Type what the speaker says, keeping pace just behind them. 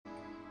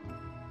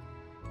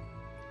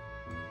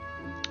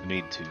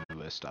need to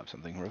stop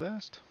something real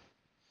fast.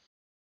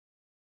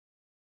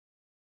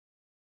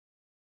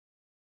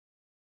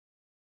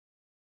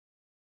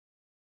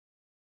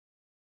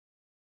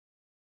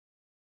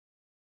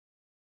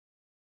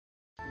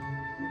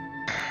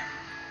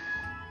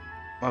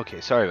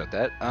 Okay, sorry about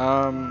that.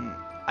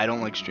 I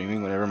don't like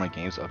streaming whenever my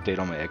games update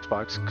on my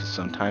Xbox, because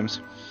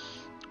sometimes,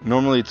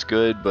 normally it's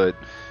good, but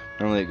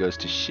normally it goes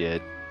to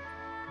shit.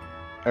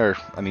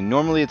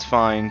 Normally it's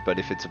fine, but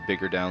if it's a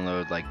bigger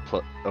download, like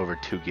over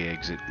 2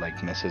 gigs, it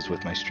like messes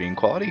with my stream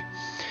quality.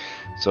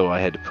 So I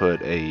had to put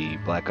a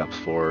Black Ops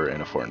 4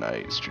 and a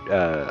Fortnite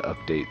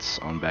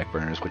updates on back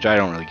burners, which I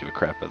don't really give a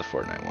crap about the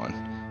Fortnite one.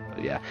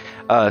 But yeah.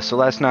 So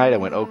last night I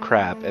went, oh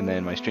crap, and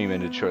then my stream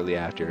ended shortly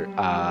after.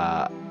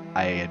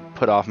 I had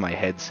put off my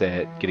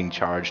headset getting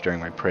charged during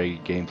my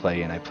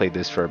gameplay, and I played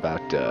this for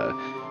about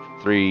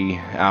 3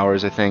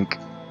 hours, I think.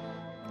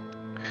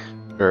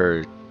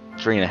 Or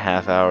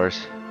 3.5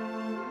 hours.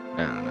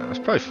 I don't know, it's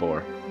probably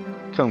 4.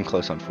 Coming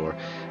close on 4.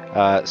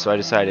 So I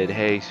decided,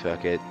 hey,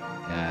 fuck it.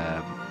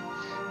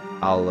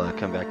 I'll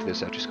come back to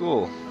this after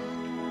school,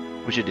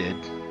 which I did.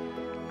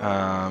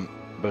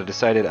 But I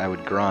decided I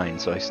would grind,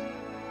 so I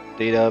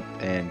stayed up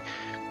and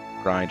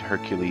grind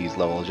Hercules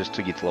level just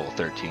to get to level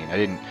 13. I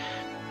didn't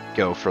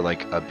go for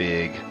like a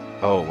big,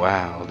 oh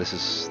wow, this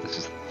is the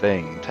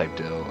thing type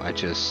deal. I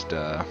just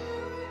did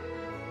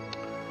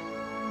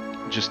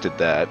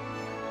that.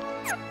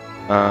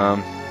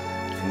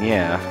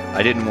 Yeah,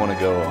 I didn't want to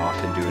go off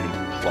and do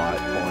any plot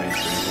points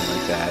or anything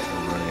like that,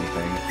 or run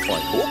anything. I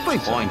hope they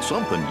find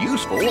something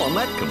useful on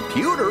that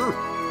computer.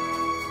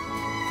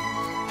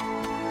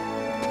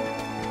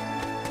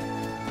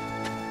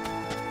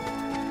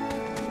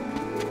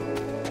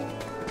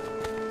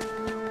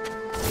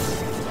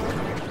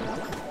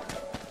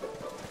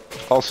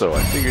 Also,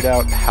 I figured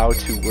out how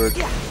to work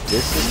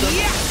this system.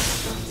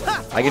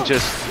 I can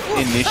just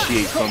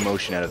initiate slow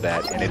motion out of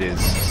that, and it is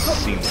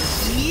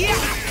seamless.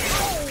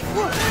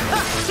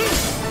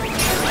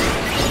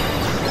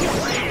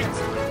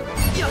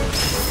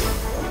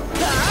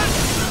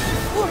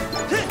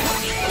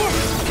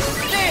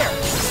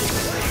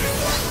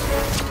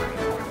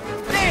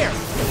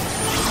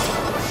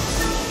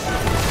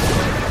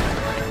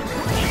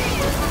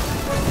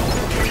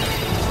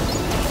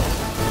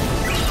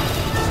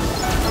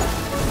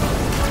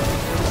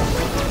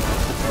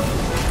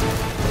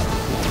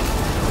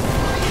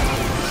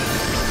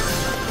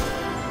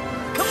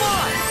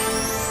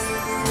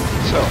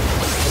 So,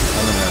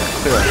 I'm gonna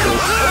clear up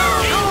this,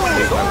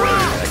 take my way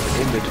back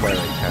into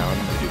Twilight Town, I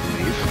do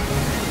believe.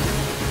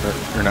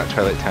 Or not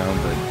Twilight Town,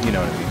 but you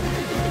know what I mean.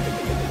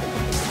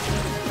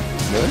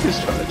 No, it is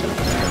Twilight Town.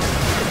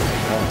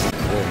 Oh,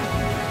 there.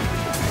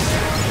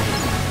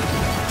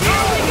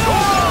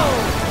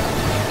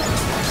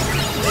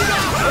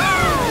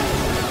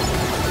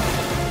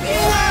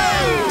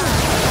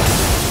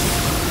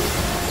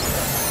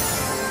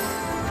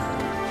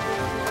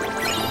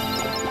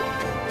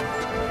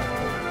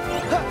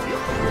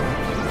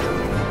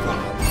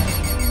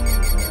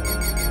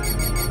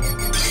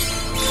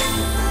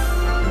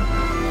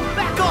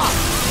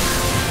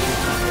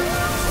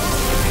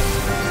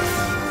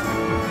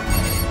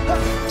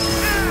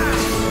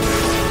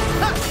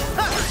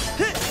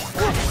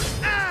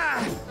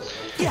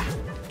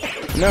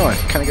 No, I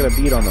kind of got a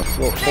beat on the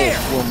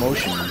full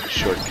motion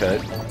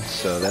shortcut,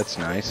 so that's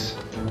nice.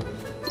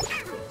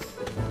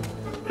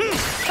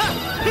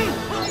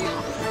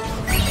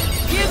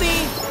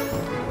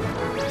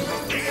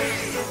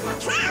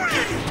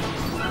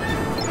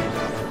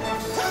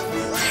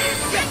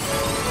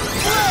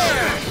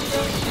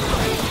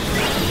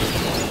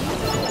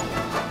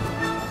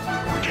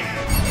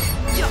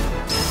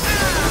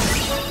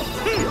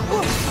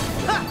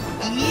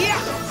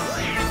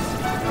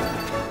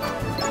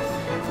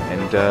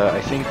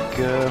 I think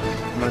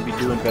I'm going to be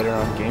doing better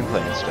on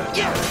gameplay and stuff.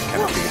 Kind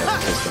of figured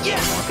out the system a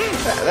little more.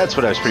 That's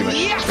what I was pretty much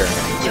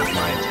experimenting with,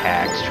 my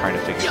attacks, trying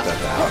to figure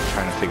stuff out,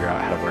 trying to figure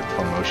out how to work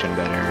full motion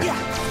better,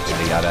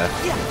 yada yada.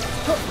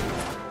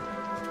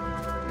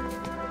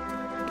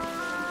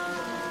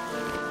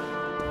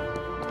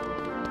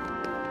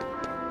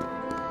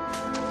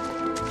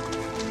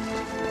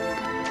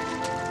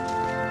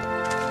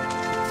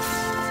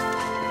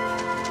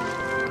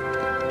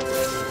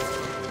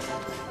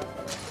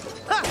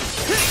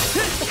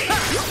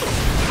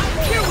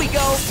 Here we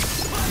go!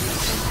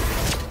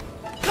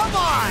 Come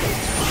on!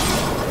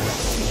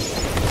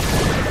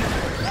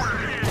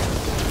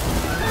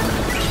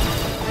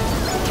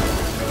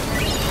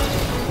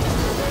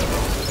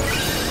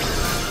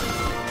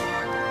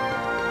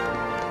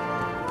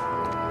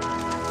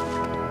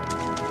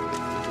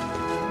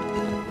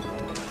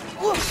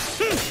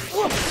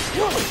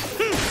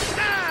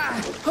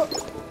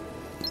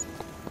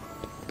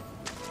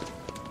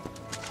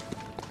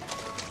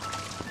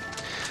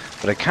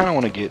 But I kind of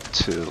want to get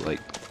to,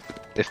 like,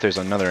 if there's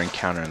another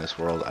encounter in this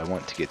world, I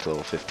want to get to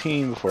level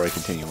 15 before I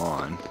continue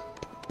on.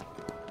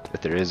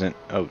 If there isn't,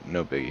 oh,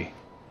 no biggie.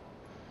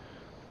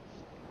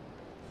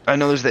 I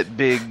know there's that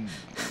big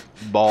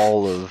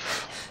ball of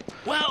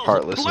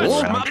heartless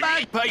bless around. my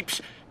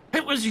bagpipes!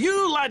 It was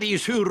you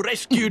laddies who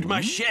rescued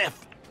my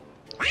chef.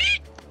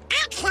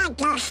 It's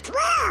Uncle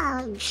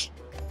Scrooge.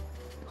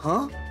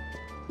 Huh?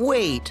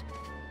 Wait,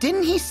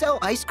 didn't he sell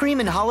ice cream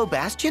in Hollow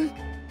Bastion?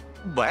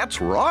 That's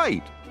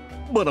right.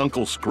 But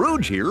Uncle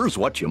Scrooge here is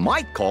what you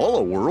might call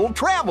a world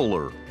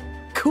traveler.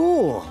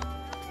 Cool.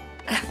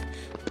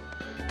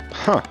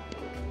 Huh.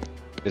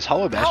 Is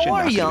Hollow Bastion How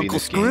are not you, gonna be in Uncle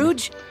this game?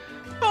 Scrooge?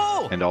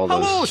 Oh, And all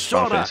hello, those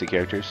Final Sora. Fantasy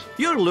characters?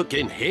 You're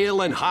looking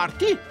hale and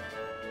hearty.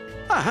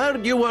 I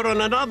heard you were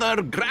on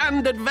another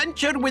grand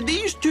adventure with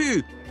these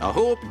two. I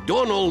hope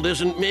Donald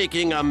isn't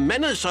making a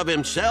menace of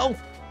himself.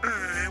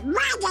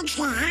 Why did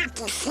you have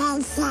to say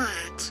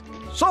that?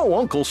 So,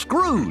 Uncle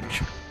Scrooge,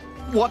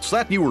 what's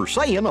that you were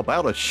saying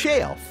about a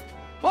chef?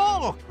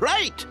 Oh,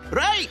 right.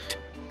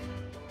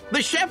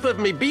 The chef of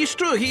me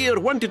bistro here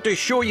wanted to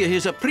show you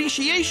his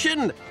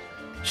appreciation.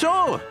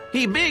 So,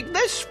 he baked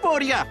this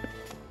for you.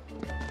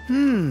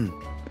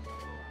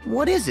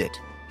 What is it?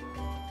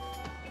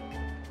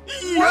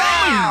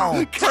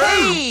 Wow!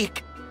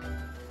 Cake!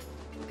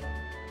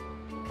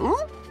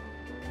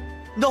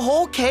 The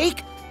whole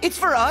cake? It's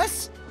for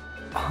us?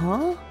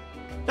 Huh?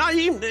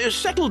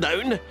 Settle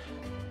down.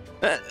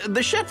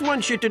 The chef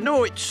wants you to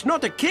know it's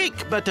not a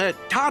cake, but a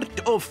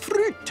tart of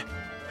fruit.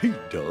 He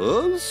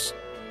does?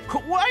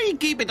 Why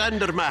keep it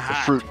under my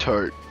hat? Fruit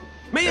tart.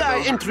 May Yeah, I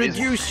those are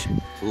introduce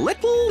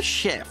Little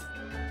Chef?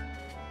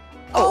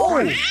 Oh,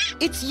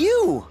 it's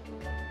you!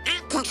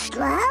 Uncle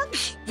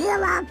Scrooge, you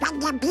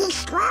opened the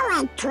bistro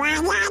and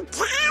tried out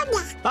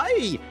town.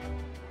 Aye.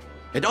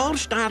 It all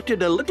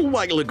started a little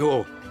while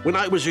ago when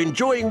I was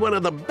enjoying one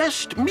of the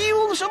best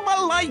meals of my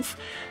life.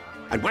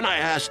 And when I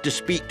asked to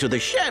speak to the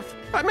chef,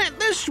 I met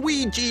this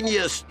wee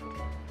genius.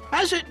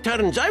 As it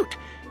turns out,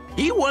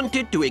 he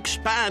wanted to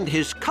expand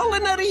his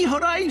culinary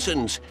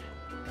horizons.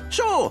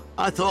 So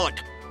I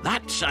thought,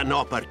 that's an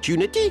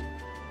opportunity.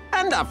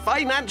 And I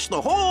financed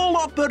the whole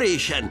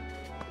operation.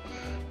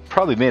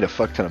 Probably made a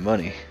fuck ton of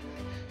money.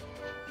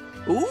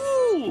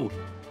 Ooh,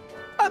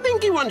 I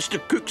think he wants to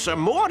cook some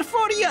more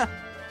for you.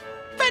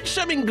 Fetch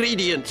some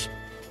ingredients,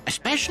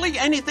 especially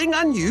anything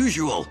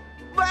unusual.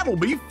 That'll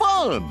be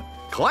fun.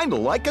 Kinda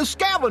like a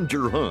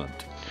scavenger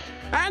hunt.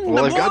 And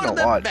Well, the I've gotten more a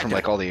the lot better. from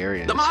like all the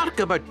areas. The mark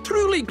of a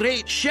truly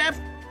great chef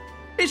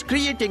is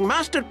creating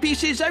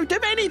masterpieces out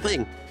of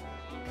anything.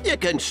 You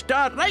can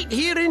start right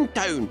here in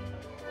town.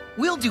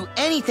 We'll do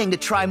anything to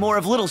try more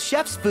of Little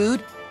Chef's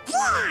food.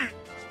 Yeah,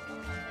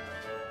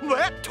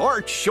 That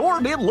tart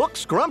sure did look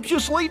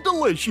scrumptiously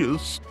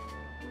delicious.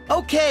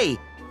 Okay,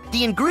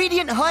 the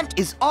ingredient hunt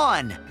is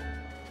on.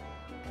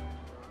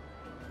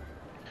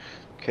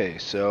 Okay,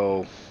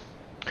 so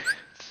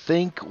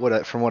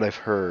from what I've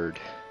heard,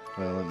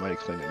 well, I might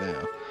explain it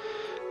now.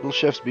 Little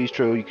Chef's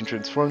Bistro, you can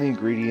transform the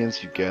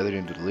ingredients you've gathered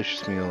into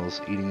delicious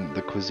meals. Eating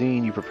the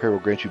cuisine you prepare will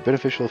grant you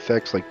beneficial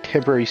effects like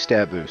temporary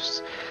stat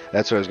boosts.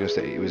 That's what I was going to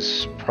say. It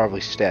was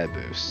probably stat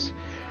boosts.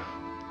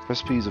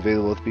 Recipes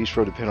available at the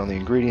Bistro depend on the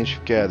ingredients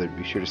you've gathered.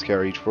 Be sure to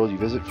scour each world you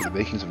visit for the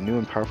makings of new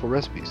and powerful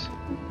recipes.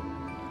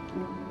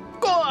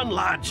 Go on,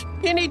 lads.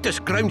 You need to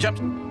scrounge up.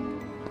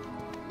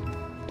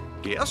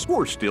 Guess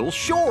we're still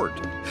short.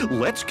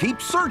 Let's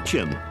keep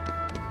searching.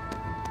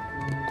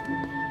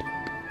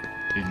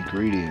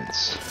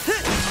 Ingredients.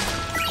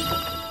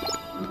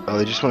 Oh,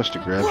 they just want us to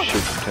grab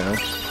shit from town.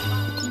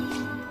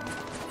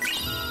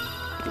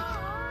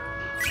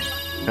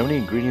 How many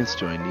ingredients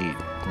do I need?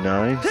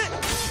 9?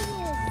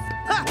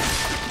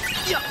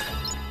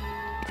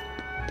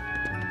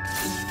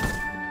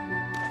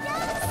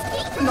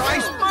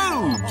 Nice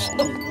moves!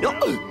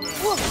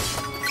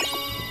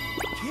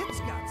 Kid's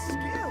got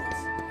skills.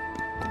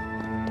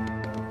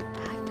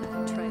 I've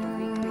got to try to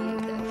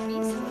recreate the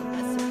peaceful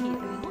recipe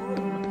at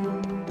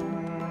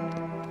home.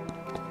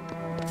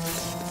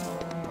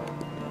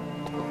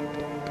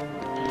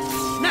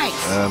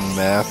 Nice!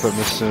 Math, I'm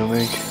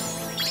assuming.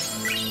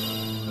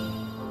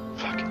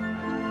 Fuck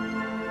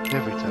it.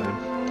 Every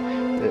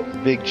time.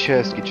 That big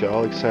chest gets you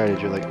all excited.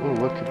 You're like, oh,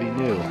 what could be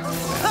new?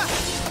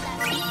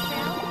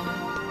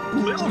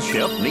 Little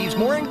Chef needs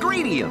more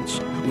ingredients.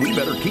 We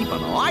better keep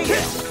an eye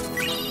out.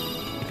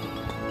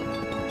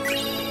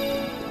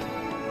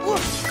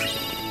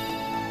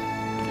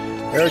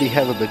 I already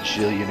have a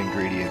bajillion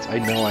ingredients. I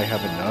know I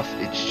have enough.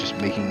 It's just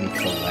making me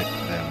collect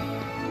them.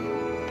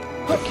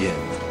 Again.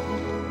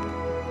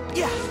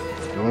 Yeah!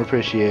 Don't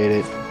appreciate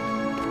it.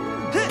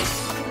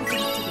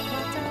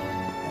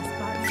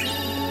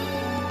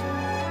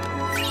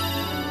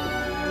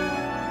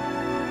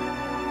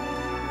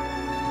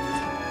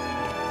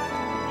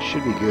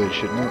 Should be good,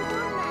 shouldn't it?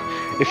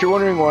 If you're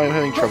wondering why I'm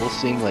having trouble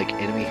seeing like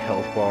enemy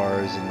health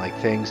bars and like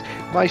things,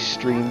 my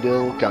stream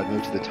dill got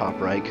moved to the top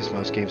right because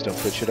most games don't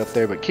put shit up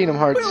there, but Kingdom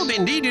Hearts... We'll be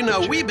needing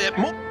a wee bit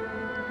more.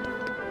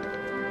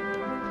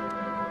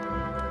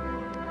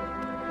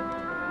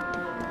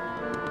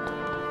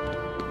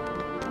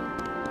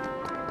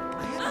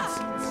 I haven't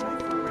seen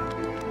Cypher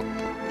around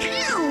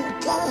here. how do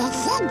you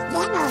think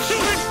Little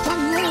Chef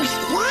can use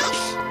this?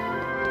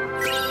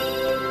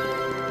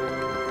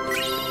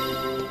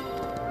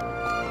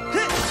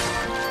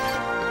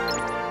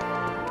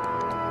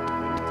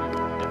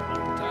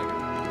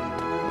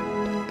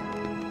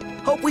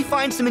 Hope we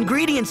find some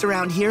ingredients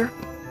around here.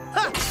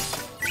 Ha!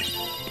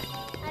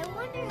 I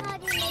wonder how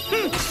to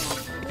make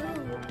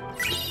it.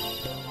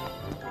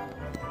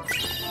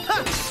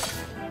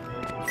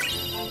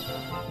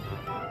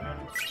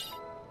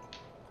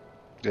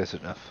 That's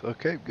enough.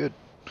 Okay, good.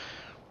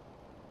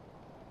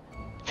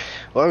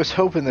 Well, I was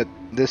hoping that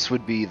this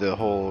would be the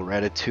whole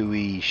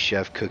Ratatouille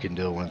chef cooking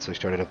deal once I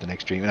started up the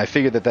next stream, and I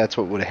figured that that's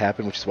what would have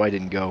happened, which is why I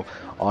didn't go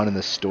on in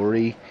the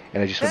story,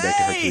 and I just went back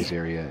to Hercules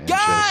area and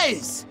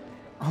Guys!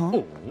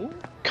 just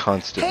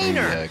constantly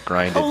Painter!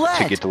 grinded to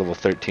Colette! get to level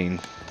 13,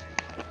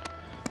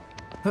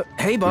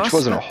 Hey, boss. which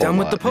wasn't a whole Done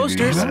lot. with the Maybe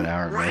posters. about an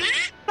hour at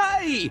most.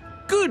 Aye,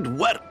 good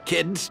work,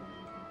 kids.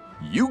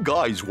 You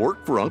guys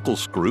work for Uncle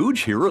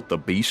Scrooge here at the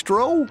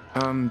bistro?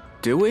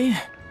 Do we?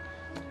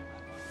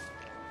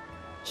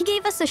 He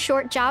gave us a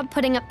short job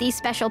putting up these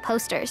special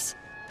posters.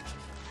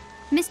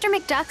 Mr.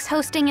 McDuck's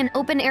hosting an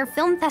open-air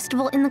film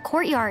festival in the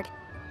courtyard.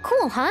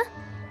 Cool, huh?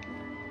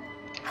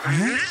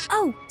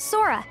 Oh,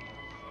 Sora.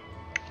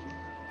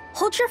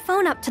 Hold your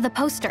phone up to the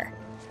poster.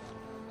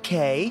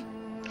 Okay.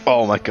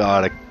 Oh my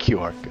god, a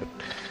QR code.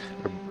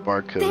 Or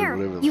barcode, There, or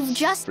whatever. the you've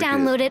just frick it is.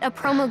 downloaded a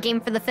promo game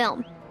for the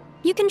film.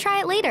 You can try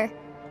it later.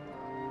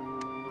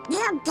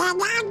 You did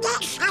on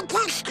this, Uncle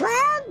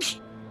Scrooge?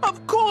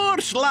 Of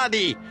course,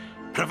 laddie.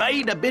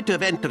 Provide a bit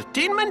of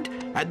entertainment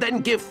and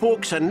then give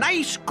folks a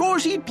nice,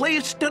 cozy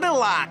place to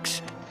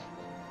relax.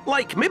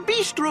 Like my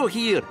bistro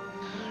here.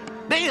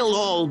 They'll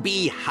all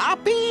be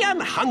happy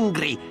and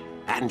hungry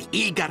and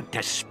eager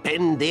to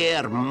spend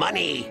their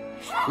money.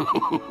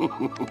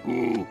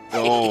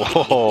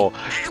 Oh,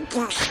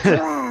 Uncle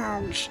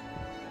Scrooge.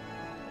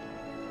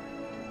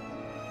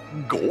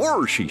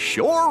 Gorsh, he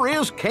sure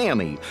is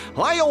canny.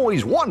 I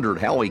always wondered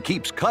how he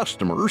keeps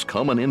customers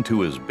coming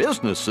into his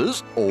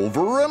businesses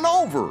over and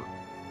over.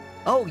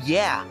 Oh,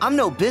 yeah, I'm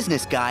no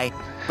business guy,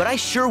 but I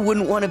sure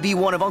wouldn't want to be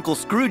one of Uncle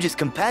Scrooge's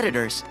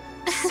competitors.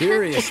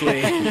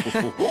 Seriously.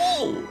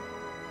 Oh,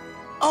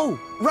 Oh,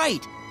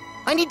 right.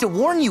 I need to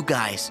warn you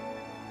guys.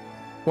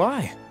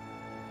 Why?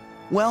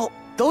 Well,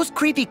 those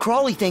creepy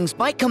crawly things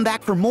might come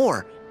back for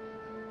more.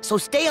 So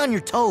stay on your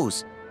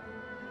toes.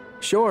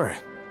 Sure.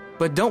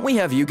 But don't we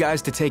have you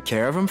guys to take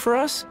care of them for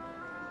us?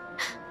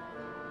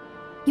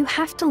 You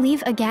have to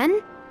leave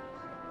again?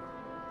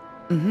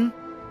 Mm-hmm.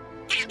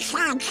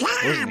 I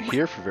wasn't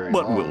here for very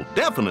But long. we'll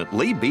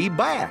definitely be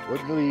back.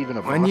 Wasn't really even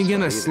a When you boss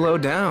gonna fight either. slow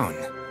down?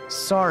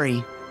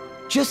 Sorry.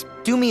 Just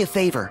do me a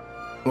favor.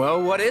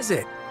 Well, what is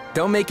it?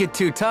 Don't make it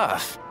too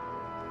tough.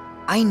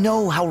 I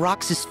know how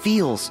Roxas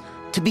feels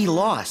to be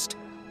lost,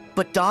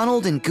 but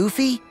Donald and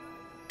Goofy,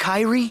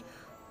 Kyrie,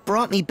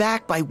 brought me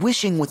back by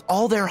wishing with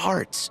all their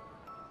hearts.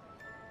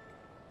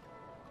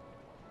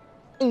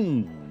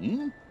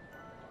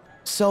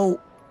 So,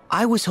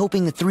 I was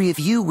hoping the three of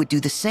you would do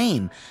the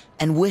same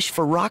and wish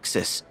for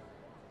Roxas.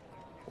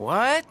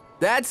 What?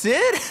 That's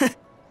it?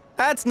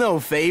 That's no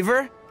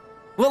favor.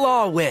 We'll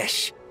all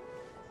wish.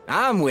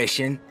 I'm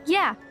wishing.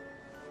 Yeah.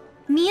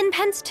 Me and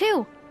Pence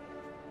too.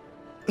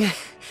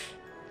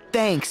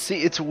 Thanks.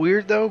 See, it's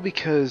weird though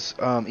because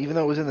even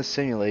though it was in the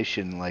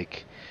simulation,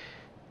 like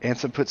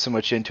Ansem put so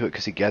much into it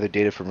because he gathered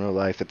data from real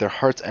life that their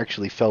hearts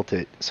actually felt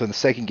it. So in the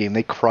second game,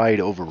 they cried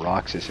over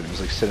Roxas and it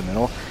was like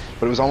sentimental,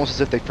 but it was almost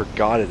as if they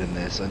forgot it in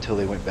this until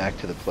they went back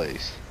to the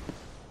place.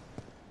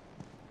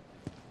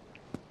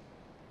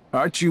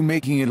 Aren't you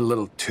making it a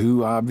little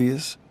too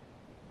obvious?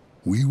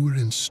 We were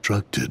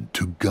instructed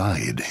to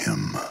guide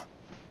him.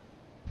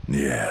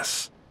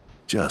 Yes.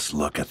 Just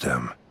look at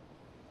them.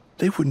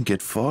 They wouldn't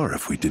get far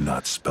if we did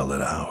not spell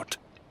it out.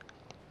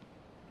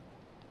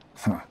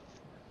 Huh.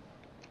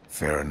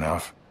 Fair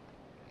enough.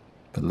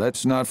 But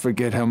let's not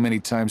forget how many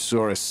times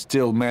Sora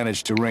still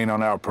managed to rain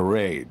on our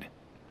parade.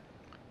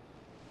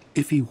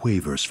 If he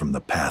wavers from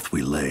the path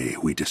we lay,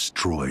 we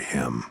destroy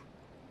him.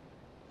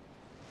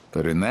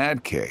 But in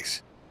that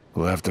case,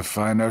 we'll have to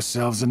find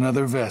ourselves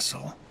another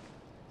vessel.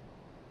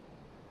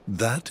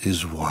 That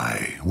is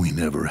why we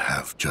never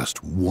have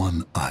just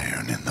one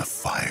iron in the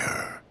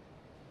fire.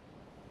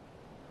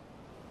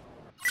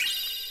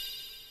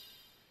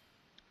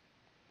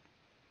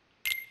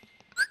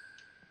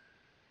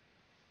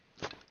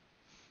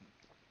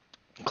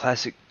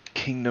 Classic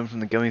Kingdom from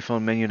the Gummy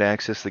Phone menu to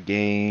access the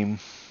game.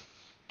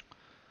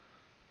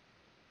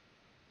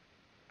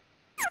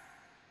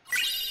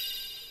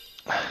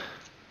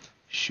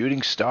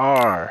 Shooting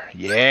Star,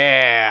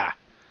 yeah!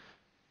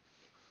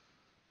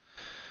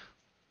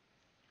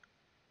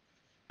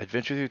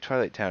 Adventure through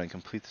Twilight Town and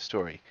complete the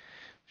story.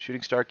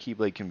 Shooting Star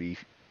Keyblade can be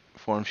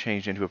form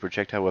changed into a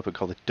projectile weapon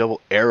called the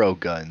Double Arrow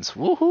Guns.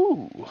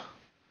 Woohoo!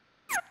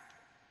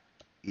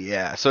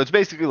 Yeah, so it's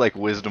basically like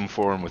Wisdom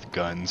form with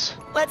guns.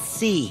 Let's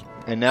see.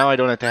 And now I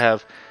don't have to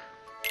have...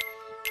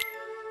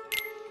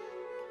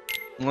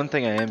 One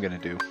thing I am going to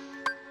do.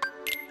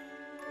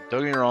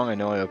 Don't get me wrong, I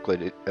know I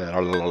upgraded,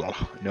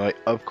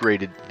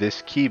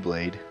 this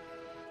Keyblade.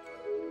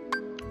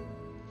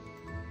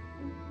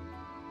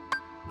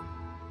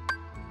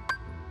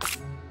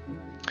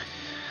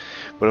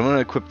 But I'm going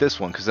to equip this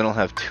one because then I'll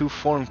have 2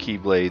 form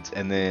keyblades,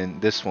 and then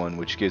this one,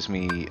 which gives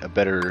me a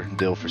better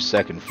deal for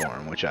second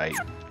form, which I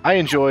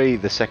enjoy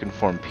the second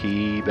form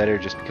P better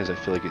just because I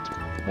feel like it's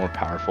more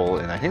powerful,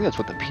 and I think that's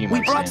what the P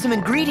might We brought some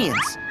stand for.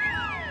 ingredients.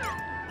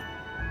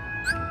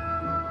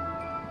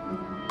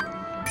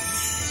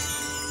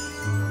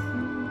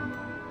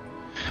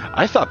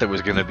 I thought there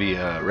was going to be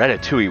a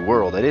Ratatouille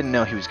world. I didn't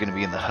know he was going to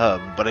be in the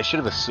hub, but I should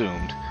have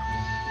assumed.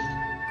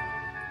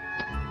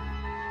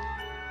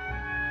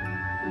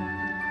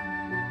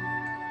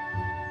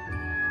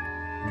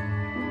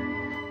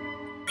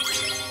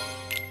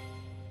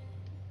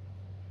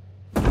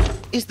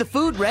 Is the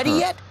food ready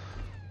yet?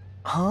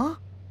 Huh?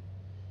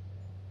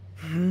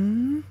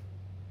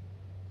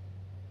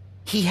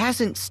 He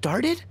hasn't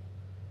started?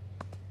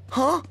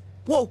 Huh?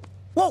 Whoa,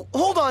 whoa,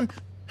 hold on!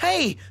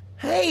 Hey!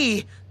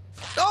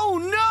 Oh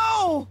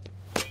no!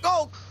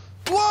 Oh,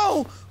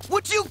 whoa!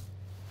 Would you...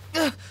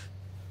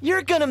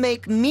 you're gonna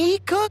make me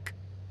cook?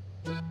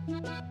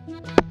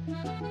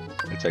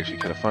 It's actually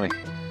kind of funny.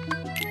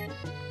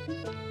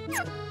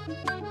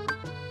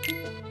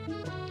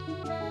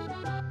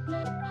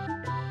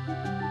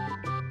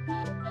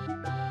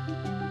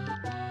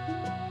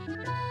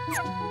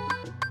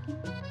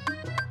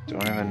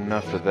 Don't have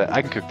enough of that.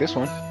 I can cook this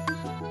one.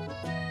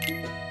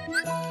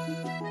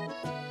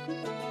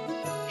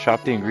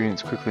 Chop the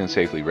ingredients quickly and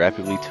safely.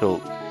 Rapidly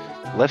tilt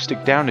left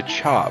stick down to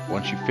chop.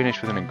 Once you finish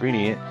with an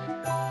ingredient,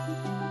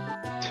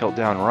 tilt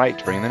down right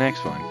to bring the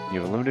next one.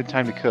 You have a limited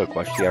time to cook.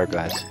 Watch the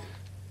hourglass.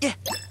 Yeah.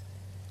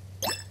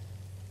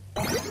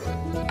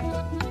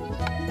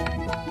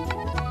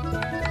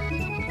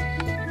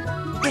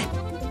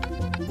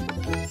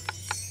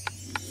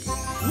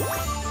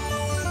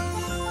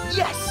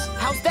 Yes!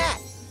 How's that?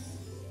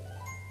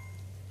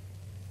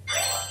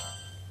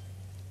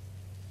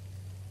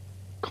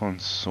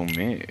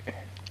 Consommé.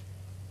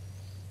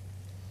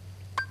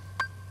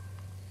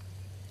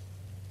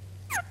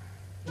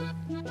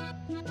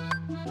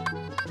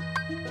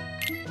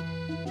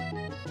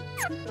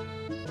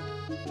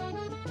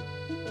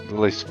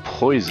 Release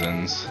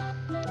poisons.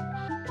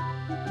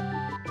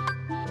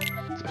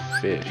 It's a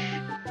fish.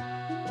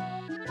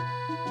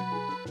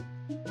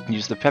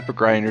 Use the pepper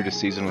grinder to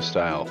season with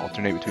style.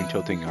 Alternate between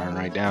tilting iron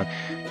right down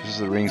just as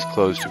the rings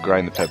close to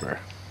grind the pepper.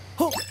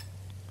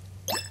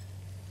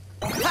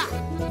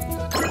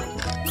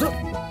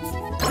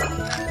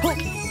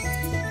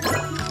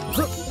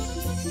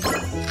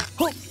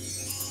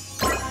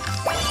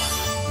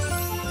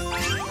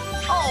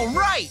 All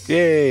right!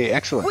 Yay,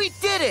 excellent. We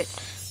did it!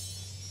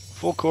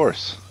 Full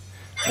course.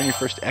 And your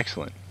first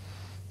excellent.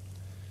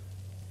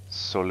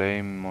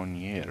 Soleil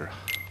Monnier.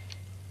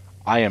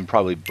 I am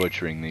probably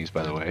butchering these,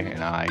 by the way,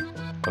 and I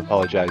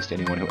apologize to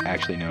anyone who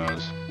actually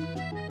knows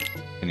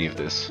any of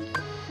this.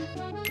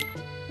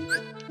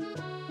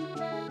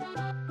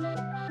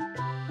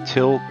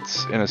 Tilt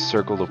in a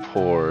circle to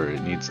pour.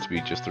 It needs to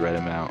be just the right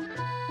amount.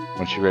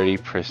 Once you're ready,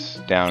 press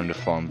down to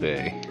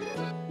flambe.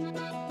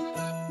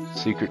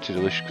 Secret to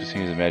delicious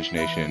cuisine's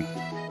imagination.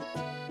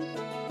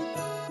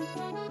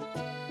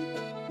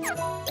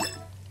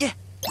 Yeah.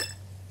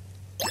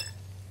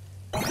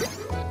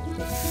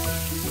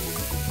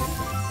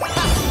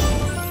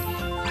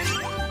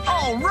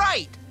 All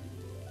right!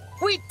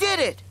 We did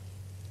it!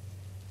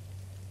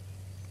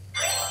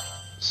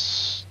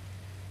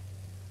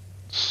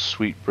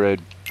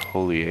 Sweetbread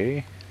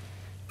Polier?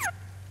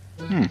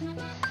 I'm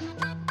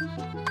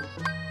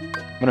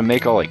gonna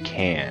make all I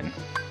can.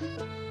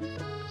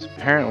 So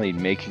apparently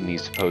making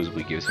these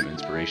supposedly gives him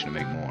inspiration to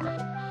make more.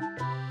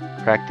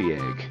 Crack the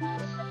egg.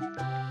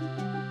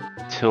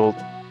 Tilt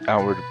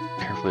outward,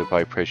 carefully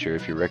apply pressure.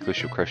 If you're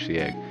reckless, you'll crush the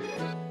egg.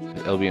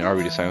 LB and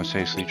RB to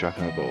simultaneously drop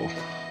in the bowl.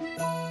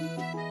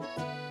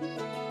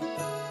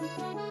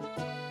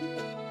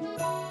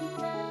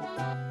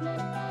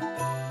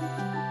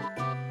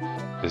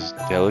 As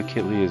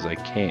delicately as I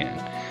can.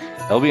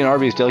 LB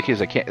and RB as delicate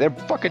as I can. They're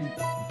fucking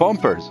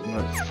bumpers.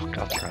 Fuck,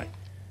 I'll try.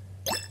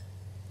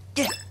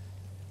 Yeah.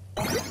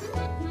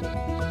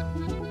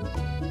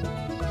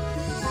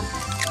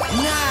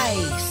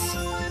 Nice!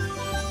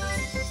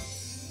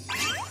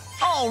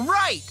 All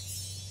right!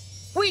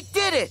 We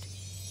did it!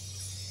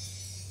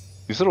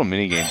 These little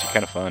mini games are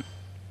kind of fun.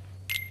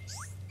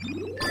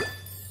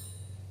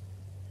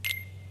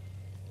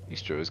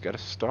 Bistro's got a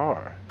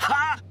star.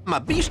 Ha! My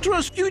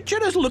bistro's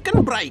future is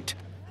looking bright.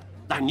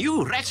 The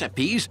new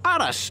recipes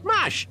are a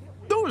smash.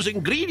 Those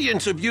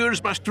ingredients of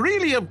yours must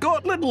really have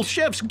got little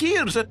chef's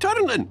gears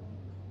a-turning.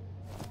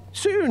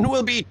 Soon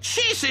we'll be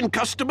chasing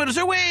customers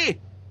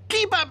away.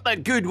 Keep up the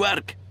good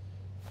work.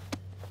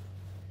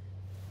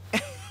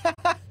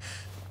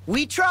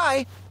 We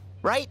try,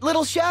 right,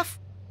 little chef?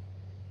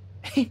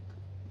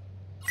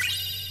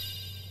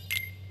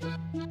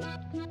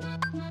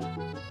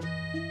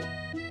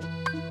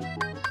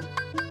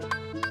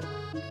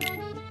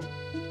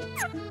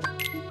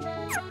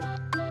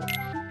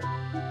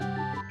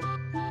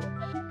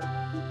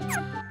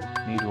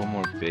 Need one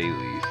more bay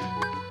leaf.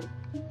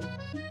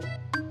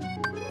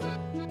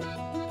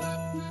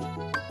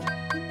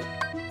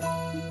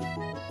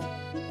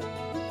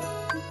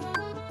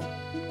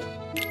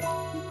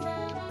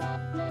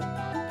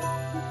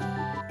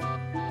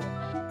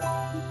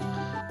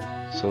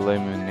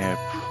 Soleil Lunaire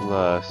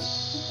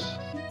Plus.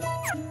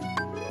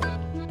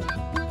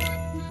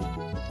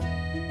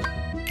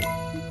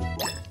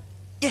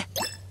 Yeah.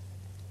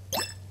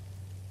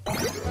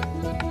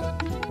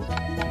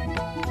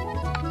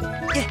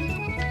 Yeah.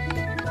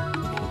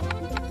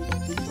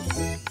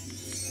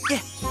 Yeah.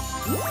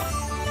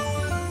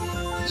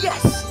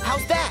 Yes!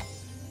 How's that?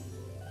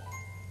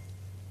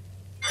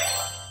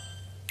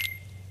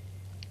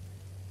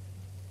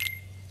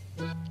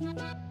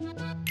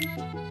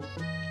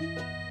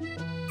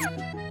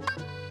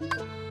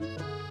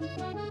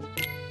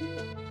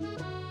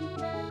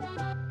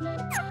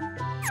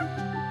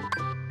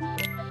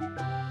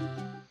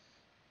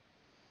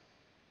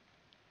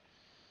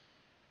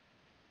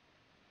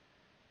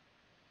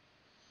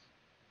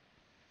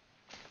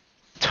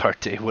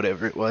 Tarte,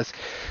 whatever it was.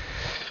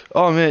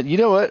 Oh man, you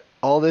know what?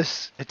 All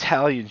this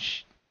Italian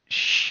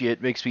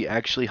shit makes me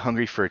actually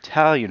hungry for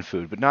Italian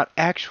food, but not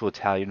actual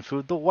Italian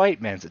food, the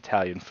white man's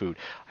Italian food.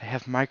 I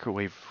have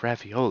microwave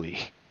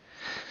ravioli.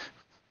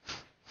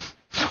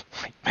 The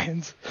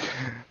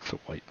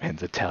white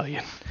man's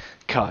Italian.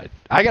 God,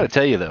 I gotta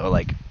tell you though,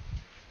 like,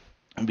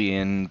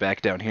 being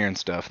back down here and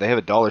stuff, they have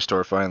a dollar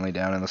store finally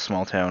down in the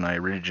small town I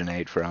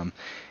originate from,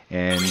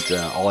 and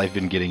all I've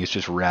been getting is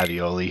just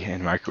ravioli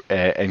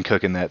and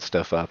cooking that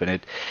stuff up,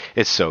 and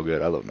it's so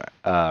good. I love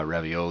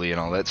ravioli and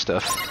all that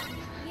stuff.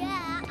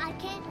 Yeah, I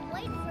can't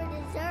wait for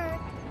dessert.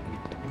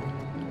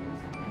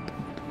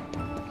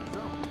 So,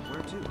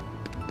 where to?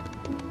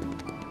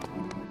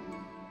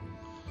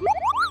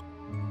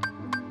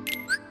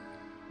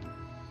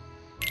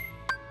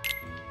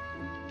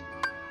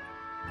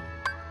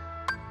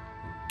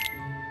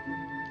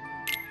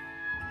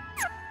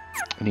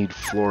 I need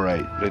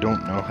fluorite, but I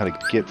don't know how to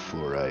get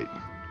fluorite.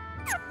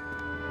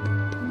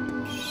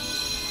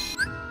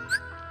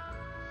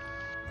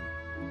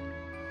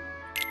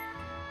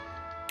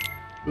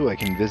 Ooh, I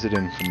can visit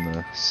him from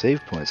the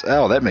save points.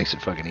 Oh, that makes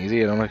it fucking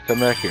easy. I don't have to come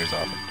back here as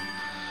often.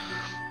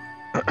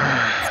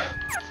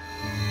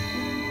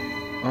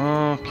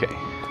 Okay.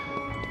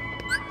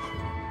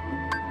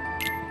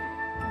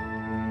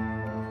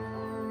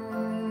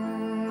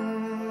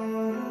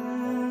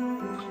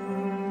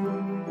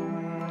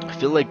 I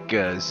feel like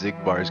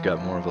Zigbar's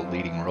got more of a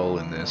leading role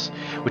in this,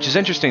 which is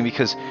interesting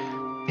because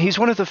he's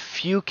one of the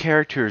few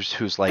characters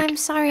who's like I'm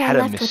sorry had I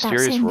a left without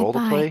mysterious saying role to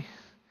goodbye. play.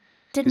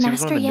 Did Because he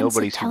was Master one of the Yensid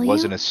nobodies tell who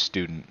wasn't you? a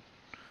student.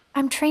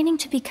 I'm training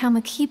to become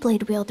a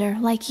Keyblade wielder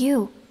like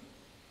you.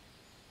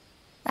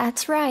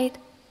 That's right.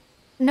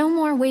 No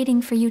more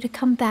waiting for you to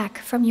come back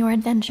from your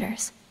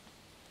adventures.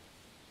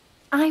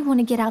 I want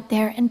to get out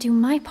there and do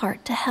my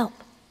part to help.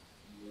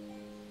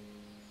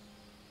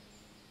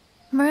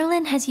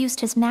 Merlin has used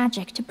his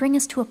magic to bring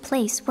us to a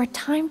place where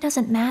time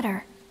doesn't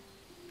matter.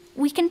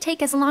 We can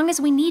take as long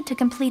as we need to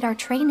complete our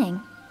training.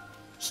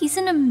 He's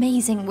an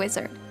amazing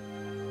wizard.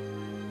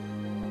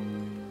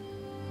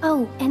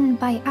 Oh, and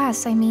by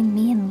us, I mean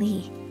me and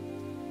Lee.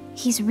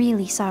 He's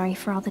really sorry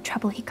for all the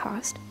trouble he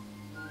caused.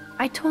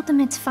 I told him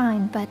it's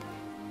fine, but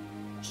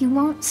he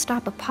won't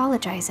stop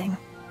apologizing.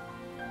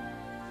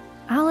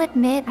 I'll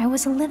admit I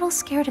was a little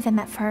scared of him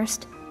at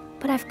first,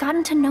 but I've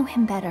gotten to know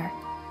him better.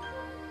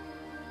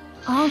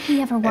 All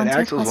he ever And wanted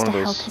Axel's was one to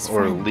of help those, his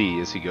or friend. Lee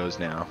as he goes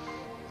now.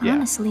 Yeah.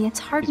 Honestly, it's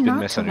hard He's been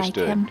not to like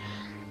misunderstood. him.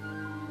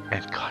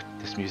 And God,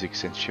 this music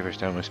sends shivers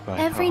down my spine.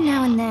 Every Oh.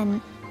 now and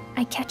then,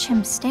 I catch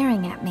him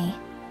staring at me.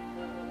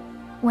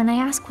 When I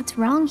ask what's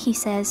wrong, he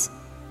says,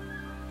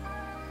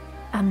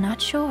 "I'm not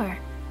sure.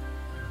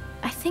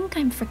 I think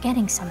I'm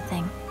forgetting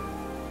something.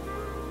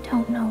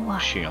 Don't know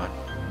what." Shion.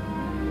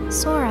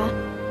 Sora,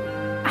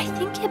 I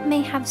think it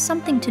may have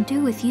something to do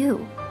with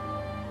you.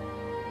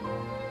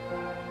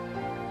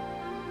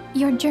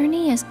 Your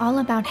journey is all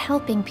about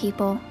helping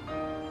people.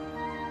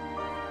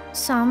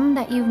 Some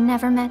that you've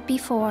never met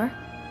before,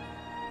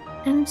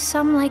 and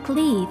some like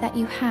Lee that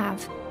you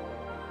have.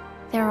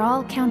 They're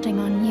all counting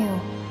on you.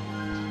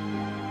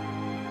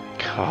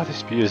 God,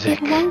 this music.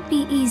 It won't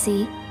be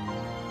easy,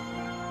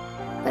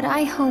 but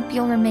I hope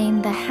you'll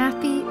remain the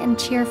happy and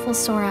cheerful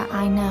Sora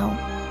I know.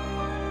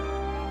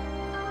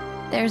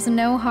 There's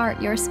no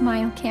heart your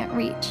smile can't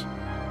reach.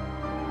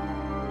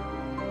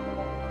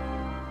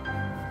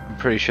 I'm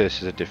pretty sure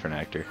this is a different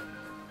actor.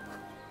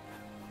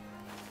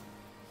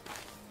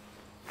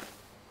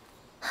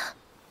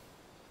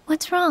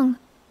 What's wrong?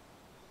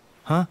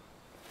 Huh?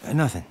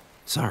 Nothing.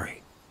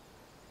 Sorry.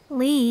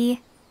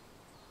 Lee.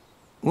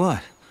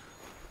 What?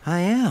 I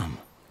am.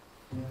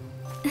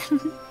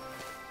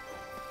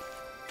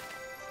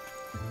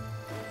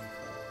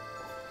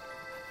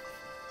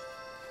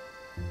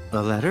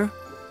 A letter?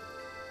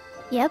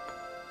 Yep.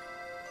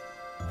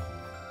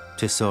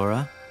 To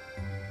Sora?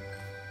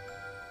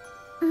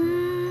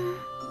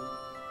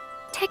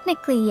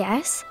 Technically,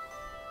 yes.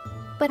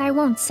 But I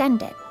won't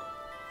send it.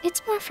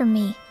 It's more for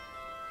me.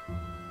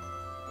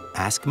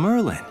 Ask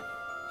Merlin.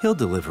 He'll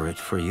deliver it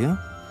for you.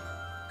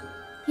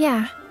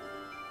 Yeah.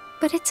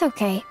 But it's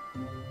okay.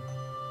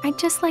 I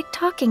just like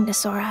talking to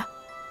Sora.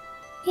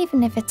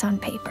 Even if it's on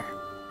paper.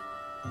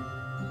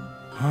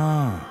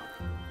 Huh.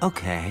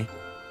 Okay.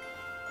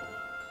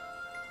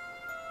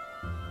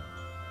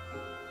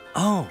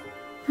 Oh.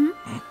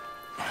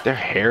 Their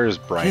hair is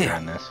brighter Here.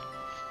 in this.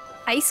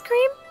 Ice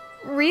cream?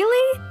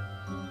 Really?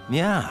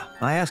 Yeah,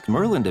 I asked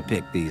Merlin to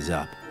pick these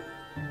up.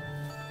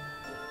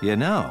 You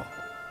know,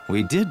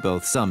 we did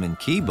both summon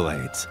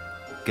Keyblades.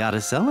 Gotta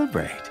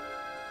celebrate.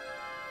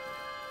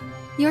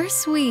 You're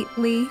sweet,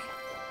 Lee.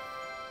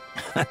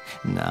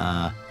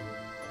 Nah.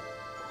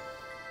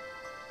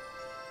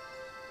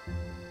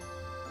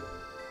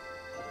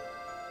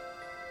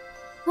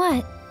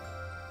 What?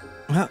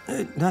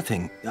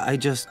 Nothing. I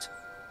just...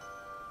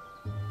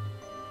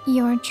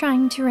 You're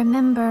trying to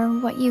remember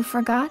what you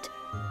forgot?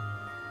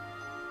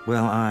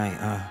 Well,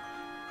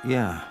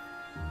 yeah.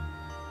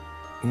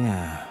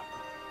 Yeah.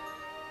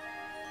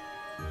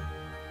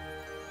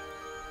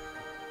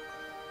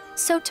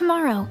 So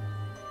tomorrow,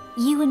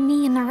 you and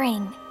me in the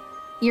ring.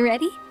 You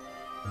ready?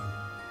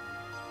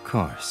 Of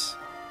course.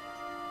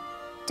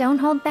 Don't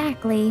hold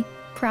back, Lee.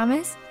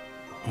 Promise?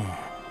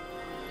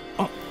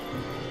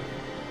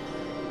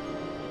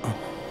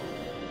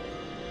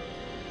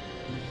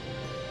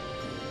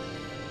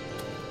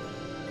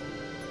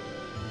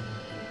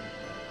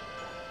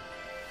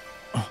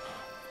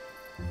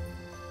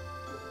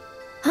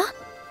 Huh?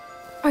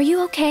 Are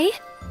you okay?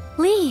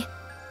 Lee!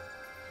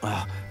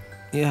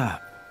 Yeah.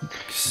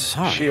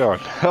 Sorry. Shion.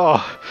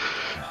 Oh,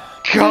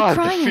 God, the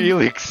crying.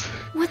 feelings.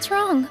 What's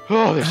wrong?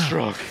 Oh, they're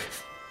strong.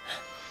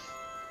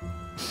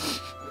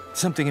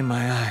 Something in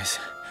my eyes.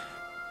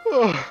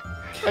 Oh,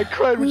 I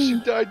cried when she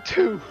Lee. died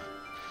too.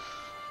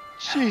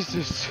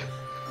 Jesus,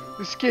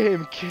 this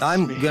game gets me.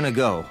 I'm gonna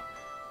go.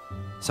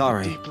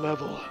 Sorry. Deep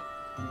level.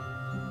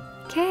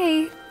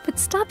 Okay, but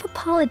stop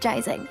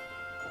apologizing.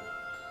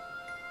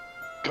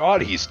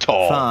 God, he's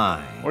tall.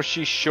 Fine. Or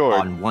she's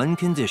short. On one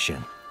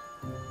condition.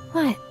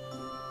 What?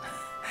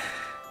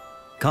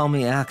 Call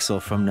me Axel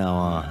from now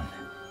on.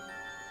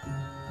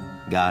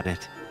 Got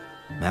it?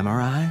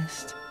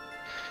 Memorized?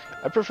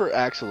 I prefer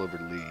Axel over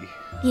Lee.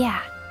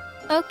 Yeah.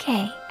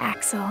 Okay,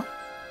 Axel.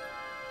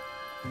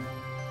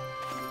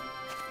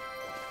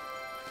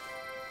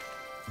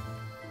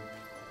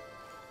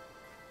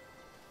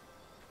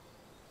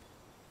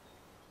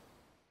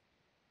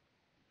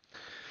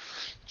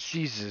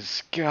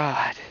 Jesus,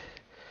 God.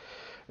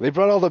 They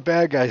brought all the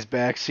bad guys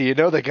back, so you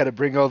know they gotta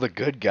bring all the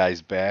good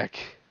guys back.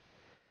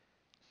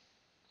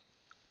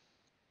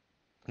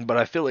 But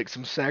I feel like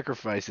some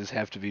sacrifices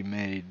have to be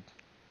made.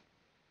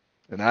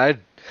 And I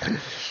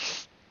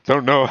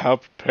don't know how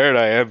prepared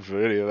I am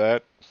for any of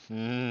that.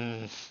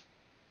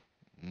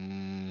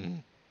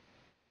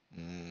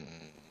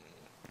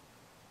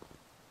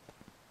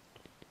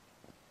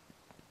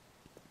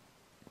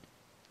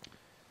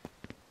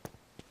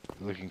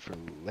 Looking for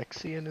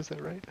Lexian, is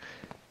that right?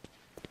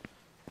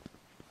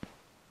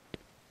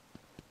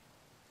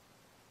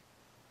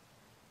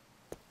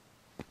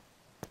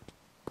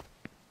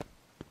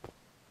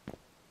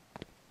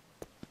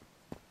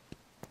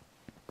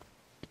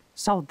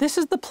 So this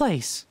is the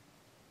place.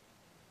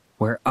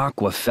 Where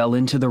Aqua fell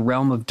into the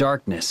realm of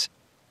darkness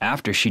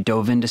after she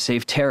dove in to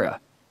save Terra.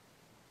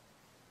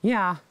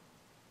 Yeah.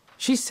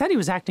 She said he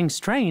was acting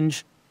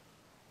strange.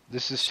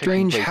 This is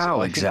Strange taking place-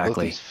 how I think both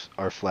exactly? these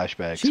are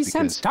flashbacks. She because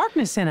sensed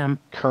darkness in him.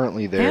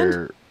 currently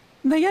they're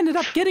And they ended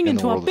up getting in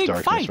the into a world of big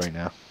darkness fight. right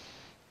now.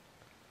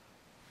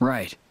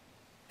 Right.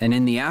 And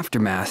in the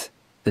aftermath,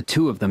 the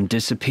two of them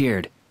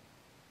disappeared.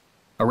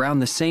 Around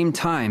the same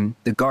time,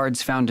 the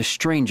guards found a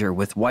stranger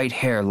with white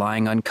hair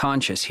lying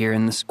unconscious here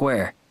in the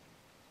square.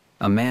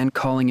 A man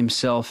calling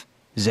himself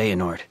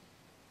Xehanort.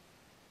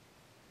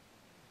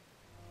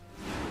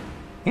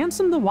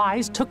 Ansem the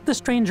Wise took the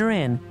stranger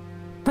in,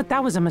 but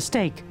that was a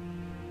mistake.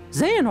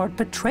 Xehanort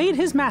betrayed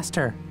his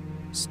master,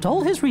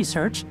 stole his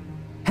research,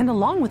 and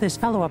along with his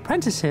fellow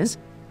apprentices,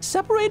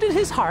 separated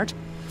his heart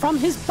from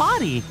his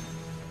body.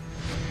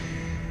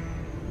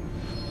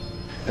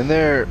 And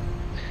they're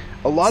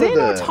a lot of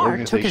Xehanort's the heart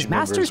took his organization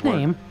master's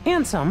members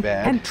name, Ansem,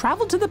 bad. and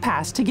traveled to the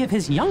past to give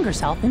his younger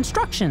self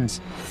instructions.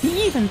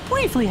 He even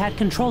briefly had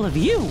control of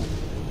you.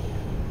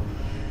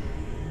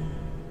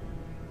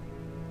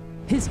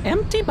 His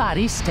empty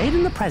body stayed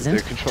in the present,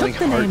 They're controlling took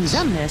the name hearts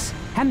Zemnis,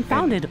 and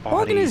founded bodies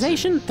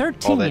Organization and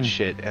 13. all that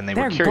shit, and they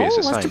were Their curious goal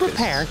as was to scientists,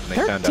 prepare and they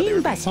found out they 13 were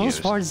being vessels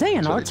used, for so they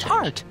Xehanort's changed.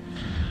 heart.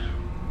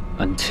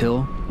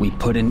 Until we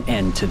put an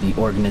end to the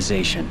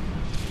organization.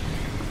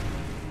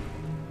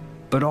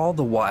 But all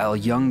the while,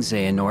 young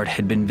Xehanort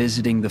had been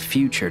visiting the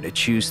future to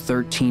choose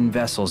 13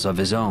 vessels of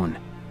his own.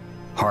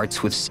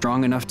 Hearts with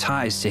strong enough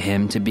ties to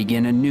him to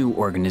begin a new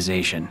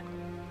organization.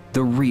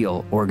 The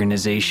real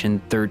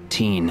Organization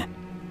 13.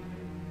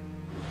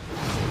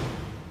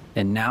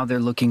 And now they're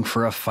looking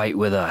for a fight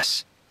with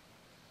us.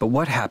 But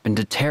what happened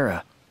to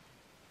Terra?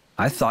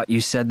 I thought you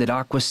said that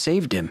Aqua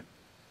saved him.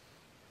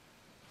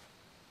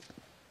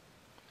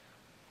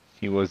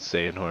 He was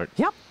Xehanort.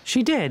 Yep,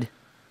 she did.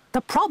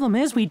 The problem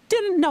is we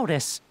didn't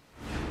notice.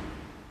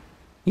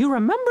 You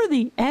remember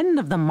the end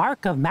of the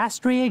Mark of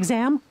Mastery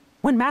exam,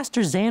 when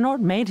Master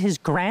Xehanort made his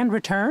grand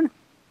return?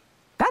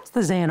 That's the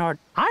Xehanort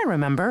I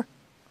remember.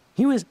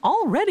 He was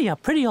already a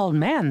pretty old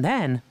man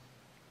then.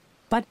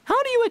 But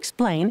how do you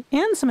explain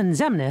Ansem and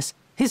Xemnas,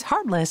 his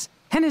Heartless,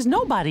 and his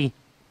Nobody?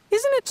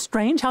 Isn't it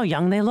strange how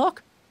young they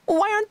look?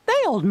 Why aren't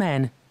they old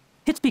men?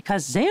 It's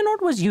because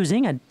Xehanort was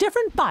using a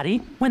different body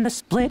when the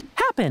split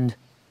happened.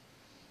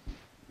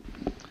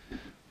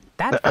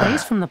 That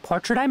face from the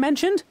portrait I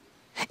mentioned?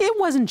 It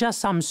wasn't just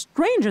some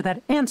stranger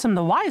that Ansem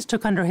the Wise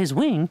took under his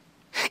wing.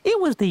 It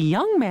was the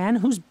young man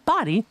whose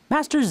body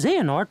Master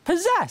Xehanort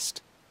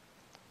possessed.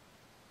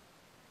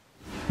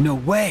 No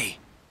way!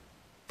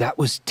 That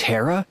was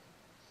Terra?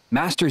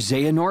 Master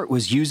Xehanort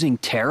was using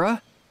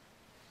Terra?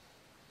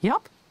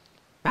 Yup.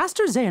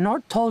 Master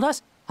Xehanort told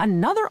us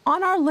another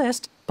on our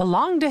list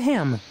belonged to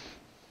him.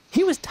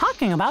 He was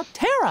talking about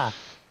Terra.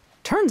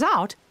 Turns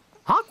out,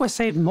 Aqua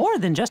saved more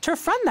than just her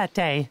friend that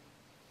day.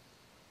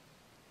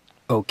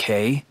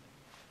 Okay,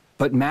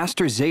 but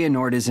Master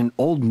Xehanort is an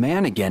old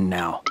man again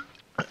now.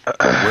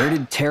 Where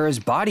did Terra's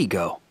body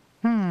go?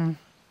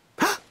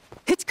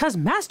 It's 'cause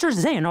Master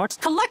Xehanort's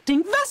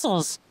collecting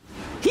vessels.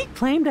 He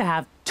claimed to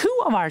have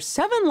 2 of our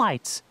 7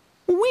 lights.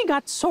 We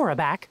got Sora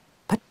back,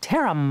 but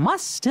Terra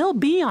must still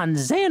be on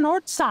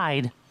Xehanort's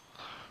side.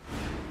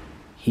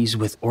 He's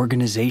with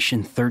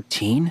Organization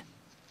 13?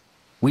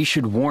 We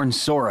should warn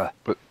Sora.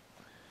 But...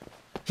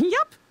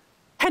 Yup,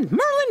 and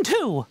Merlin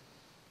too.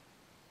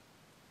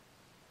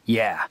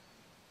 Yeah.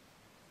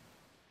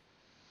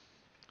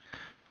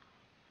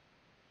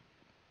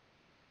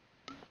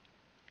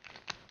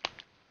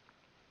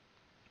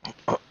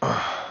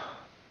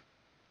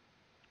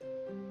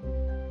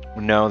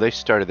 No, they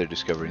started their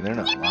discovery. They're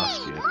not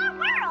lost yet.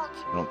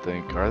 I don't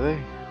think. Are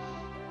they?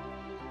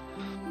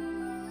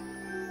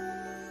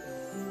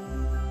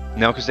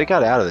 No, because they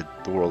got out of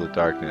the world of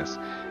darkness,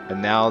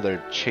 and now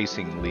they're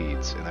chasing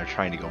leads, and they're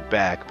trying to go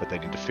back, but they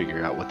need to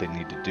figure out what they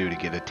need to do to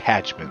get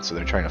attachment, so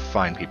they're trying to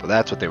find people.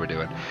 That's what they were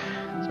doing.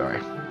 Sorry.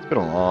 It's been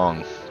a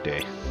long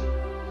day.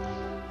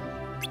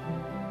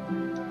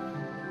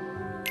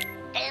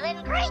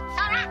 Doing great,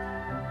 Sora.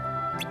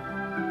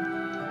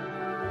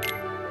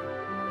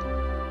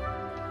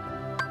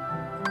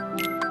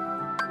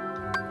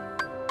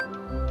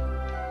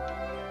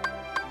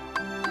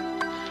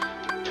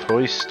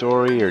 Toy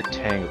Story or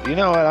Tangled? You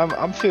know what?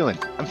 I'm feeling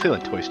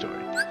Toy Story.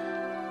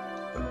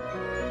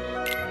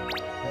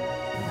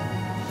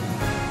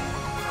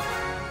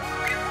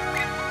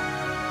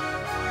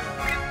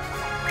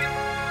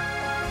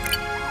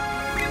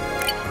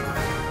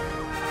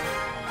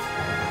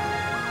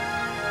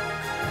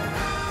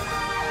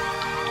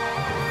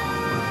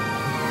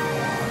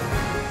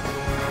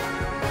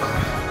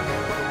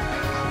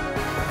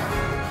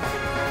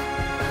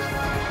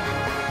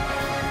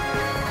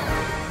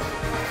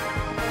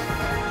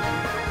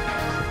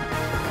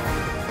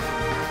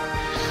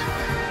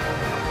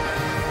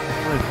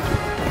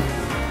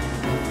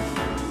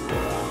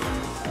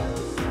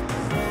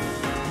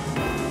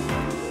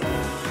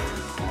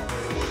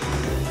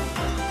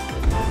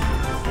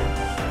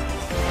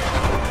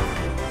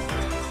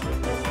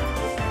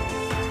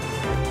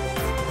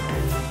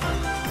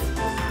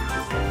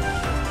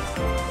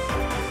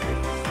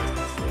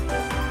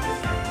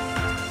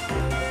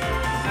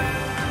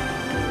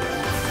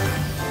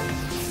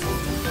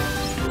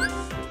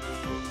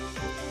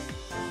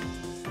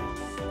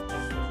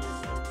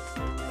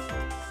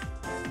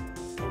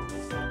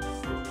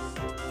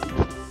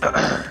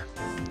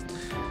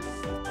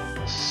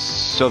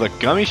 So the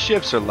gummy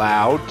ships are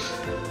loud.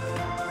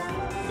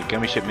 The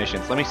gummy ship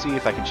missions. Let me see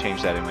if I can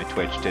change that in my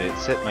Twitch. Did it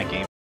set my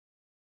game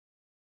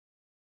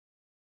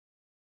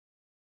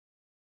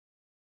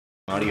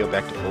audio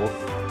back to full?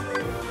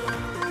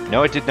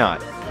 No, it did not.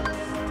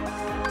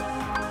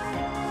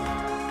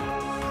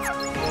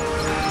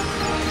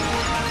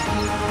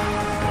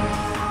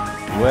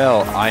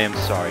 Well, I am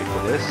sorry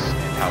for this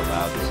and how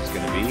loud this is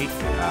going to be.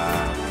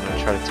 I'm going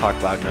to try to talk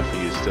loud enough for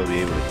you to still be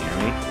able to hear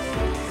me.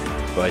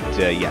 But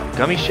yeah,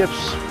 gummy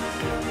ships,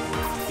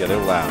 yeah, they're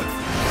loud.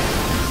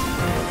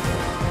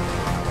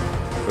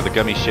 For the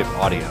gummy ship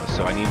audio,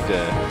 so I need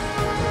to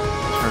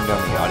turn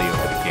down the audio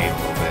for the game a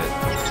little bit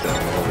to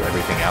level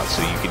everything out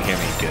so you can hear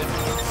me good.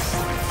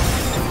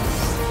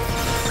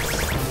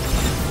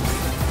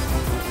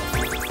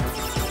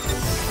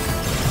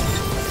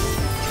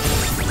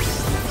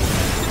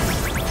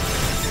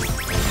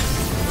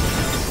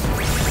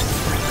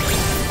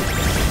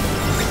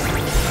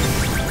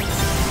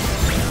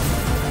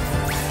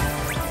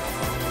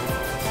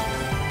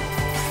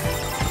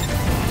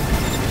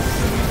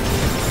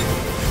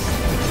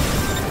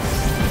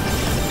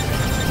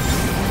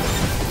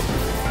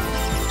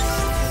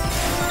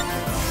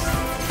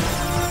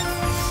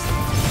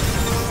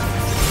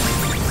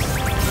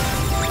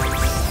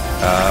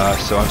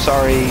 So I'm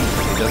sorry,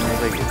 it doesn't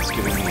look like it's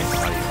giving me an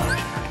audio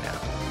option right now.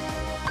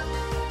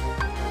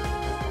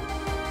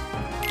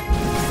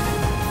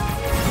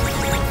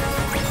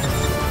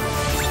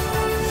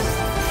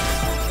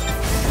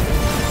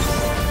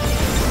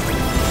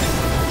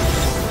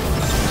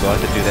 So I'll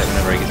have to do that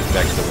whenever I get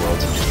back to the world,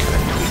 so just kind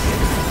of tweak it.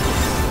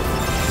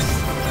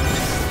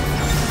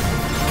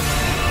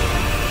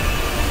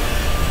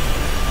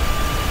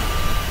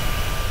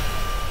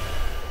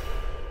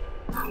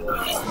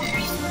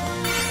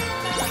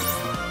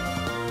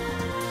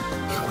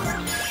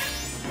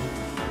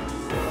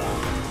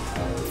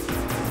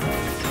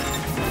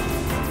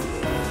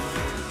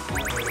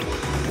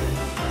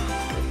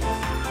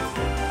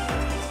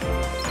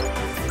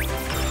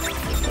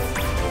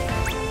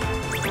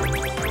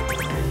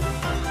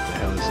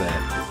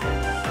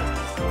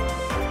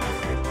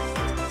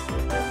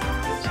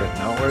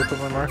 where I put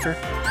my marker?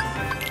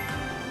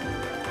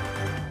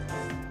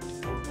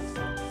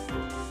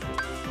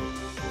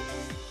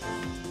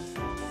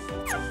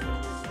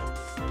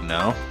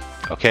 No?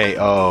 Okay,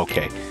 oh,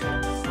 okay.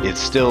 It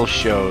still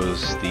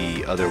shows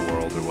the other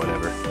world or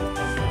whatever.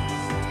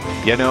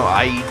 Yeah, no,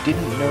 I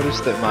didn't notice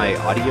that my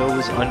audio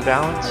was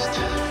unbalanced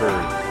for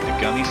the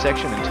gummy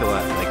section until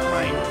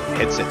my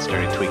headset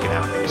started tweaking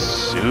out. It was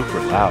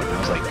super loud, and I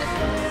was like,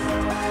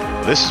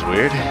 well, this is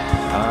weird.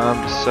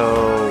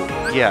 So,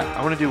 yeah,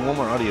 I want to do one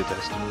more audio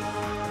test.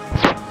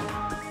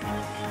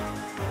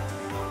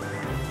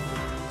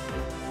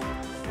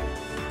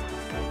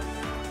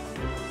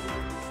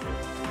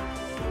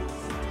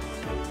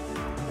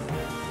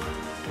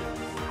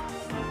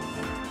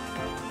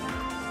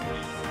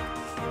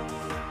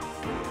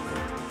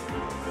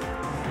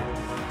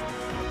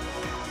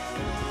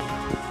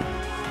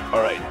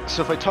 Alright,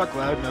 so if I talk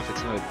loud enough,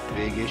 it's not a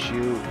big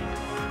issue,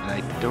 and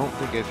I don't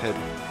think I've had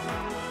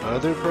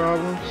other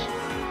problems.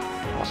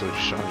 Also,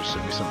 Sean just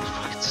sent me something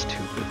fucking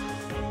stupid.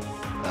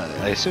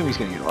 I assume he's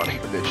gonna get on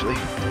here eventually.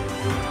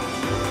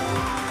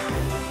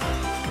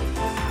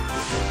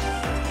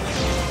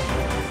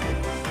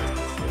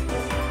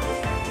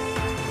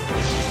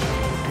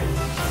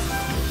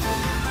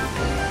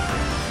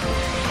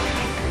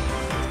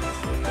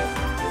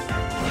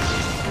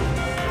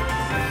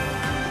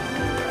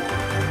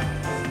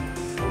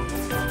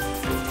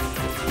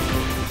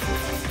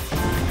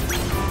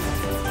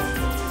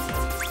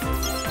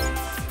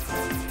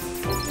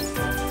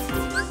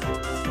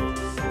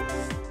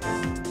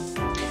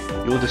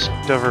 You'll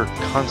discover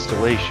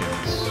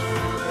constellations.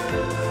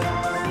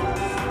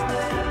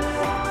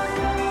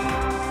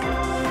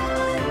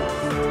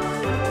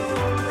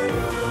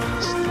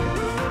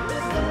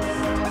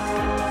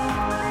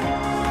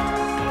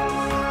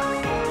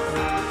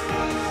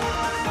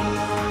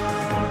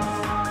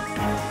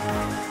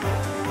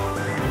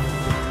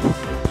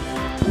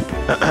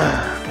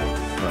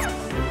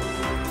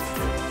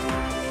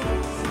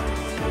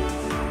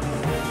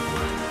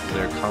 Is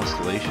there a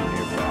constellation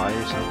nearby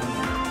or something?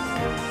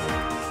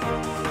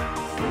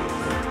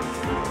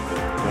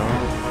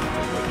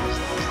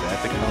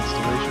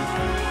 Constellation?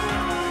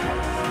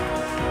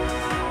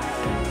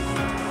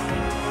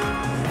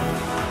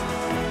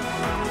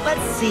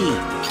 Let's see.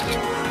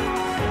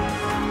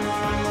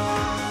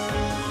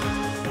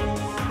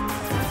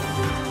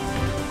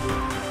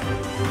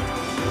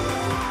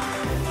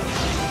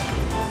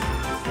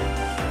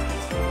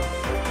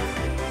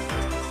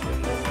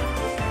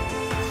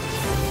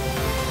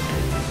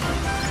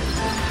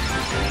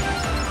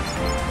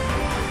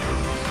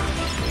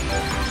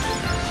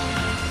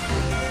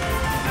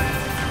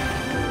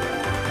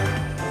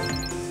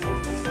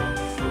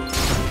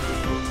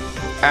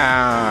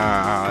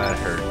 Ah, that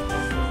hurt.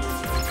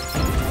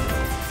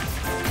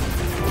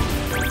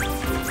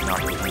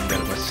 Knocked the wind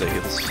out of my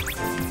sails.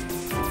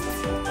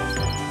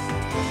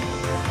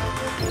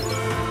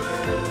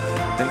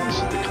 I think this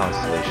is the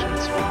constellation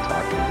it's been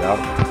talking about.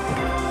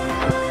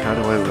 How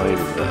do I light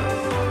it up?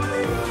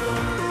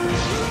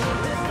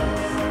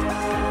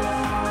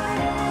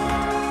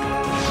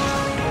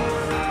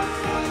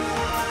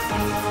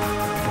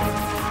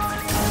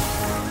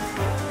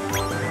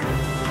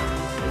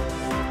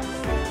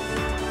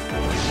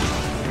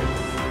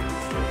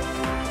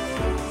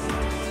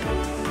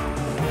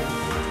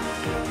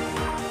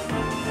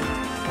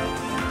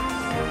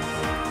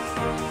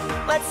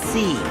 Let's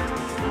see.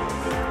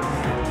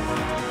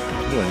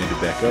 Do I need to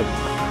back up?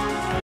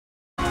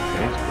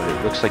 Okay, but it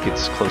looks like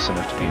it's close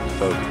enough to be in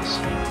focus,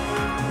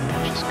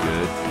 which is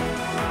good.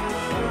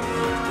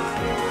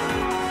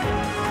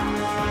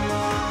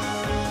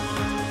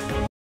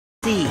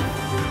 See.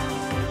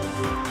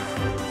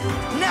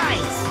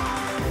 Nice.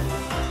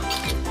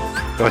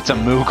 Oh, it's a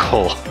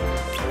Moogle.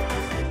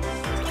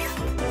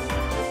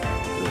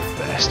 Little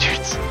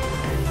bastards.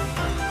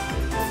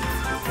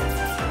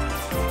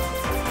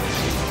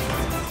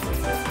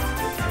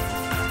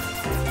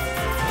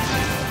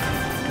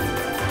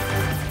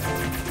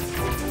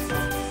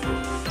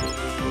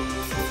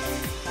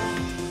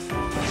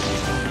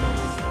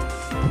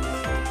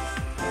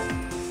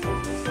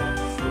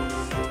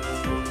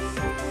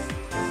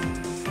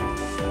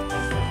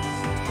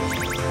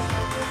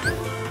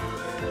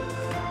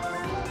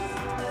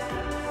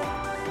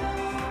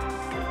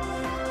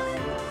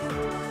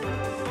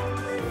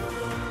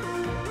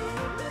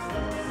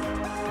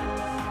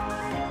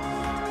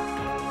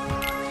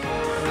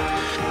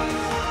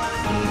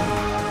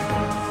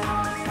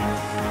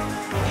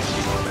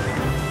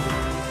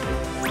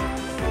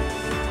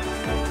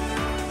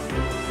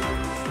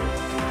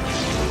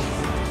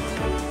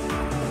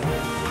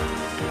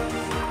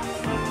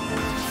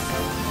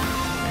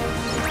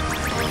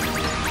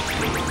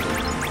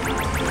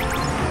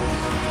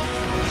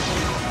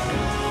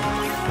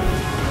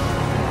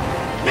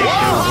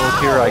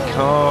 Here I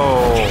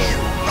come.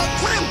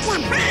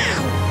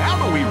 How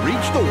do we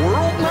reach the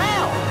world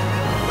now?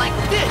 Like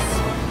this.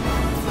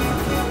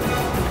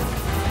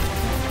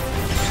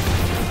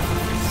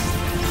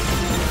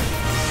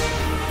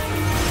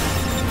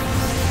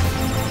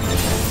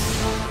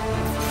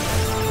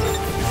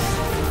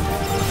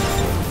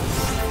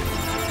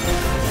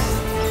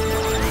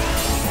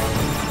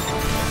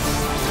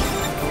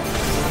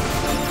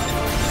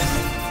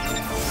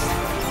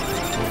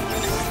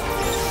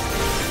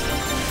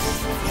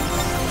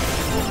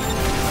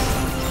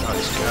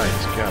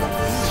 God, on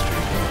Main Street.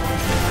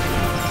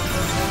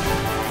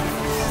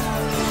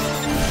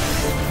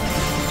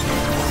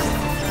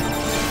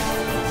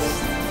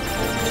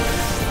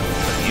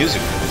 The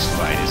music for this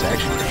fight is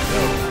actually pretty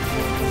dope.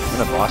 And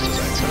the boss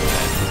design's so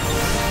bad.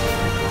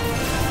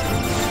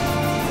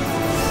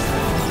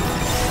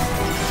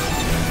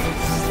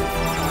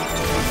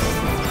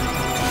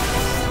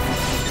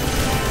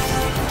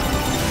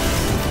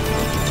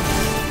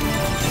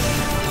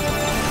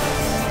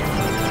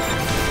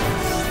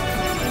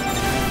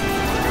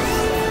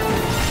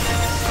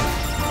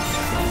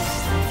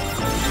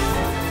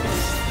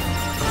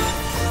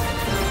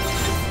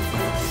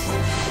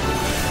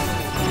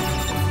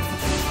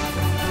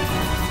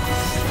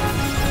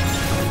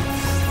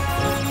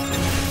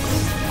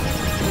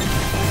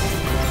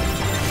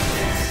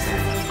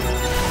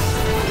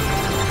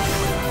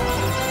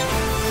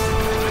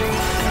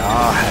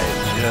 God,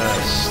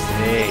 just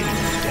stay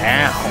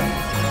down.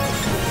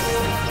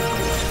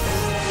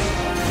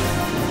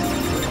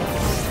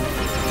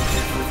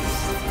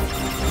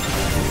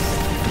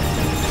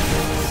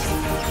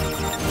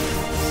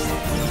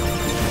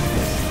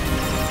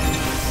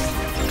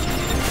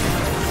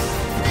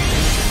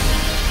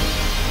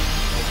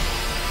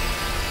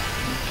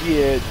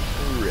 Get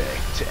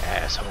wrecked,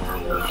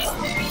 asshole.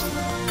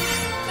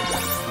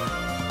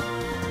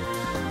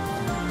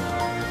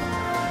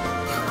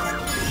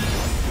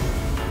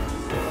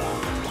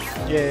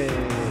 Yay!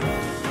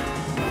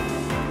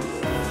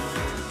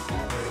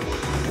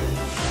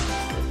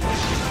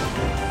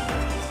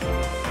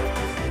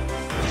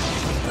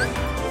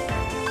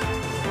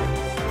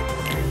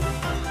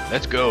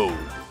 Let's go!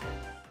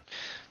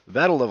 The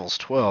battle level's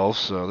 12,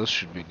 so this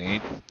should be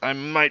neat. I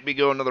might be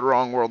going to the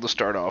wrong world to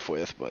start off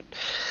with, but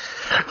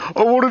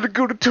I wanted to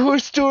go to Toy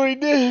Story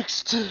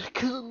next,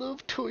 because I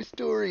love Toy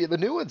Story, and the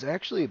new one's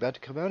actually about to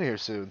come out here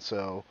soon,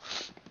 so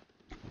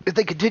if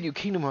they continue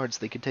Kingdom Hearts,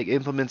 they could take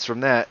implements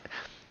from that.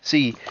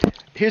 See,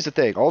 here's the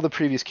thing. All the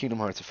previous Kingdom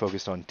Hearts are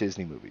focused on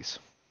Disney movies.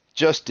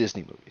 Just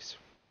Disney movies.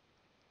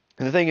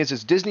 And the thing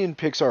is Disney and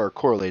Pixar are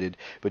correlated,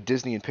 but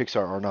Disney and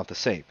Pixar are not the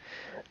same.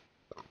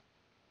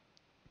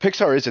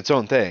 Pixar is its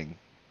own thing,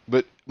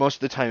 but most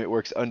of the time it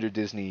works under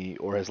Disney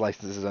or has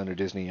licenses under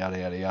Disney, yada,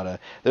 yada, yada.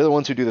 They're the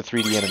ones who do the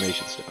 3D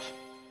animation stuff.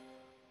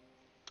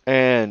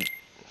 And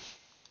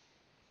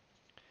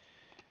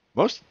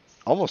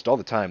almost all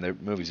the time, their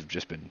movies have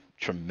just been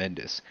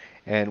tremendous.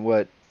 And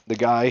what the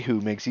guy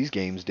who makes these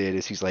games did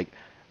is he's like,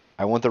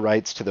 I want the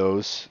rights to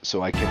those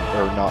so I can,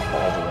 or not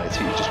all the rights,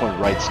 he just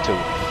wanted rights to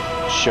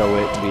show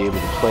it and be able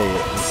to play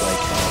it. And he's like,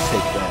 I'll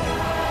take that.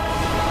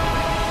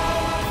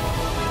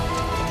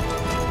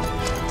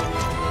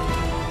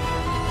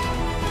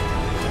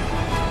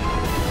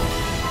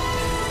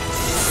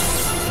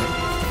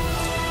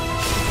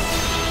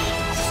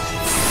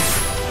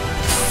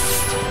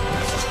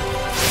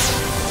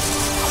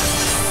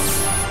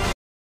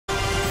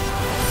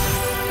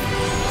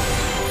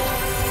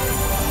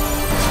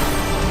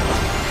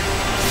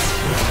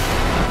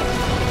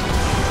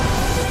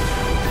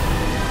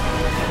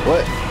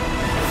 What?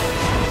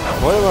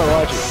 What am I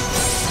watching?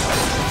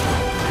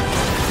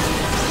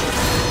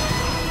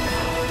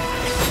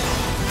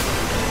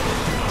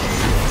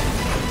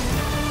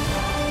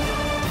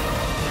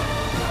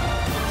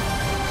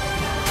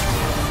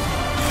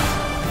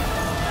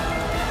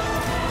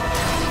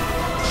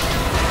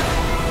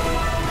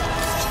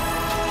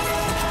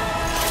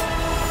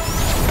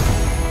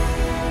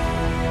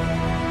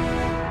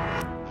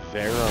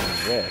 Verum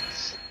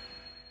Rex.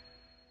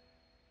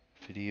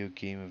 Video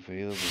game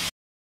available.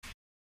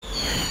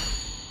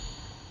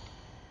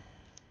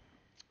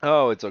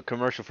 Oh, it's a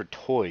commercial for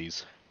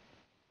toys.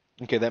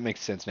 Okay, that makes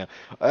sense now.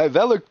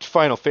 That looked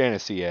Final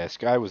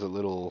Fantasy-esque. I was a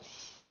little...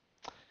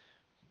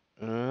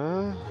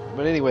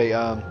 But anyway,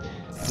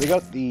 they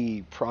got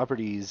the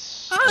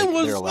properties... I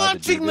was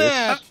watching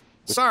that!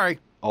 Sorry.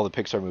 All the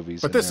Pixar movies.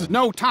 But this is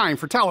no time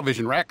for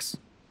television, Rex.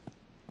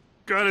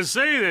 Gotta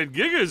say, that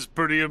Giga's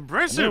pretty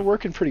impressive. They're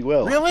working pretty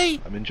well. Really?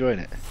 I'm enjoying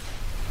it.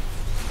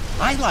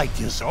 I like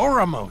his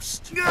aura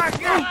most.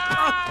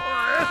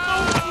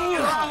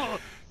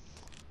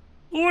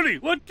 Woody,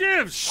 what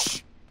gives?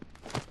 Shh.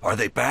 Are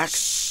they back?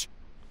 Shh.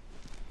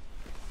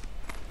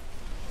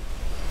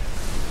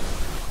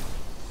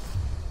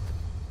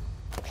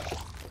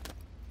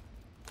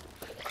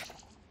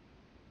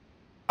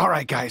 All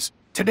right, guys.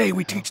 Today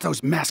we teach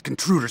those masked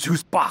intruders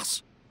who's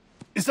boss.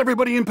 Is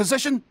everybody in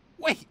position?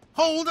 Wait,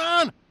 hold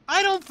on.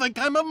 I don't think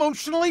I'm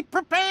emotionally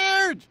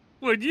prepared.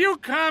 Would you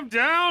calm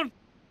down?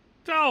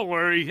 Don't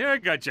worry, I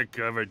got you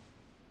covered.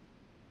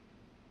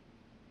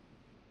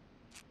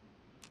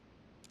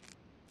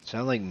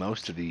 Sound like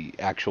most of the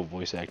actual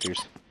voice actors.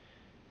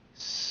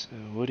 So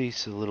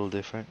Woody's a little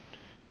different.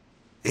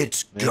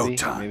 It's go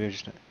time. Maybe I'm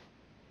just not.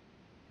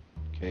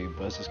 Okay,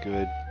 Buzz is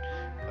good.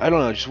 I don't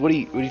know, just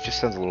Woody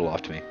just sounds a little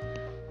off to me.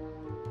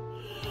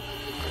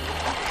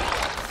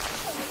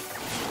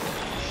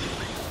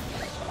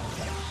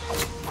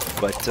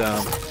 But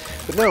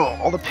But no,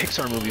 all the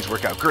Pixar movies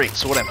work out great.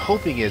 So what I'm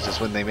hoping is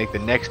when they make the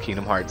next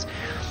Kingdom Hearts,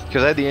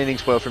 because I had the ending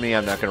spoiled for me,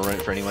 I'm not going to run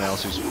it for anyone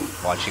else who's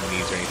watching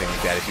these or anything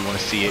like that. If you want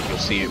to see it, you'll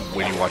see it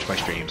when you watch my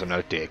streams. I'm not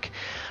a dick.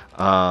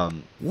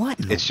 What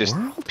in it's the just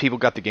world? people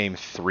got the game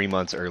 3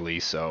 months early,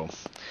 so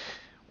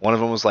one of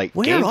them was like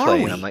Where gameplay, are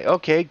we? and I'm like,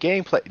 okay,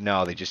 gameplay.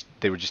 No,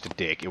 they were just a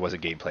dick. It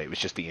wasn't gameplay. It was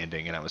just the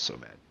ending, and I was so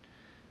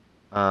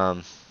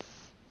mad.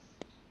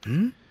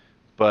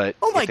 But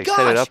Oh my if they set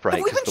it gosh, up right,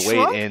 have we because the been way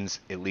shrunk? it ends,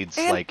 it leads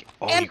And- like,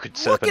 oh, and you could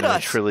set up look at another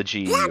us.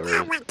 trilogy or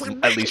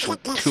at least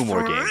 2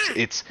 more games.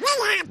 It's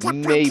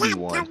maybe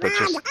 1, but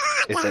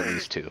it's at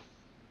least 2.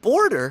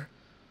 Border?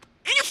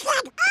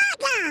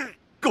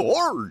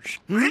 Gorge!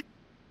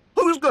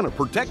 Who's gonna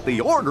protect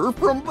the order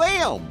from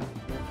them?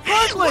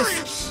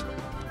 Heartless!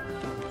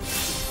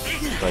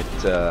 But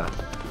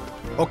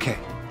Okay,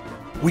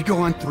 we go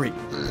on 3.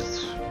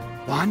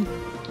 1.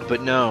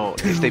 But no,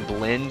 if they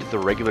blend the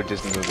regular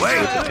Disney movies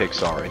with the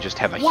Pixar and just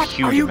have a What are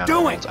huge you amount doing?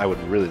 of ones, I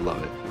would really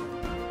love it.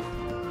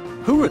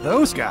 Who are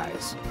those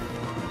guys?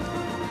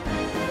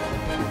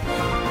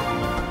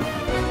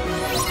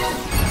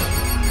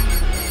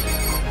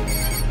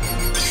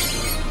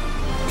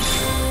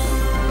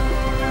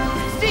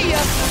 See ya!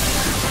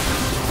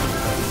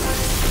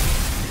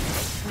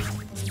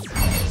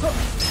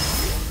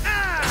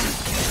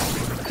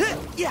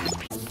 Yeah.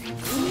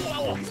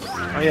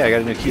 Oh yeah, I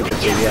got a new key. So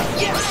yeah.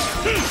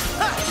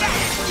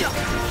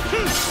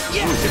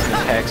 Ooh, different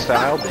attack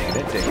style. Digging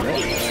it, digging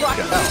it. Got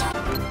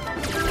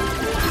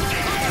it.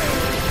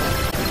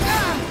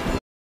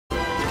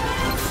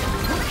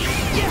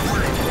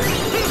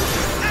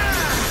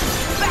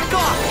 Back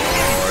off!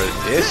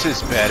 Or this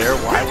is better.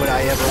 Why would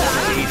I ever want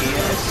an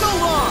ADS? So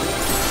long!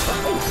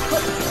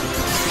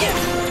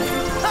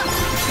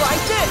 Try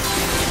this!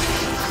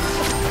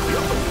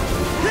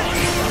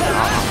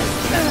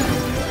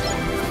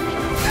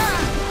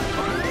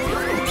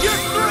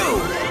 You're through!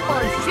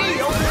 My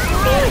shield!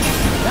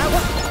 That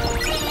one!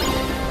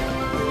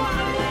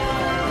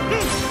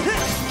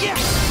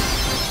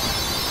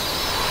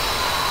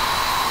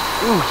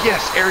 Ooh,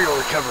 yes, aerial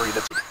recovery.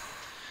 That's.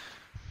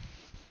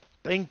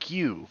 Thank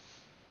you.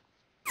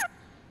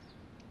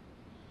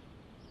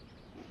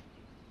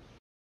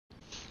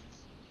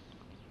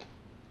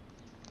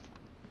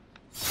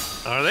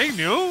 Are they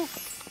new?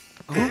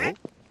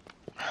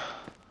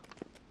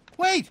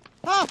 Wait!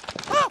 Oh,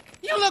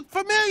 you look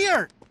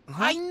familiar!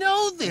 I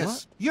know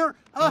this! What?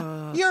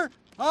 You're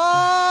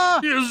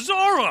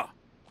Zora!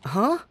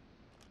 Huh?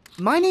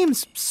 My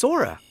name's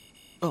Sora.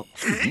 Oh.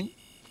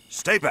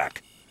 Stay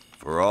back.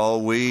 For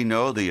all we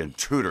know, the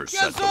intruder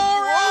sent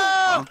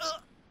them.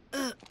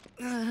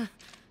 Zora!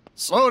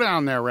 Slow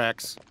down there,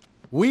 Rex.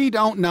 We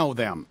don't know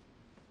them.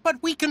 But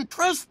we can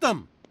trust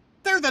them.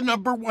 They're the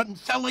 #1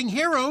 selling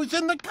heroes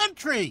in the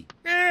country.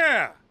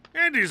 Yeah,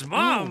 and his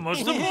mom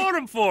must have bought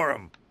him for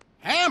him.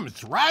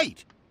 Ham's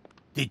right.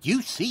 Did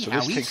you see So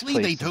how this takes easily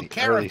they place in took the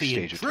care early of the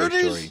stage of Toy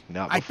intruders? Story,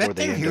 not I before bet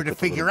they they're end here up to with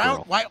the little figure out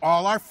girl. why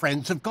all our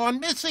friends have gone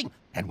missing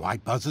and why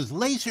Buzz's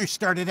laser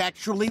started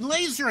actually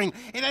lasering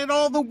and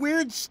all the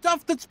weird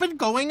stuff that's been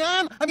going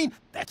on. I mean,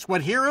 that's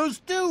what heroes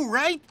do,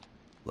 right?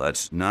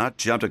 Let's not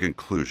jump to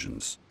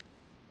conclusions.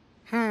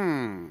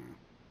 Gotta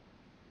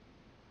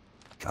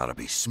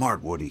be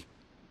smart, Woody.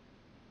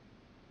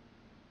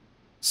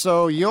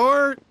 So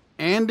you're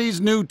Andy's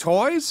new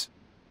toys?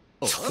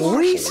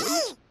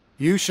 Toys?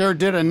 You sure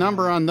did a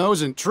number on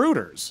those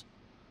intruders.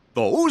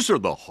 Those are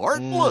the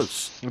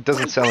Heartless. It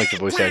doesn't sound like the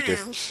voice actor.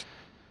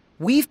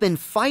 We've been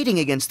fighting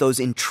against those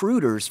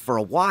intruders for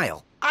a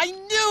while. I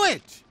knew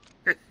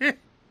it!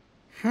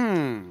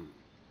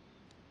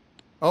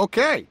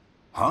 Okay.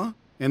 Huh?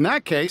 In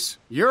that case,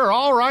 you're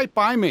all right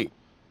by me.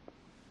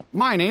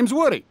 My name's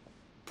Woody.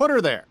 Put her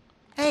there.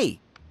 Hey,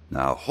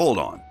 Now, hold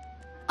on.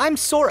 I'm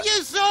Sora.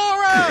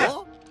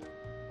 Zora!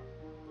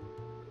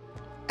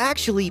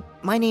 Actually,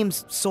 my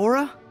name's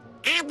Sora.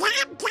 And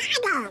I'm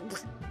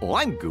Donald. Oh,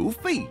 I'm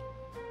Goofy.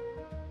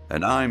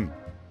 And I'm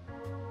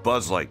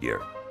Buzz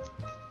Lightyear.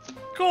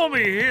 Call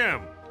me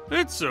him.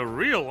 It's a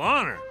real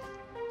honor.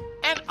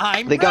 And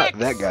I'm They got Rex.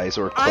 that guys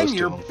or I'm close to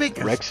your him.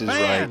 biggest Rex is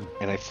fan. right,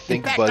 and I In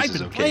think fact, Buzz I've is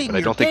been okay, playing but I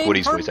your don't think game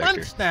Woody's for voice actor.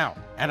 months now,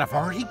 and I've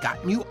already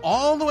gotten you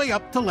all the way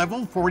up to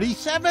level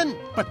 47.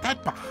 But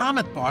that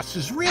Bahamut boss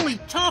is really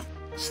tough.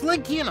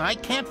 Slinky and I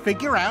can't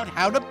figure out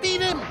how to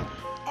beat him.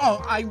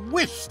 Oh, I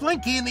wish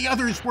Slinky and the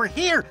others were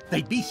here.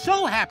 They'd be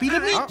so happy to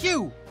meet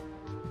you.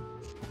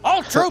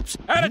 All troops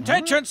at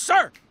attention,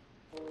 sir!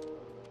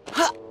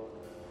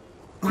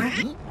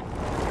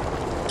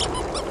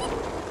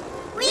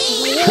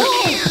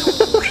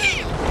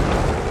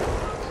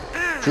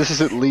 This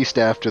is at least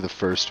after the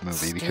first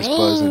movie because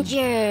Buzz and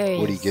Strangers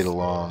Woody get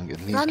along, and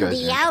these from guys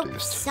the are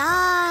introduced.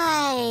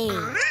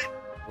 outside.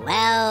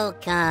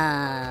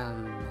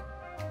 Welcome.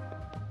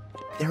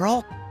 They're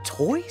all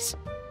toys?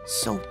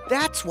 So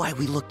that's why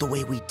we look the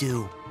way we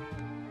do.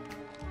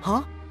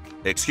 Huh?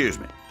 Excuse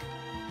me.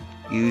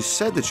 You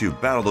said that you've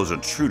battled those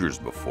intruders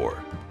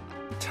before.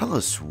 Tell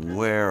us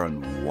where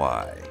and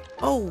why.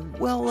 Oh,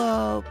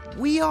 well,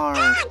 we are...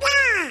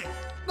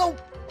 No!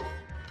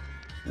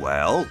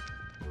 Well,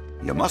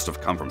 you must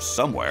have come from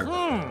somewhere.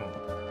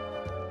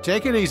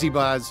 Take it easy,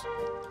 Buzz.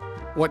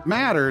 What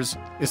matters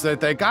is that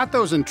they got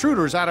those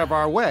intruders out of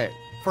our way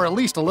for at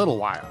least a little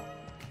while.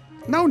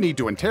 No need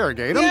to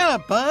interrogate them. Yeah,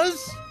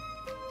 Buzz.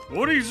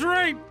 Woody's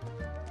right.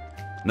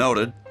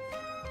 Noted.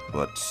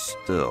 But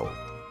still.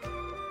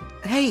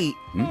 Hey,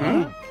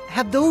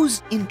 have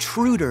those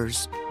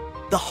intruders,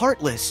 the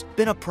Heartless,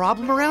 been a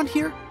problem around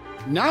here?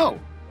 No,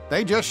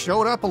 they just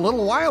showed up a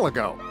little while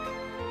ago.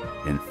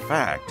 In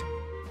fact,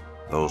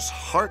 those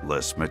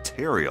Heartless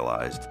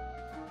materialized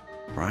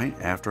right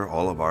after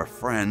all of our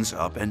friends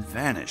up and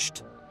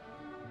vanished.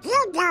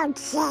 You don't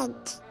think.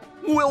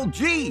 Well,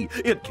 gee,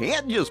 it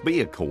can't just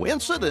be a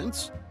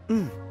coincidence.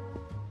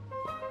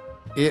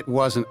 It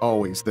wasn't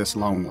always this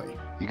lonely.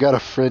 You got a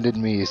friend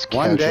in me is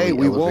One day casually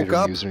we woke elevator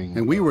up using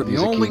and we were the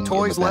Music only King in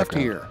toys the left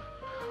background. here.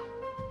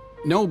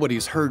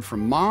 Nobody's heard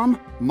from Mom,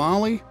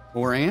 Molly,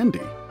 or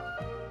Andy.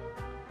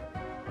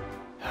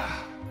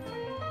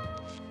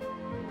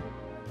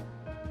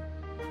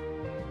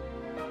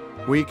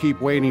 We keep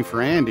waiting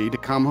for Andy to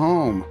come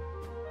home.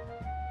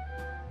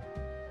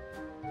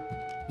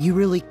 You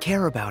really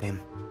care about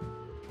him.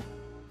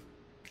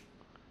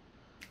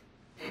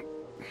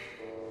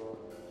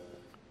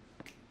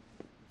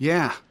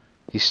 Yeah.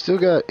 He's still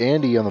got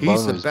Andy on the bottom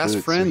He's of the his best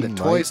boot, friend so he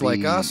that toys might like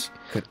be- us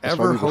could That's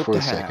ever probably hope before to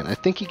the second. have.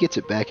 I think he gets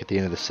it back at the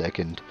end of the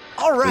second.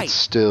 All right. It's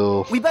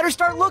still. We better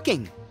start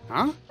looking.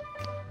 Huh?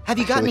 Have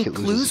you I feel got like any it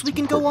loses clues its we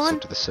can go importance on?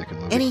 up to the second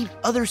movie. Any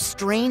other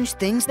strange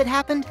things that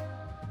happened?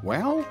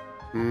 Well,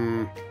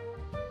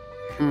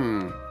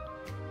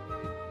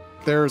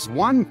 There's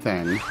one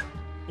thing.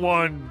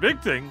 One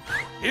big thing.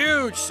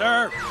 Huge,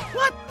 sir.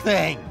 What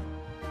thing?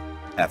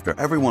 After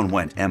everyone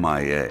went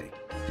MIA,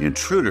 the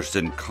intruders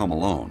didn't come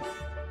alone.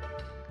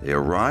 They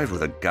arrived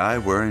with a guy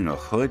wearing a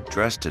hood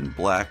dressed in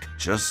black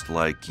just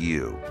like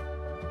you.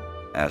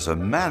 As a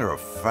matter of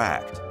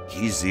fact,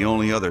 he's the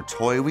only other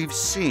toy we've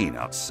seen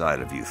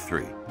outside of you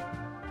three.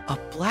 A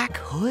black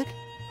hood?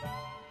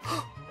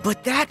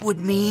 But that would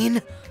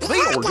mean...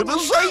 The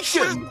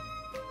organization!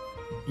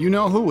 You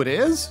know who it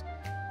is?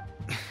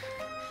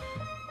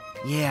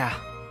 Yeah,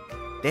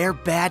 they're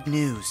bad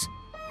news.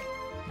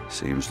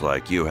 Seems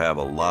like you have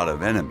a lot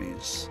of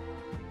enemies.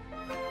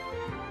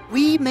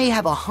 We may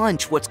have a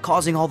hunch what's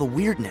causing all the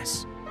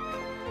weirdness.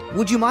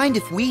 Would you mind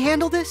if we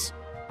handle this?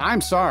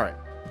 I'm sorry,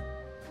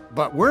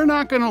 but we're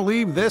not going to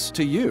leave this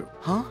to you.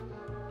 Huh?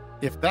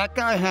 If that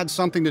guy had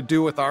something to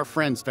do with our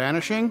friends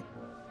vanishing,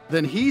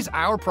 then he's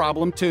our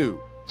problem too.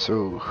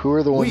 So who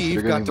are the ones We've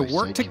that are going got to to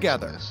work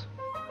together.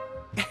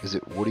 Is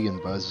it Woody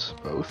and Buzz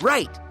both?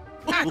 Right.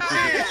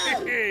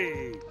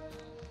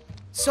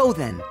 So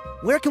then,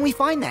 where can we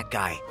find that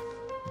guy?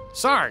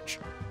 Sarge,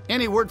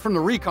 any word from the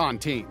recon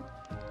team?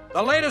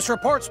 The latest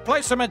reports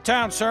place him in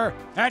town, sir,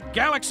 at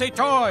Galaxy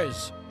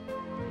Toys.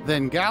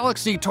 Then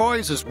Galaxy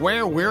Toys is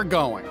where we're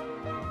going.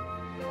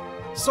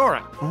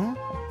 Sora,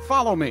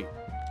 follow me.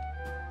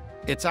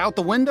 It's out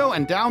the window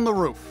and down the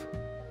roof.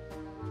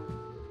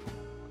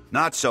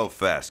 Not so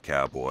fast,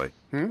 cowboy.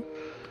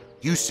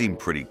 You seem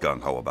pretty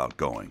gung-ho about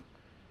going.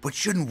 But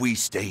shouldn't we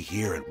stay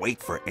here and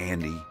wait for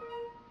Andy?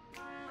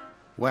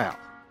 Well,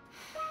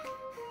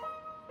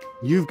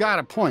 you've got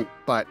a point,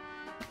 but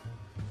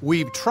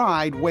we've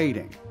tried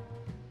waiting.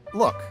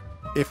 Look,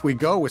 if we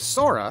go with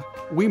Sora,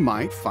 we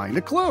might find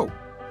a clue.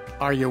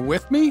 Are you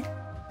with me,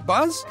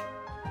 Buzz?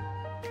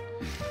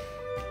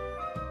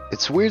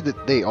 It's weird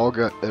that they all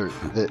got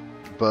that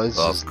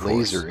Buzz's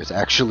laser is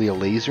actually a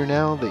laser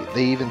now.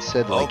 They even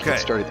said like it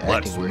started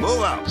acting weird.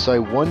 Move out. So I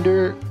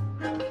wonder.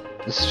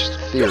 This is just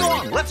a theory. Come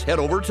on, let's head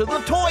over to the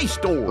toy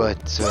store.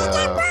 But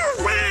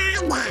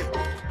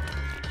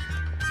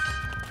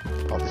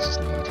oh, this is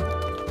neat.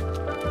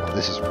 Oh,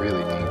 this is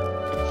really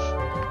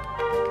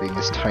neat. Being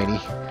this tiny,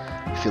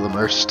 I feel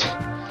immersed.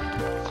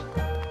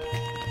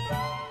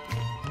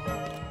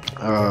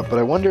 But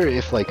I wonder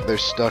if like they're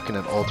stuck in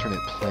an alternate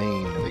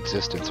plane of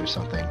existence or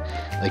something.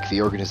 Like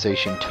the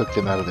organization took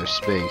them out of their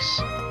space.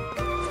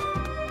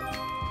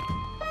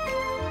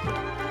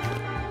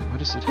 What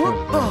does it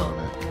have there on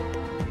it?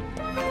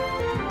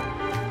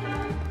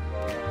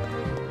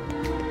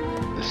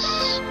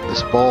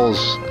 This ball's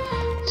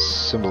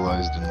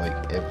symbolized in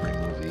like every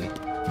movie.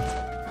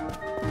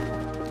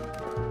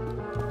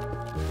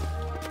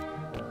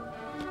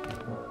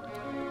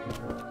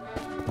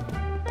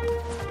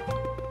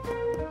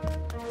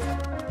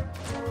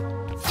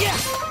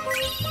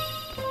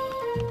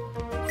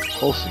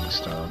 Pulsing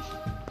stone.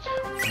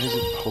 Why is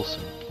it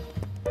pulsing?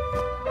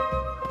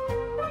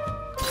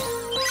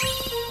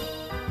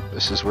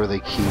 This is where they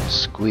keep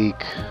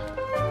Squeak.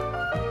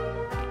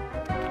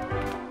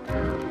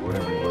 Or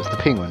whatever it was. The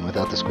penguin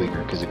without the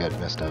squeaker because it got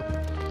messed up.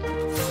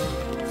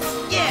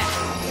 Yeah!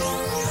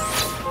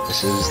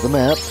 This is the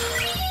map.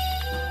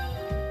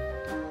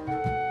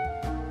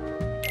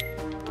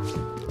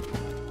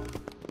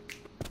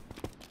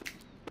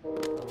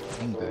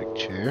 Beanbag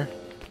chair.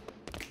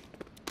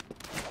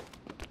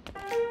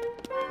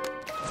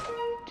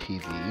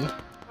 TV.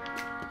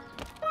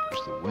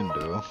 There's the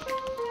window.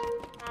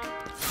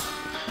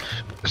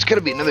 There's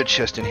gotta be another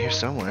chest in here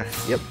somewhere.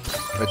 Yep,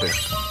 right there.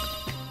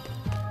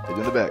 Right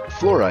in the back.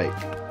 Fluorite.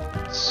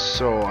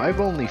 So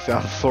I've only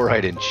found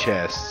fluorite in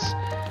chests.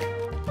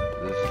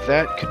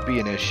 That could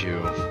be an issue,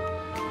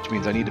 which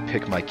means I need to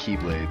pick my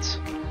keyblades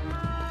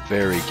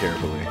very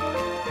carefully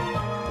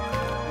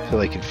so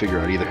I can figure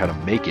out either how to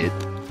make it,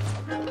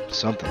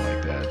 something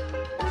like that.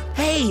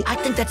 Hey, I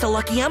think that's a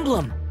lucky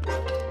emblem.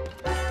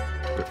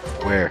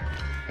 Where?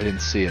 I didn't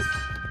see it.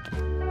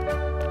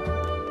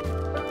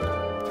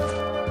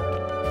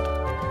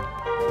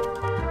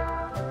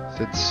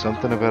 Said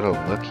something about a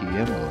lucky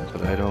emblem,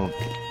 but I don't...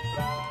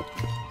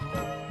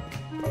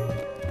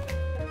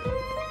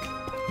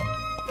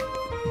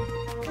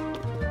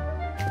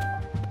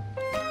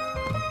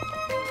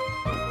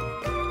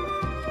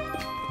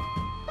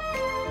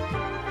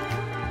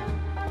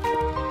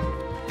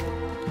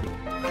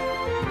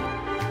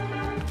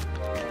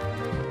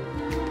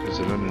 Is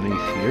it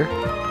underneath here?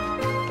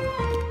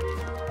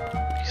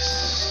 I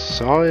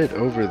saw it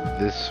over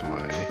this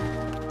way.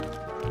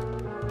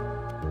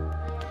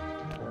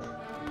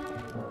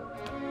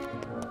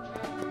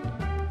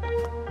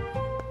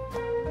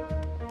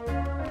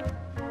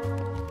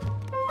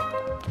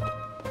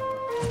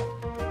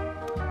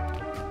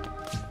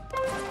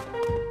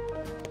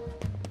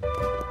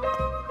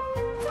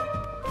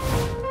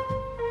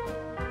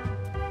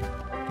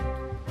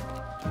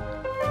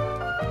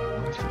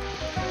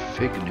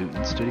 Fig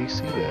Newtons did he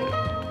see that?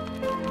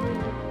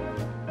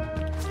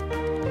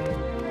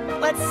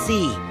 Let's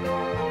see.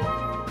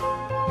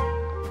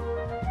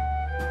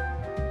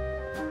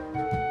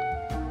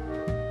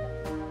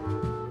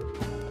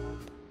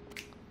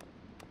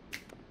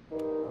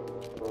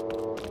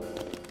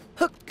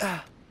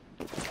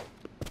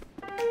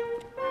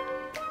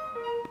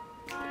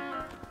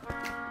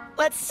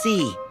 Let's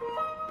see.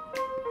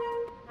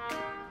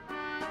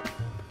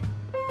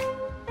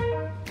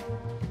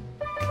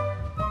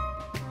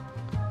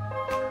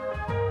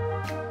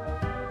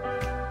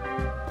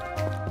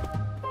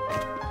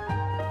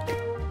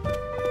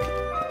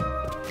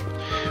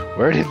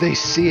 Where did they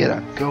see it?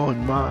 I'm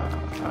going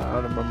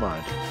out of my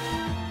mind.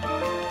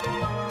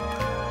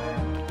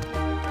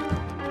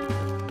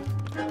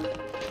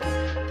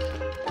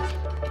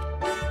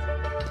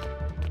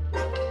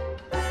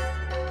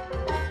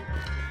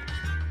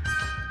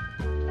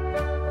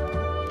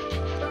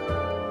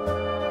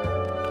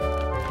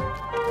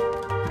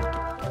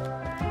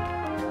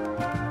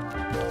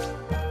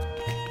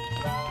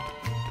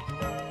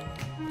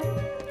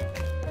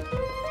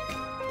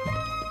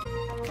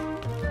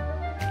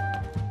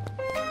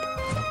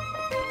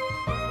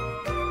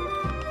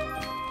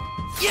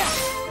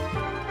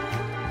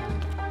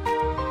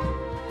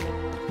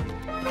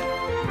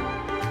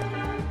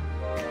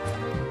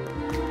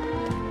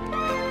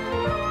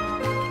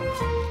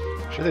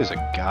 I'm sure there's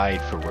a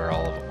guide for where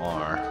all of them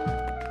are.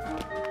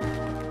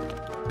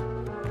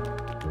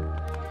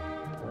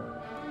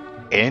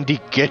 Andy,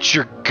 get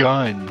your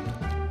gun!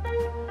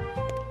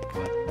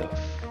 What the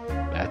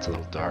That's a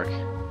little dark.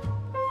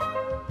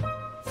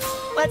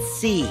 Let's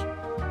see.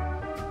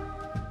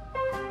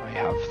 I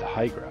have the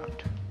high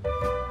ground.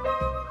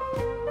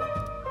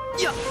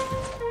 Yeah.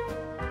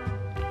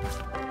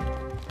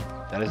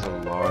 That is a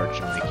large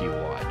Mickey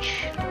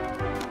watch.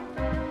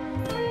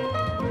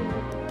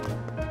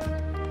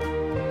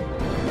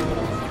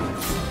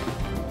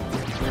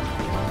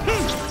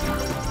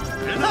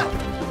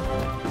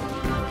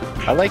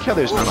 I like how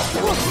there's not a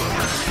hole.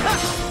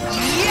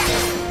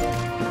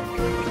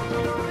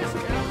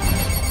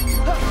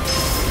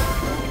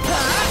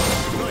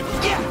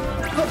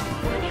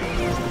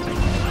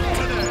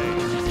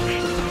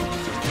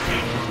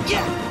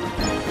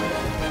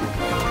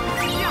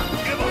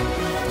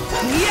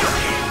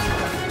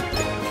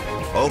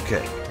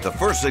 Okay, the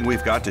first thing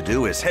we've got to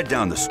do is head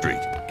down the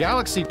street.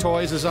 Galaxy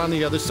Toys is on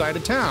the other side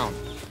of town.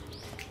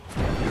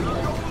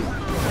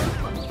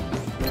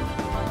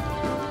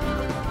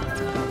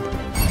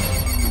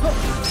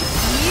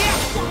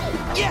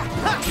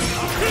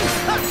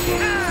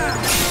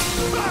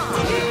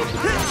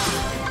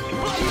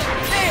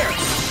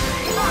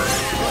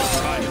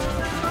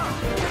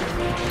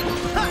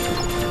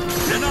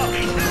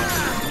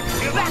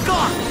 Back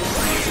off!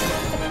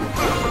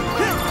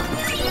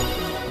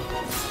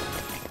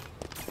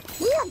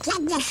 You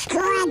can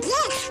destroy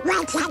this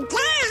with a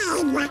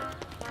game!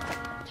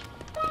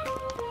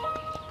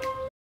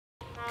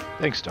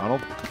 Thanks,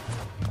 Donald.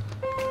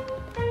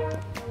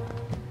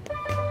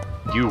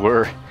 You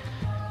were,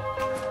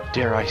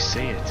 dare I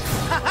say it,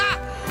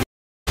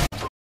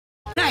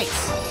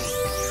 Nice!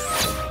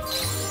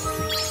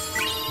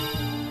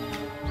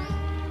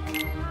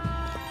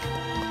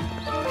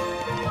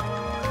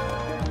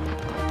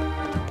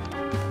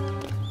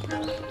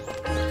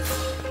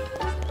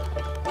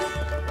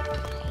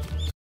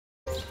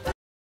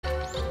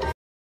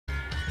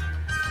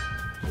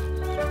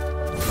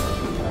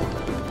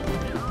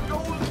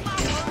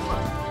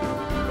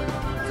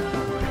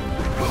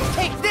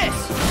 Take this!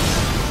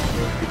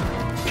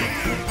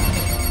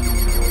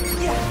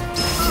 Yeah.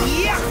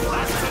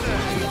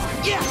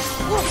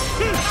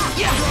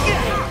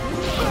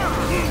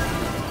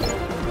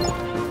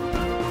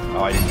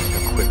 Oh, I didn't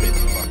equip it.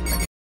 Fuck.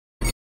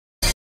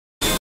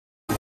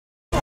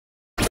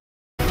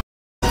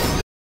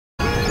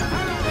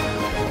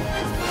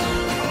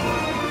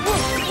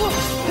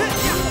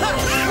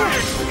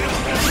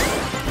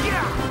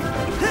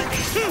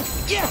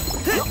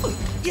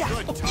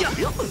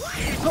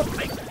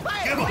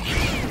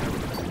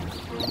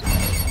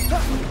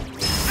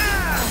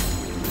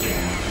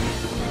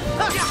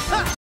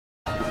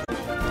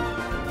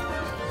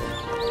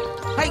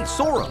 Hey,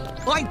 Sora,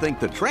 I think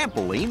the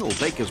trampoline will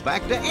take us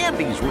back to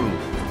Andy's room.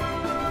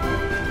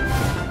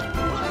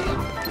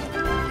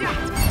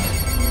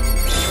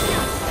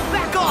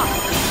 Back off!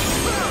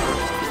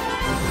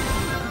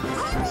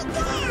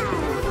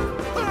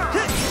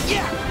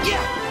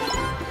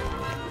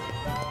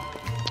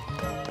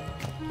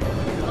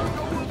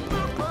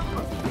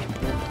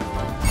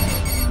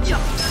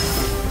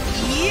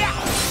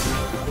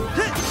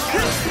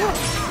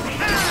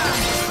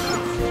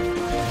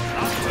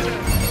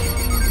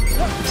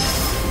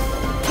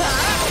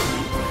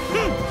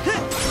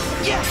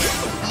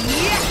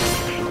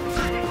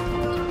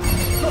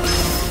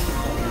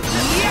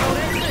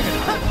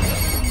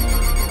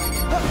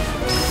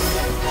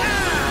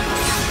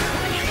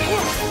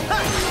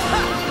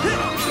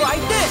 Try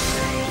this!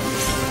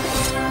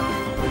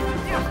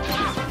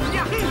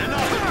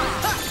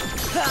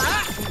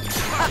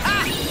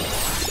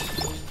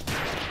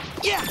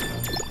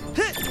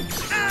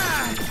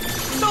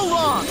 So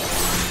long!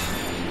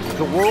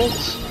 The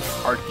worlds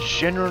are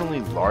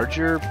generally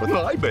larger, but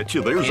I bet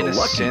you there's in a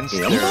lucky sense,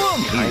 emblem they're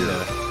here.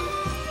 kinda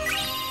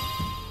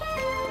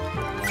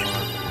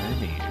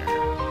linear.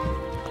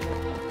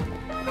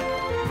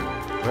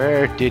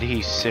 Where did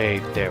he say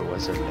there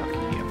was a lucky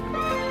emblem?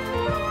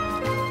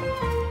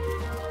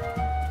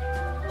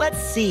 Let's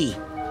see.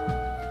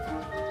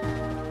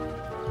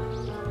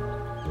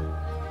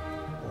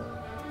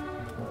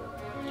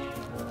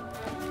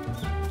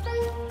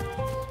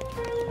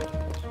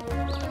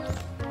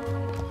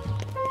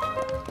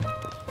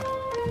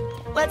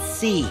 Let's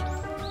see.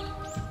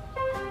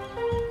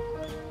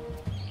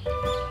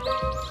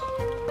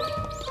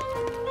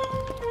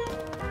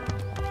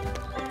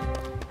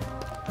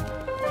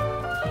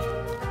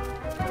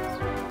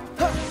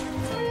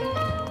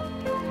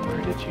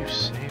 Where did you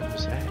say it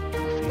was at,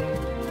 Goofy?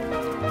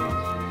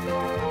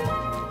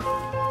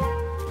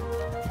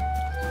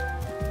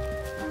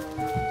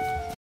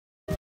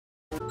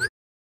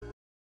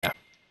 Yeah.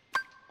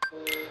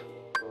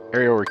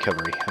 Aerial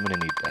recovery. I'm gonna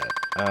need that.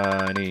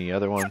 Any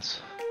other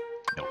ones?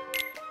 Nope.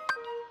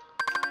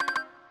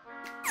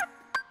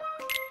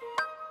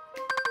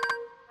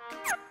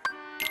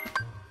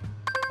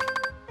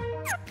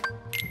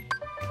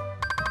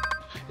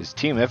 Is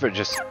team effort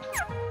just...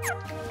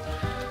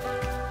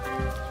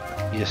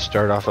 You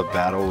start off a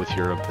battle with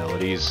your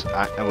abilities,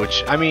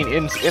 which, I mean,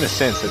 in a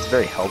sense, that's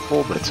very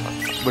helpful, but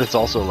it's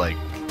also like...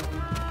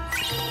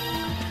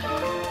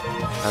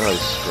 How do I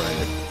describe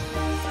it?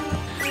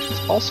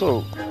 It's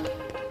also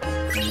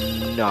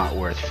not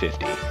worth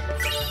 50.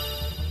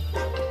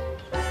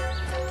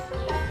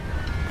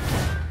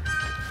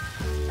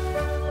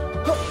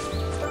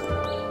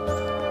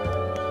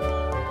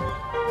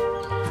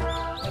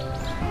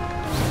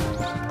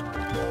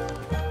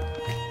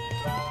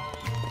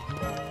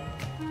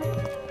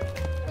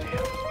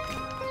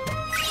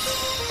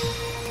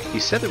 He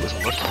said there was a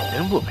lucky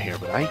emblem here,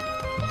 but I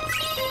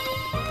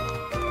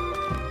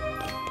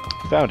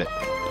found it.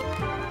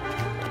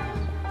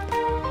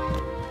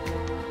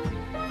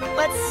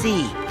 Let's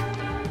see.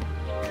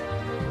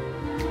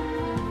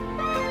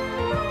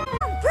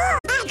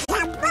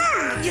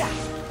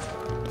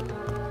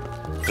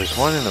 There's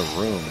one in the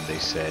room, they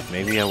said.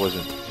 Maybe I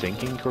wasn't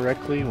thinking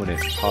correctly when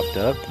it popped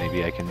up.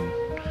 Maybe I can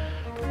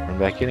run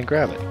back in and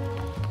grab it.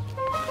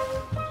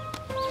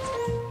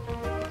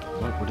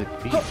 What would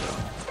it be, though?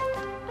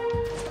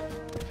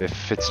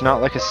 If it's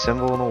not like a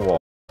symbol on the wall,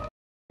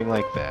 something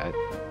like that.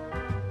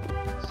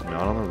 It's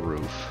not on the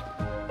roof.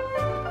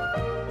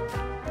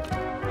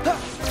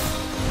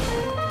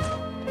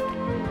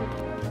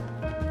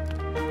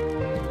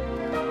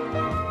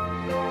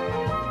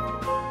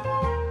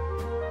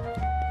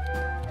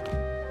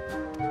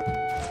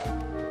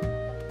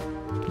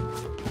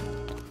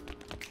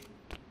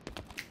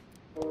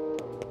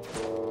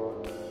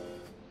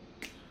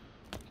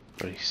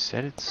 But he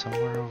said it's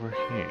somewhere over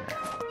here.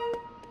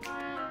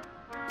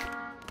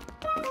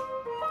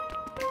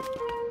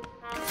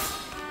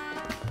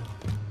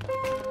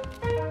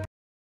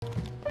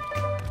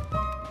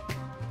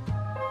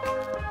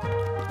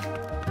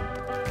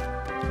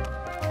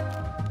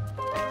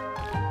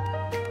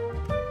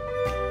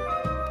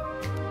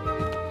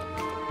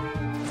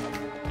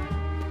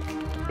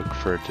 Look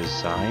for a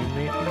design,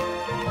 maybe?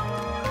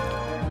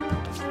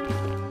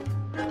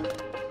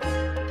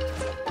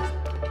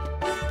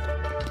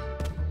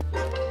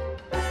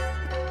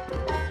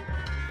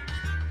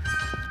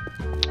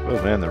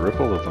 Oh man, the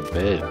ripple of the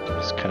bed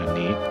is kind of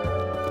neat.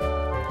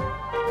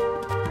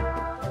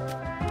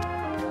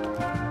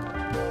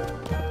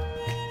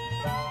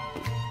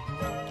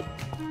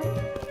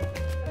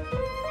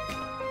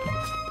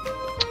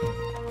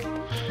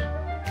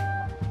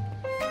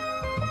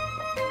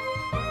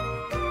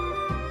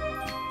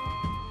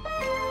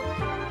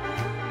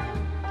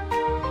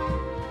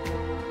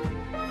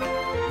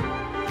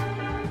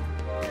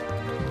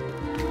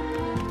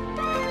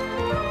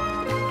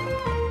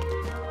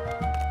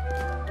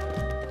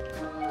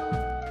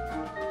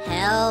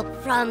 help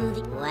from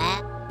the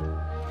west.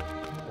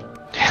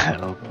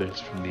 Help is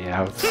from the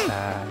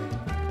outside.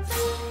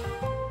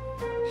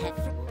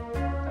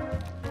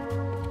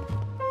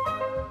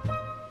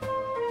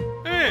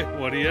 Hey,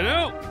 what do you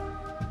know?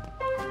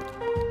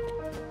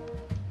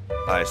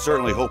 I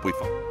certainly hope we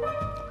find.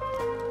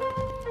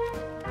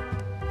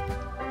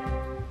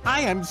 I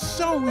am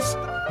so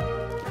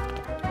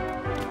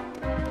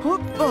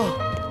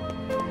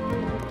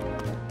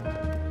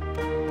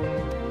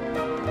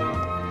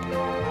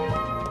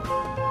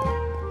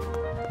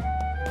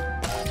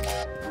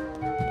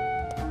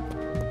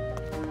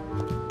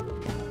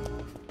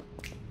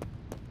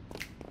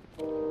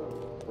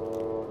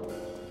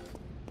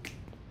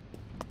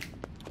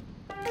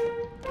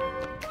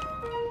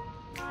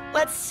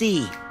Let's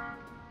see.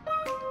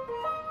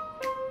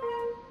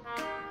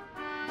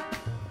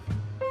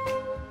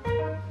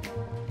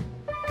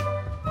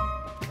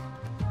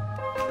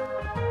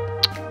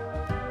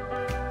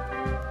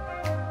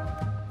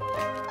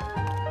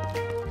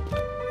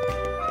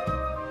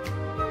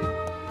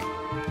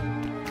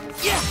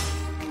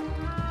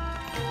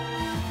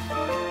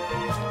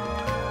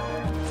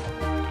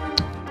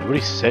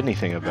 Nobody said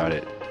anything about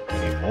it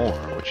anymore,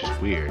 which is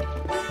weird.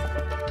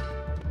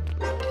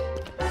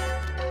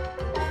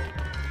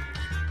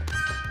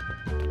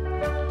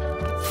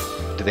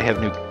 Do they have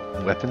new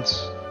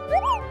weapons?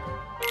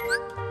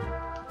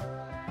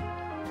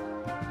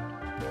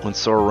 When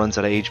Sora runs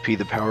out of HP,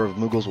 the power of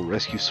Moogles will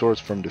rescue Sora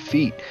from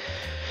defeat.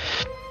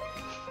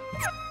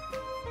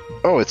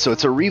 Oh, it's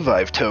a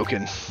revive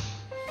token.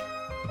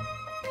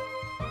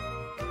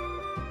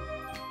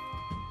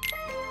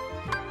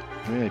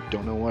 I mean, I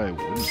don't know why I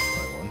wouldn't buy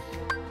one.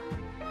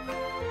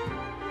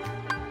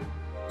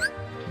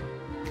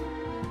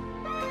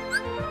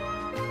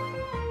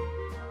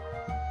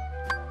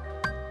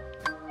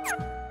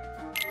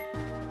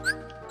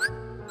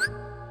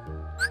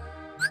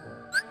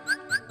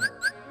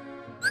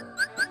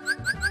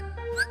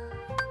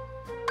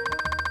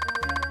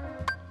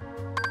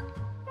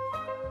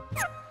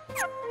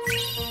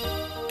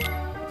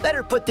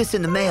 Better put this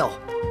in the mail.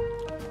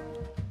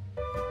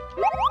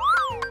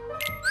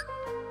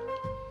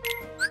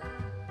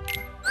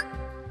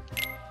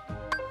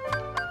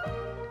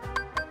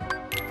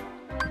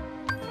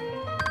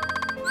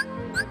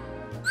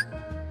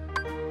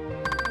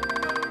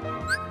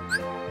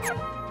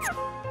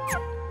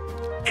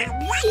 I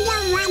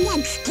wonder what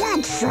it's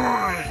good for.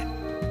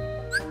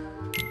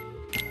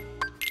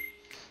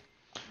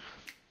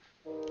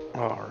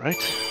 All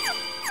right.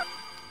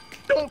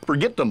 Don't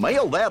forget to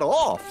mail that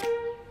off.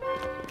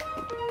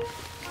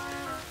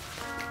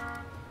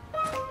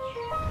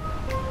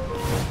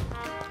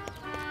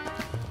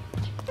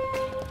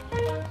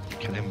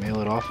 Can I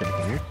mail it off in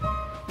here?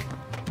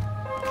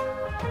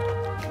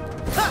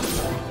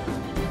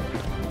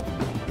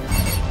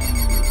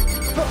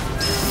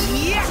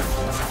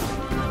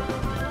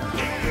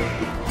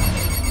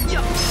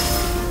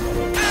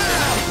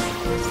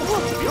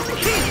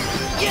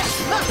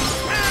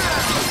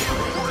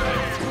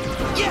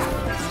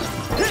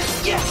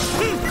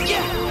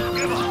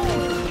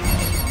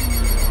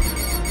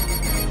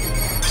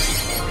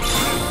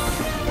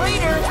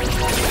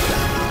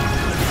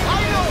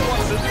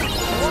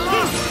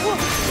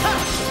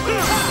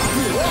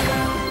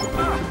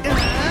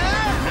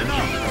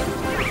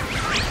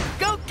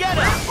 Go get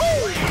him!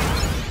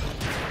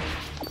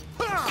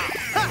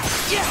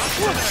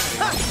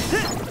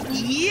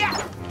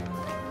 Yeah!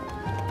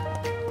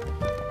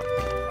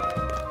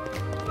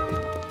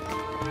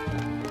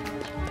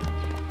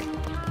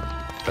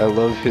 I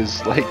love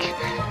his, like,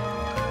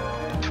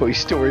 Toy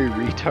Story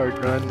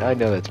retard run. I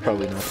know that's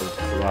probably not the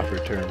proper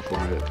term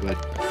for it, but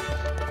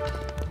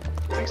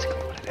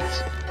basically what it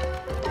is.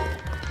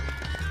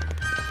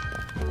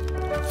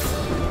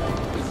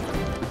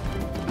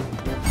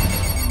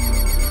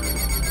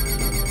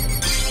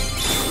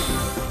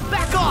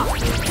 Back off!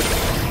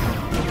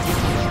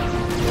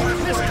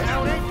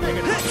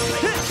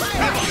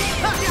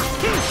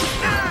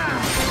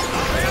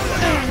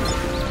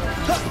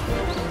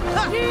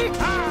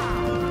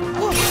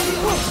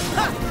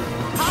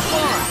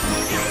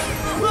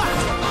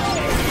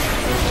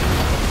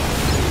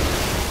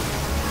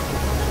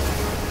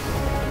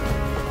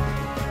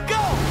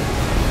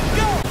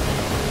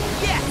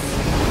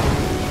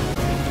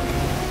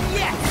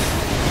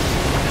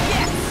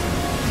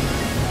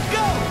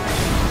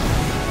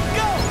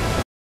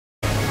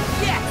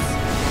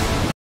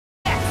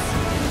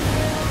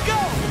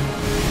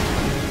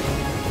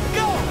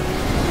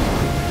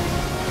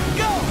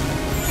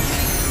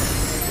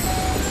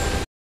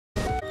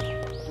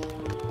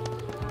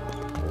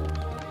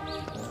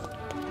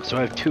 So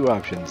I have two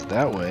options,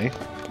 that way,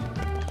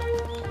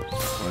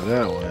 or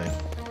that way.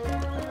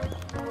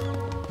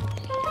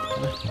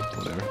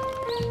 Whatever.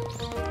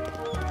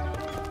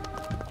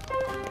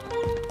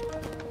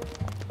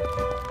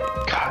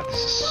 God,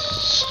 this is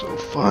so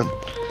fun.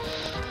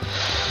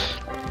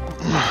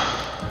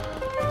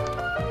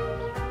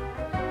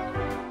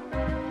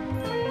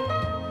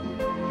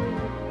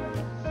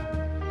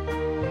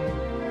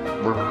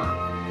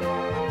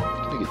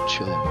 Gonna get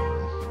chilly morning.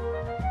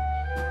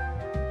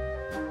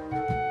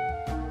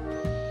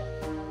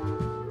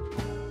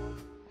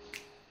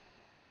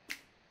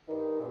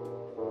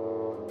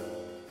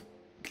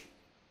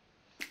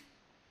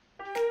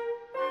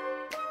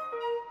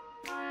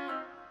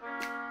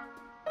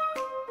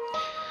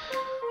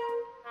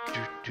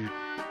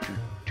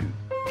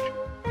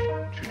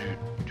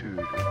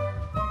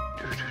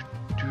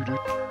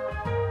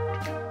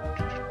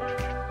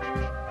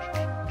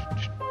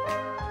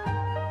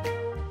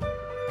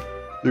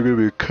 There gonna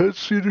be a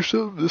cutscene or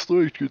something? This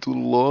story gets a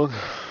little long.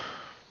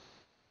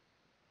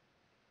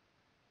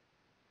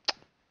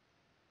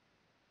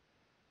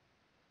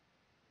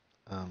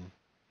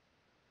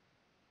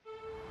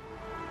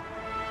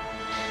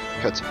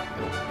 Cutscene.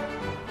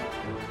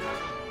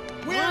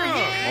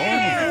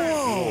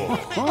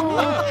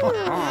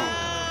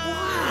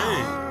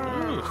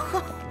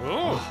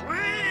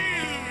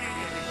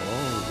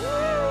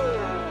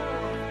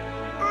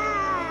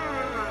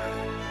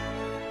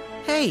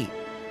 Hey,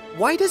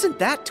 why doesn't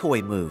that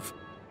toy move?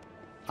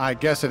 I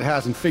guess it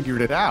hasn't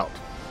figured it out.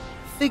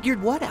 Figured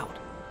what out?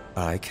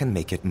 I can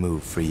make it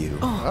move for you.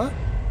 Huh?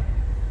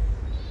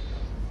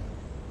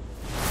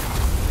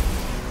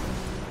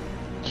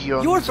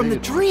 You're from the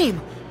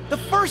dream! The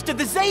first of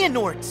the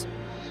Xehanorts!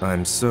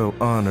 I'm so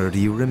honored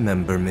you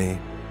remember me.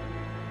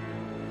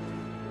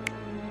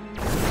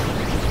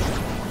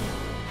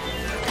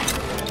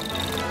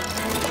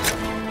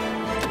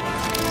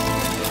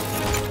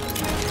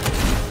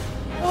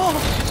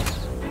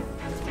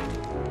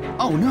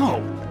 Oh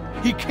no!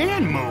 He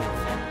can move!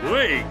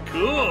 Way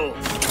cool!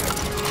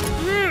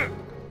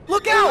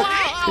 Look out!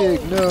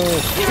 Pig, no!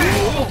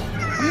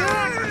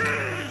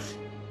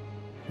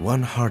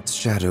 One heart's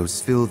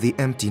shadows fill the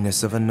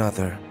emptiness of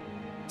another.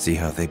 See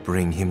how they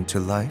bring him to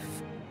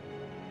life?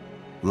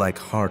 Like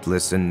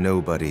heartless and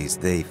nobodies,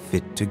 they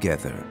fit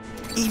together.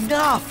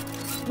 Enough!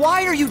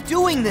 Why are you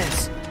doing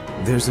this?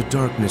 There's a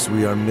darkness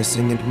we are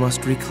missing and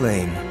must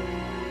reclaim.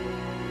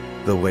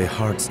 The way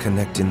hearts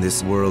connect in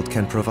this world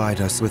can provide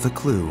us with a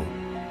clue.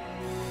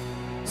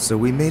 So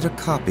we made a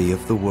copy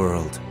of the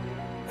world,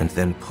 and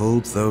then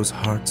pulled those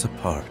hearts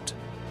apart.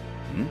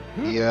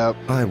 Yep.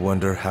 I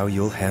wonder how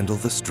you'll handle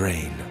the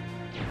strain.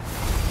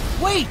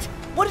 Wait!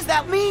 What does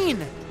that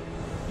mean?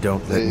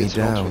 Don't let me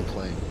down.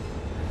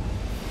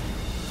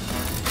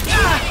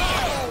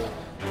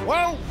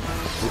 Whoa!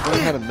 We've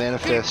learned how to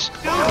manifest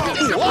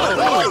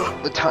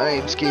the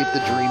timescape, the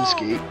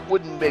dreamscape.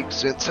 Wouldn't make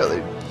sense how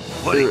they...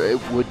 It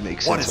would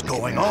make sense. What is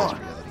going on?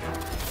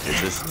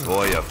 Is this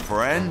toy a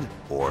friend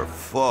or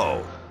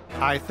foe?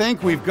 I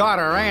think we've got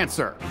our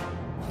answer.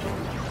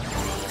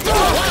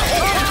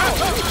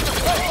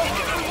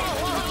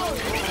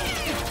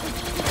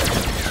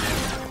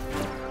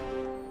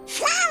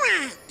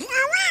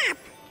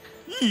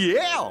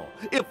 Yeah!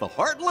 If the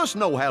Heartless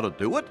know how to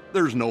do it,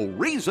 there's no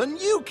reason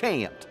you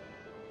can't.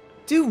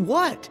 Do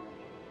what?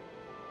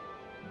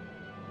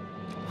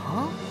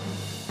 Huh?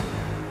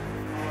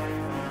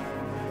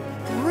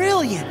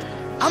 Brilliant!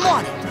 I'm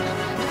on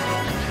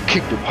it!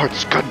 Kingdom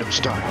Hearts Gundam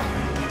style.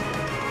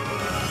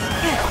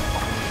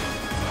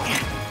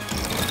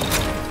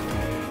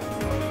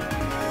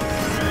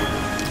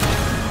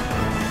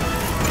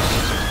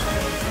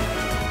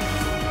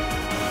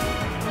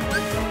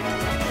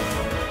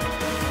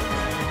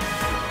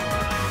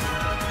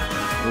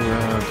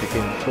 Around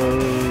taking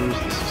foes.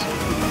 This is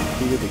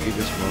here. They gave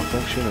us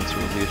malfunction and so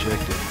we'll be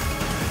ejected.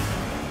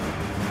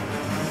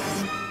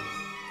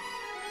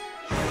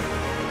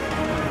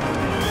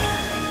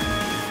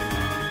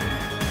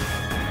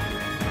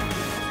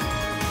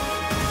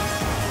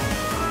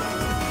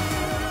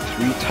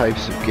 Three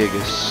types of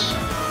Gigas.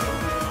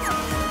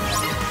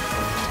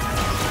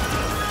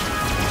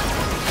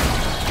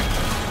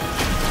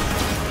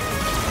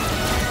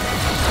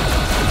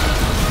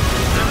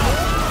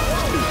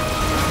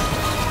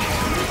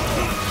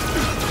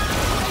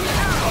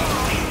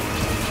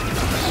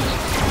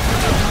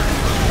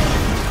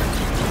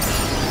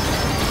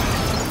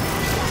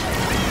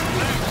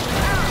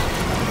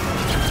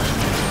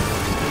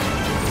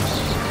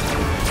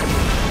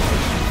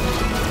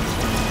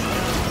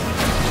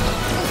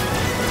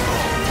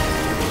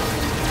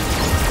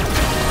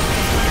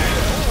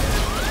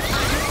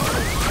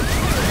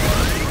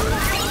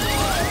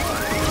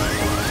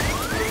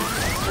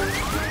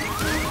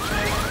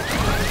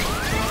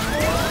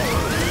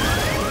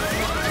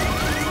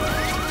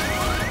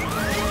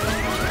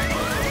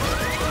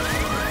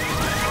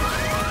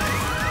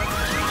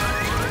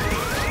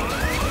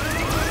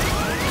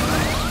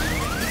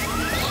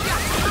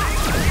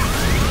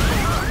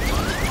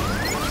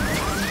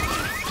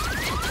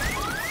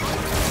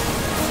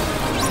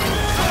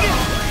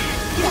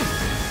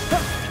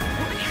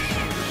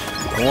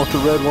 I want the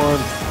red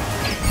one.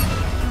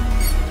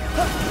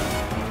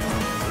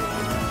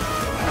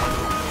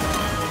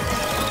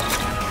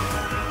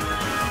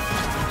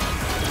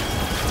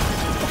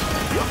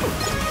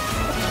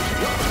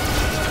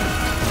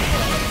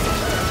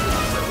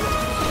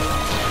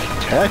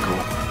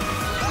 Tackle.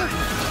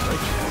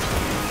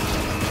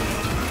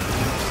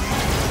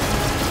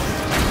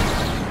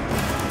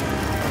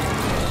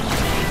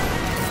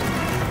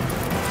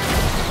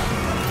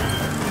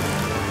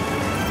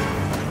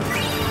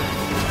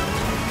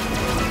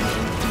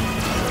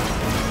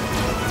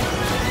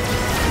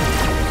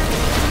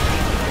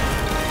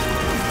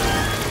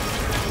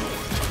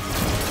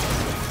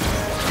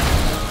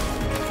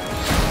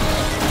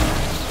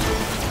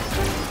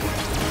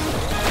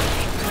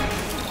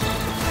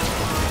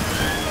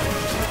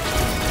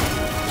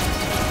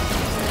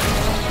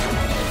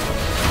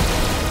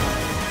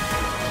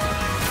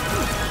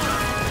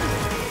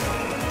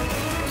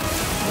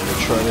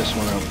 try this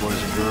one out,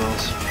 boys and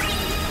girls.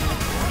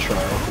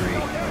 Trial 3.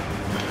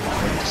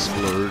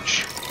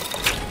 Splurge.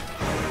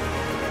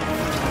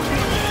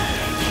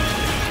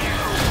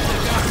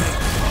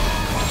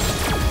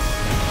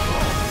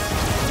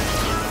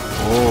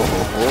 Oh,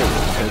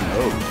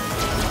 hello.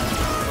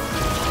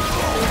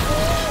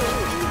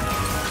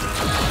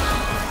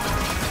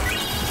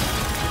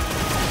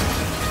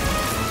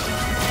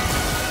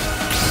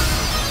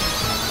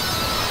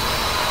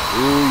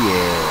 Ooh,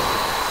 yeah.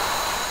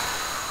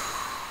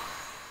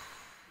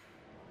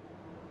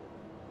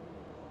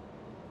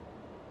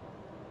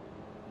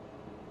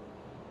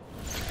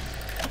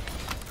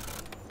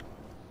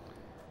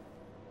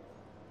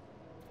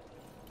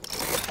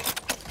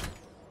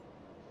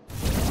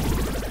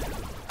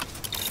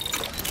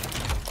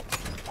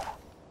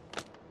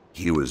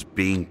 He was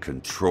being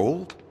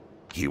controlled?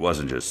 He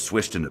wasn't just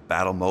switched into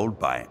battle mode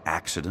by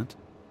accident?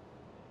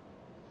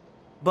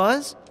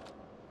 Buzz?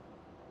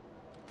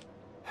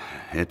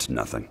 It's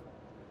nothing.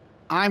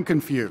 I'm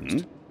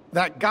confused.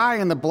 That guy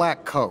in the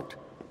black coat,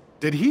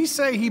 did he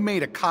say he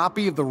made a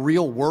copy of the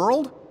real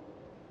world?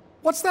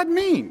 What's that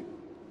mean?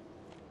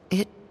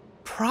 It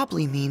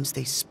probably means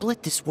they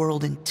split this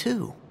world in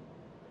two.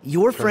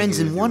 Your friends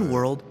in one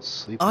world,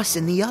 us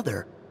in the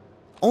other.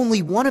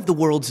 Only one of the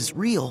worlds is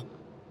real,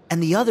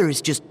 and the other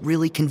is just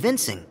really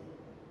convincing.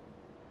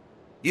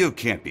 You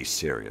can't be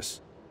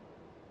serious.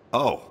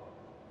 Oh,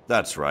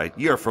 that's right.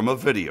 You're from a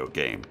video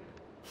game.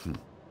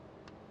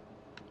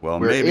 Well,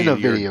 maybe in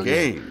your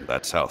game,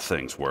 that's how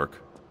things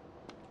work.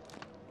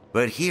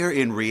 But here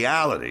in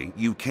reality,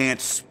 you can't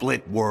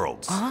split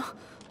worlds.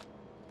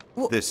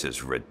 This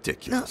is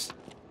ridiculous.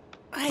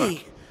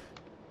 Hey.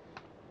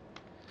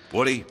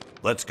 Woody,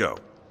 let's go.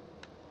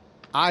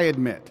 I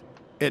admit,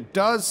 it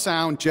does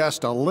sound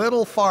just a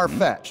little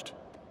far-fetched.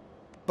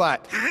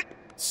 But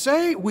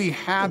say we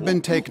have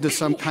been taken to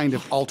some kind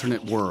of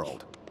alternate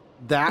world.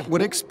 That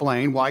would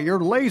explain why your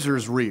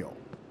laser's real.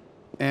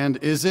 And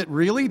is it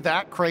really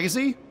that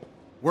crazy?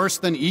 Worse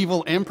than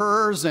evil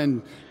emperors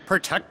and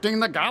protecting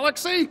the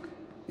galaxy?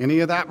 Any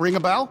of that ring a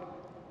bell?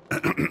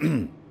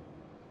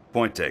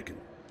 Point taken.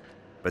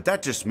 But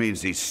that just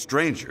means these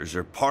strangers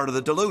are part of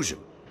the delusion.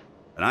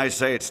 And I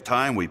say it's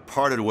time we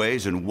parted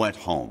ways and went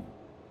home.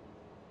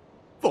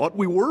 Thought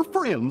we were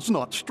friends,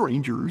 not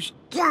strangers.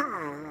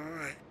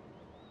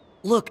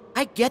 Look,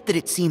 I get that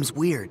it seems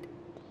weird.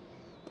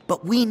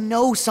 But we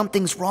know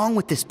something's wrong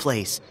with this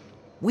place.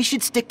 We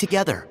should stick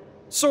together.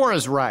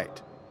 Sora's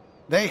right.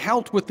 They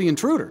helped with the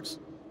intruders,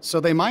 so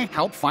they might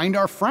help find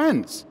our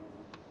friends.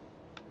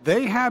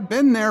 They have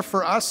been there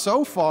for us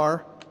so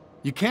far.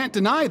 You can't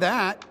deny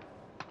that.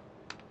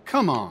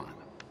 Come on.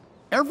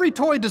 Every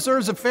toy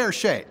deserves a fair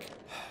shake.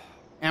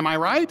 Am I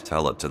right?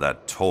 Tell it to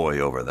that toy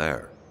over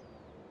there.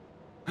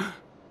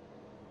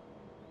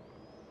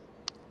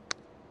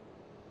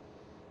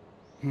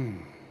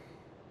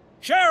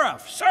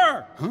 Sheriff,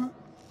 sir! Huh?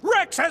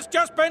 Rex has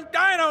just been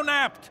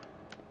dino-napped!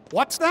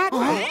 What's that?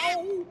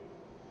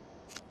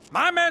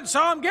 My men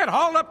saw him get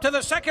hauled up to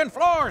the second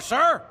floor,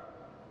 sir!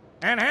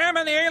 And Ham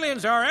and the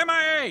aliens are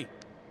MIA!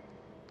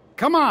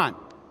 Come on!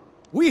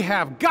 We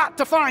have got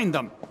to find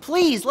them!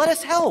 Please, let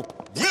us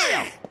help!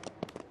 Yeah!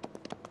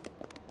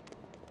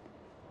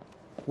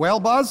 Well,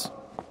 Buzz?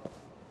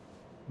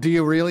 Do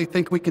you really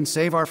think we can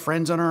save our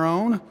friends on our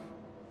own?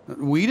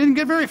 We didn't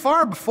get very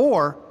far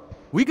before.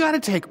 We gotta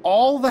take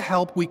all the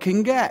help we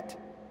can get.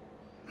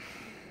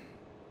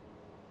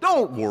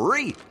 Don't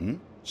worry.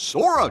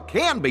 Sora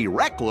can be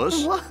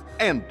reckless,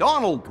 and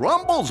Donald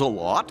grumbles a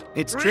lot.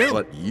 It's true.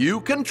 But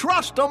you can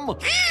trust him.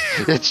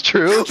 It's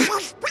true.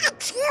 Just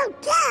what you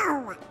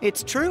do.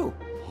 It's true.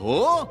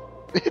 Huh?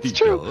 It's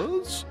true.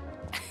 Does?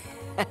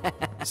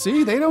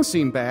 See, they don't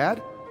seem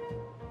bad.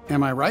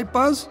 Am I right,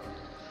 Buzz?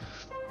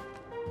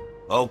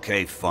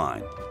 Okay,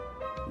 fine.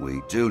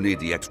 We do need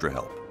the extra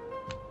help.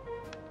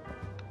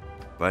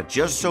 But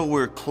just so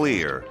we're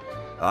clear,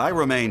 I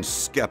remain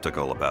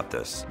skeptical about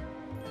this.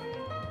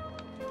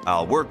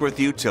 I'll work with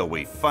you till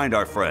we find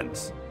our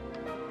friends.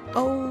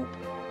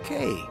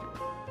 Okay.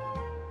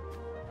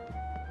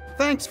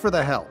 Thanks for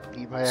the help,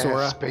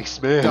 Sora,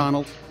 spaceman.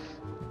 Donald,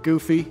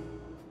 Goofy.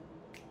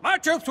 My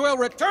troops will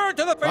return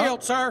to the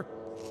field, sir!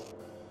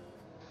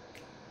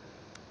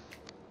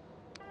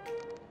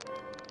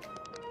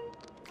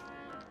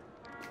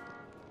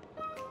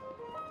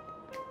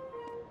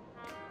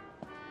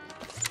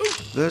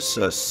 This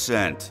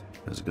ascent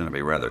is going to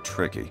be rather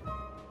tricky.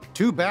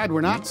 Too bad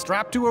we're not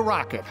strapped to a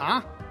rocket,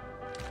 huh?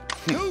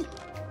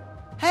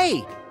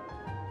 Hey!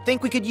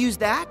 Think we could use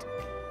that?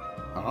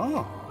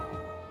 Oh.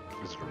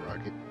 Is it a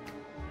rocket?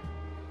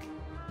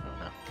 I don't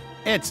know.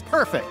 It's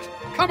perfect.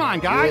 Come on,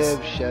 guys.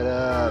 Gib, shut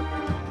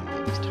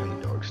up. These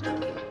tiny dogs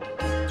started.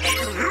 I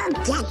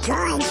hope the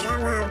toys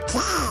are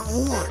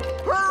okay.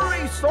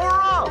 Hurry,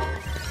 Sora!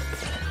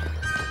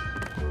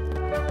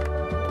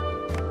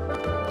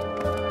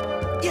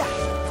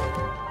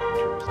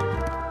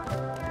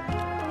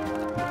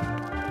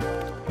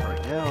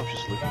 Right now, I'm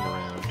just looking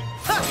around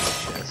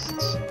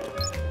chests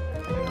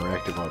and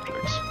interactive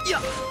objects.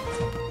 Yeah.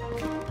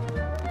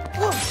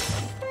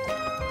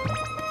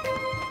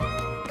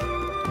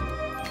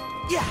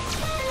 Yeah!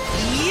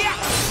 Yeah!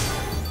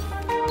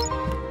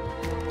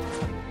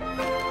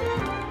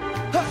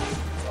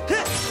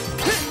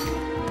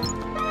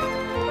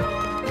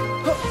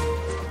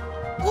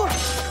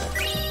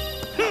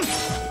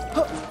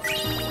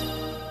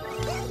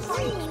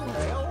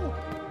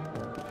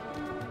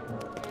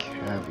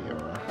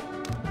 Caviar.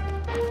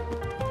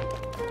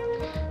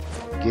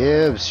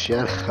 Gibbs,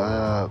 shut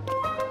up.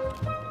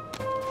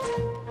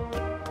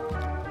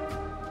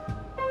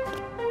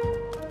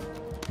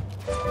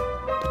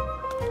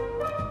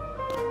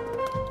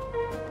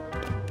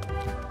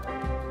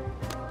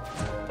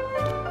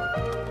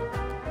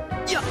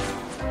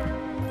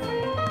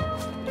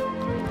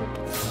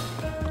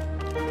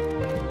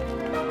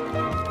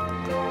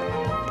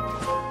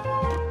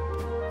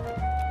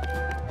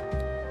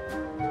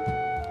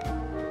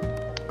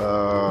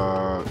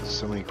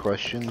 So many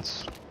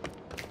questions.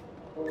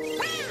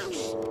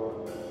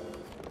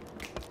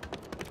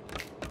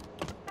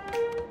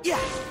 Yeah.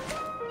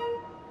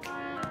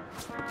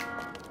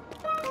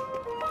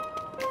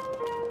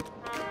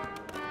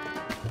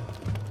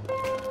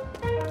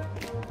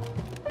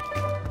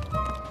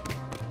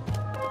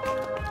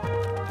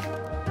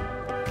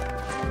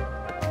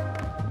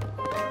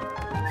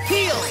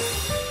 Heal.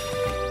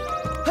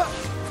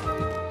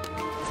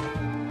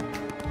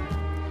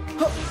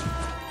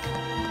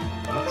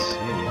 Let's see,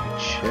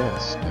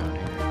 chest down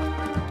here.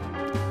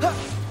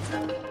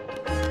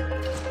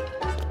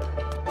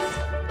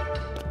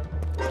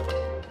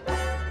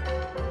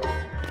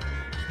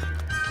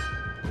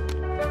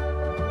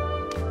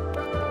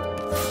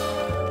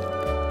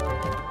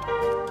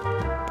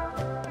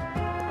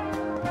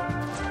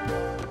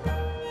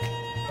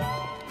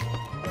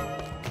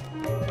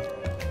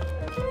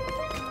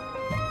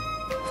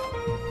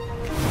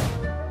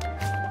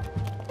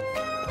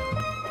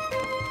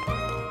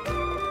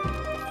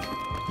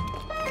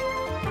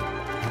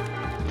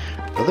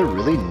 Are there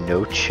really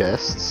no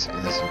chests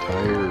in this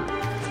entire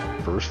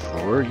first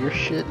floor? You're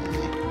shitting me.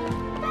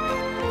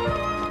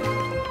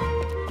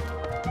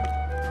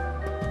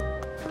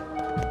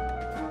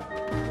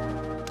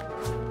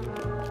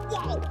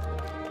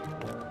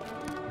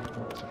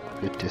 A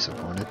bit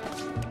disappointed.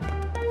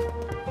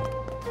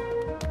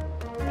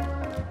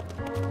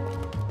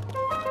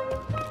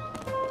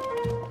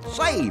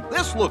 Say,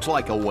 this looks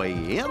like a way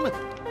in.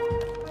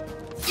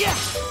 Yeah.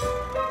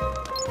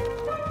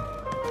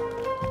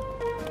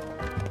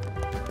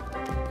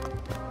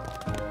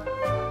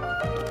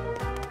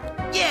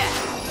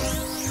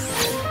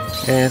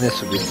 And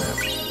this will be the map.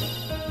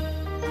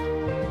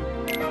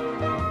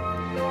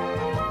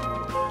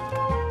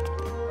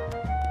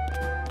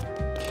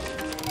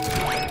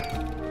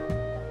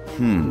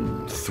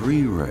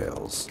 Three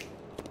rails.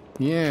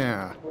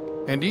 Yeah,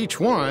 and each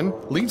one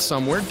leads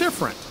somewhere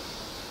different.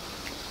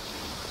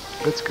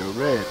 Let's go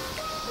red.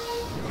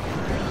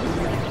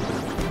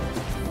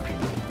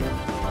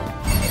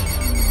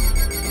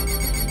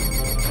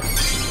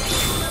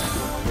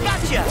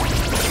 Gotcha!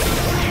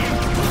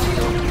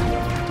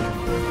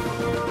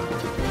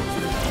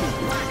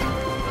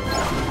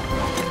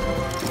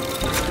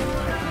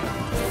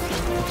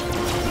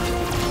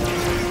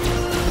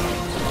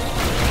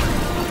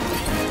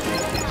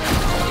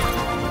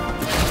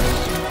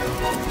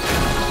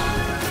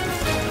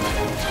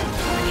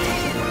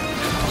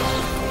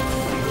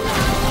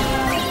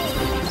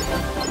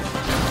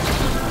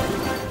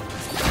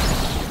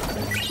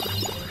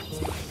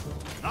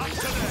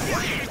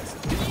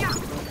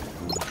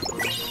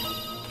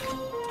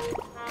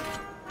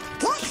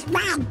 This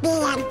might be a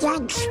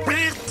good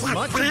spot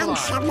to find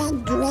some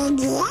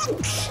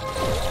ingredients.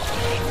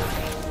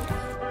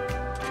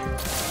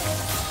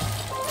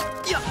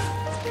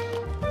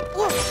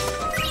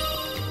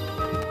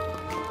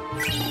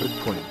 Good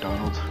point,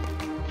 Donald.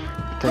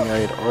 Good thing I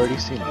had already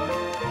seen you.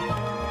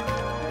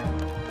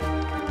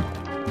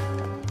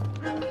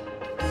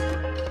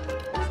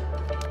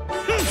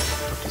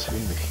 Just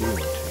hitting the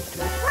healing tank,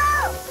 dude.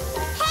 Whoa!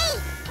 Hey!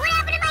 What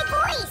happened to my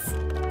voice?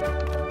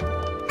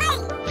 Hey!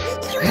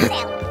 You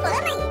sound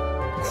funny!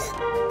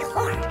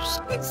 Gosh,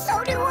 so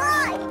do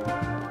I!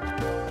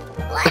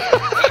 What?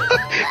 Well,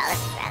 this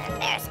is rather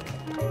embarrassing.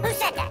 Who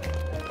said that?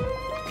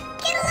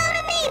 Get a load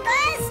of me,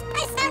 Buzz! I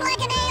sound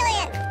like an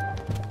alien!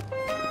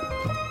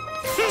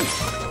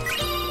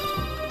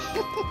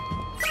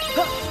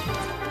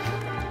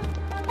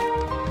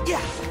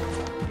 Yeah.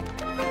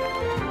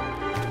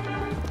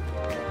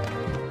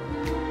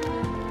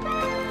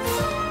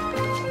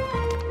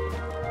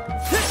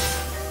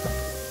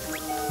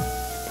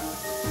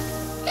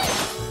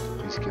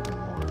 Please give me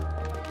more.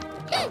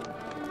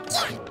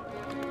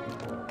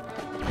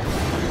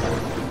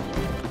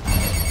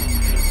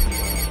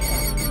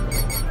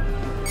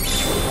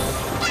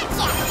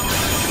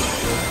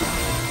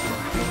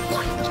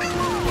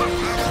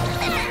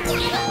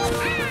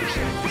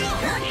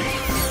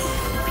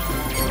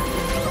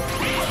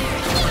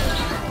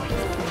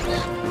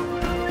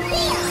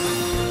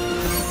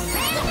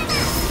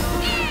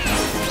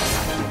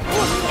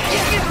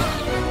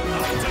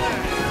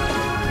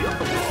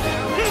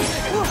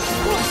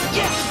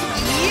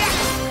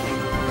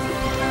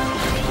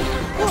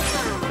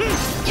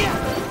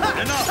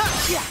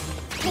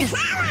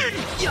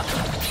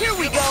 Here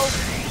we go!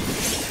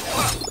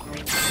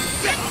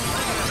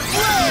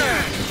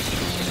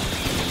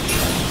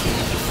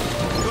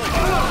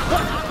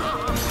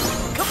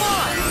 Come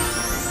on!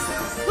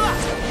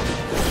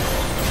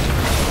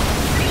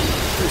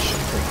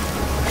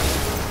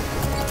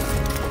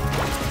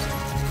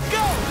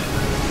 Go!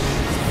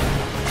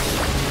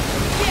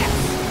 Yes!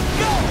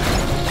 Go!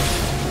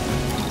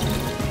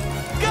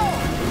 Go!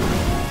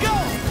 Go!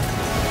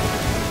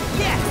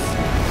 Yes!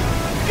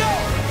 Go!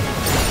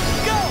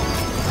 Go!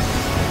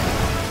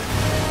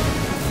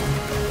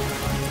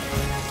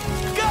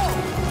 Go!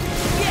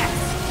 Yes!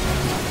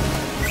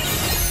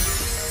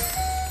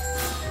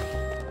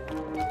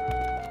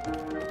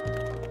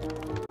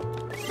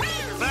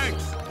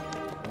 Thanks.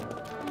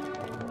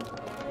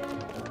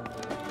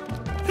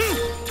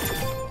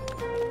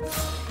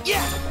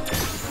 Yeah!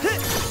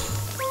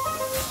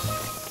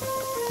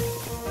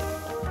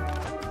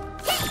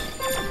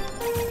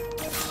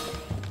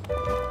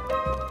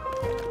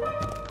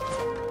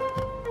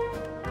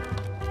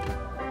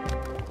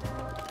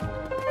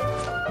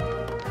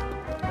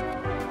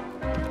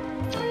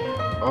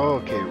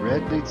 Okay,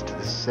 red leads to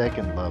the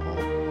second level.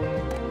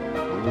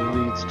 Blue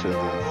leads to the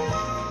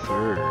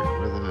third.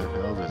 Where the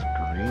hell does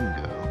green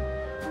go?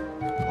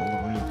 All the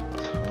way to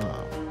the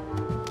top.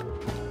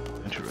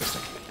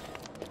 Interesting.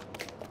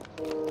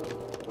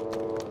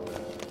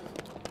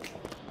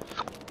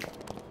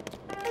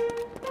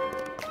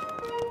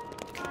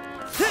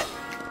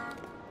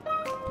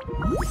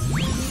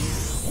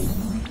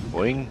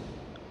 Boing.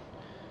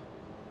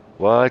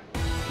 What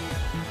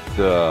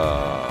the...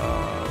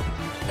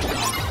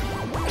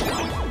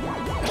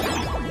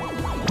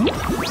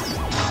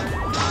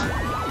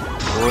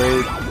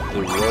 Avoid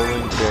the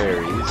rolling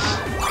berries.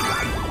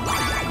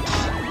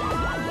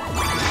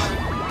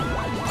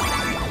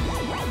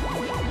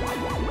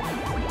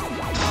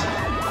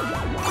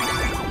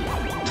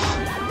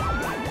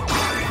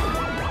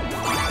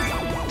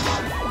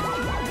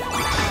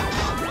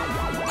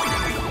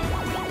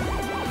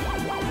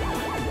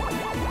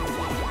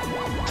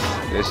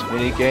 This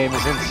mini game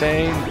is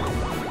insane.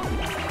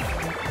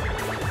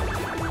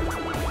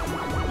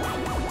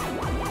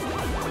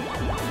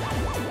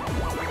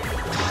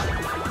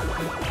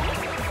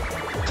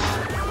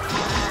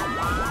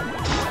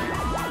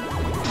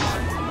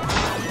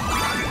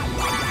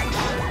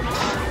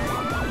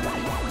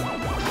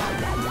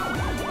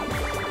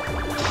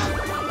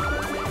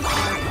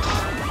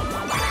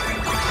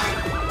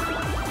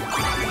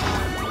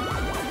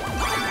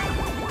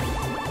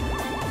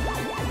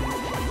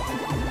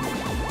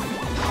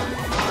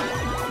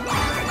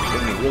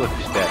 You look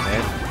bad,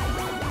 man.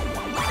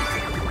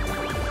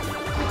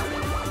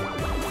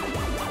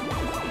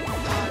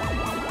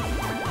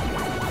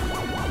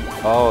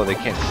 Oh, they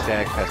can't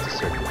stack past a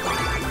certain point.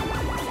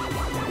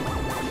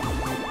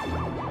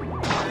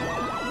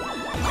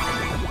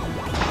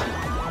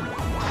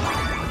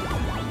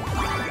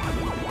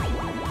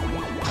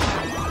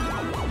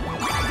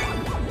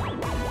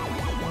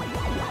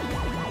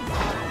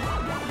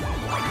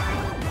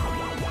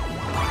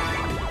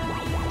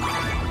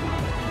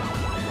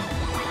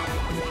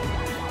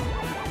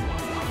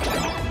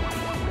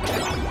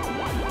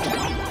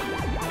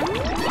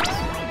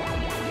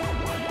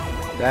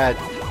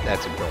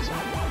 That's impressive.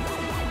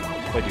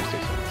 If I do say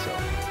so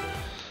myself.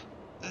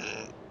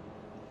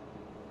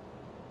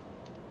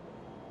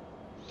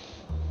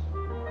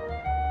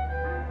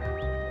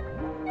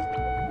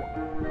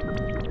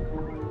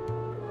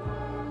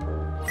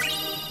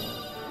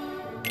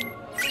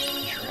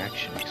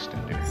 Traction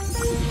extender.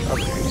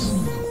 Okay.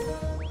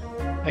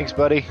 Thanks,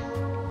 buddy.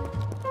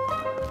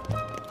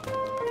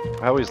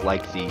 I always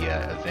liked the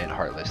event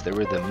Heartless. They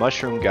were the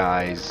mushroom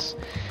guys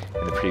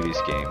in the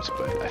previous games,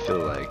 but I feel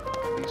like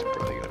these are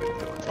probably going to be the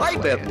new ones. I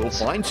bet we'll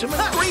find some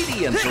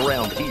ingredients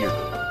around here.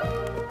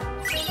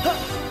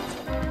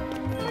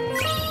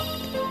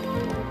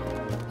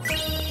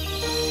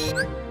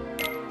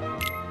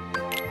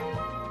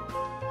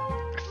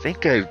 I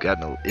think I've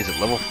gotten a... Is it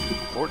level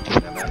 14?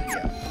 I'm at?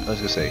 Yeah. I was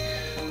going to say...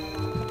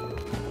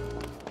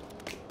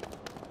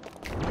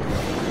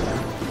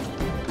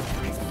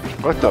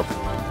 What the...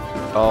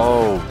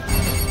 Oh...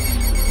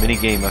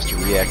 Minigame must have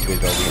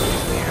reactivated all the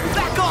enemies in the area.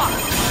 Back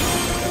off!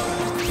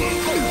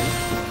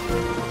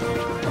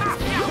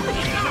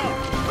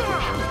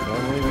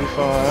 Normally be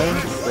fine,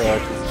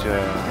 but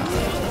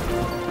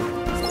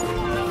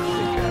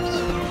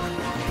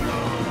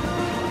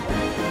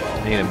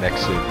I need a mech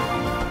suit.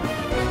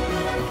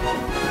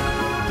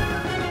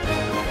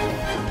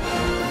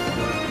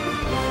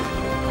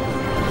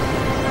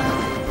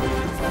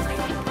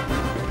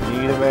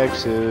 Need a mech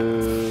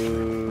suit.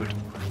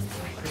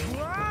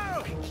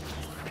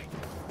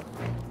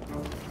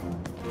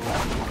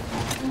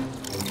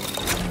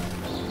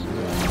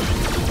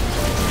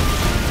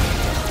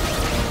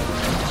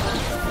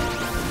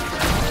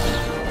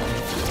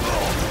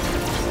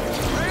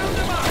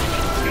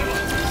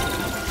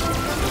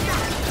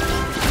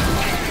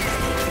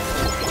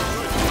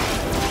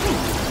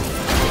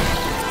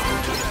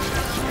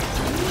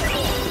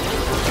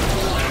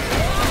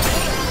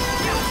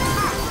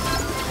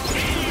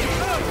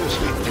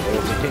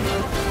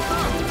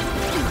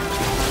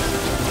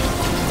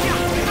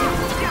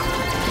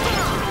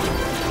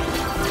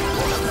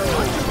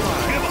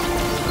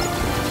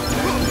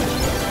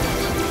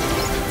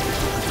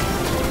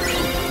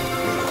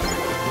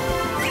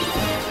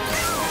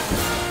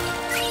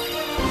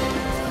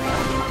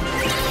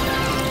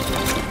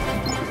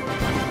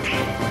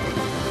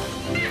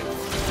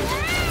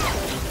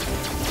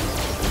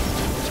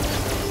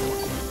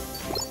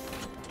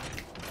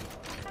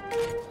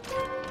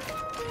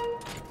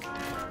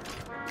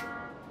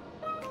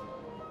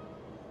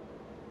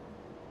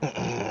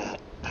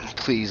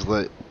 Please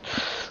let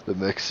the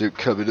mech suit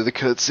come into the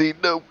cutscene.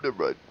 Nope,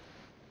 never mind.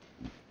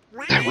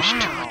 That was too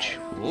much.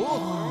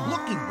 Oh,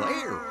 looky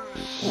there.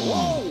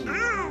 Whoa.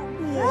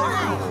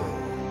 Wow.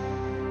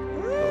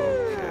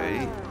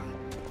 Okay.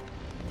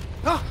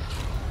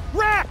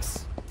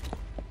 Rex!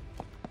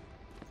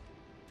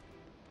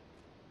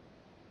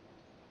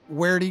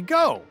 Where'd he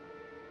go?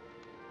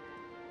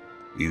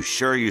 You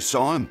sure you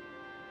saw him?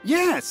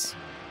 Yes!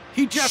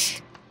 He just...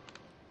 Shh.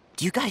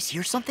 Do you guys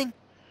hear something?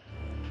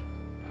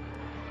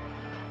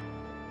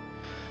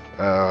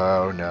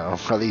 Oh no.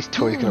 Are these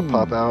toys gonna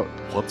pop out?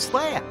 What's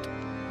that?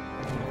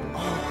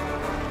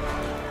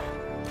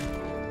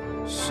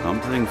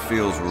 Something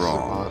feels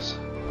wrong.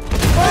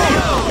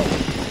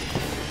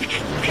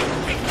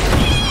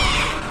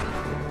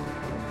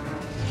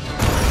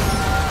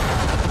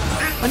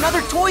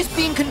 Another toy's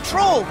being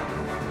controlled!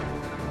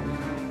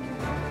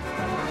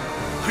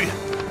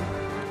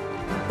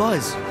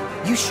 Buzz,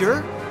 you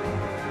sure?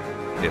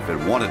 If it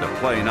wanted to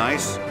play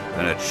nice,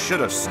 then it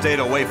should have stayed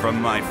away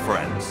from my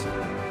friends.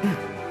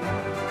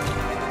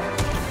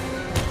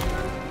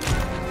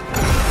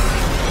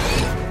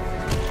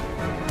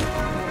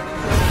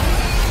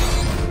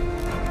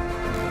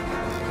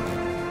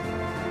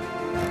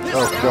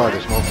 Oh god,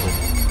 there's multiple.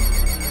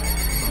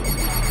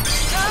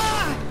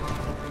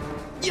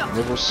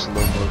 Never slow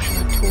motion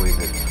a toy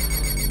that...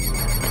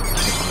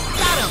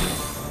 Got him!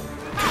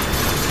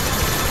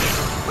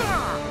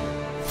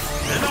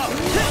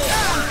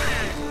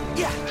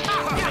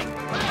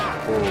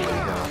 Holy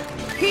god.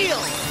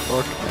 Heal!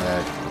 Look at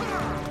that.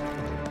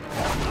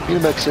 Need a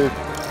mech suit.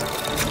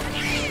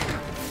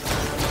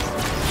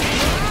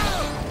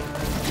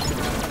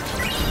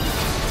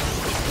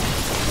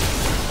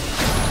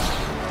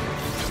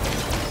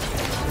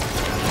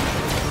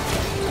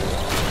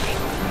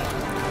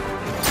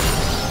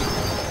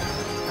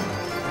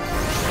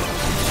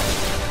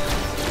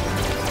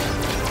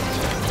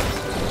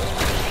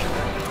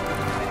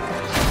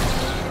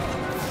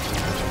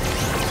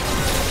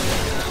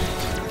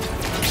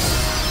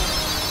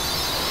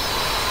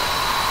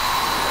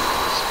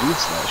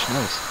 Slash,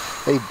 nice.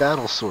 Hey,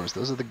 battle swords.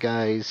 Those are the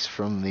guys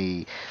from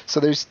the... So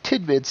there's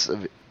tidbits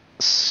of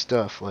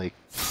stuff, like...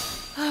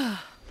 from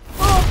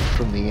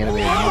the animated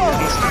movie.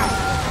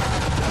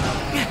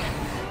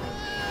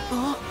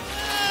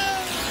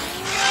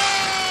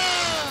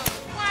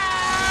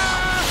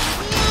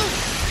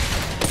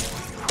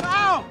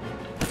 Ow!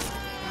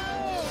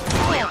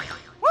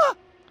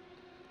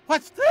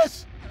 What's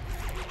this?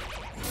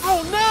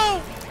 Oh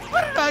no!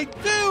 What did I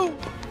do?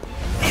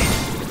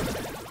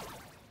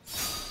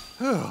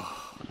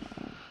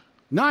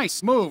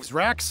 Nice moves,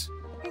 Rex.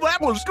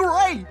 That was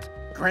great.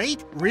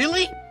 Great?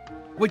 Really?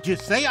 Would you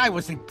say I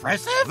was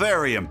impressive?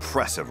 Very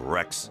impressive,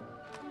 Rex.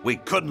 We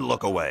couldn't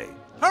look away.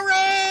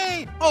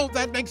 Hooray! Oh,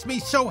 that makes me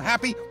so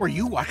happy. Were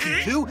you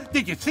watching too?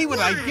 Did you see what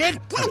I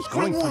did? I was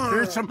going for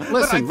fearsome, but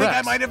I think Rex,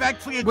 I might have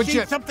actually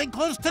achieved something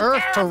close to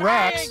Earth to terrifying.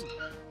 Rex.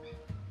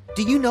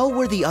 Do you know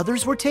where the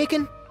others were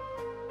taken?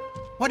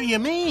 What do you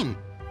mean?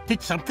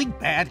 Did something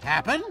bad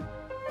happen?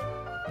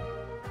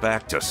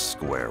 Back to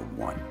square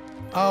one.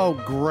 Oh,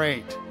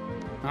 great.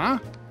 Huh?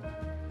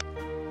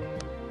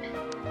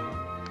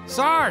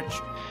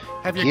 Sarge!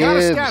 Have you got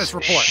a status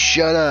report?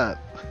 Shut up.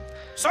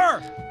 Sir,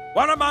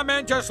 one of my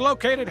men just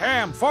located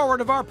Ham forward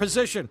of our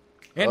position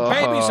in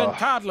babies and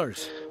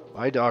toddlers.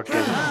 My doctor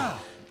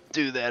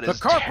do that. The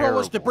corporal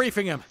was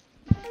debriefing him,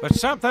 but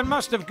something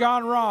must have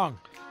gone wrong.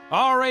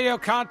 All radio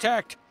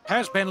contact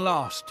has been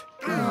lost.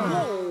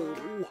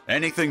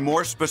 Anything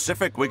more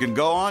specific we can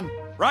go on?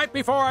 Right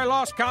before I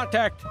lost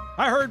contact,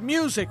 I heard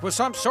music with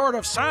some sort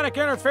of sonic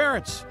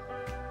interference.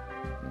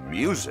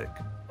 Music?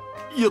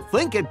 You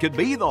think it could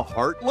be the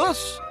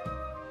Heartless?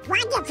 What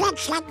if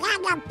it's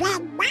another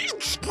big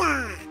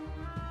monster?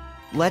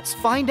 Let's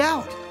find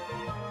out.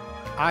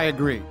 I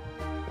agree.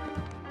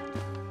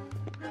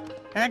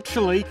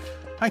 Actually,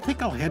 I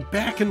think I'll head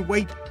back and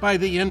wait by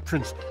the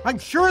entrance. I'm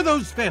sure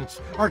those vents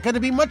are going to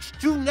be much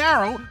too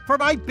narrow for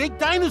my big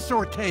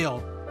dinosaur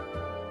tail.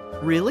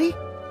 Really?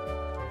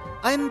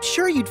 I'm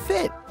sure you'd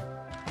fit.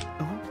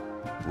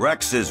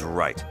 Rex is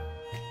right.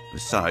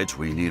 Besides,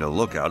 we need a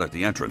lookout at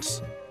the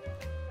entrance.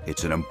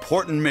 It's an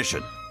important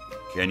mission.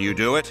 Can you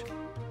do it?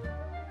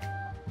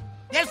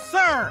 Yes,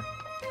 sir!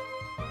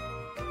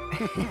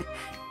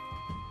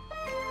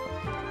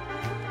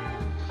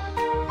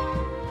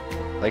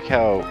 Like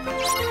how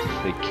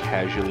they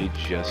casually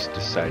just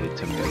decided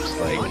to mix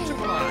like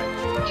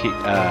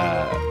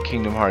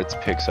Kingdom Hearts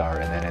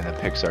Pixar, and then in the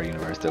Pixar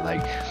universe they're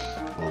like,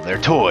 well, they're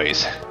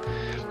toys,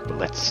 but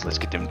let's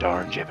get them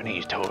darn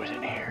Japanese toys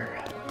in here.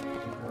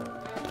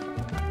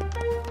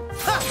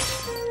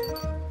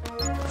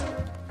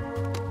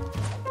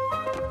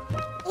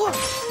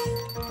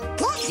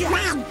 This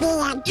might be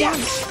a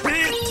good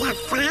spot to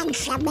find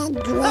some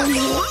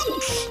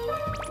ingredients.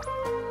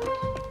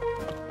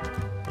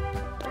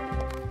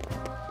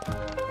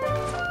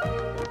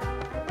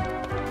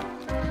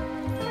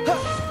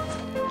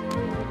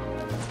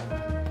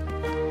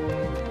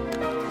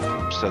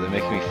 So they're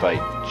making me fight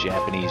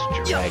Japanese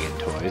dragon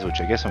toys,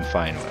 which I guess I'm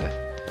fine with.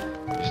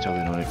 Just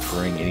totally don't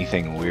bring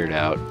anything weird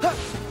out.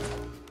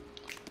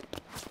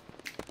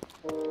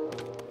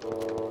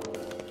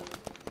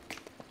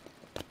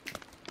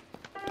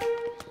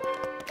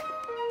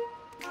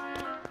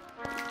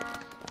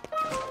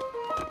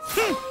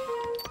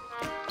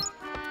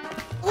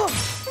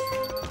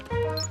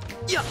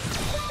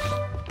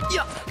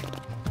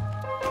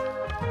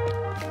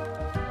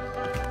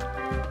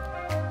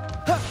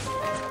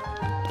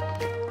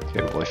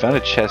 Okay, well I found a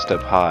chest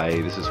up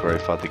high. This is where I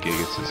fought the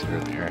Gigases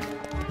earlier.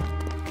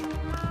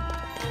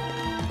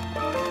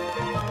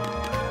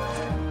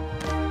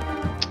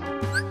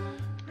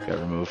 Got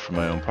removed from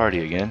my own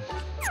party again.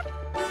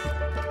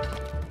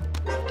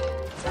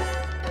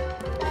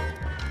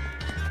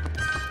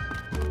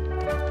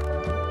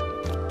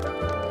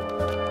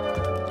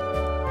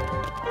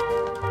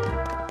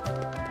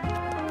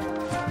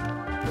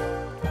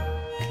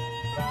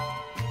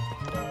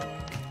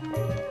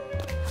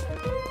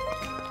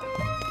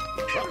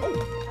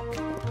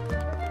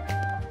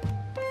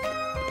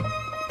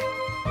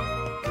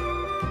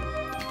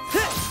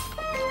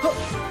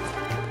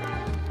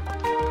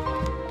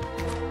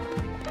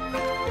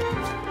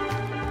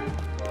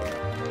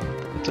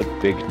 It's a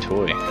big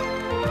toy.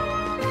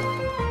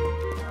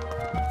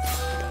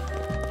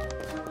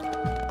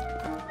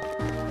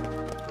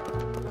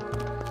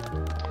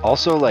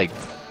 Also, like,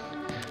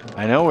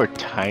 I know we're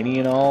tiny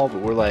and all,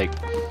 but we're like,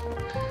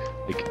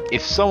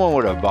 if someone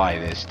were to buy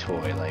this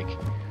toy, like,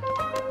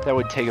 that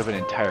would take up an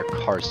entire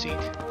car seat.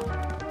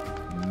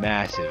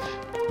 Massive.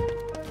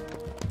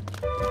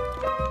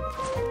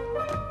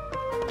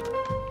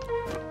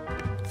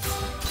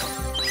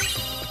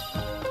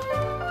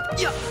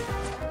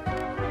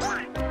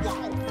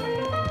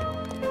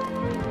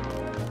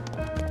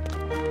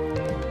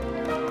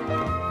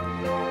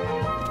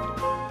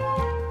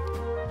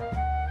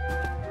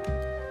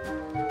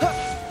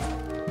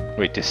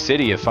 Wait, the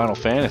city of Final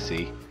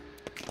Fantasy?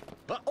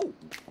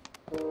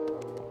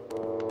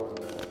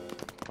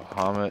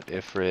 Bahamut,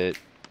 Ifrit,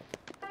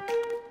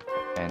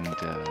 and,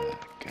 God,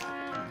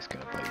 he's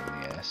gonna bite me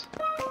in the ass.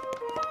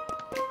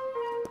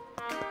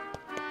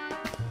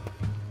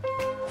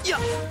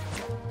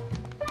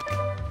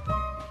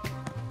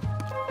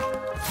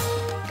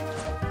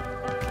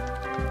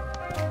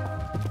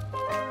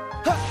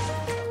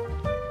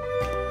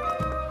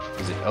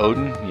 Is it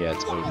Odin? Yeah,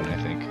 it's Odin,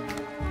 I think.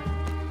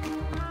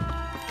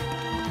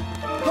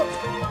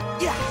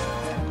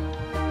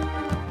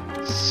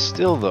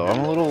 Still though, I'm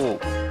a little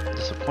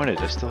disappointed.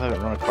 I still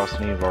haven't run across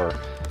any of our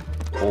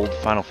old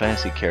Final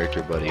Fantasy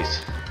character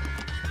buddies.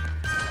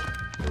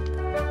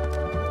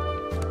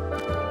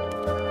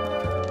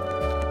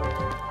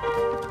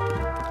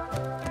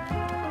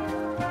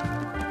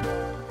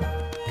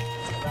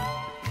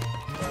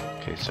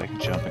 Okay, so I can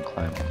jump and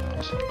climb on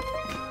those.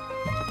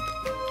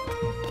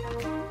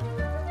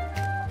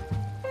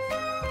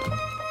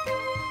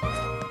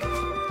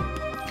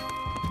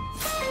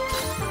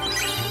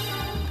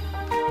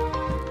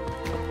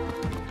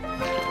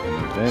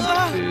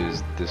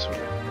 Is this way.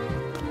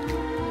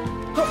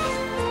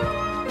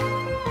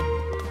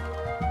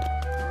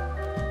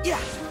 Yeah.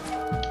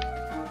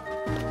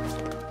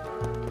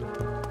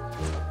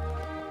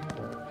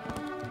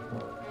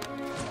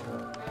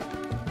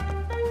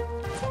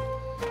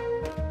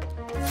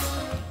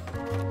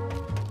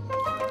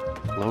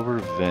 Lower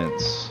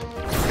vents.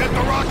 Get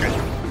the rocket!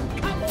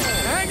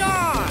 Hang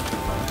on!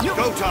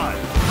 Go time!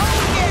 Oh,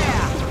 yeah!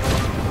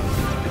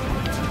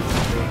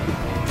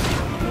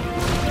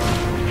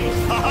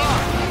 Ha-ha!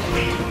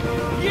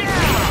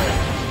 Yeah!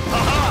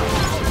 Ha-ha!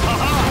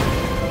 Ha-ha!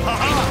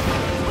 Ha-ha!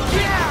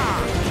 Yeah!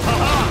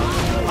 Ha-ha!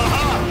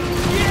 Ha-ha!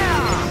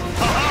 Yeah!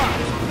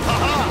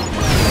 Ha-ha!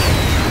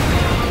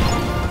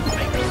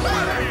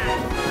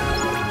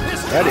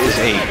 That is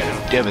a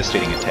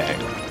devastating attack.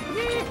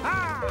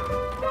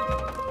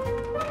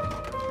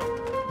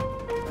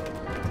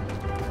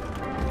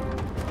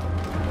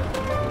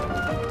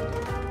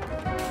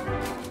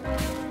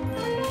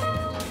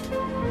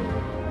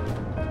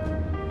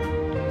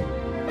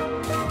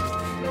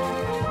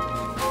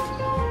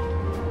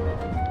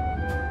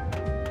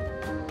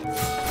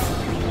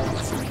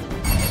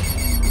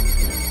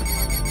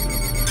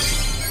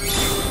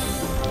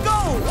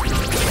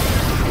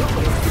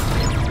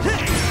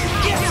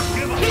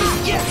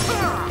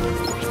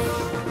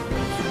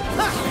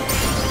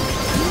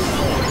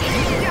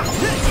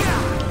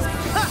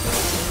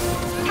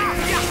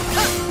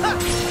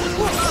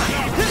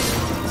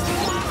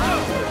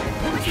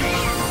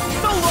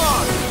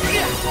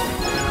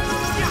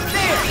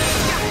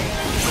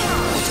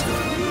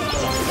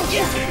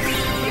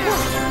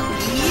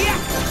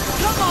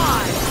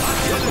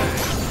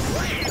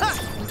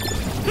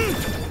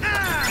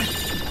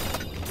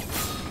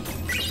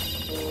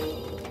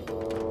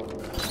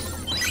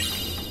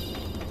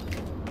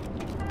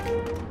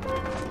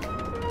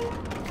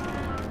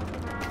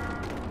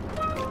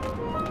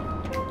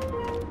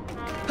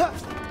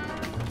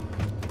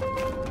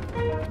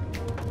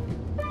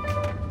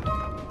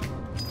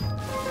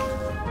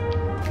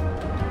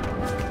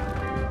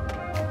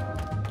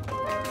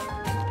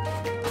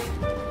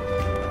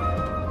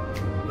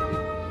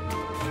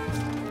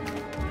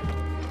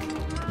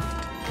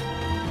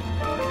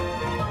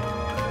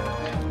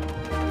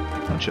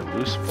 bunch of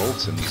loose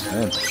bolts in these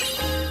vents.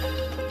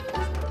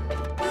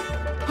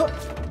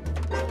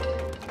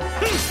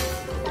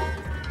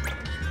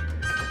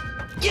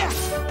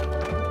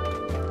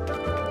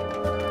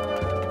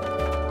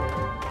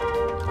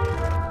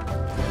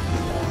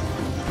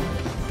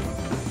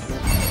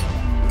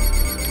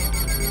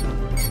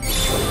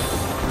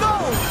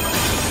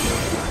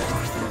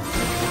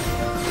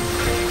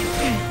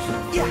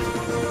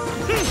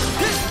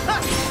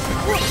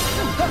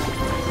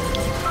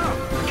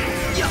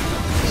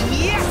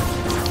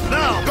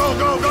 Now, go,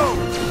 go, go!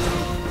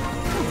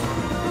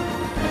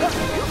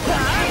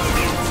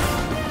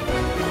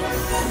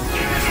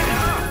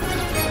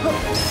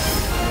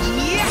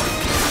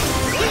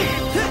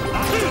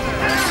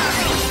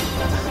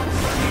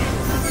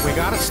 We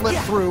gotta slip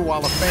through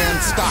while the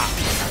fan stops.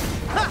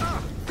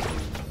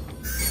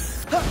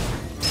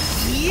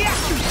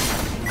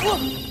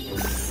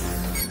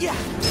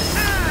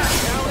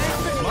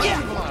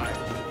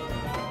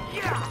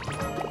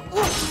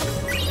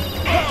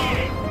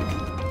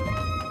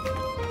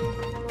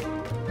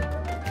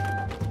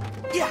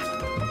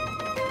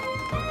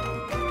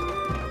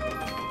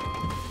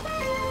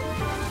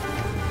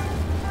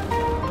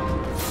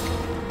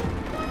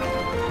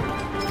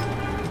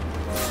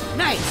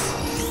 Nice!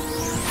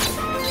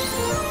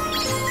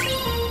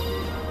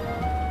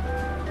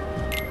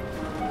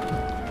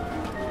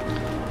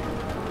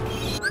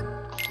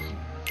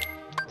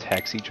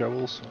 Taxi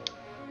troubles?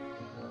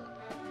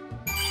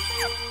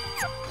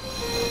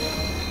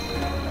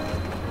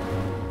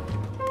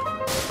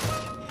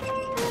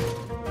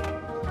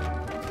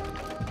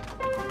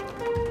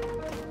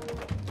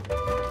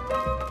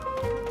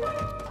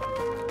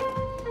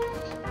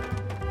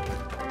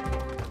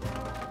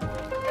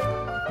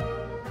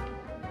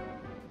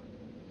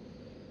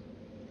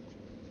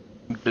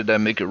 Did I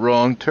make it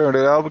wrong? Turn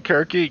it,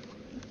 Albuquerque.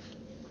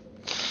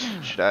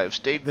 Should I have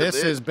stayed with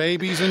This it? is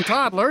Babies and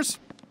Toddlers.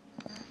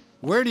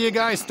 Where do you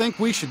guys think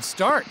we should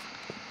start?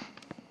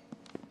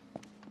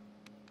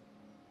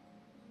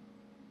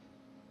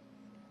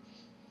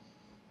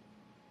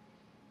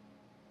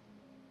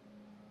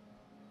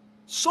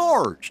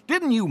 Sarge,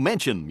 didn't you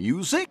mention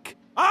music?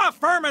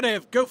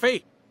 Affirmative,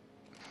 Goofy.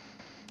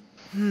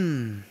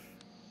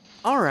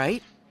 All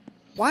right.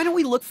 Why don't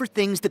we look for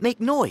things that make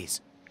noise?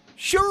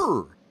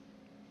 Sure.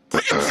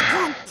 That's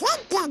good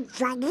thinking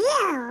from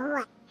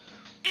you.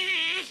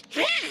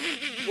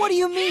 What do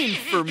you mean,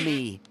 for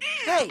me?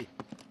 Hey,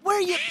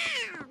 where you...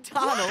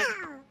 Donald?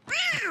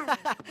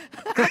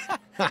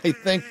 I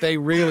think they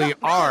really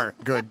are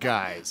good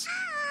guys.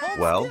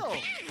 Well,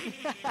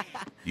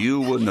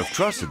 you wouldn't have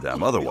trusted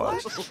them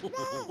otherwise.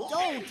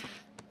 Don't.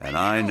 And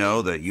I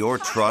know that your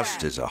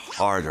trust is a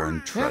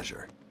hard-earned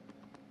treasure.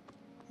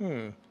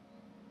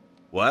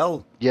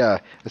 Well, yeah,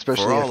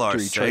 especially for all after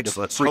our he tried sakes, to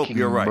let's hope freaking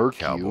you're right, murk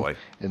cowboy. you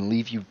and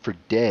leave you for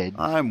dead.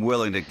 I'm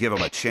willing to give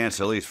him a chance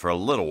at least for a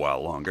little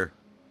while longer.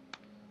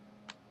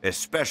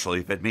 Especially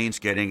if it means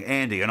getting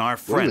Andy and our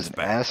He was friends an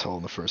back. asshole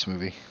in the first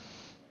movie.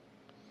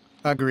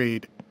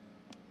 Agreed.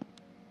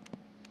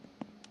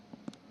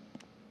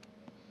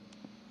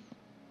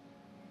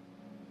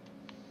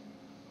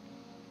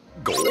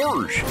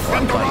 Gorge,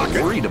 I'm kind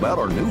of worried about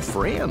our new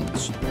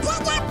friends.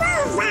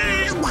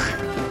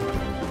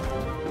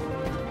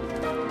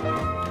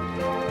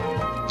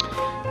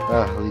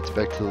 Ah, leads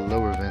back to the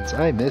lower vents.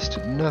 I missed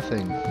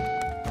nothing.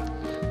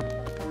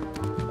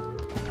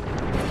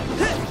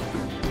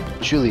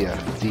 Julia,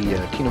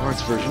 the Kingdom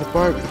Hearts version of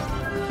Barbie.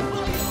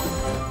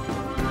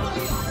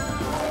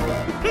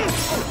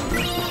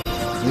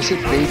 You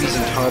said babies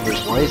and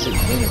toddlers. Why is it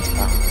women's?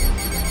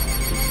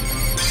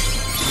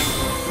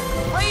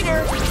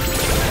 Later!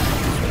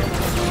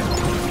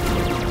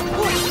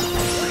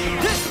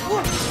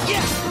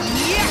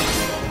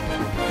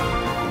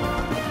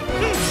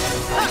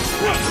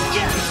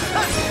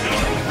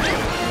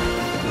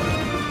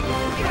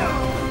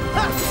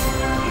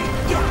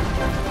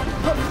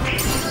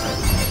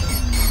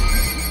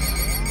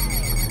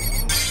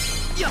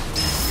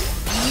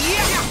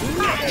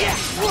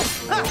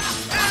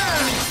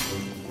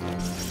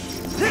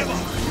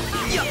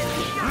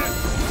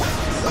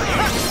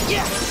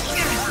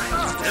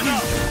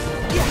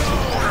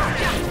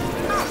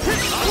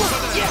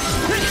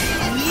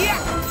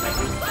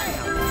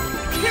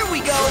 Here we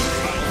go!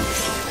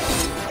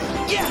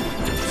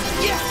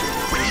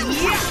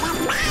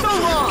 So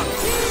long!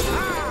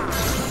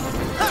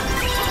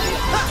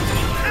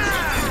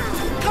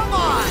 Come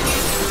on!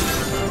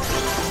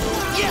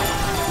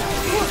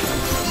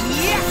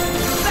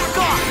 Back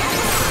off!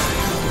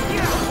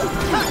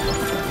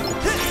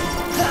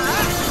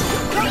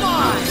 Come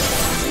on!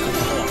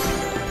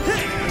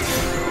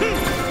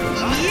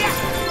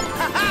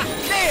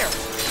 There!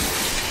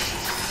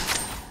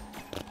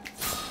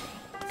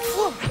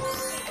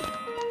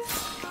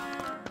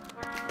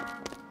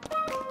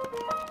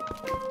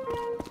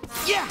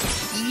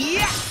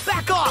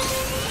 Back off!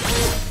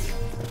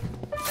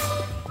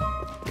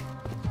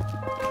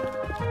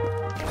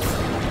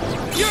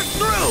 You're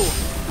through!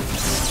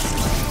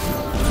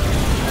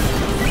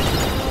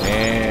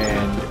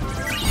 And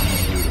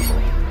beautiful.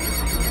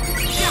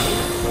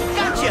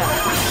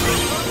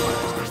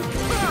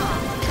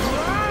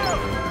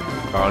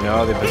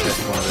 no, they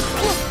possessed one of the...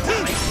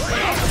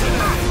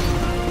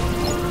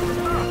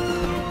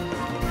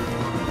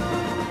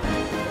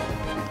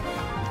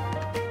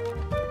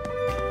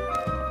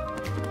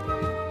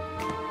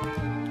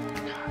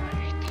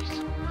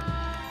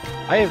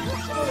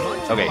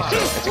 Okay, so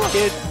as a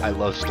kid, I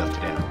love stuffed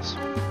animals.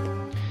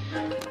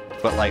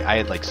 But like, I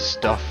had like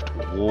stuffed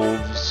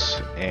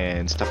wolves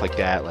and stuff like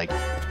that, like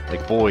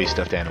boy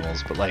stuffed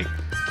animals. But like,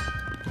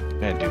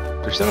 man, dude,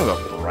 there's something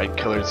about bright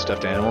colored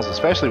stuffed animals,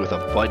 especially with a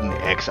button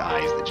X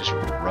eyes, that just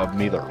rub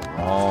me the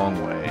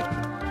wrong way.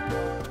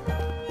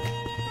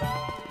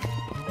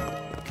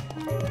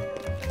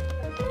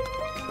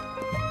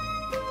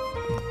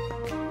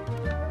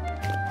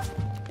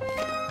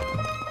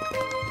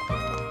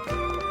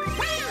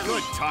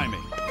 Good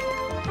timing.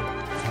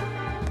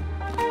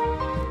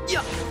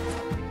 Yeah.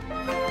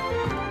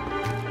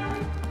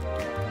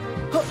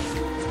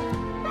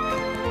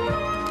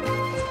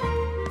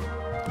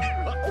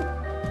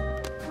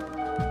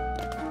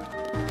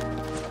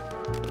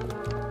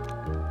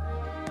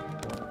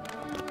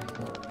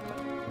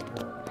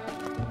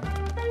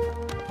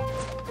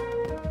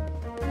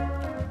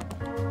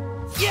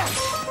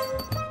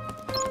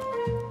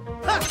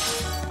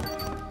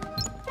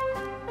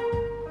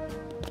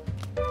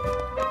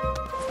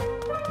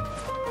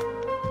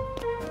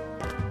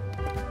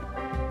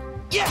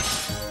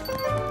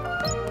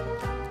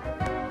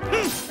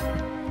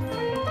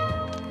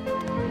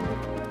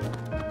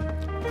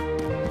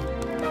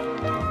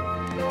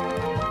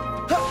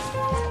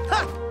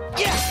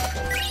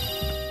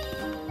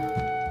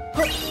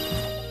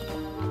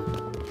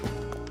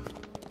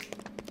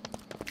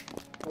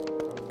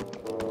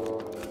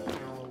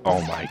 Oh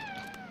my.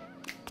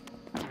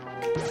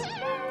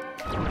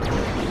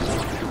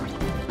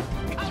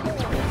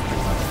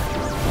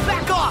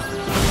 Back off!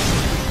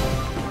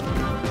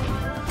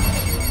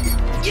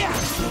 Yeah!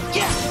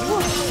 Yeah!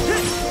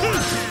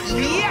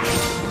 Yeah!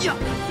 Yeah!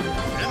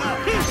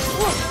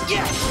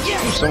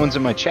 Yeah! Ooh, someone's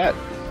in my chat.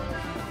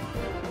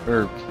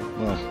 Or,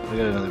 well, I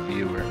got another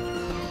viewer.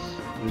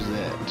 Who's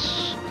that?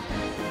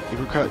 You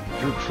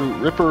recruit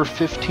Ripper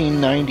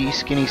 1590,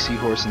 Skinny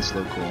Seahorse, and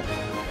Slow Cool.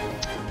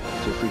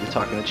 Feel free to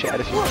talk in the chat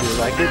if you feel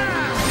like it.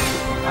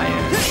 I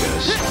am just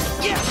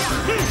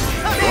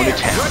going to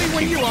town. Ready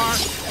when you are.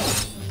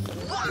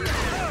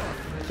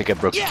 I think I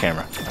broke the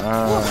camera. Come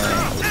on!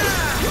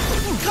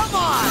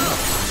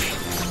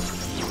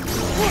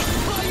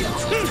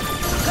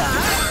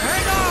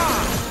 Hang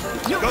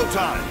on! Go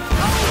time!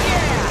 Oh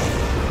yeah!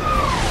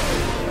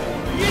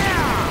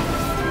 Yeah!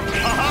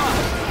 Ha-ha!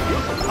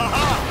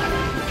 Ha-ha!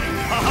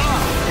 Ha-ha!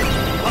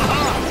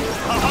 Ha-ha!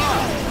 Ha-ha!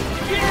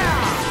 Yeah!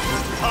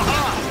 Ha-ha!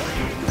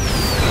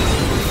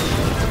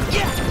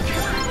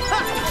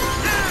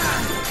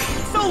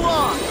 So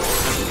long!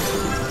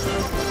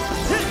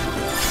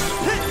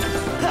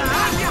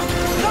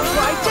 Come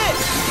right in!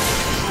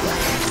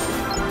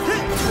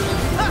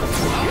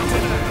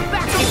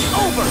 Back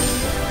over!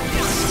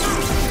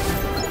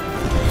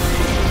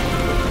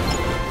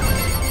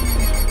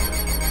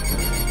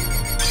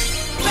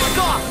 Back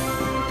off!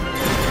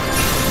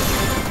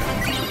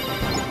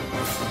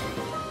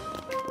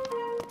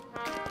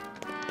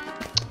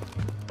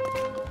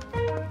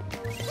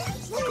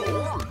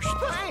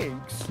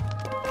 Thanks!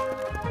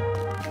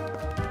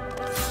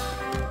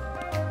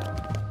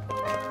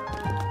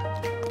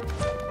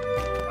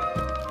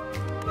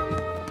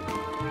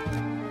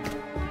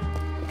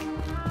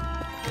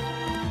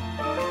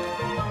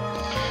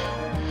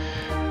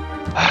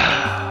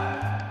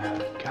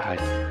 God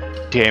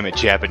damn it,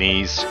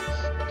 Japanese.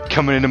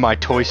 Coming into my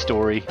Toy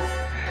Story.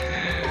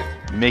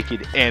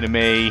 Making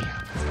anime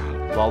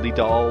lolly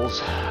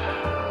dolls.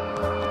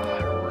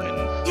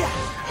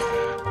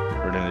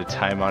 Ruining the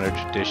time-honored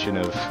tradition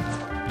of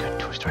good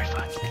Toy Story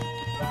fun.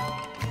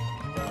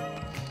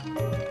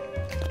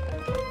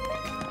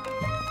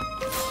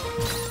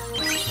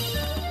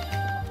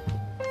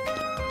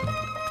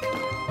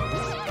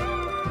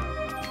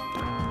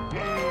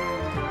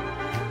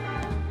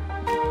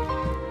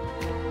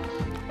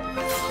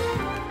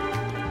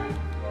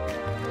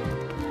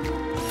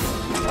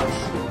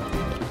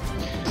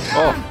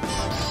 Oh.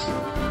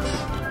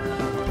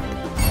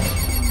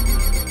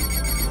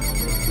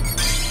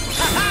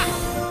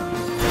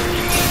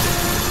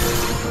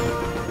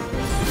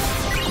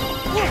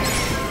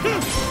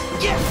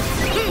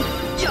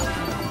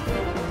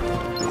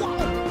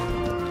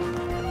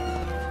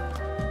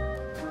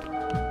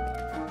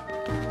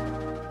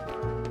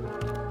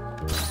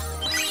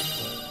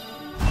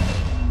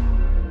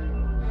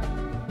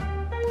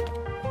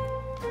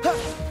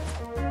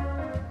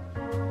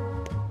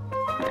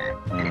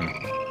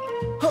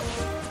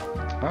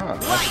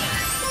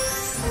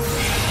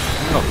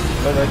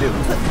 What did I do?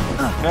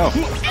 No,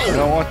 I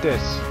don't want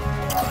this.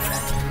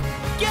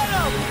 Get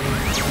him!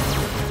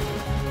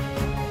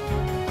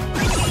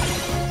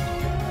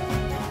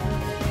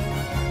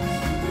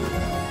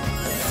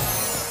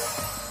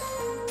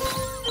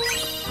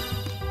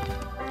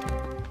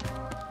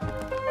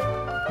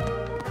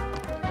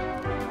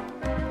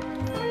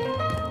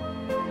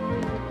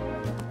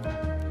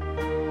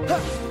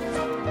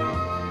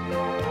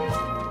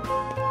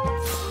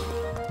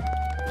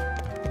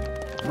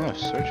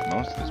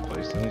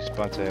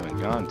 spots I haven't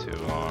gone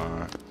to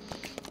are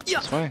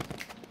this way.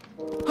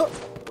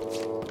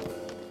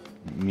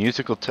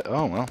 Musical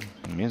oh well,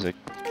 music.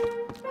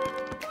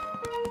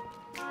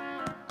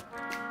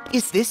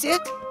 Is this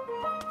it?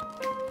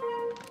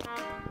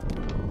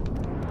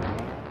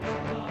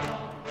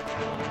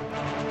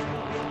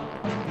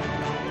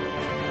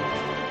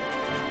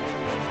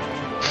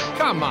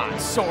 Come on,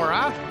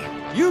 Sora.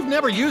 You've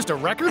never used a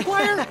record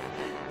player?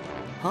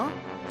 Huh?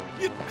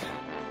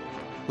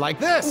 Like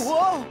this.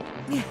 Whoa!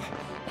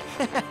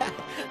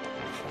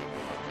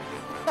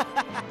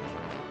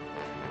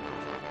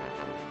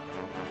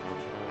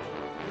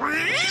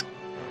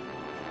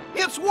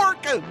 It's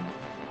working!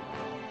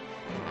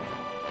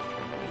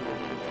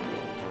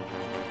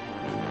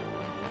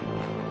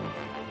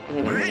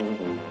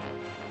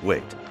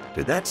 Wait,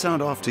 did that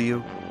sound off to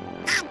you?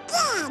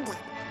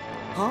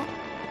 Huh?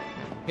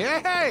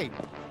 Hey!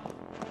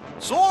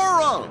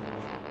 Sora!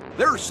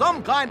 There's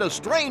some kind of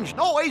strange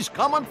noise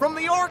coming from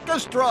the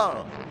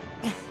orchestra!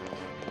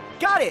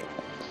 Got it!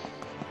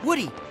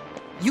 Woody,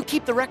 you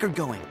keep the record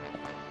going.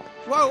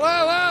 Whoa,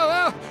 whoa, whoa,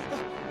 whoa!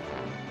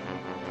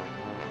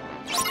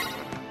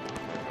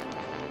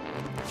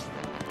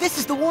 This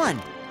is the one.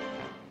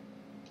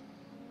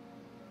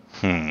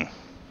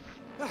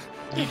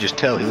 You just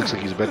tell he looks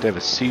like he's about to have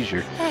a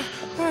seizure.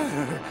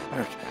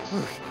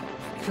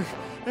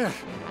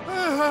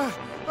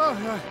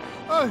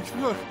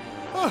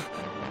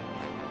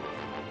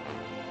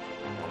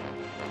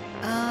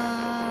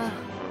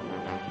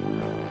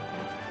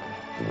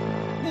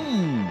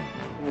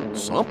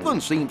 Something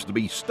seems to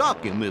be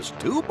stuck in this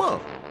tuba.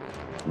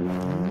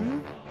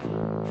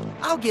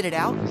 I'll get it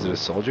out. Is it a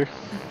soldier?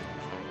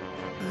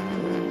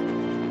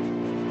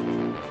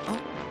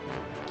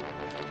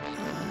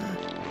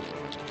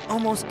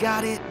 Almost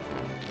got it.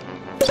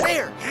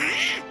 There!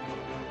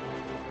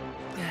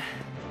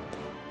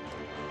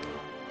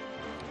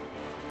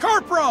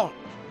 Corporal!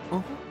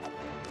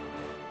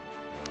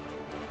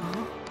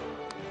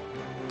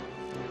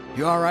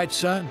 You all right,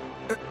 son?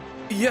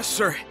 Yes,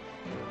 sir.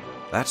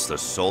 That's the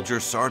soldier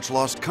Sarge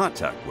lost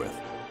contact with.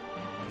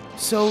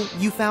 So,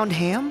 you found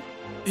Ham?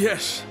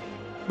 Yes,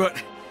 but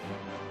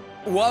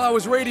while I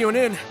was radioing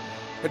in,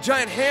 a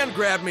giant hand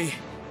grabbed me,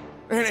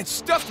 and it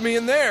stuffed me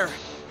in there.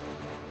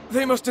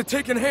 They must have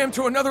taken Ham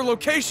to another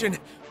location.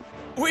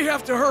 We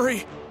have to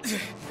hurry.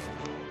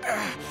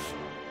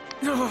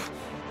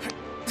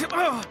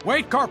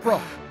 Wait,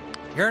 Corporal.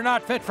 You're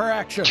not fit for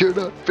action. You're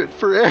not fit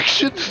for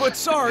action. But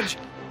Sarge...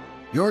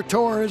 Your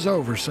tour is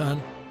over,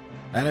 son.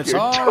 And it's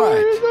Your all tour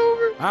right. is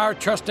over. Our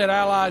trusted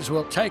allies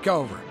will take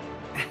over.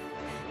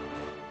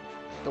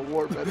 The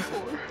war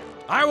metaphor.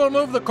 I will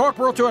move the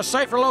Corporal to a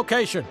safer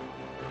location.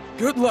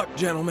 Good luck,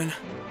 gentlemen.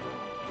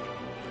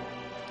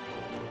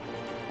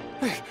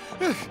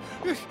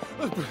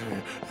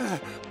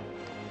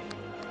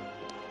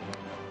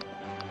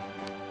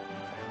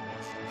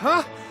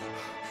 Huh?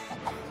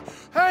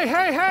 Hey,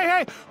 hey, hey,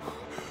 hey!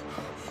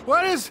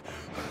 What is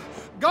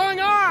going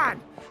on?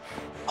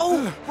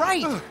 Oh,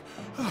 right!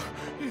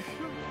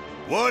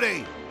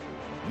 Woody,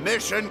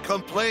 mission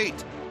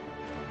complete.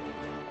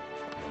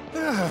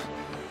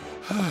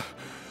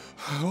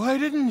 Why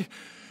didn't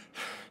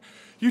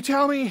you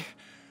tell me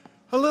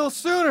a little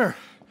sooner?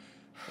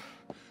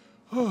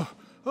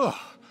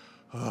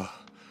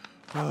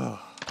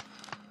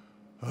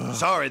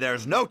 Sorry,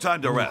 there's no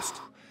time to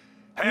rest.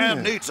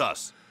 Ham needs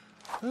us.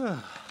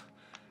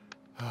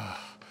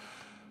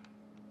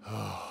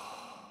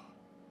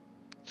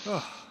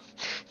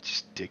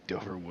 Just dicked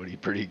over Woody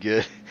pretty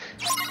good.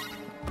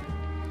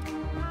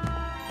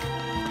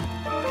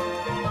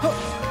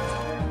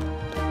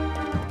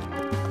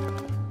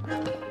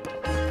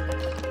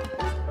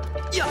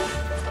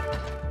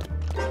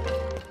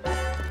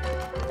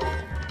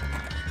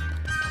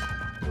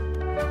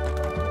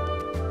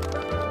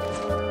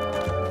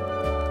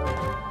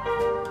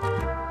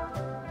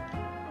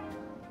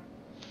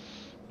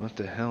 What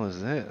the hell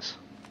is this?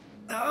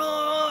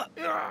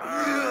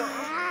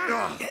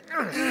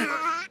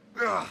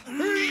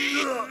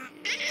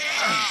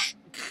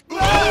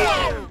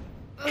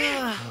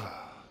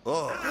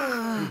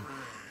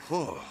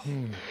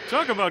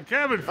 Talk about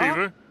cabin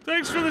fever.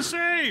 Thanks for the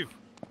save.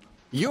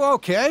 You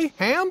okay,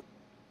 Ham?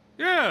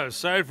 Yeah,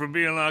 aside from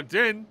being locked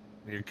in,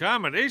 the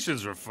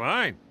accommodations were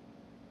fine.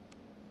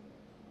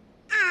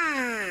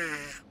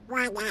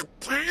 What a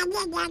tiny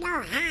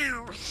little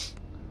house.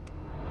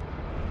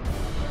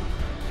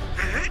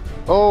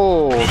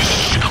 Oh!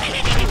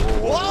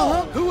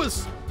 Whoa! Who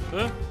was...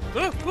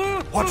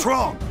 What's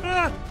wrong?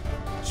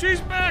 She's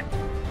back!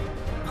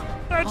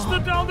 That's the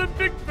doll that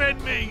Big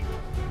Ben me!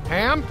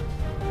 Ham,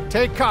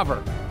 take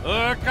cover.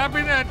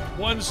 Copy that.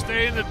 One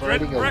stay in the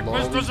dread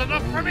breakfast was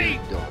enough for me.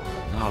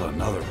 Not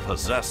another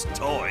possessed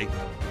toy.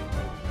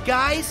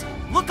 Guys,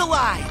 look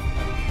alive!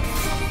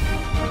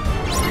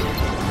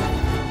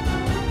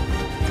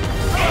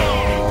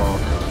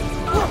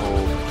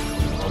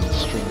 On the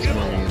strings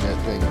marrying that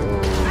thing.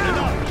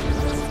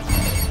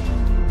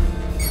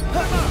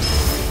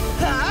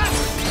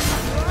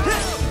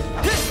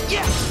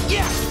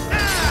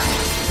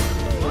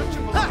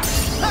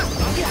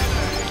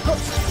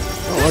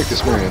 like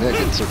this marionette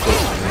getting so close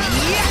to me.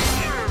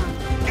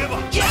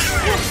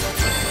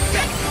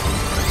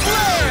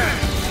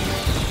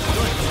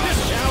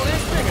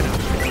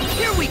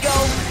 Here we go!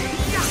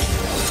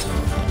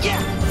 Yeah!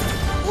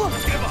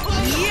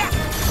 Yeah!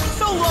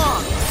 So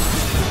long!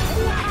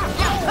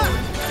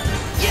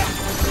 Yeah!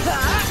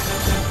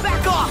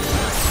 Back off!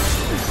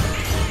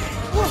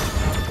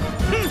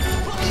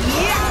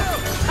 Yeah!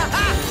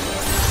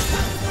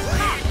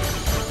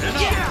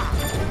 Yeah!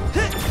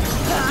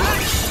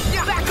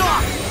 Back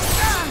off!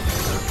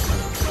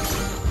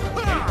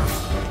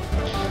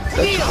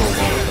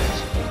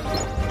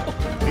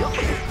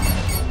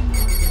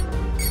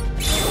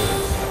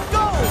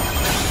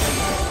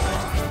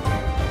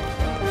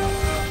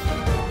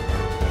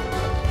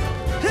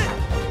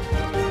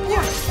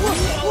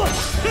 That's cool.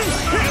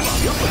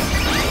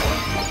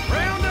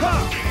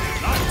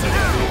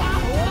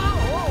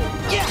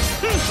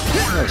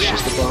 It's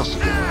just a boss to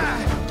go with.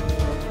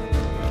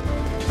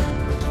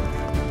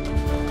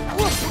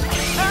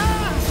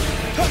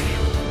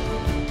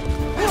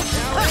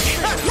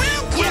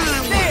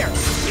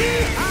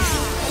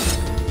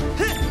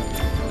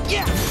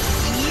 Yeah,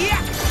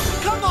 yeah,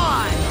 come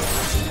on!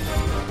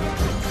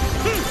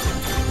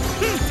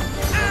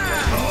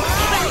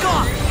 Back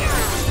off!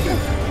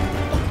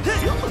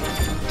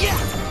 Yeah,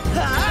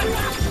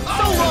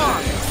 so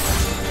long!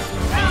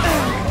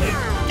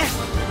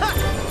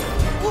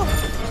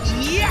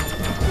 Yeah,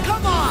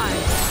 come on!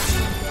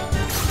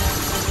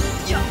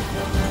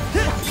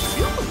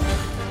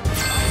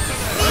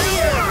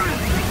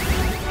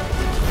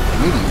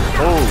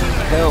 Holy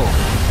hell!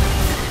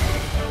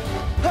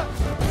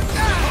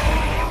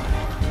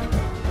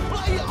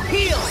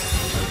 Heal!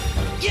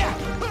 Yeah!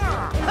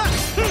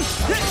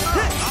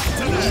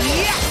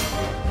 Yeah!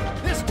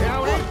 This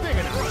town ain't big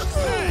enough.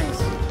 Thanks.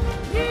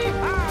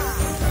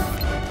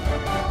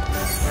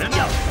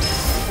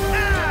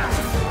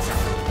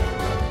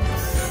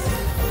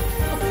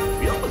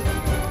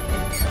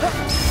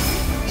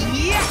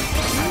 Yeah!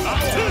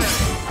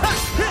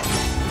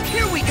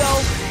 Here we go!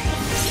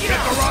 Get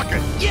the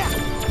rocket! Yeah!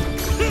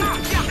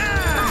 Back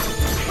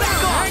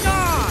off! Hang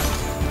on!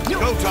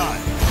 Go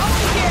time! Oh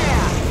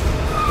yeah!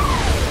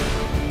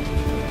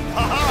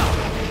 Ha ha!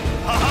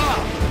 Ha ha!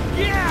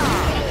 Yeah!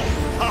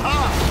 Ha ha!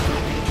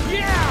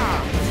 Yeah!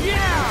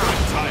 Yeah!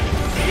 Good timing!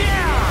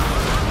 Yeah!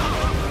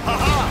 Ha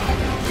ha!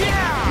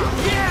 Yeah!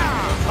 Yeah!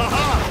 Ha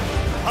ha!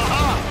 Ha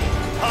ha!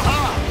 Ha ha!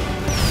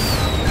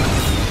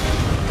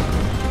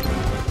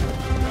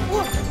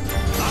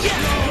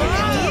 Yeah!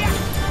 Yeah!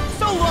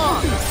 So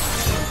long!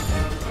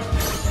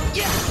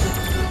 Yeah!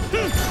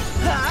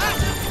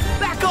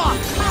 Back off!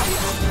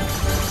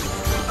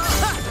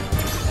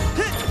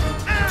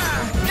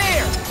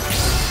 There!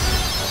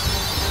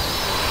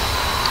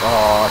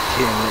 Aw,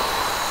 damn it.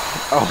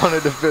 I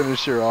wanted to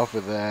finish her off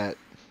with that.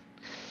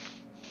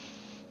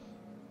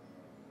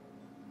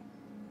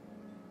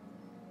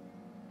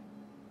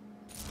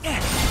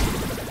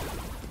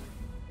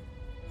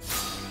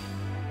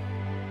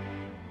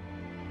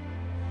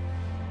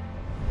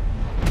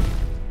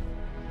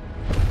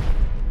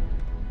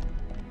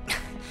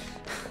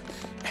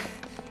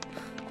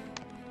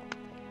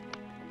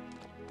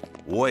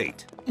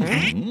 Wait.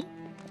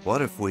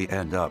 What if we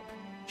end up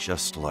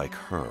just like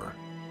her?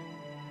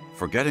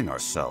 Forgetting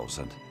ourselves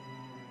and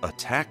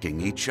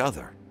attacking each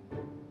other.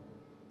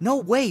 No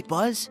way,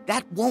 Buzz.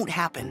 That won't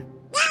happen.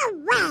 No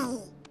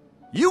way!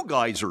 You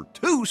guys are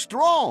too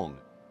strong.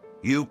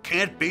 You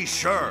can't be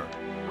sure.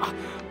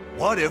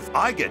 What if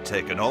I get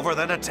taken over,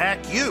 then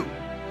attack you?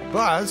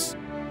 Buzz,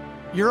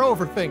 you're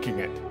overthinking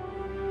it.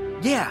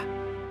 Yeah.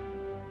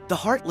 The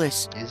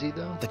Heartless, Is he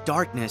though? the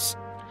darkness,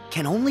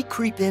 can only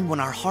creep in when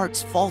our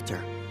hearts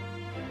falter.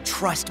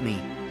 Trust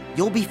me,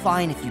 you'll be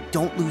fine if you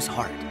don't lose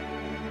heart.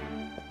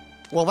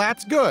 Well,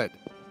 that's good.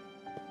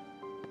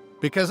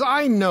 Because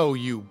I know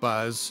you,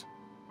 Buzz.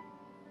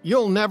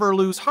 You'll never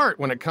lose heart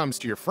when it comes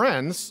to your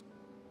friends.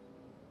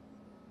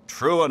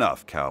 True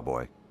enough,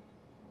 cowboy.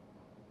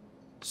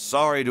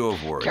 Sorry to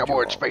have worried Cowboy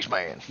you and all.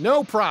 Spaceman.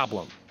 No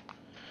problem.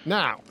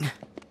 Now,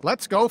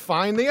 let's go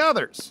find the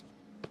others.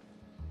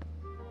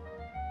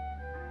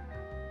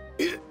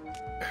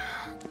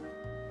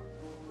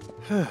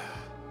 Huh?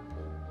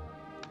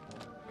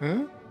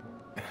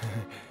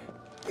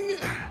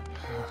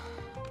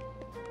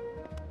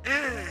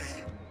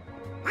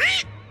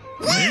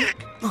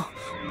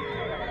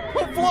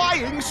 A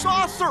flying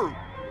saucer!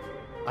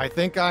 I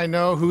think I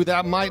know who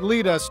that might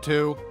lead us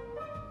to.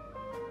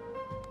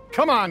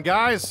 Come on,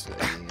 guys.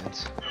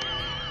 Aliens.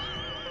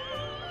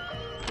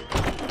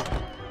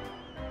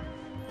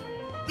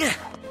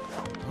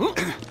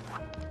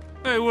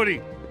 Hey,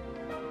 Woody.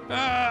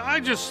 I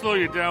just slow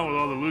you down with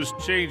all the loose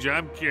change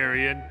I'm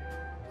carrying.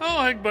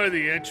 I'll hang by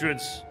the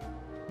entrance.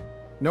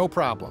 No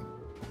problem.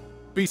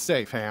 Be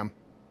safe, Ham.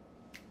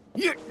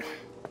 Yeah.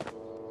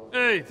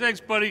 Hey, thanks,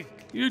 buddy.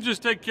 You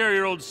just take care of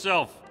your old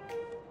self.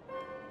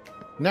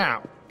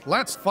 Now,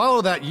 let's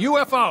follow that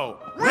UFO.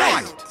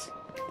 Right!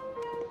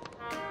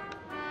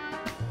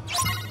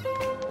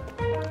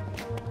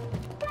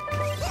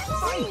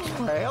 Thanks,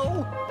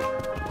 pal.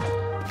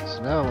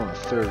 So now I'm on the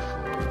 3rd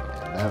floor,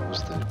 and that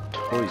was the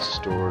toy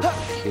store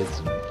for kids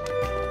and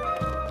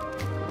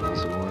what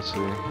else I want to see.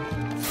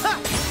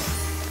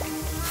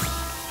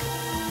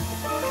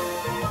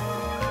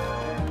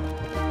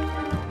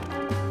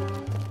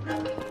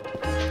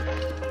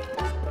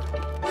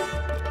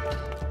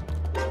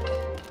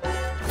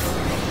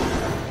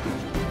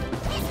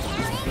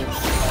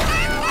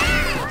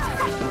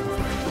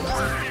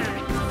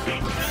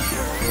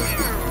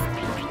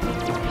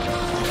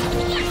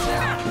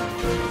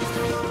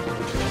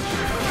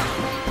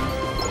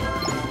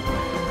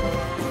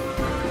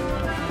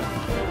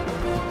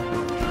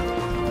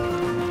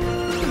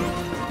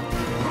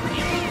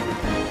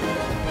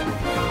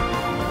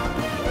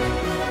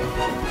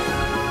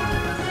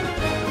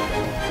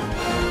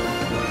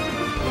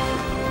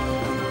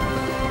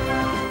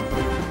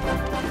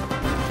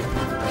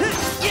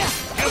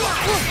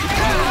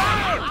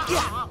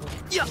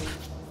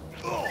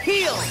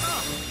 Heal!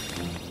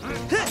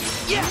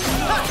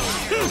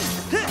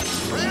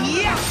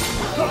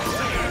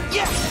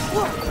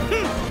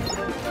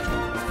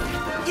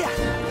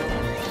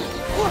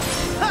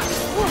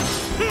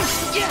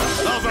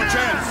 Now's our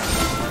chance!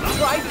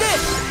 Try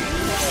this!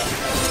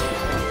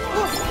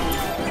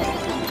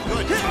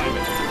 Good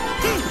timing.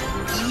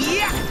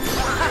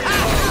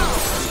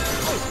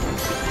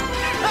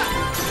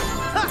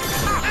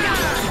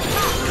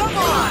 Come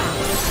on!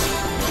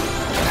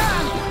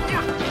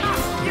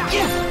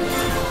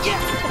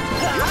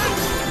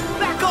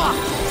 Back off!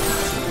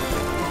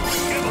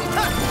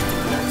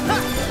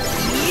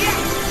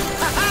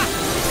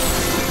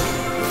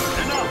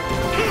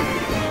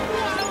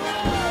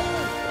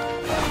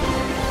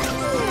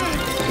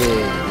 Okay,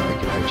 now I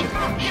can hijack the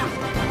machine.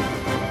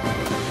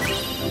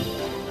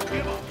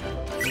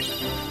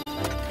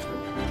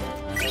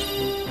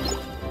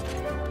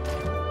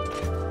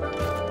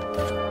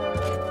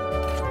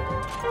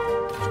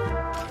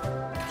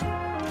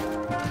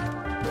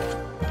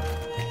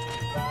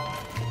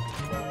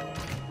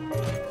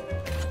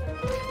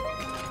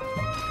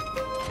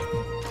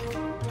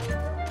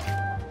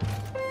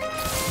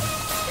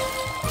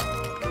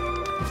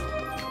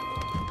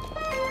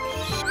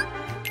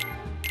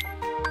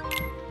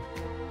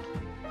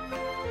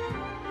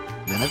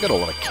 Man, I got a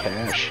lot of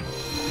cash.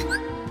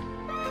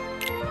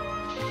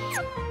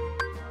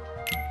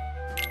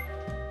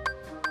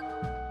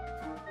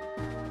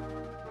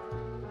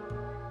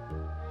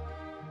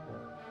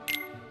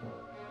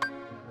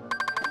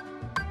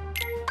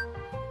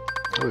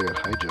 Oh, we got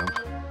high jump.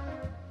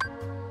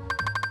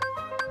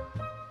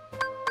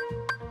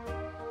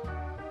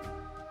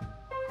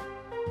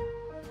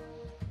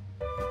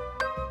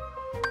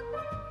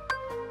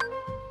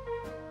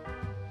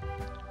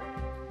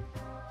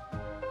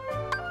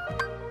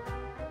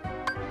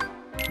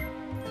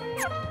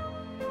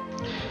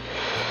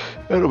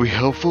 That'll be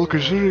helpful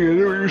considering I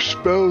never use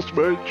spells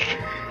much.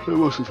 I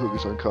mostly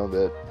focus on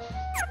combat.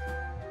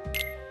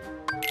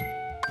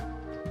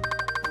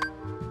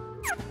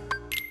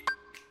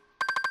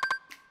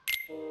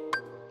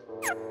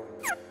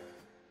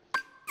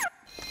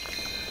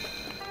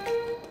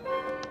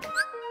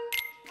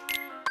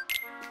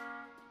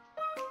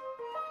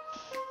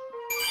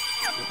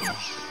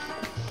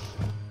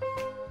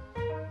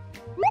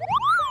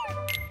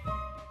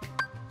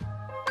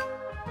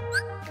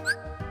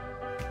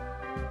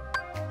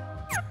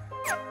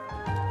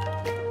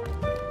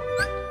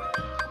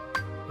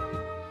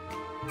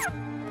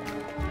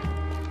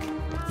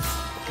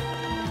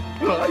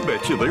 I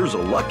bet you there's a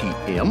lucky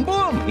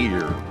emblem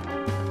here.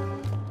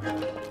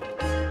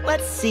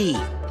 Let's see.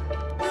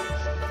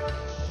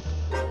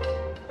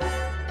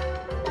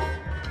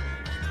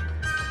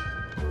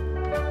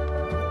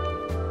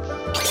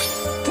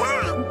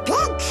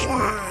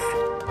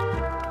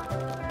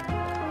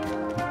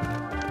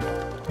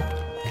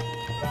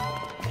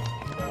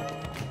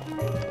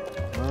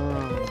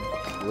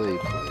 Play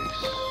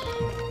place.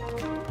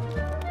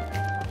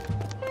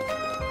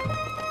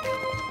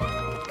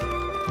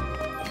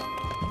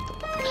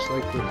 Looks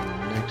like where the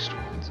next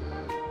one's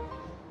at.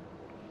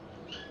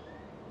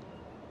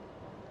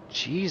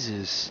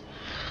 Jesus.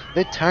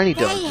 That tiny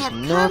dog They does have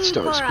not come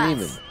start for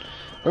screaming. us.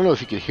 I don't know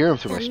if you could hear him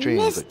through my The stream,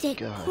 but mystic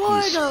God, he's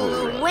portal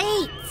spoiled.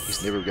 awaits.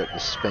 He's never gotten a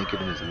spanking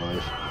in his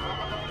life.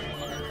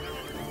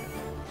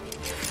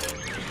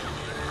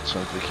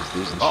 Sounds like he's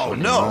losing his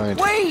fucking mind.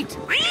 Wait!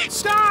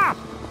 Stop!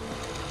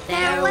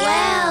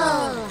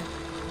 Farewell.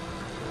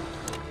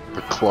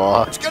 The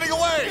claw. It's getting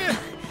away!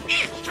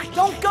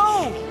 Don't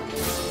go!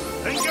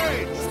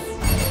 Engage!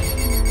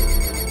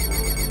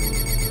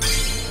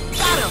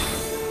 Got him!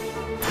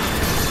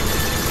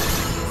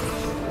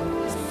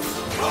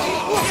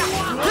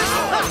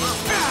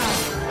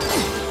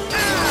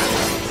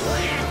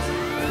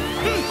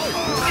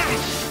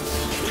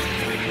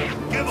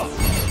 Give up!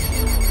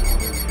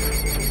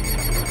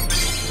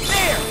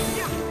 There!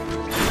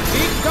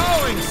 Keep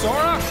going,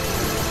 Sora!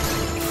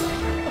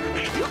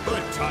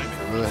 Good timing.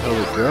 Where the hell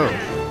did it go?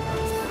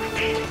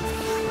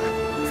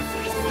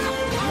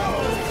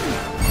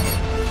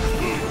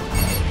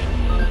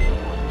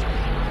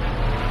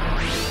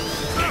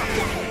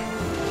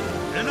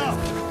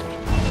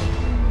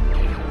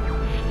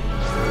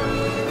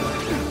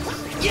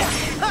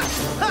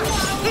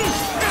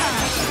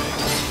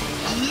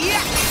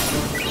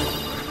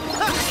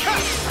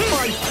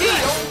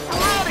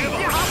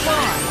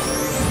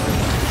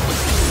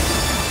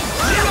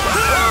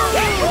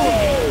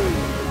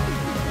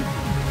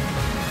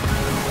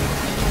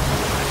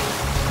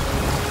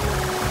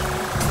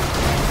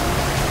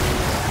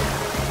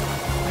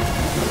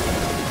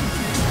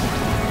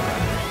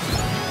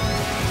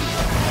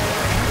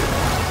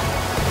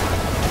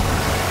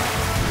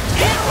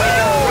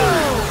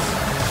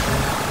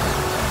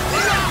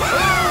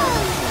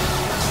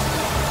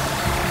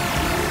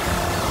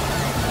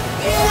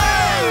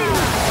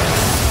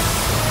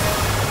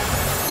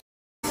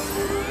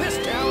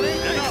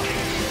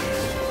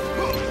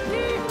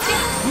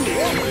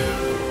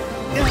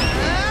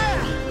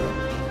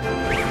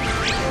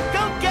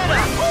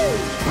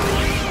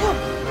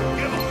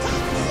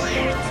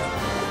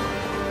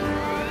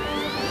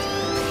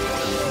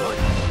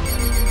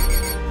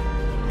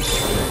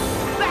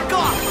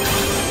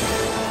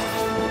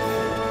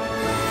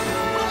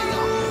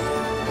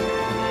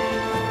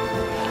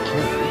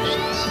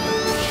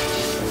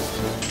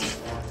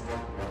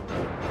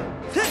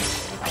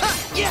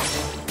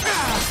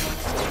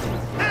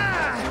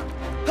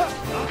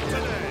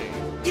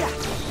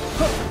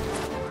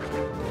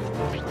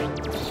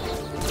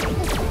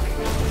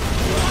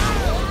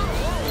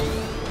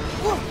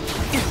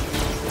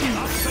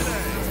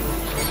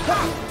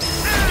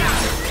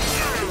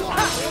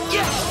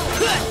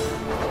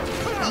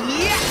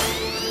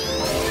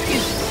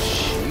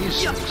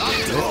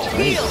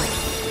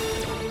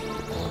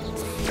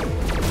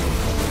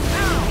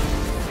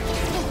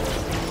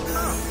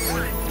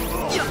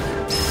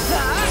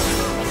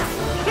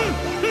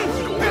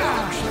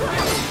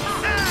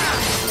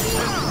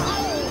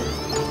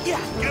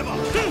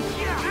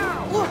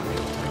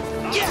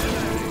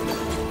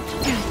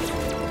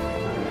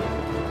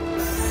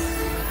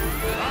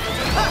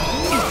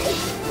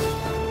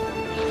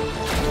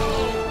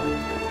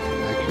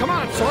 Come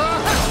on, Sora!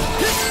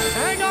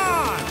 Hang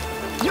on!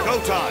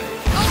 Go time!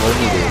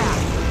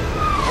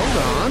 Hold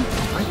on.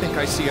 I think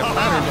I see a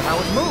pattern to how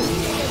it moves.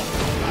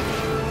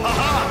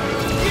 Ha-ha!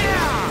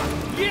 Yeah!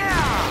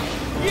 Yeah!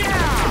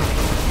 Yeah!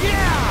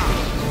 Yeah!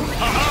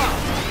 Ha-ha!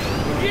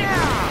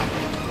 Yeah!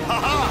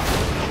 Ha-ha!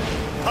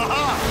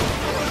 Ha-ha!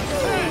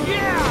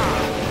 Yeah!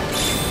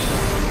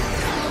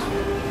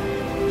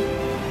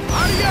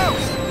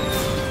 Adios!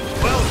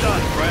 Well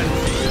done, friend.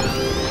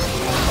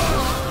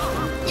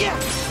 Yeah!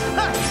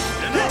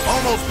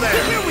 Almost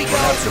there. Here we go.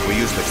 Perhaps if we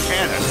use the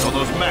cannons on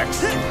those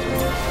mechs.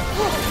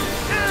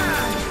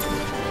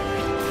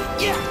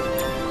 Yeah!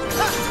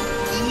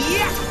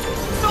 Yeah!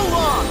 So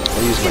long! I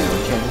use my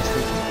own cannons.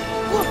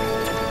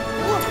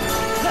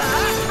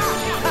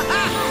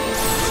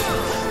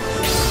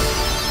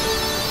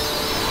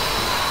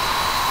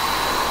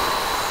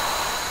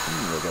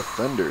 I got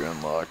thunder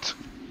unlocked.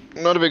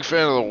 I'm not a big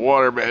fan of the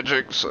water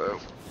magic, so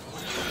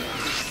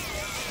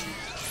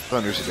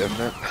thunder's a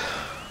definite.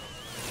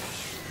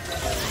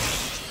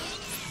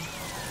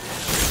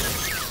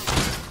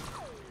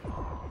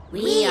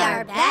 We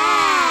are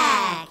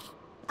back!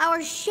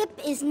 Our ship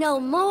is no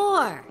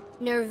more.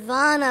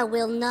 Nirvana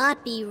will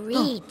not be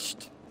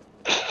reached.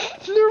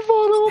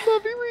 Nirvana will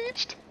not be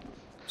reached.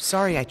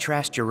 Sorry I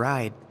trashed your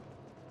ride.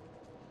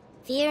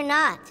 Fear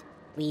not.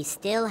 We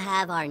still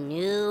have our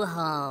new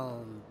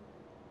home.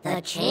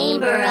 The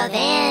Chamber of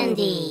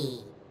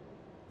Andy.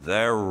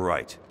 They're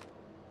right.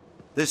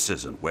 This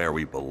isn't where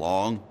we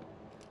belong.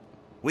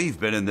 We've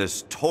been in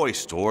this toy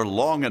store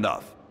long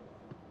enough.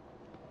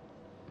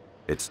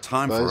 It's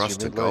time for us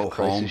to go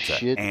home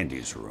to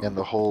Andy's room. And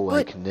the whole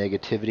like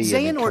negativity.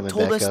 Xehanort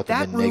told us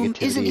that room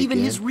isn't even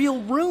his real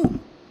room.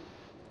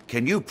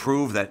 Can you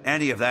prove that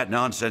any of that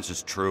nonsense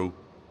is true?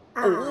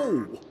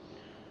 Oh.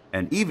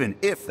 And even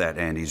if that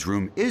Andy's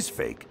room is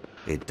fake,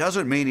 it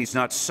doesn't mean he's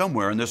not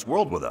somewhere in this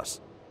world with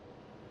us.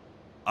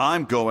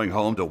 I'm going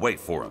home to wait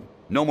for him.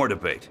 No more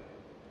debate.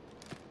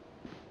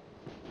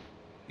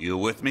 You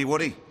with me,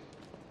 Woody?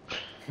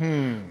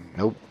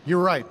 Nope.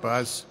 You're right,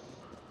 Buzz.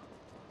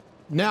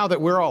 Now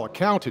that we're all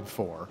accounted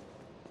for,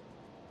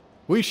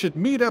 we should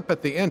meet up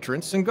at the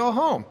entrance and go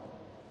home.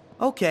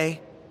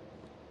 Okay.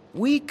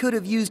 We could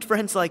have used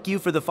friends like you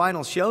for the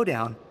final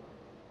showdown.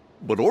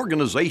 But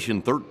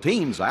Organization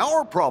 13's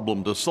our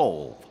problem to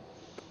solve.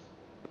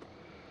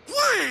 Yeah,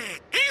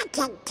 I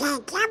can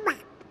take him.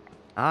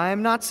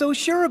 I'm not so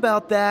sure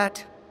about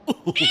that.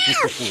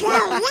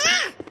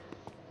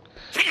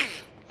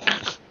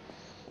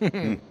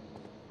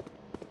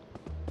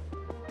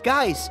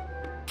 Guys,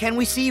 can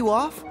we see you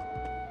off?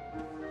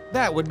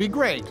 That would be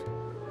great.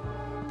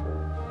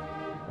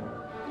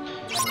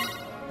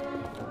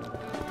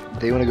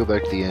 They want to go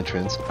back to the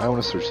entrance. I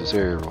want to search this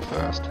area real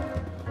fast.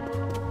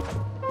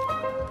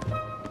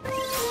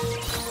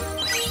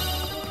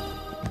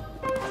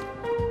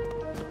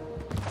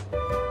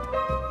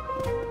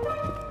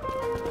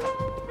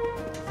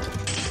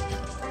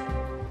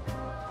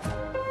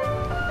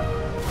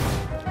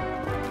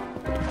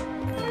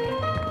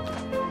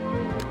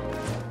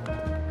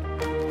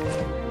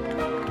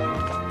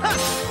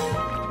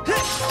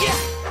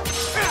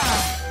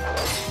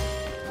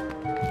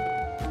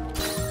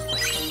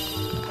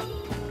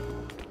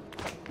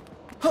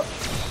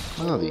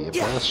 Oh, the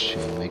Abbas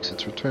chain makes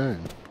its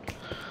return.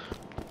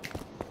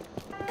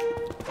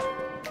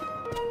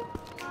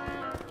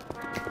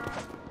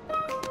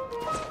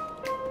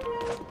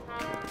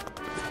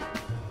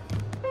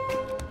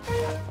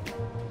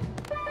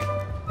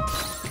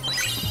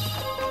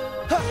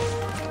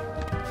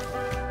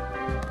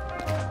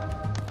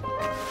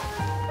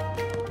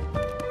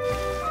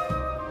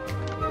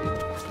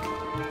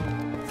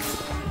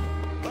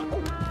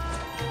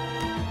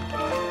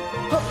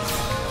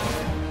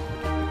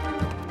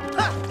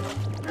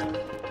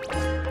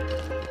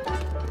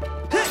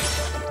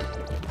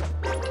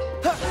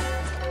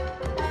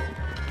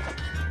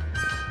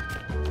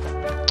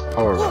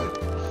 Alright.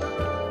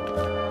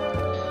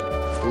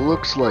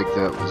 Looks like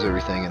that was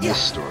everything in this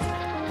story.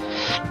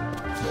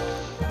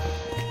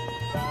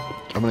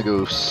 I'm gonna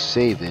go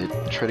save it,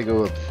 try to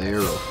go up there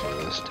real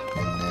fast,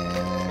 and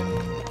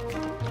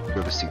then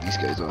go to see these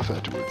guys off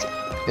afterwards.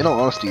 In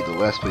all honesty, the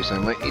last place I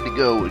might need to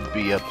go would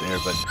be up there,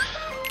 but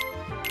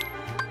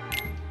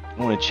I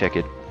want to check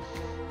it.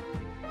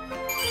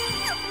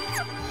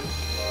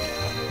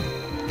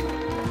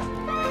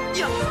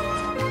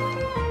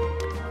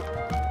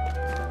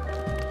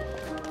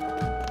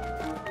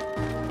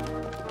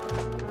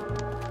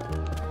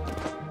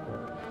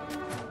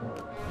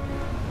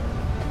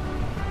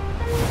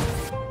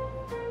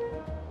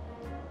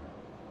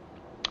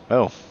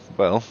 Oh,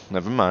 well,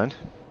 never mind.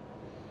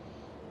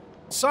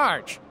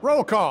 Sarge,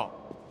 roll call.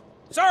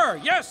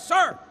 Sir, yes,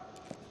 sir.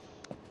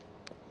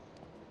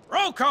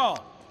 Roll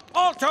call.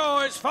 Alto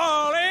is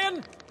fall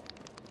in.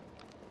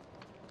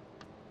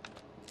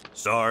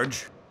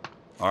 Sarge,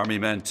 Army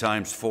men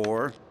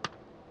 ×4.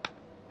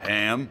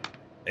 Ham,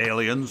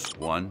 aliens,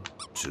 1,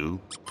 2,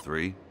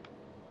 3.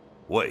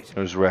 Wait.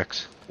 There's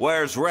Rex.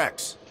 Where's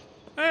Rex?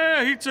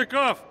 He took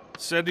off.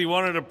 Said he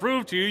wanted to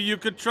prove to you you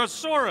could trust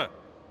Sora.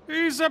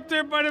 He's up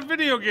there by the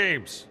video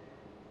games.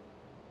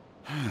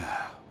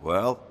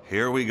 Well,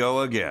 here we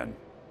go again.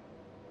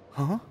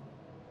 Huh?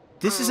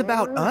 This is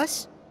about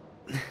us?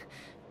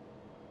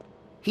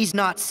 He's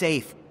not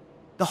safe.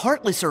 The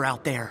Heartless are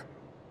out there.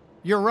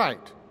 You're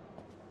right.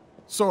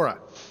 Sora,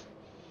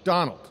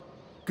 Donald,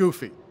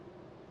 Goofy.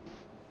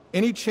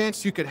 Any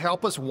chance you could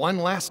help us one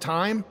last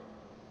time?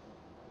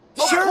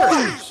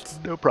 Sure!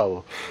 No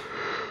problem.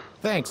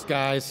 Thanks,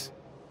 guys.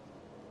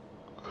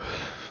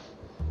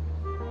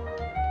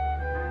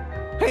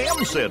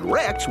 Ham said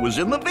Rex was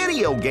in the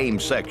video game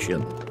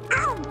section.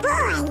 Oh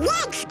boy,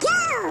 let's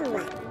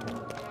go!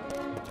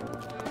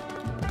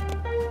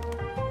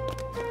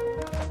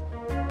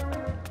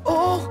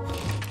 Oh!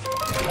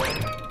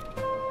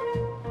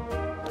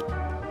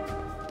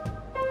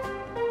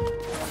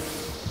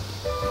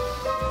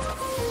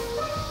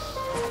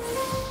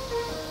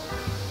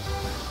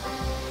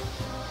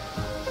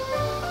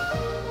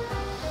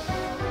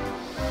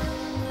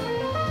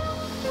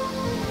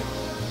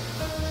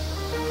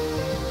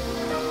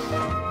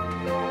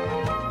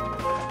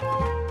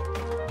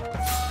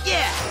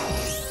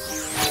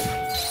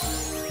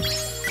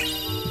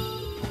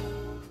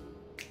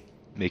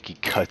 Mickey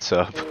cuts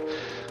up.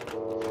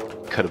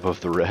 Cut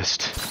above the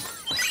rest.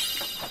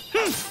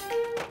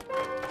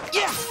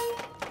 Yeah!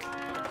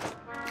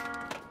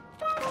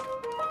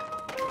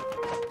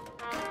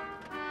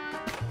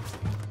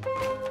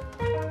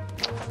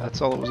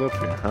 That's all that was up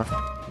here, huh?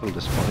 A little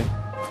disappointing.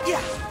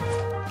 Yeah!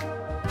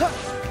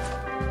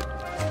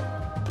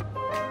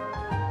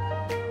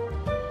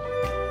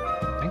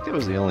 I think that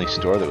was the only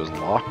store that was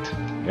locked.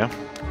 Yeah.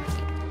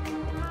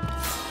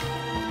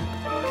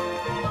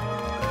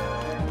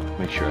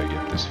 Make sure I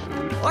get this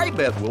food. I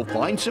bet we'll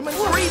find some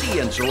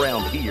ingredients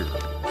around here.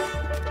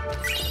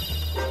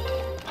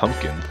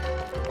 Pumpkin.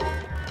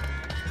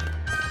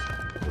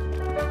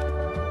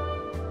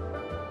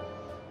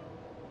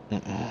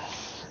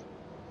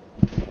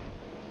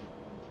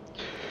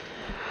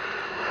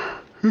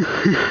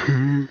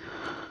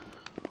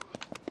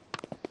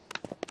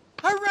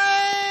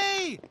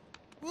 Hooray!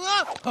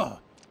 Whoa.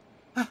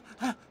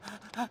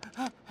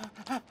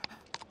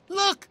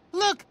 Look,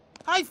 look!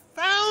 I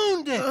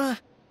found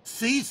it!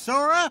 See,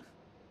 Sora?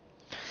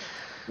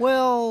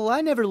 Well,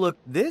 I never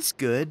looked this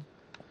good.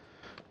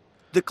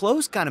 The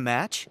clothes kind of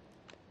match.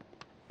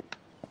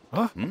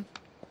 Huh?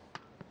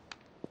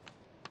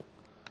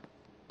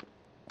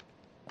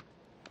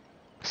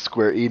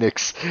 Square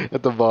Enix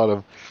at the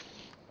bottom.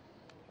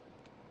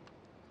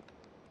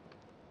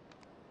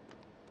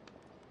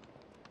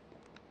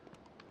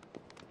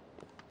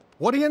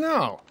 What do you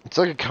know? It's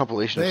like a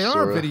compilation They of are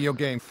Sora. video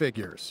game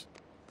figures.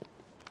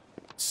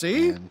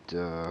 See?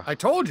 And, I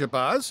told you,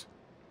 Buzz.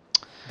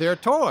 They're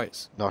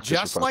toys, Not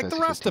just like the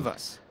rest of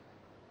us.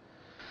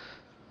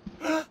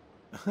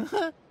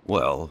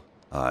 Well,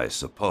 I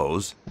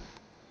suppose.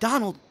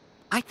 Donald,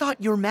 I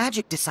thought your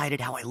magic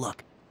decided how I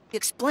look.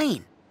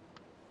 Explain.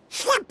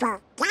 Simple,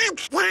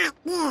 that's not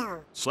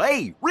you.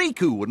 Say,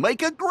 Riku would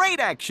make a great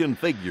action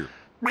figure.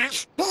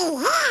 Must be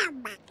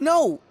him.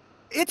 No,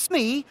 it's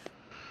me.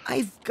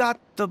 I've got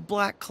the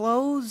black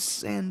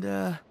clothes and,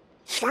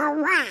 So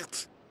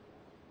what?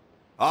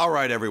 All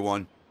right,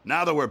 everyone.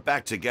 Now that we're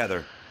back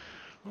together,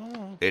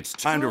 it's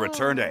time to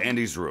return to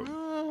Andy's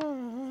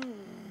room.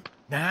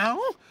 Now?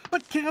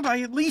 But can't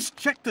I at least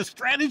check the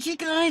strategy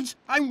guides?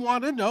 I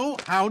want to know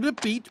how to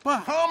beat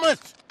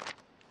Bahamut.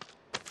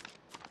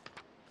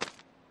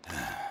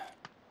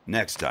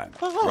 Next time.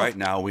 Right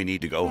now, we need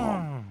to go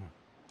home.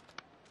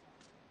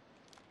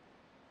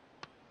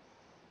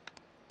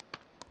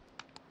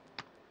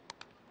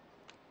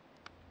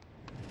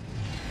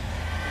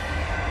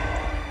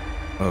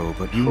 Oh,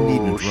 but you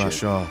needn't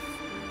rush off.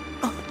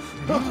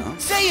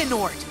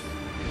 Xehanort!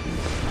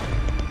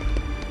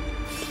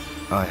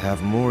 I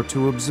have more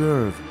to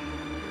observe.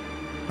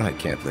 I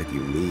can't let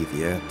you leave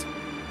yet.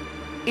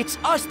 It's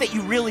us that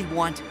you really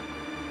want.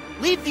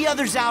 Leave the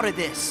others out of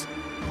this.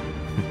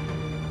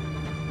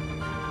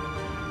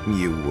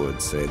 You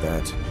would say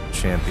that,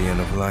 Champion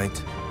of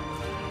Light.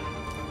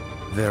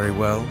 Very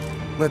well.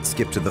 Let's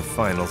skip to the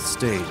final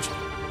stage.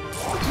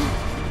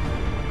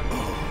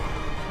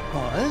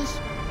 Buzz?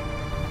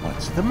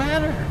 What's the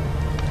matter?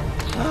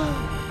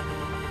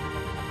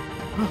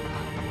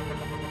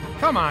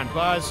 Come on,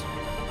 Buzz.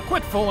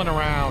 Quit fooling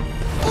around.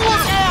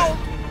 Look out!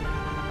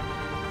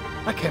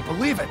 I can't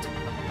believe it.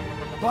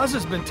 Buzz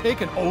has been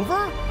taken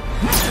over?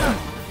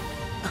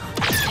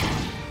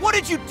 What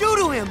did you do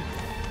to him?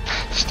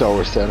 Star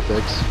Wars sound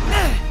effects.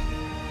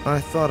 I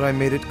thought I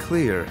made it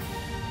clear.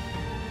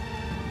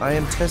 I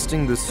am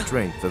testing the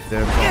strength of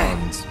their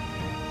bonds.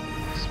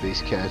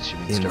 Space Cats, you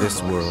mean In Star this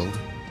Fox. world,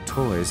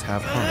 toys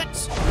have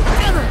hearts.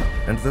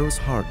 And those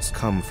hearts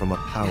come from a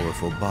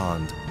powerful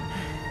bond.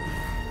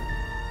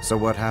 So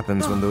what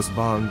happens when those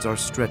bonds are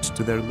stretched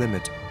to their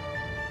limit?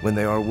 When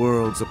they are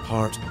worlds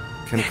apart,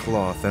 can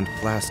cloth and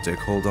plastic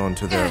hold on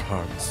to their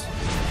hearts?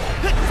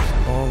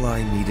 All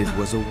I needed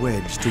was a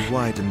wedge to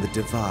widen the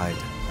divide.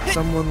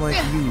 Someone like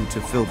you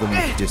to fill them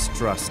with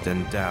distrust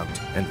and doubt,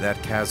 and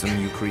that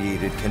chasm you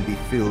created can be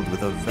filled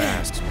with a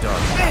vast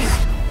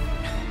darkness.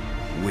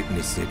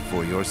 Witness it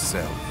for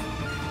yourself.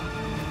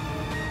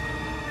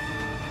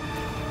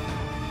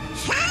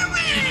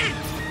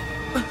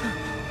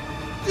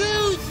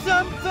 Do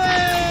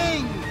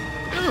something!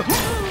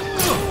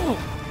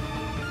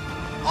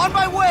 On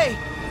my way!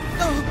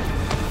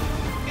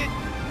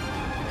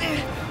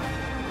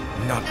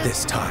 Not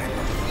this time.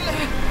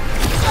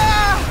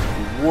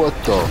 What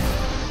the?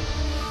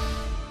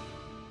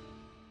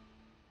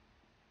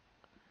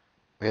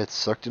 We had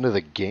sucked into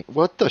the game.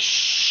 What the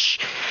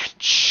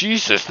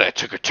Jesus, that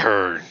took a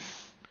turn.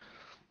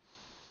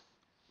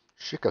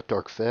 Shit got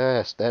dark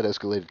fast. That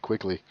escalated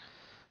quickly.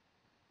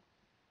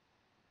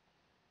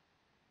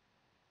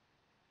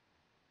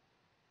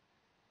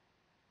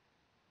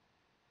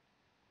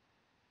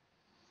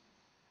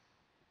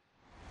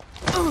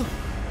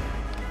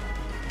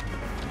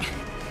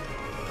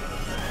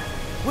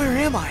 Where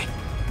am I?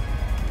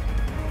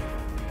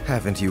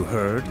 Haven't you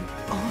heard?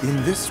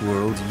 In this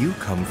world, you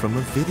come from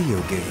a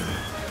video game.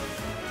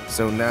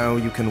 So now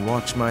you can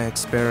watch my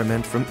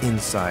experiment from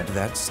inside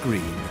that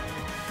screen.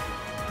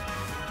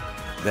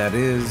 That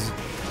is,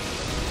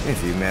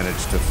 if you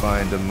manage to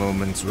find a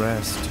moment's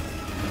rest.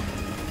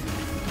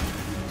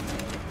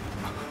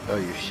 Oh,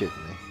 you're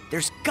shitting me.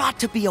 There's got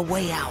to be a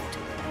way out.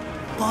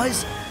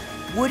 Buzz,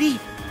 Woody,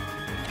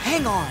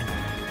 hang on.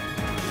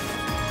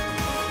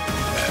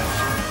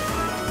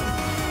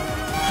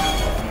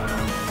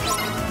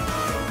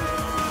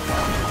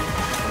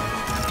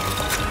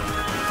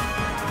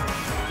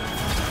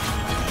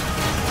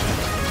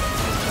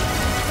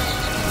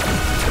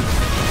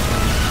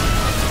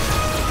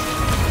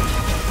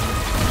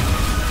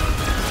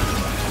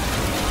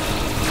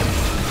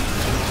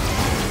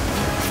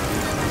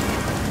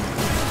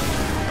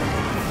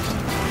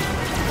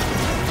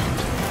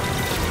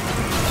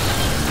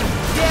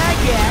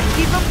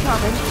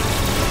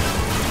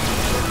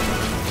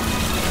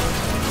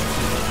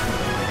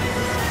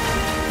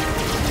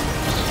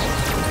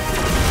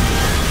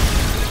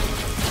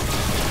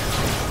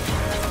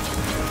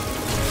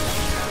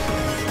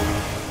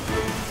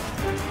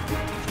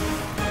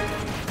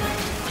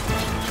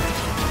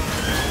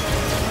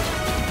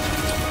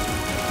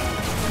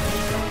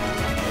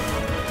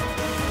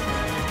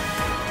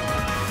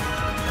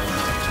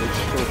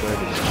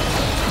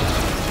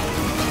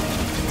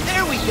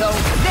 There we go.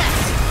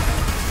 Next.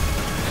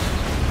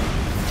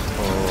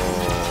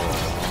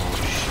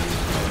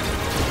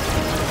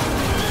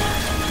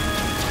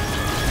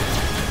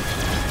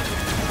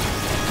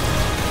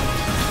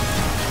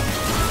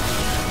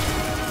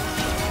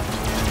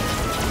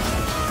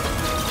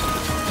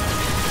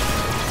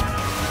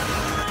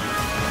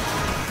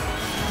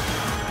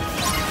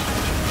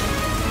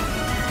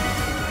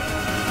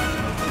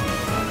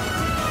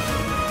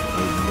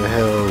 What the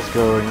hell is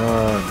going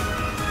on?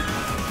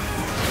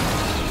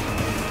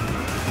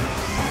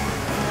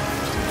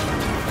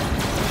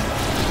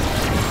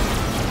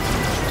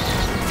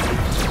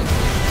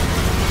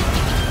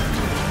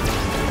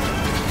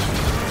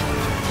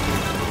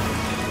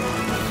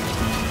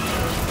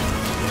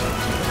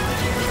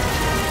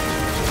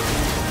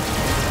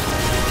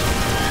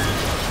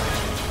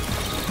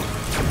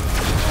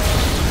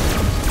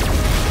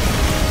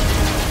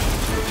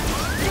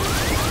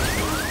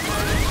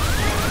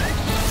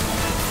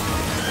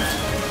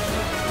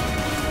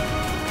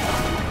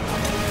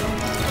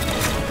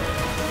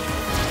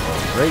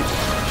 Right in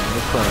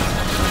the front.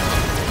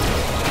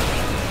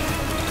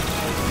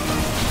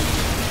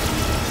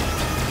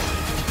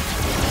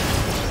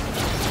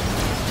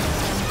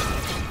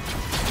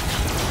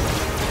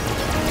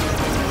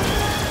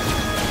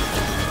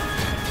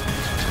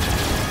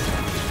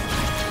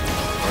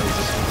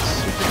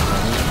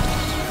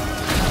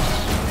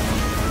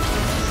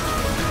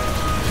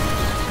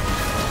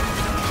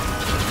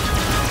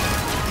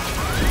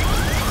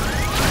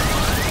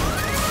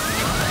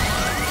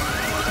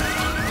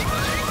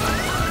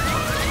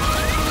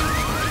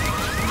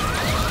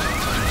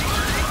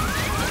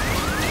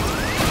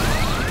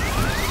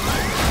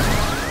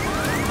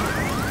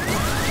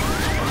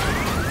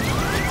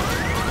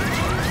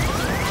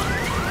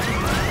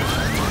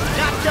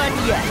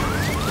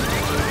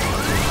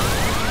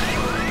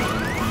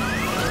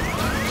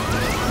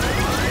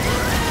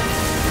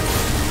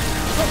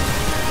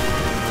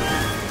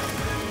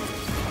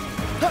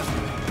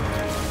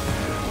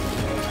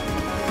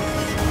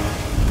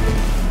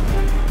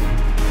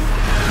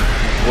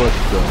 What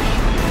the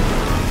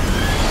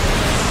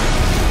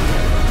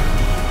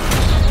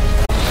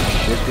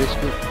shit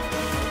biscuit?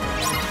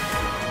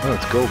 Oh,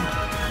 it's golden.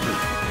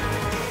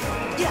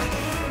 Yeah.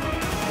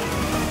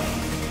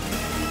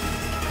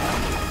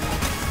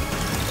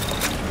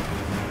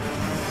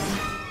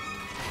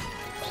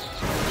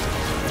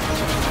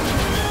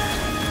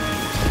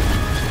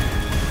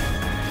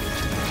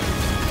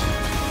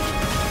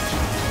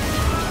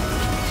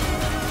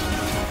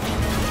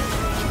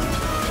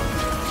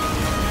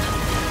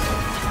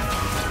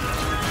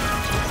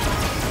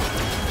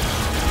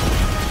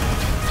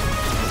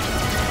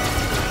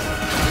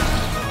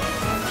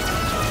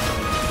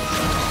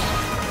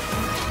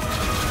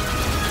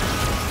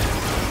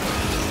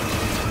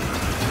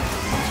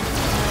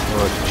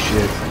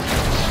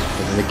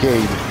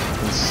 game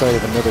inside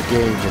of another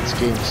game. It's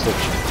game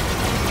section.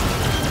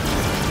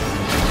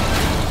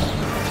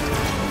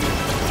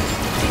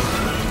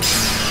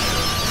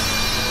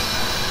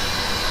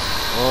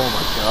 Oh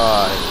my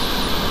god.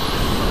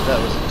 That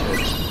was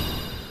intense.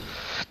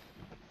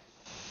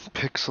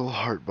 Pixel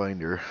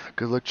Heartbinder.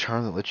 Good luck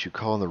charm that lets you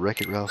call on the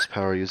Wreck-It Ralph's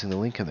power using the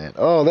link command.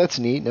 Oh, that's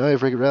neat. Now I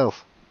have Wreck-It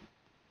Ralph.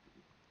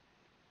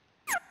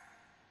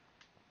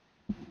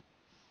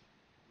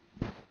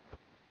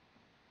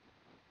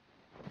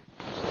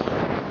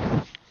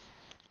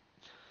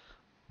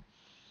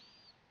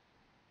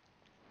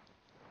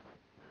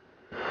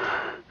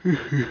 Get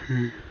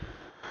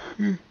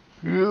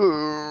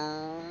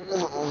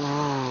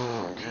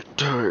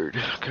tired,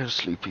 kind of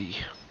sleepy.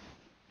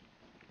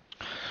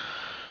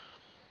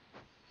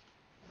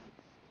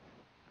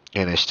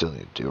 And I still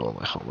need to do all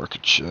my homework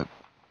and shit.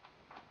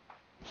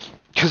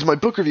 Because my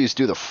book review's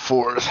due the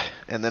 4th,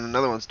 and then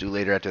another one's due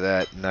later after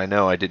that, and I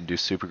know I didn't do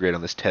super great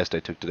on this test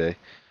I took today.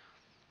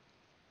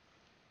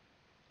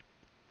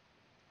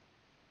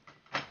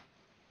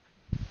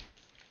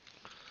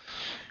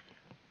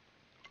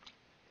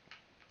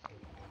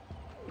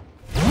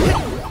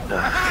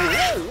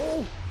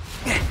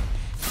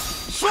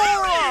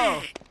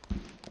 Sora!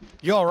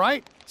 You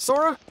alright,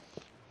 Sora?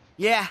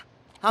 Yeah,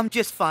 I'm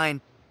just fine.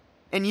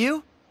 And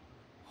you?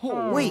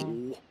 Oh, wait.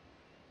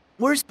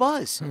 Where's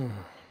Buzz?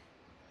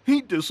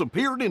 He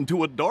disappeared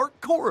into a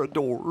dark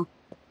corridor.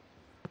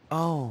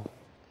 Oh.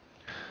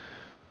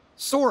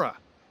 Sora,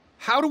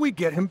 how do we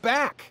get him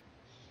back?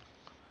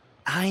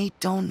 I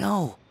don't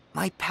know.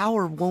 My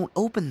power won't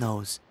open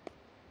those.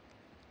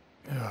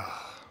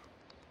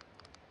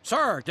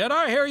 Sir, did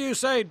I hear you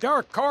say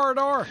dark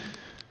corridor?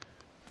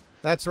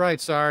 That's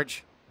right,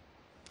 Sarge.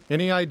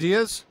 Any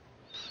ideas?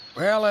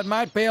 Well, it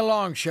might be a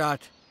long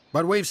shot,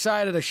 but we've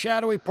sighted a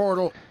shadowy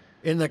portal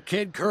in the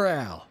Kid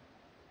Corral.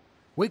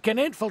 We can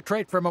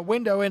infiltrate from a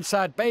window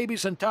inside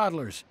babies and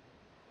toddlers.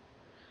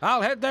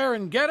 I'll head there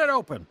and get it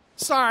open.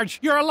 Sarge,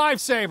 you're a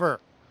lifesaver.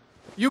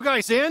 You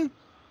guys in?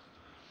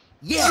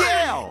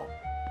 Yeah!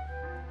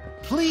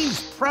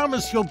 Please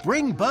promise you'll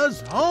bring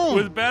Buzz home.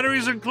 With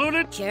batteries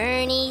included?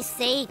 Journey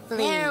safely.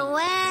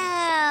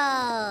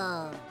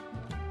 Farewell.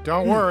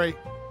 Don't worry.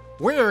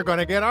 We're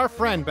gonna get our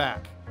friend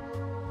back.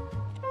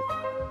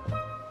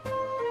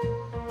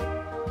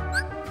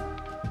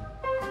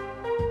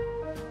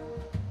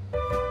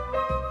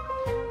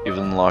 You've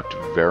unlocked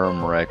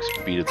Verum Rex,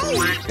 Beat of the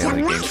Week, and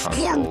the game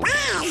console.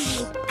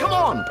 Come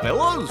on,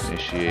 fellas!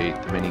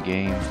 Initiate the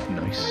minigame.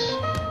 Nice.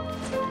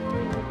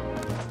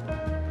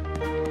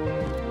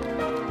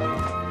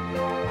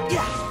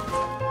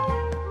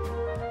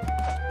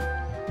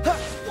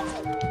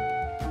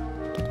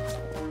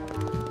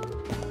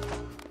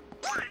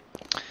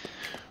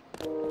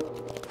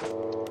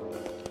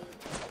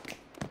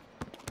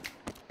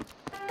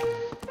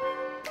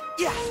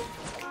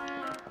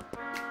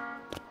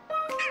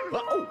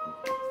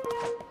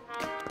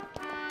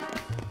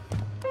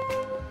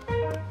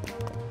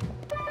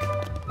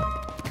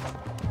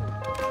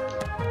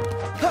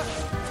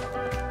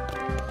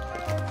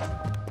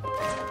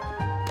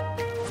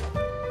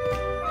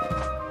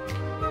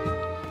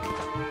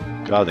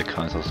 God, the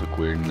consoles look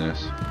weird in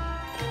this.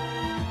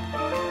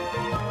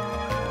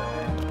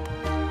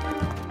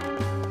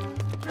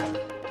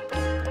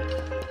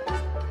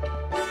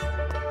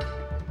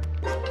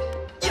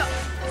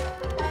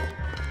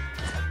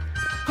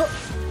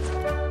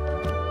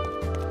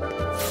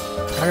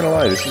 Not gonna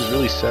lie, this is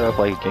really set up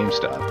like a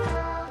GameStop.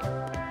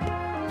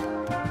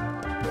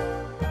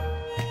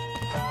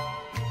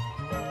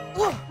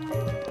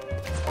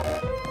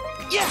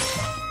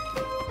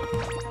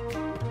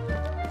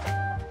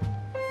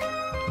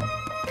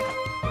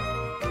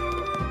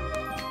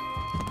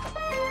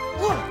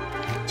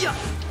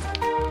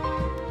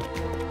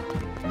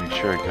 Make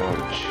sure I got all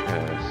the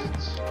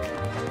chests.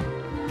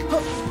 I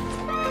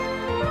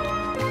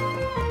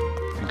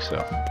think so.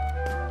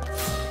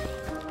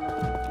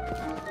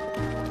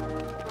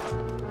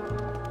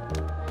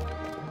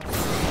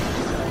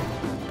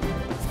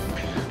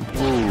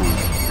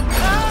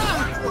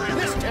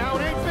 This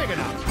town ain't big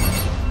enough.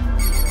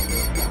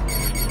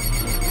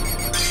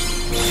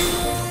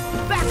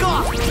 Back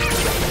off!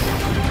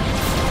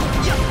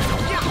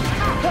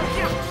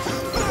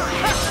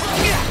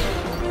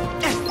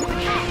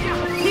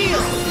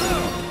 Heal!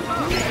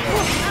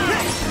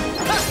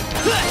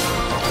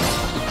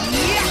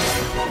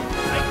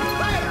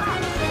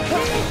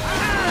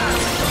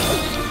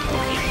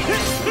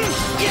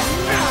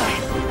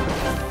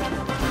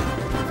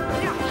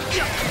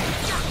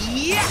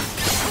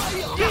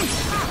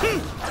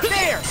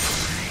 There!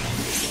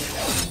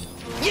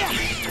 Yeah!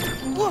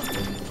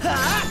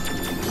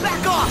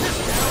 Back off!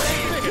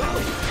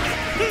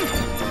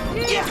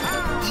 Yeah!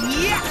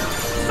 Yeah!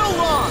 So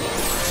long!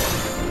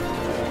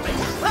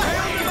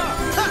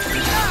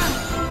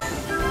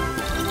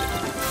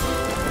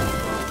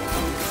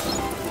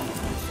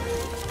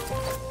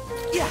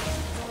 Yeah!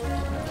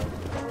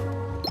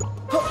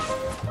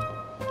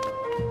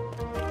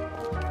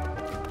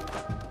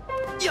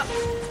 Yeah!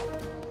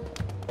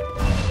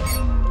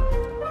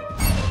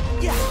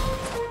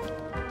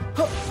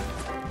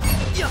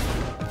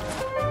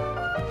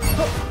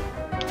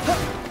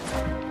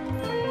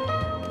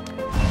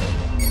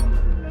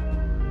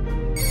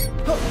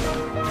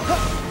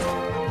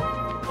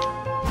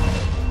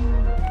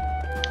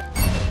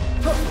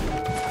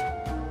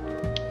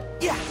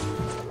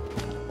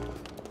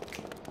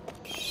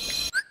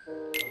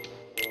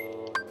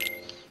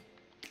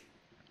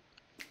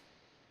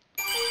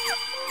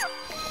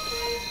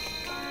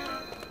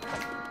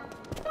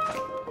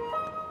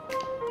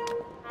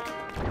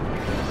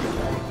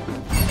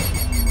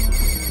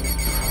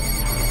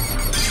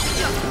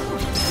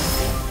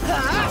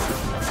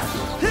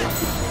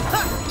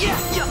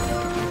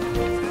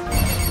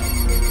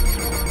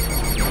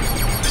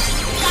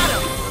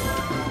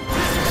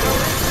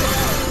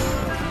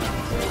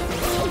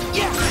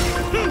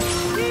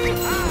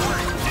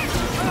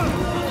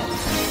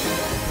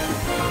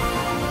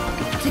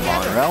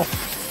 together.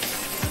 Ralph.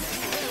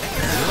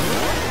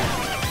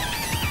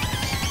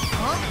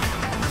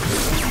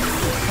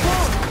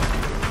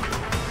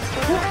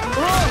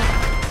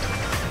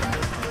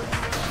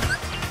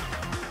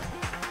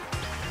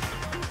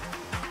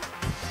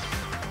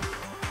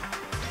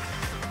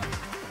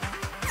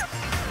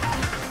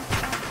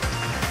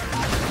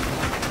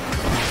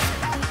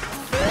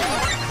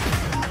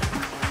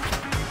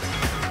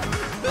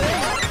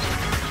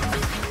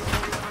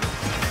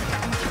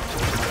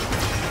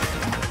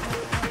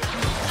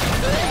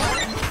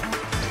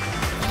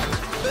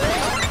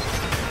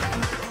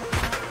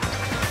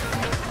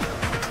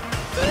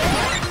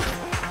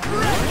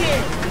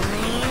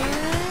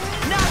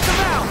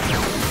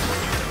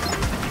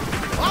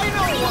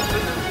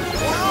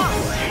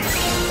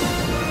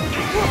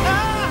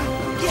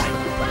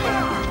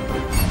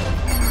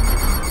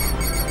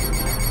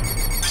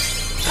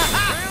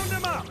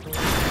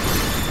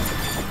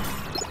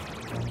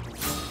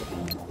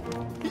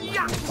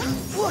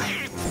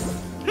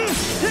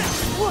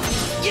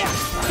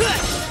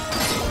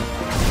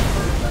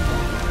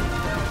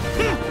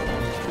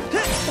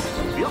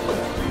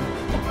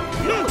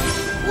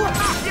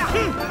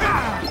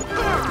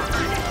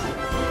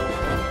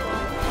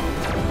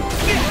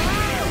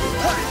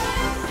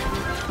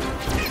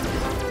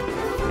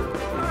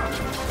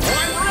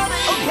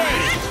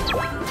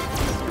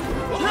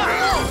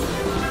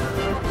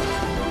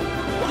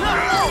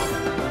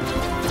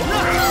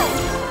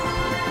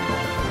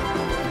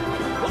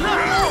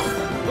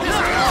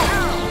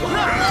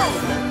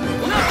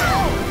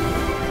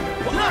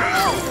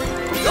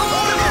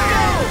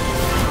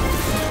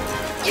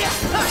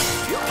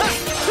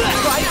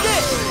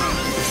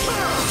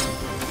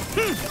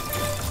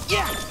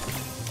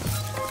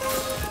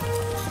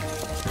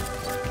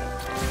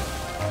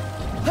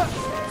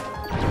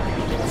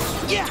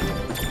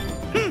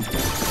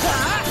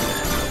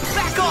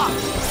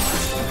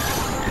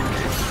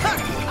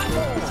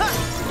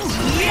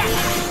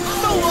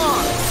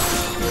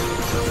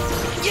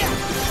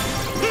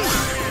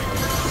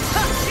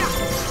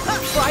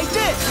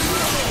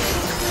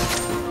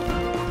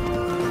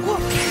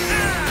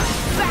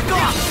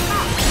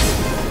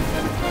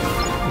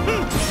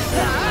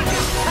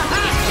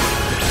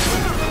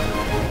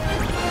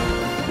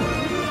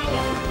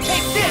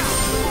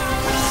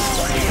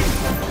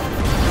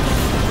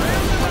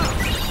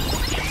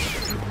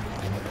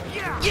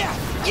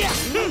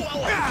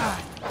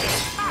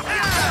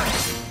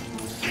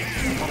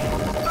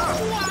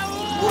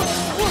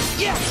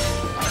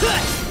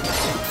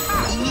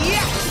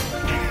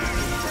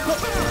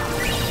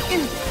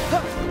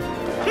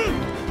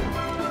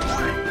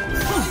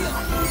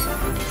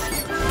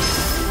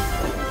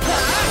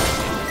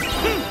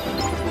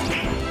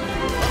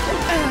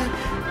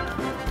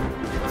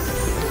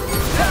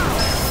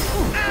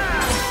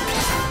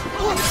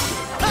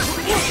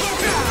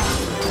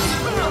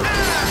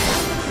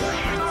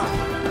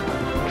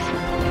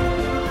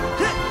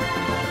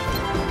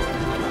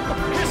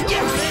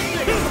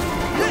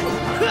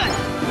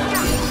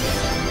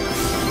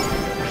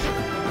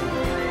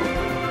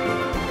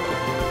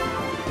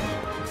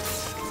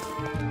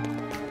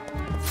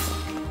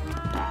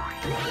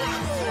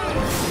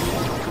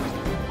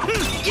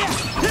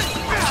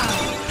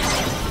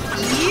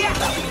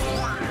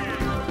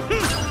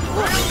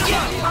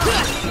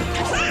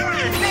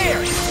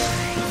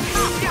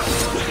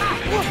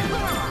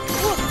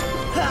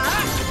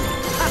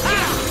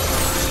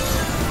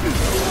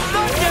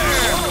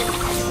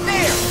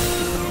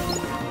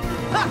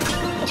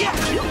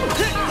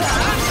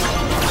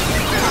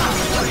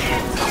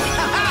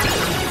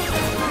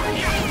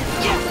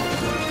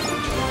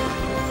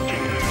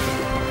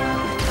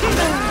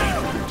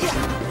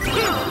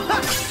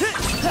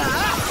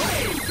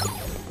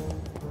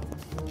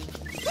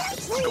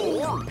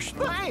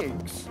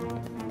 Thanks.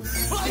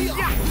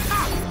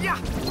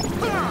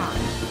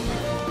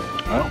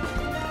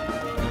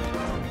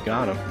 Oh.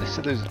 Got him. They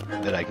said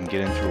that I can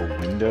get in through a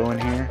window in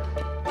here.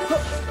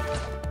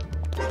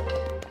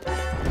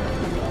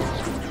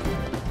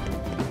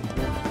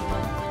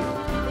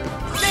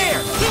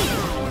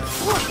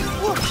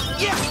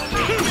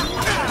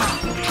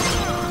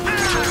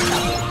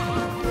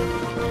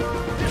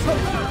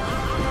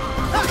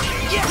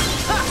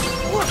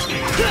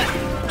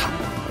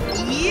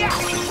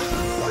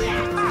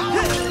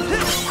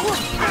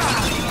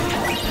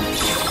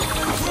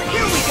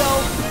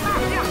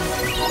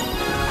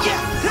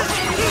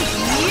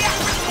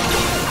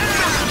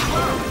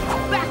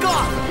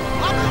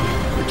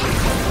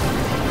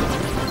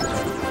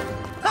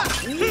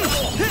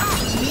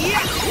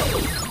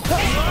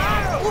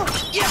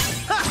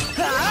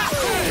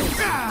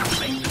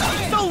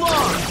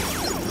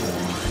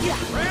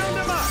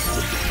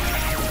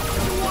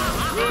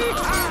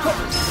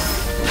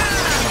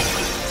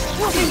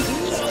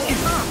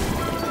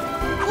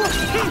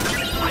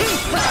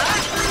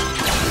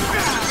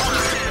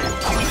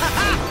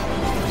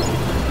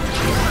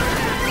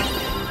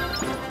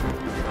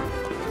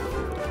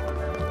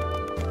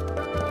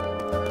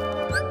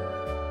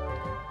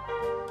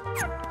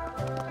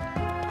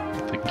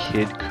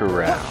 Kid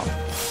Corral.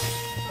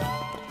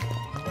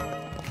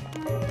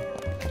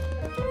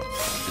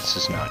 This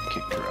is not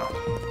Kid Corral.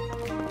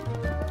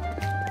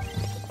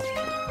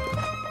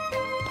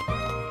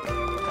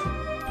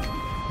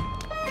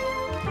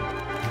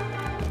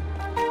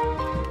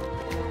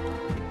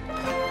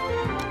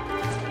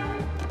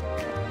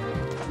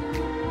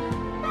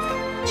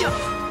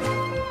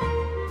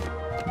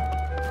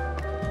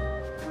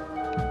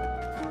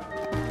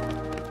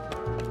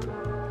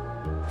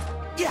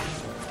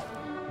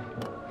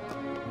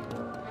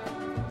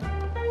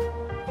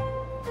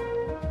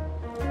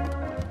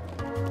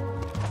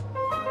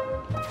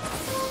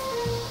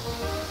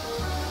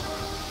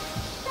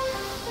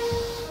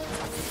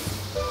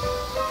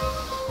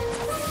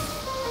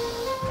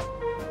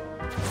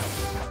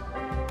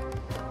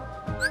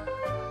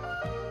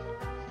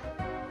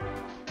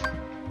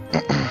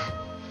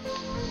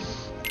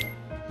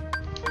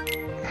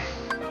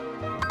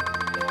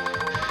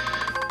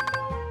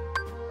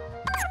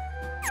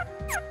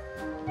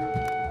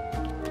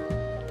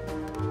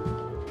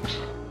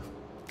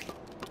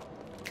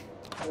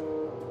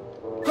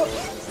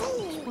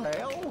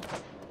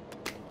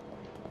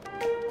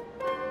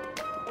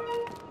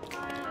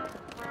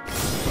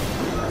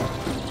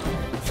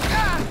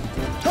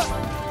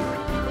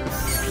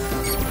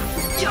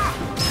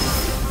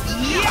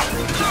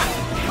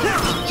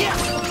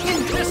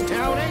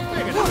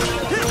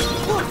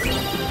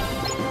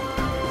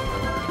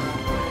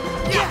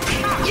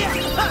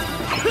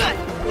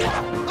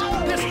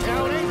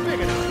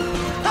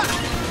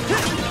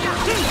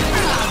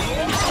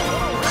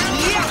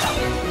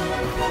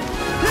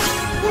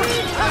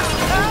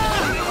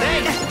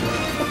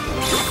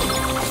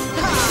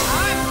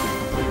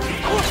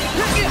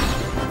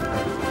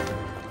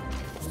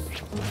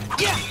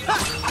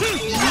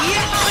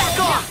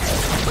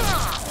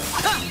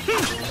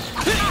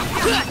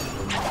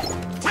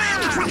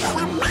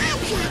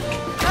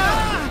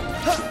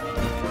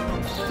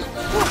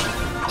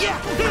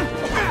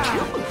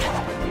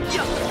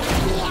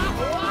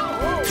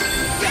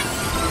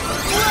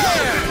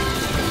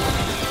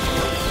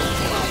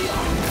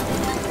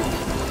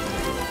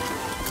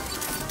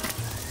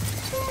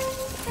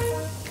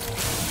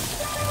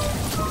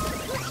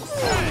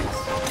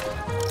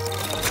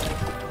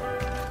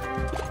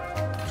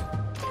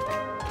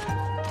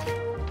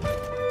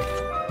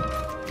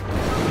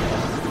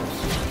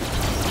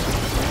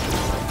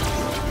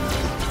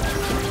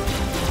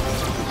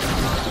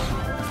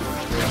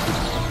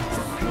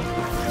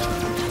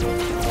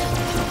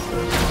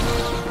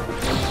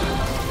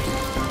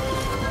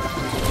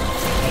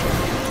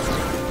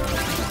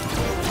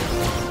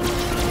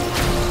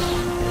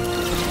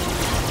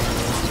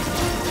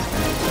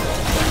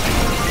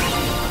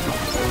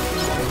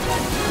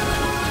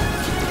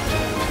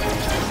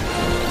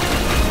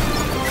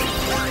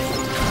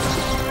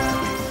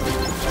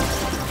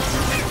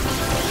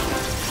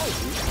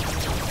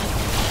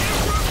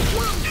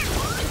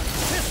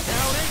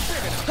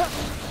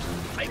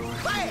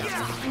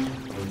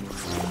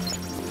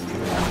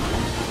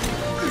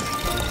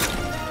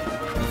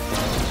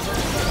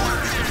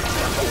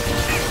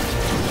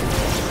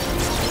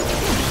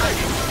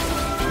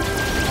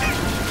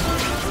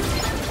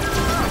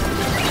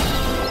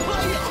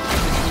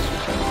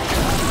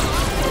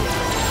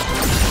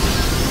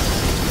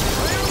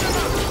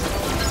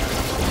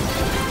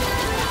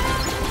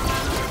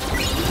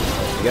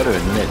 I gotta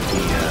admit,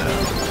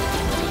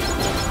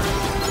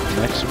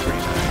 the mechs are pretty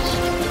nice.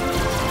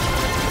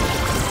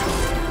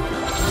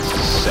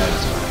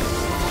 Satisfying.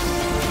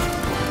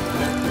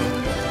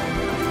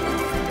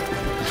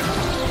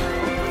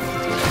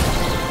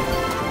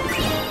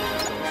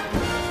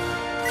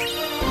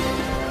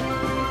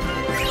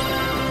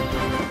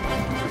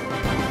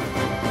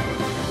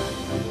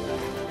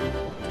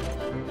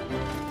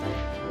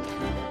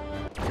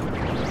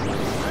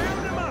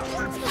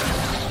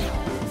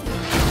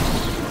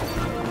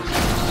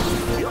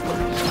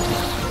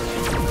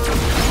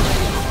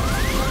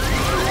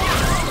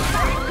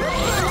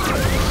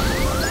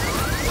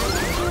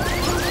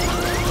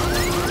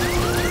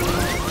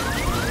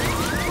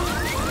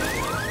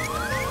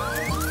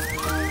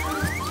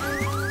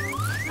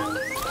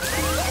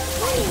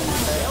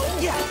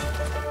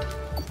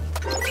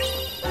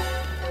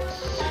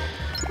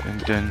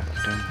 Dun,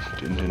 dun,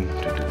 dun, dun,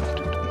 dun, dun,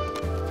 dun.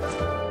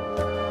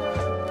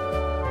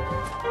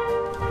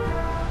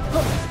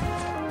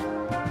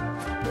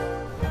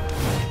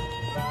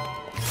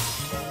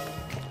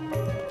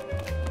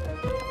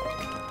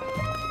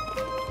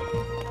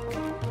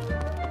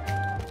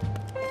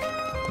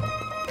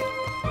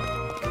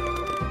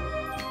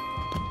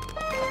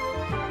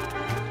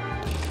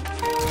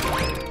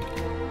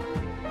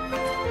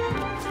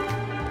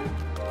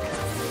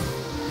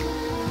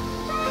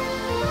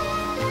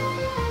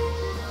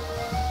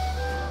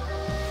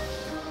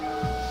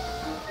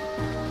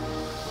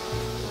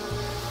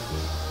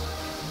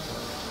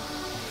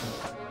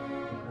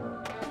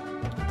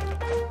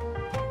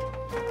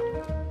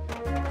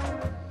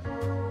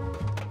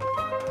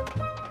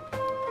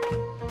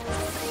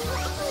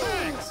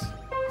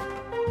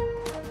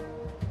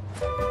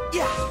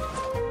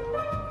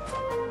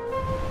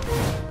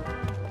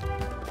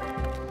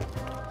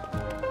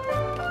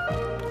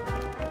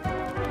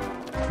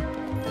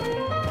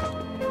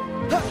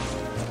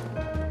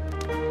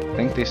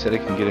 they said I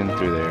can get in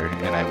through there,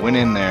 and I went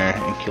in there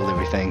and killed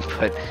everything,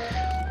 but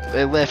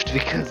I left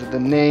because of the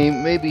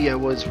name. Maybe I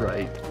was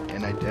right,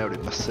 and I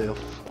doubted myself.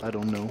 I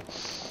don't know.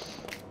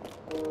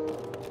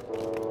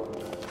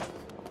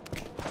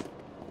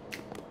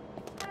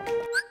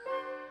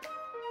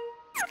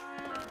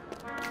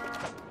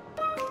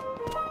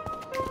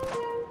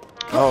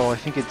 Oh, I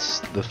think it's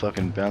the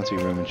fucking bouncy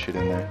room and shit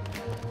in there.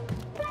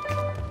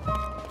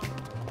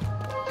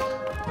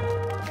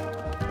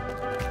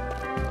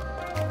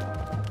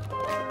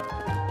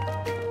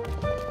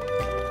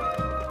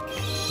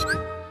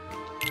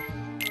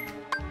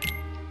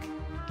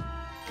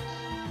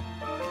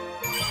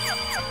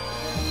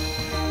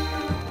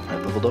 I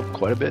leveled up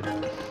quite a bit.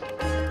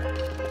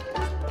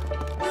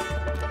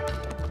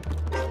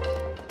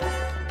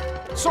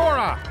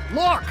 Sora,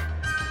 look!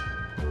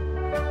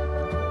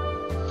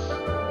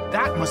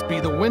 That must be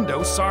the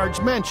window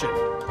Sarge mentioned.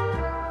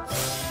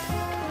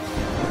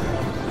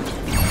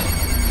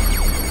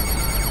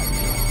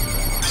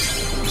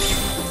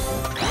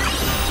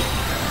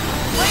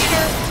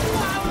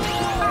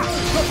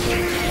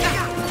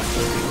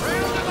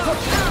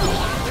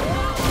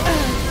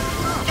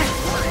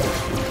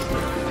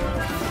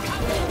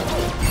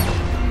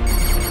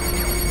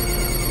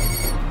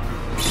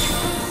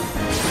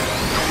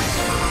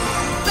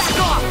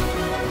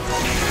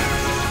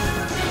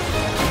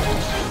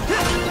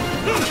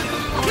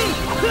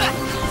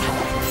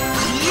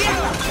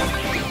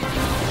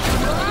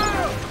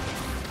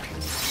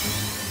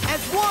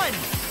 As one!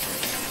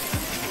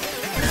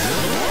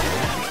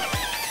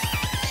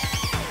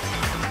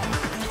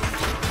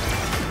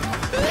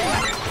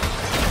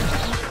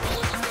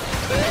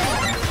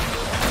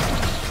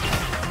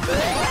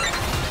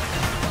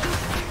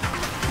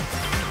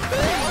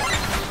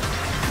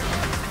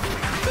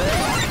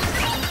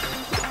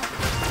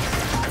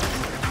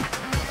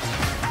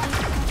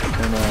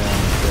 Come on,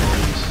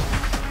 buddies.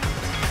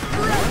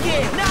 Wreck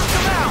it! Knock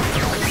him out!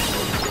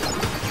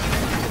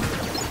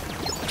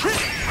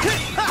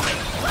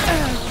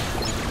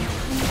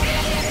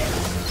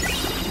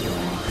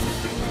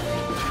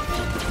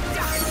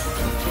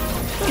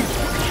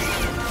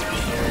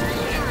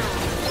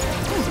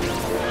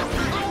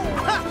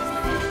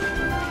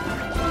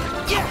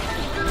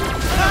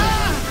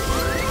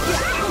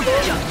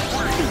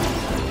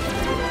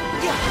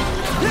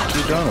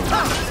 You don't.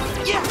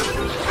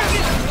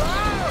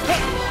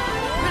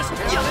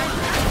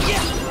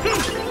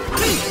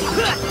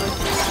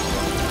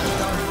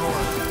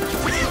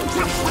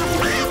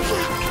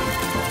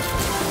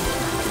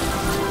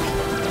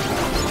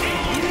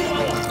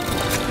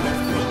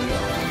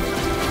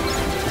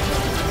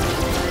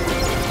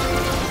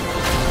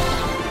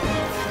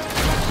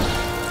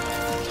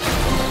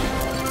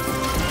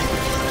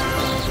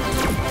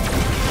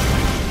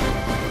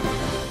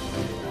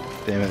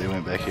 Damn it, they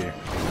went back here.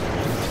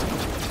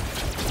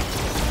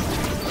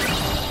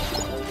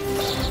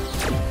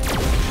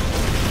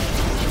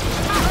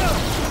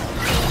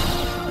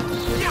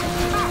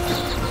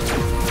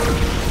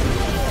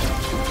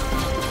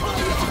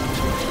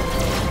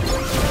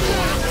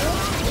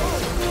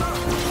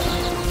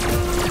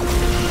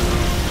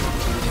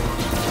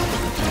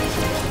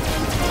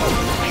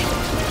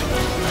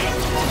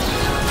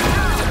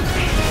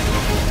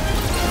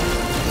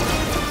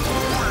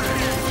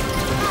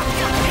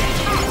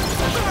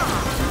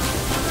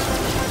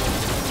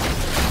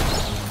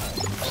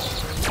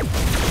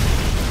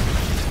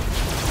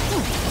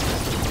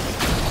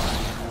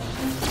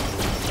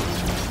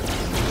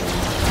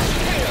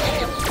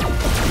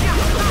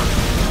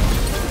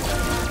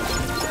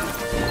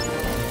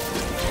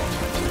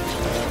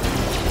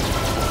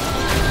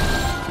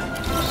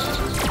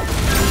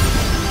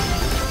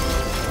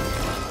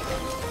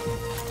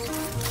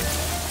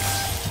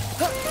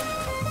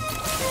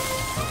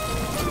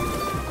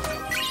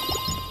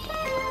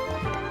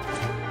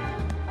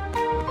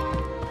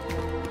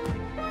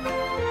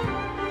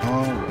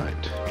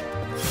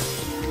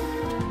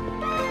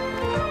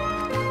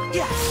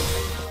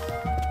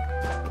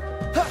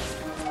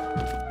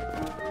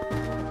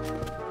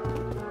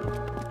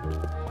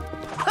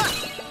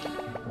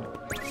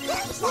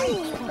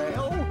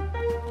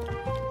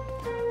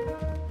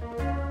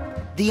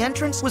 The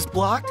entrance was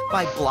blocked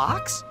by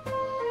blocks?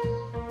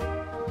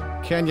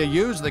 Can you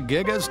use the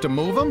gigas to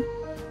move them?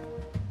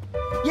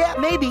 Yeah,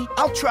 maybe.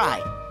 I'll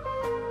try.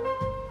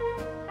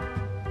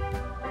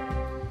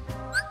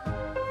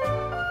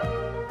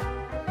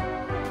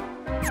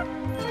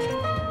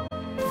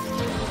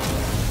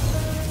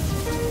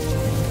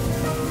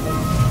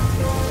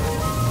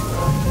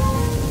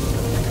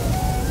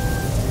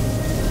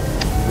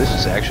 This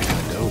is actually kind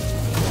of dope.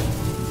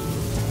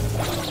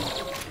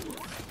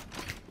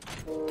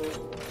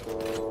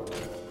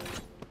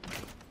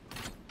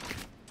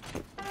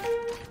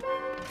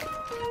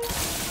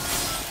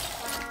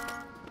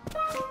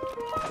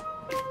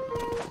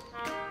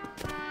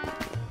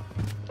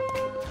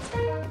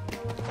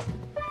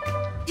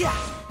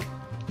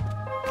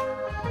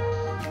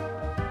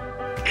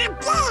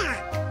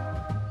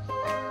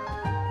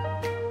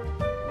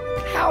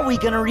 How are we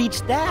gonna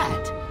reach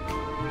that?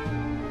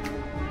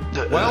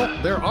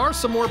 Well, there are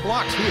some more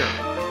blocks here.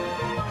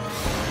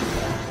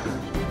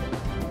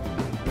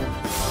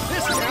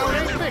 This town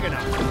ain't big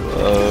enough.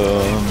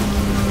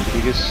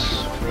 Biggest.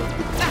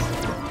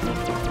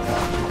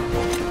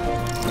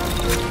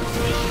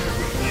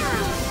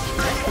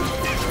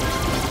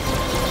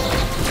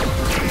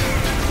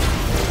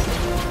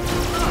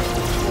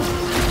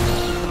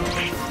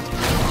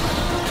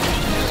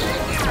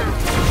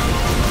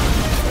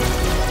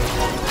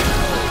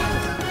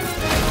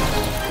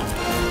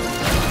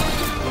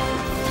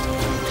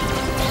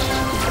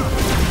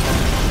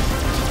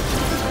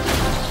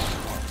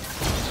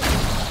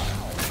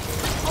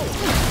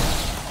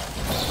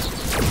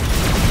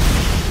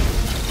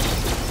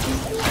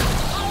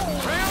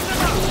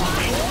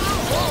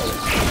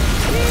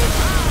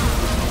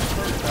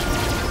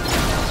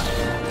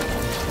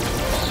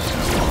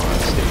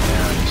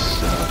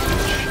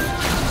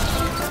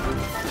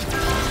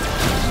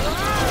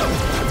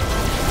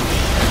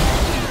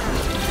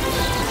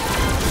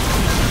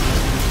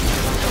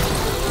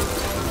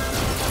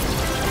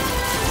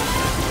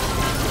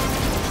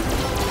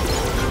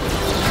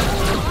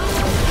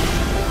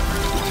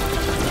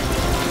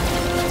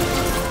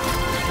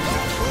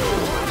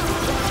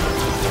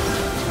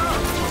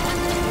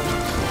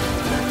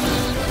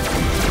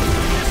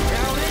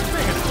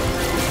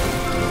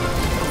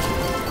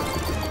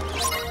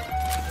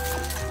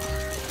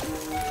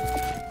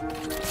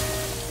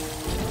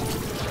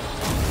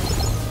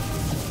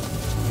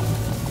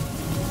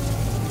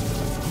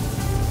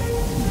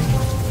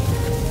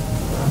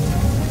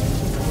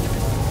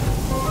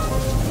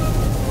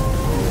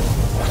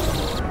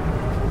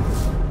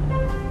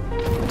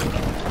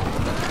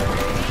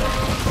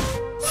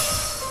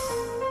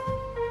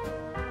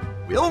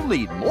 We'll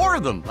need more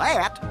than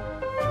that.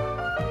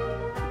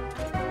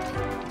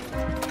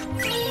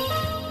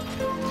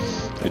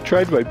 I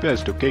tried my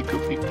best, okay,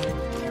 Goofy?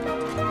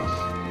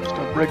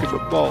 Stop breaking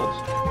my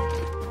balls.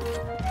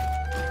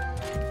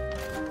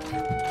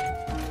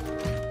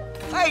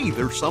 Hey,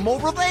 there's some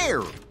over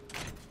there.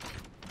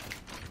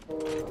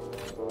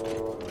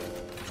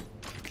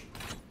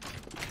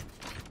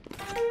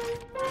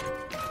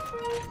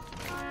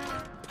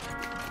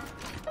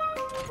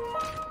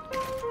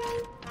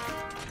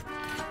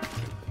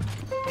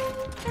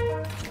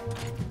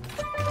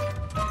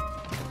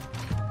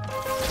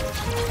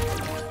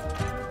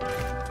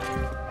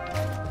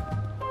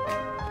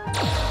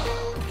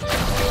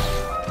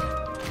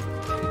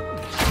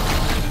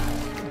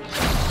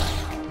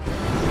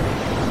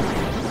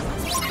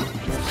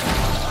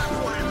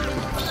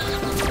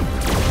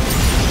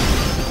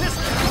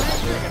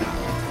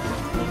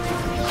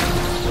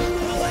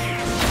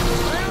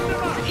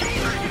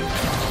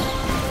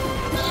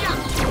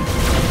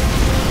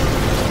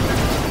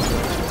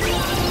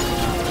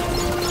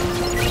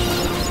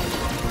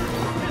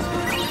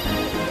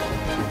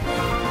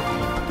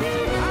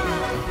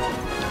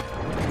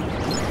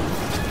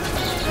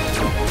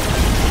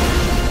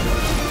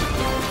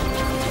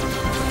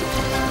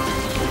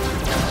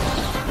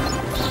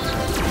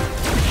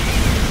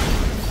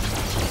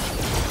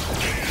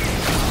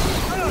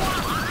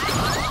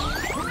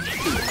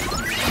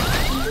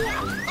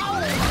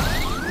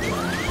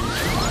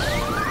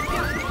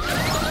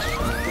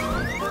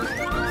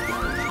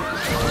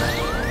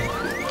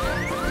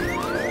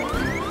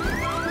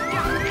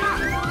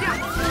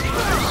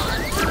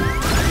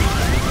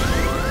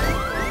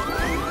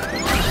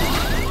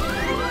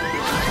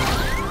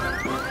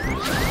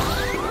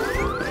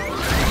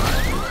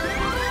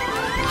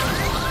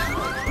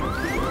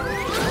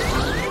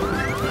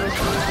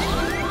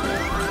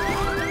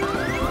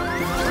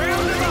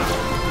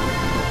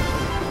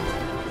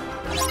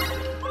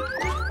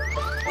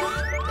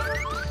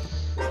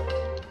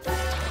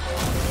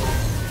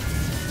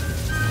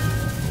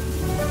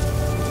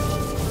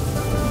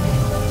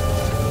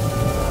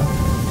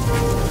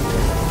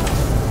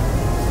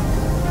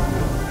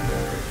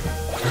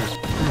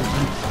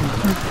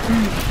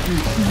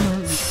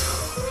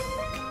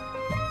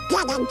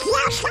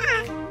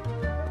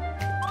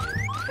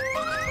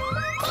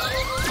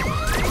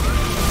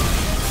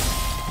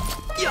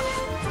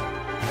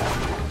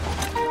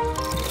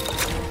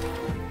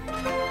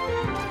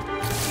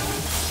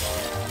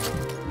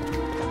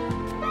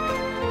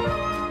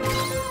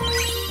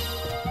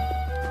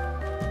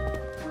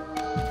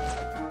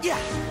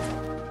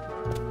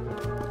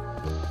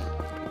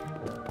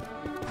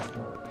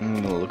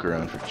 I'm gonna look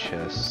around for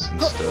chests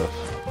and stuff.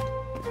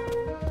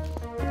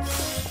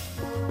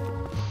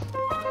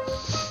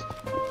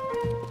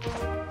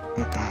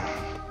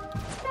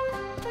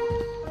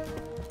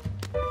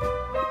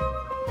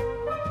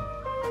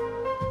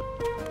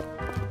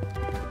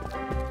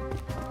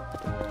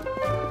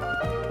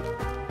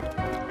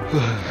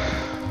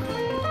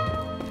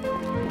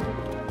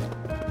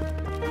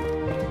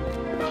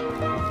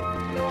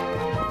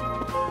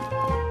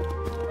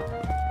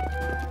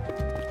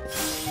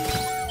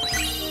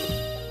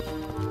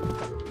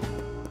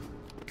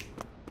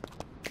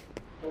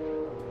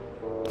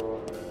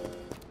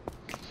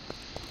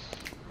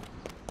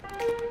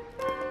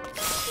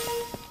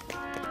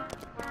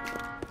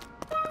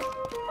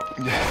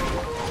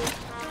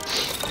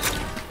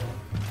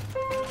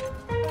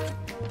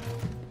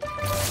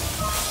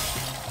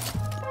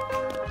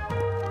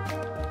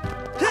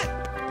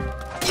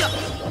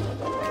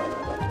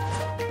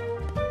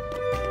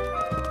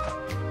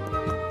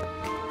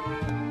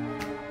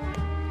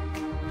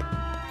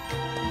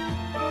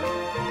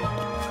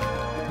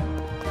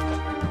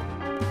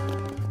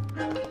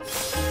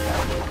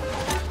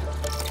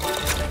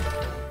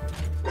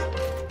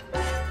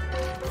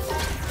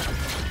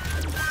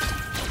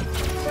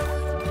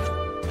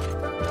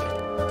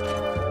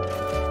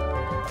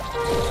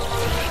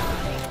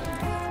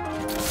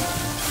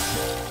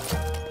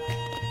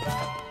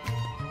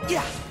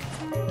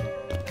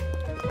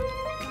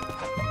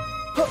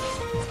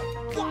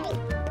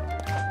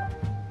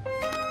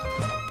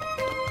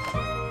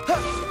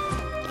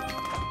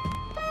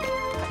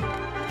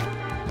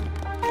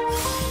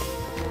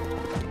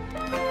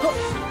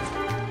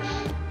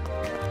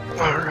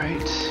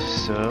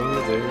 so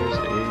there's a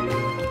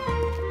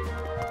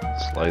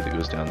slide that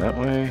goes down that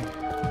way.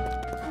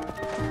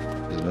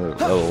 There's another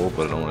level,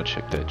 but I don't want to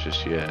check that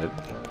just yet.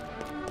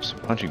 Some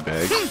punching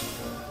bags.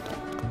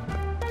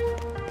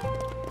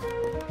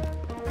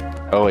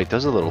 Oh wait,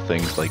 those are little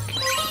things like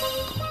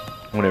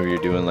whenever you're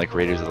doing like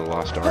Raiders of the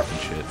Lost Ark and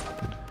shit.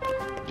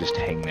 Just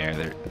hang there.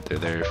 They're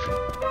there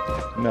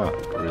for not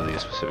really a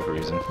specific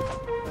reason.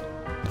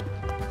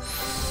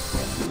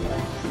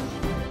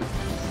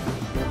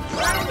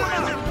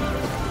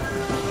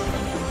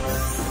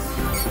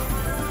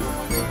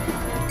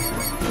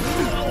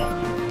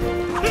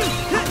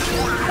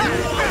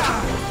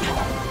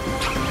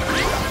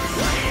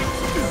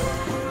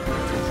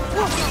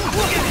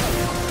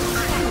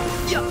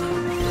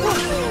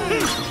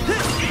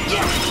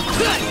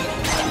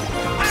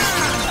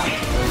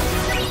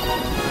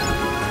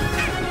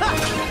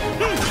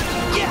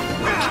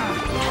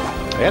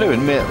 I gotta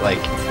admit, like,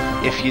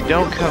 if you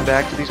don't come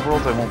back to these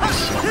worlds, I won't be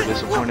super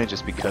disappointed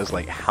just because,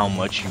 like, how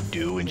much you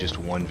do in just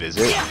one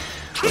visit.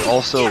 But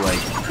also, like,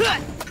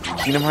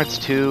 Kingdom Hearts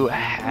 2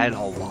 had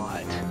a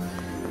lot.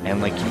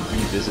 And, like, you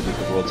revisited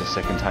the worlds a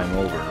second time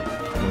over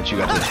once you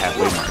got to the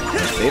halfway mark.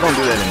 If they don't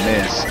do that in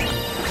this,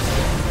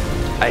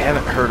 I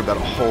haven't heard about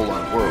a whole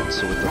lot of worlds,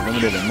 so with the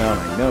limited amount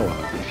I know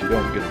of, if you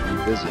don't get to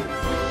revisit,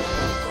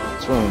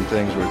 it's one of them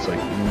things where it's like,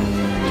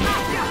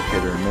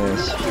 hit or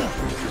miss.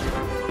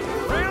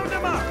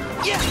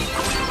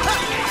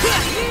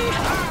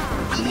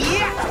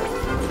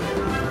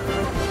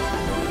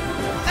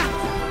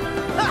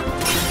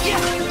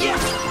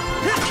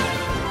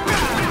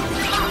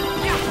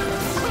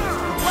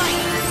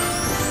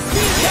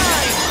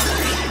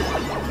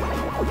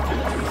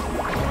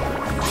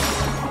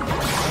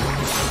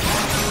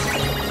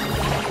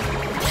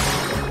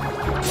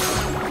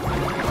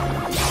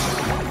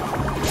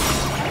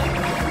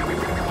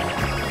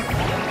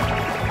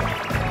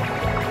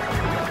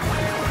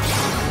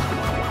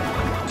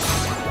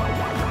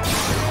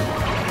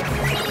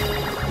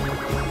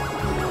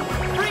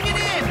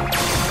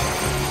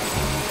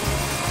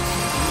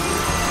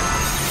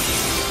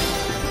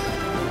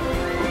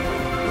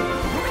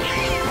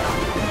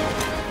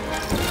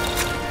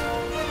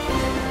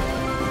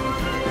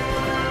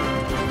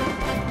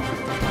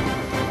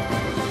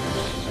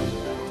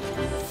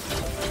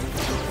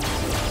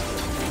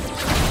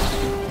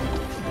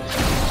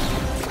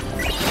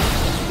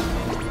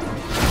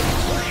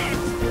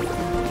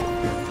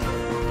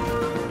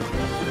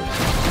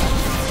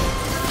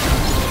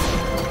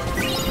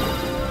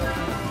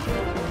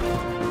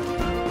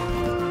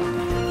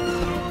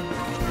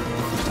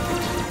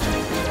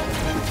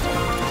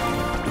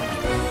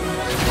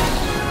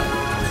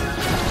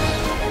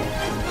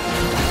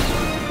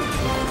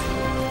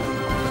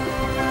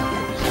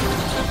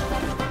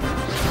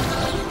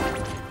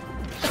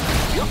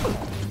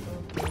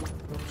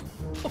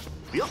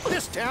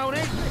 This town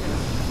ain't...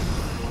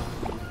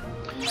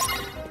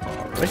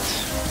 Alright.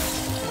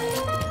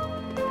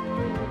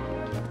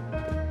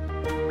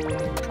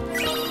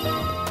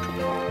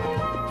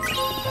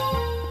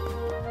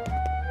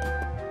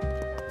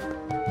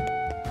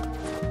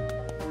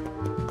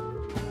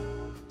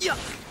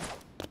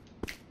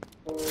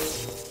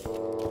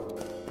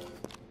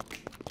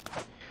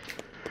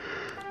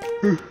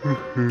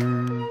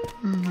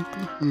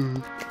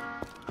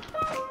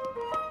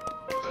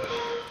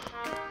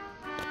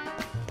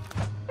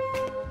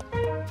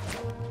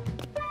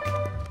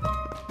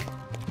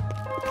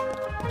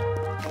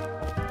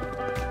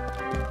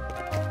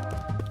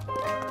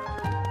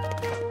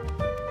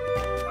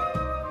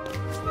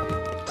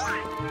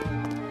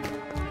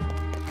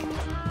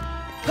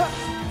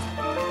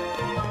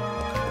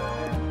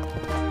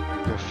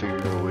 Gotta figure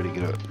out a way to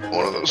get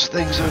one of those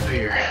things up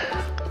here.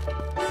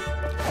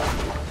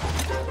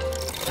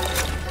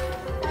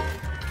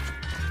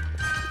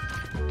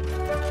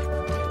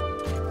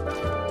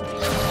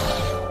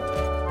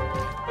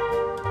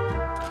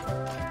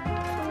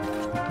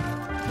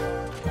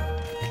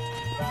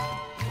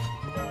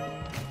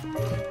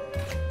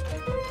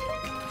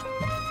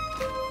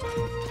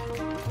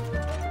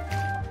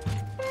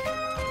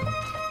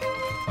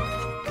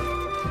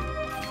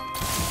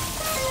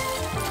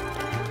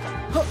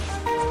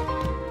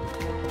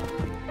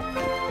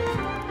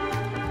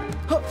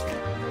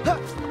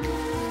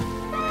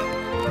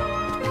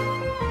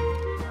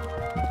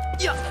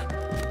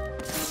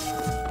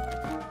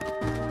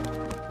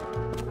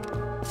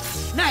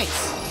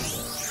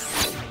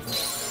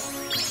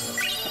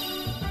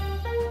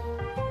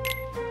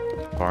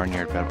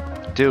 Barnyard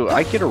battle. Do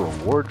I get a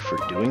reward for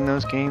doing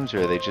those games,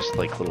 or are they just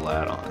like little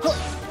add-ons?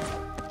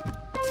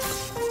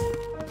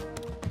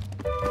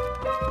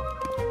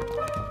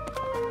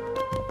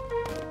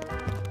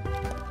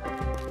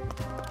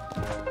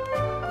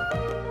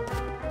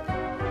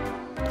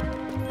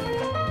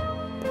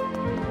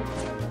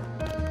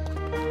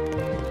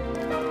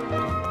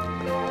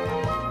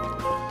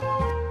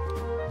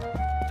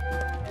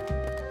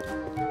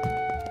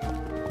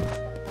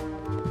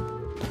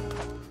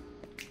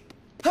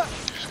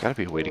 Gotta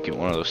be a way to get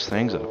one of those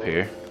things up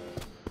here.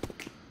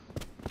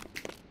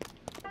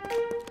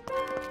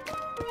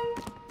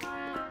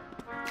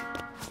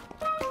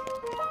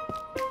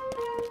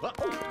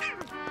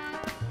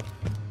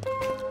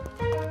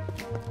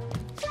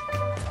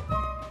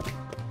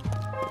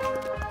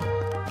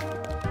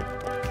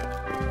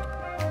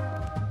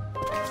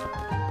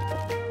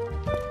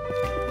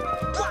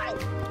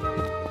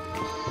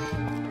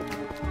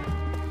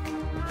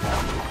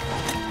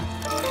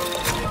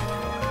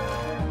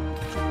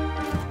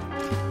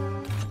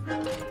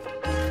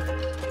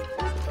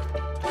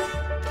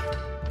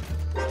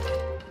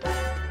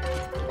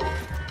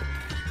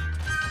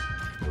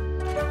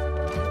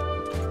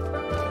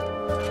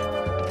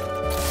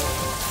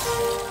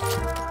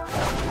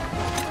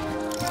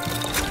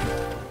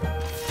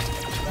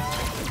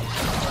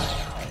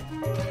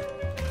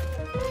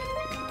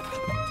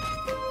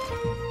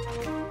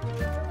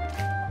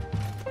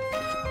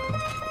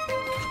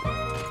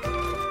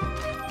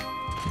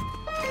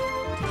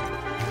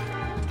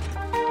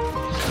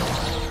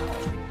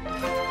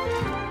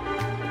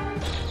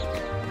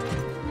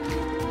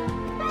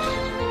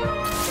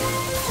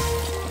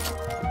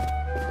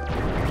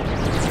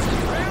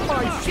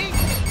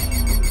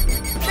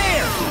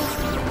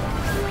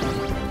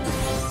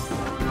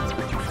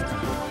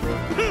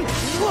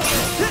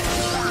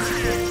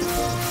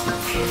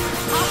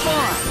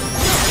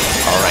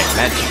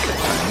 magic that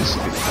time. This is a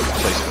good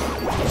place.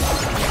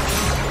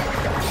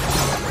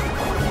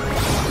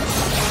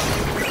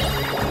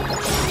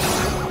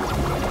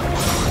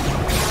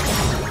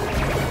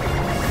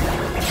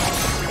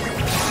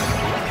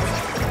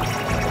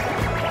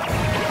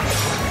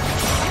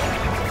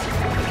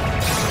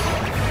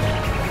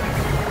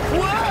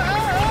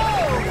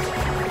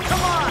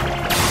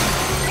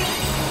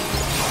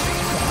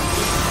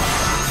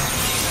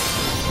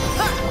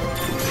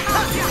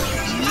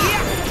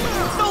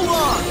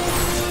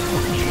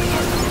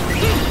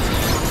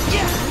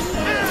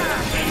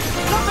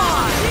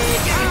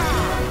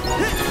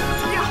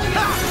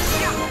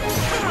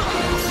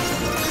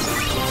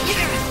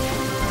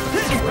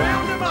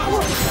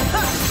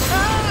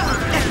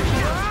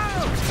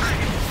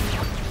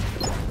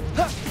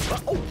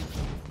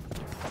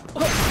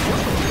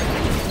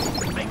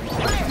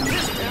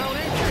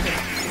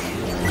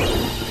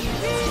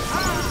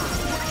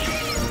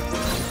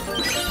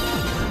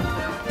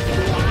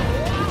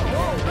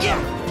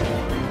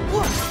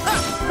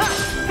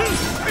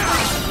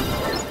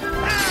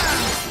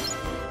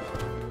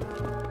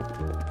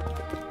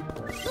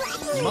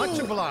 Much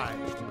obliged.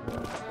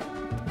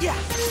 Yeah.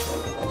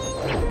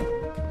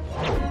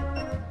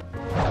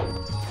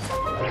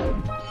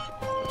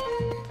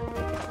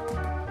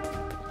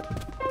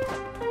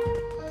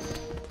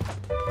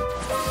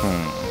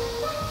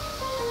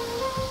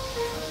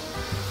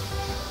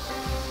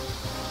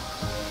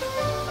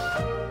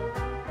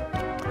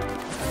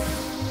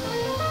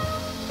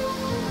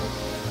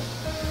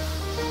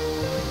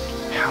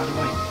 How do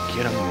I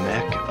get a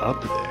mech up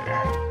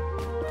there?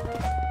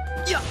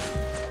 Yeah.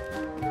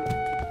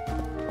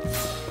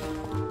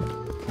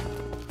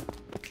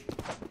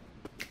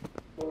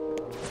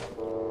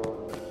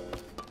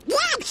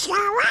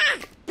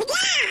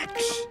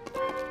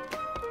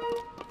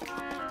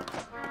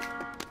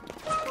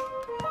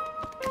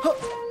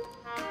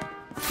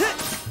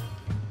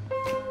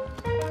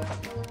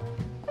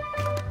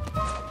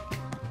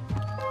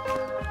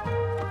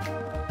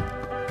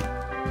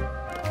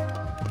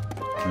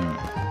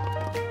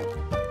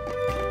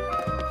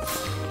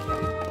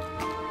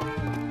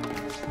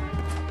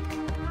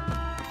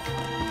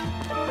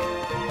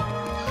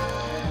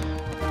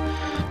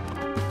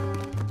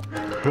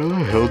 How the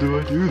hell do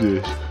I do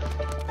this?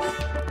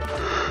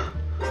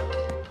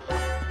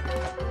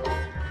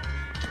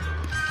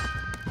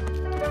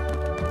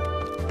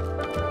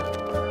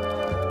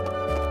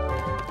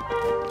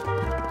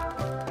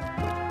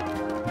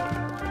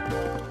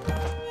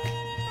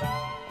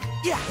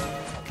 Yeah.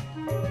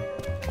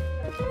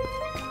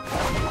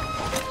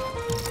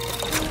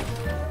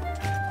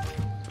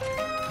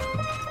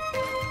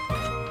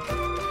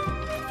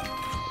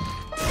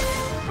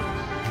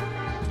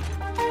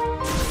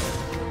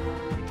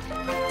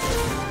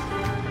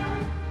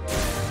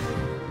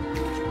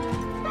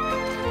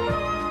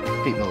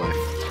 Hate my life.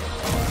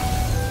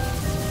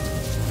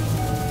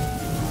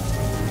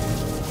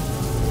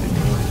 Didn't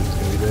realize it was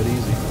gonna be that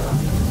easy.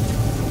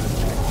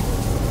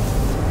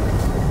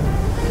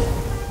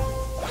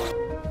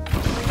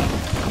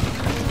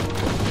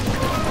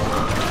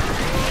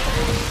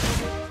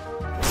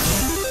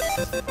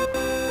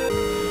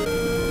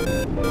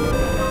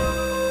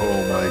 Oh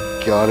my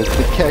god, it's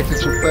the cactus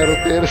from Final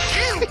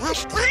Fantasy.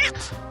 What's that?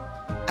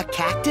 A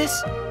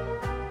cactus?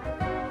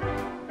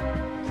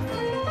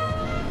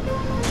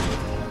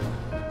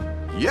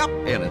 Yep,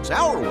 and it's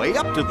our way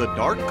up to the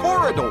dark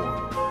corridor.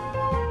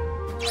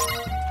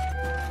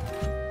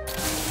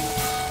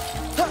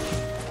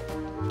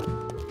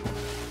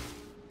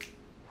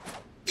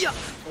 Yeah.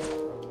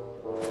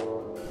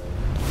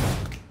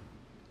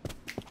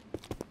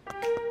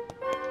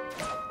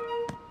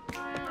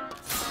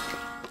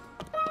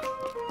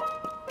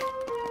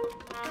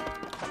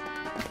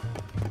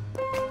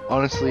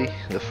 Honestly,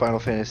 the Final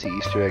Fantasy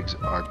Easter eggs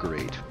are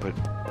great, but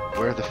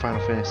where are the Final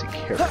Fantasy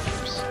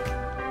characters?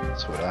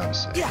 That's what I'm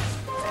saying. Yeah.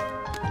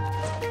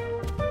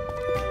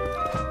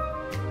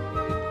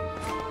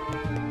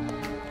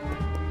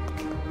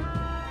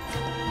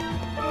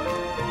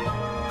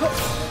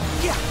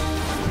 Yeah.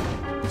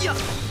 Yeah.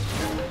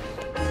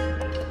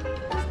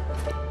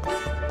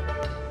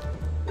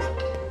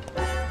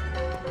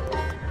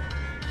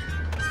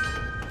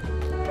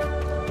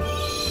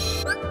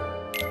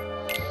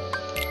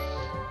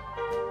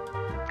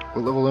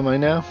 What level am I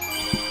now?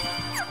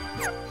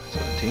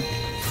 17.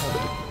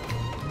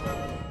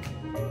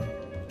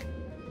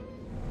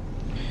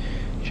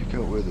 Check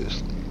out where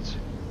this leads.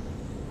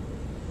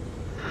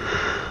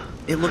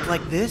 It looked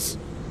like this?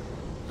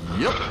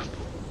 Yep.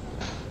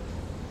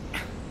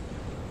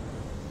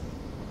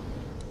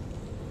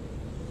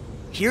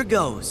 Here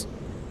goes.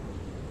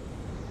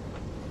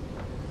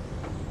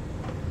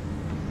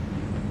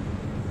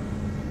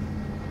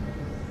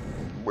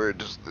 Where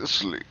does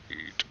this lead?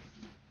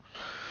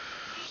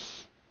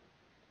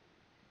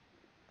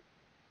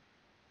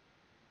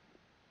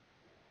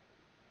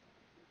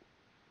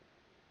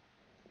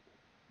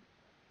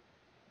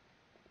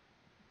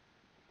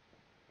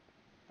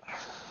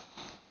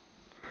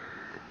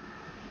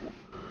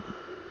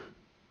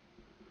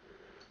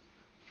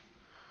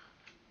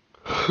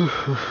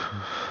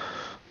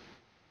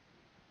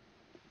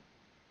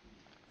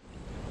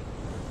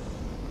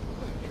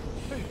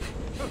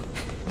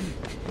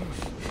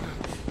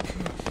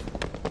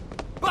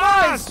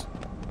 Buzz!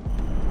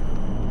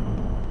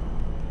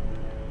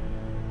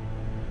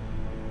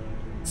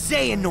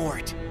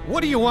 Xehanort!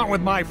 What do you want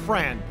with my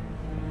friend?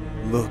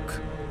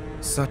 Look,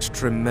 such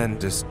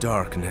tremendous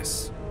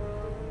darkness.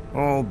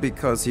 All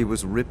because he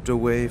was ripped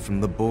away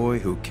from the boy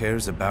who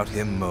cares about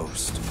him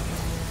most.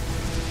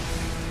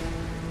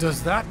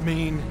 Does that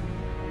mean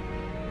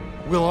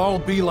we'll all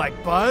be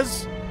like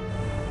Buzz?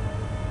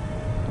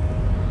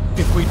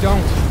 If we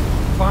don't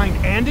find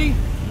Andy?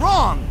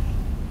 Wrong!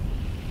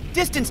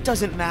 Distance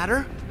doesn't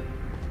matter.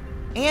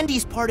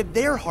 Andy's part of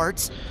their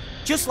hearts,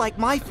 just like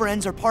my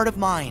friends are part of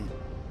mine.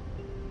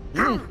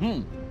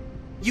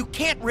 You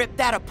can't rip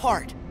that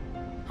apart.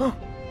 Huh.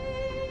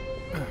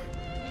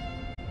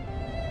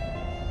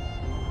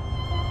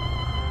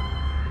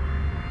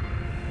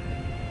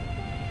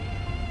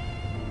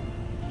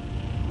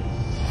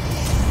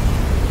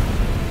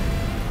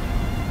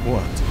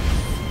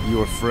 What?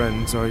 Your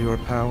friends are your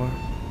power?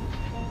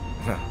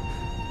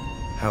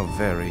 How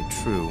very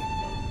true.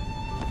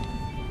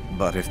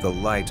 But if the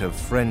light of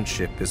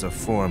friendship is a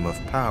form of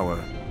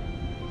power,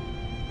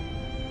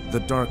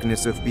 the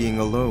darkness of being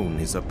alone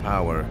is a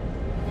power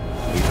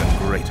even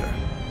greater.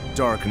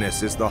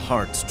 Darkness is the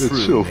heart's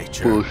true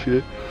nature.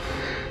 Bullshit.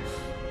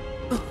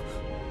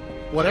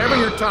 Whatever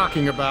you're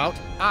talking about,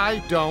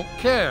 I don't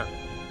care.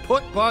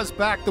 Put Buzz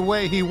back the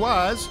way he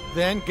was,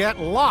 then get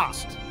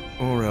lost.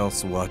 Or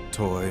else what,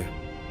 Toy?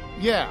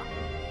 Yeah,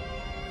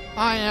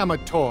 I am a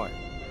toy.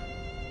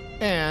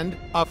 And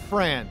a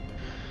friend.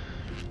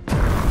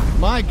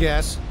 My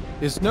guess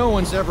is no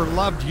one's ever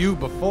loved you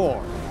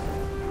before.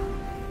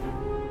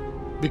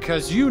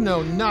 Because you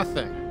know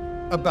nothing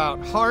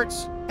about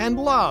hearts and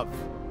love.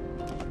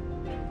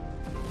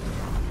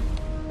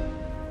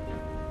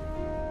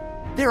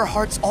 There are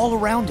hearts all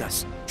around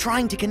us,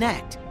 trying to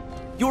connect.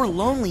 Your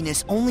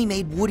loneliness only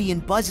made Woody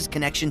and Buzz's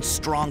connection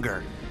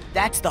stronger.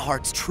 That's the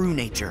heart's true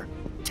nature,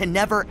 to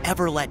never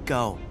ever let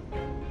go.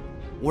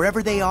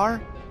 Wherever they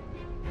are,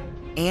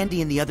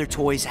 Andy and the other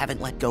toys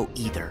haven't let go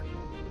either.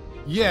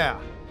 Yeah,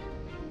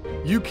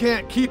 you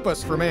can't keep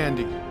us from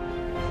Andy.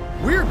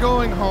 We're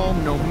going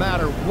home no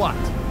matter what.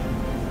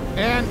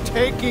 And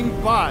taking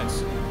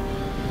Buzz.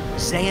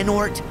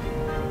 Xehanort,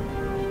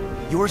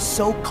 you're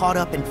so caught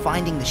up in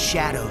finding the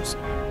shadows,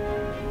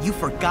 you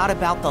forgot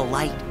about the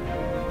light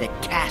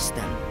that cast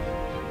them.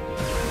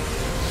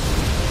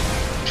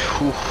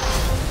 Oof,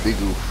 big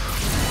oof.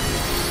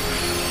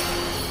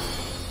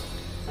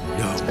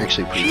 No. It's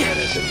actually pretty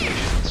badass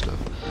animation and stuff.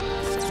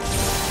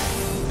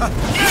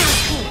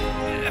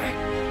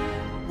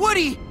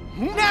 Woody!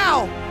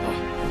 Now!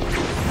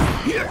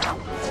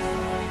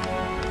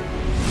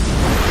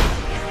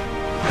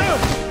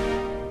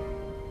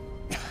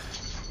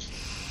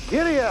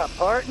 Giddy up,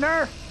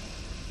 partner.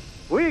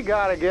 We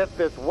gotta get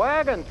this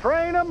wagon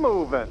train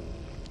a-moving.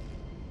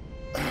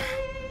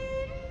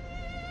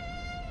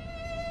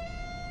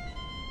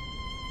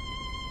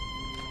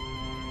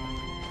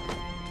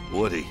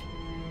 Woody.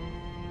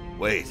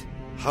 Wait,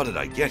 how did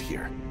I get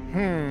here?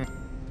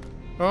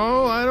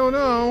 Oh, I don't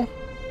know.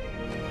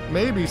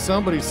 Maybe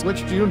somebody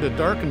switched you into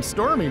dark and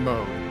stormy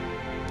mode.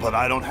 But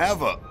I don't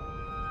have a...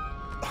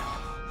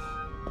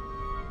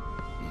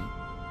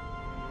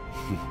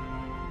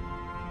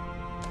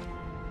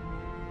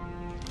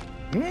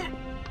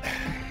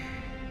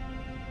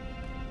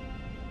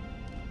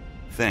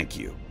 Thank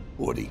you,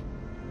 Woody.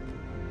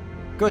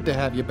 Good to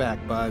have you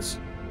back, Buzz.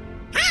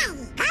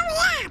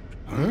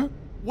 Huh?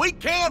 We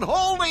can't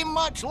hold him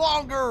much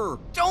longer!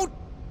 Don't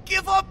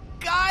give up,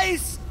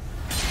 guys!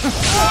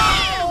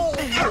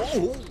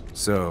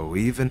 So,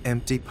 even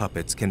empty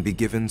puppets can be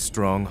given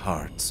strong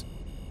hearts.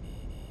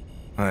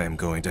 I am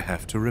going to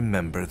have to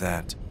remember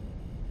that.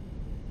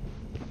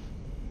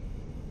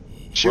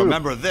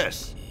 Remember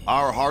this.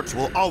 Our hearts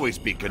will always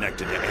be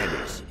connected to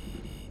Andy's.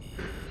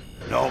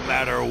 No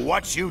matter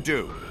what you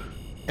do.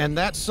 And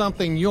that's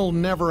something you'll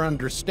never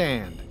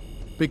understand.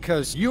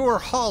 Because you're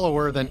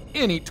hollower than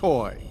any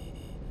toy.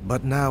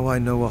 But now I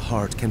know a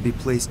heart can be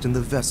placed in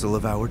the vessel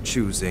of our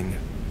choosing.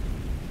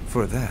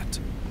 For that,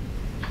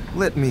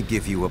 let me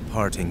give you a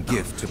parting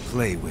gift to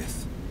play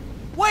with.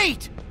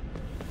 Wait!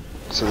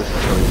 So this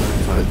is how we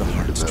find the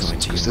heart's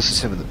joint, because this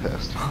is him in the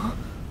past. Huh?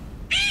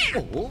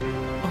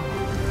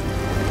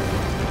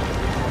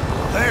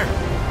 There!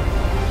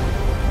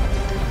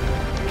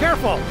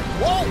 Careful!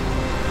 Whoa!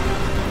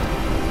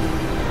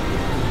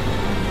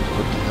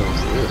 What the hell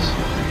is this?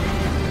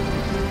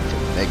 It's a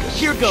mega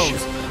Here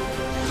goes!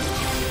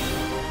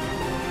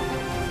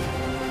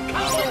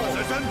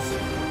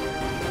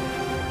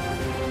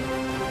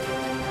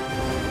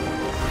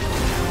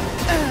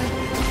 ship.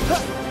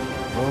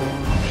 Oh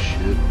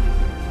shit.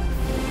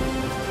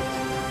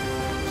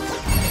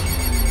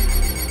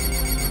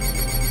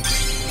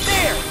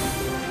 There!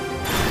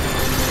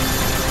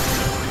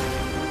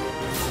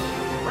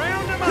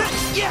 Round him up!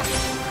 Yeah!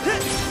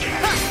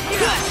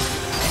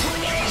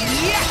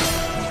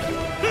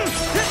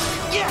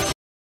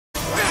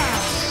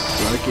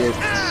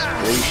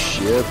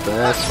 Spaceship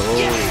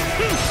asshole.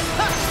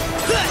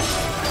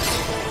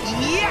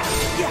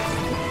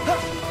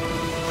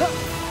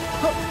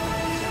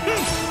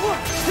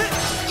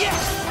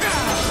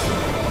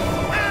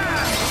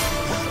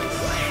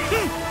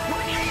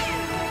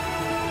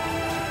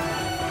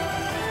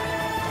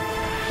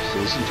 So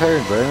this entire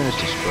environment is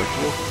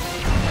destructible?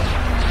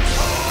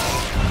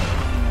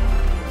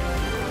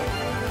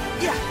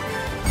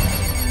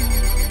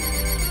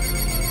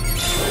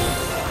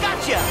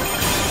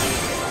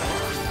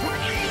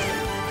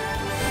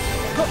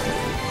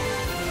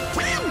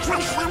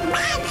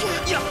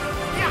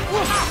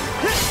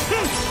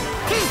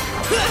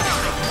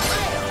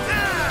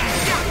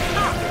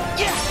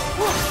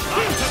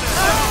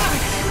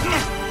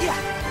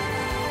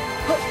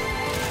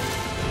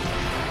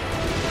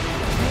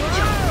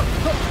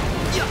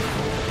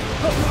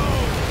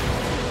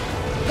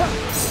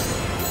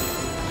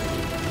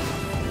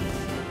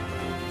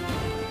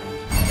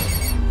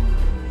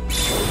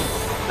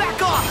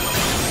 Back off!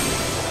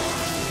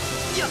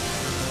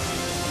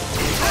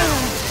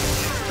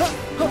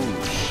 Oh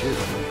shit.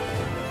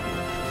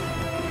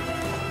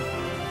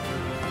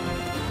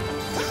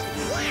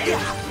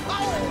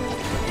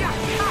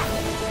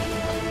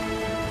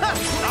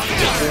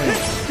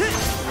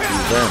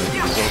 Environment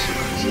is also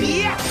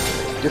completely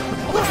different.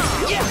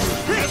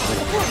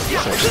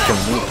 It's actually kind of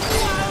neat.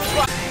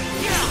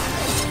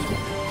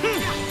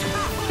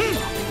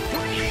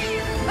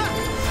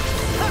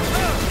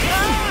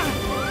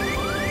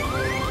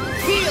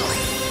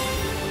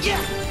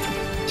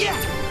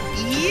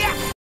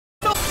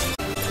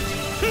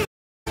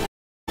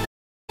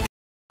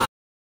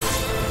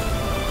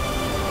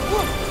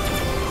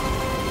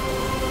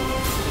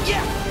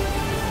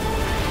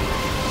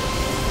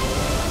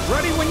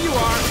 Ready when you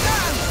are.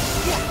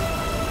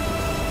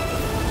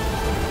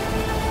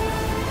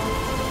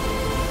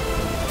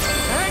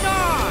 Hang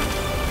on!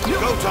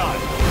 Go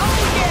time!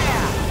 Oh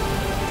yeah!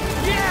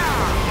 Yeah!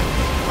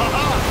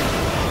 Ha-ha!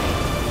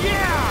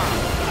 Yeah!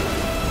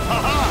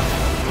 Ha-ha!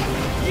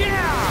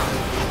 Yeah!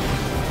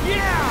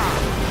 Yeah!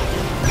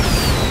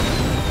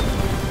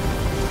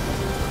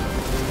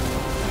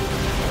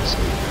 So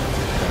you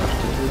have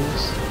to do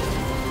this?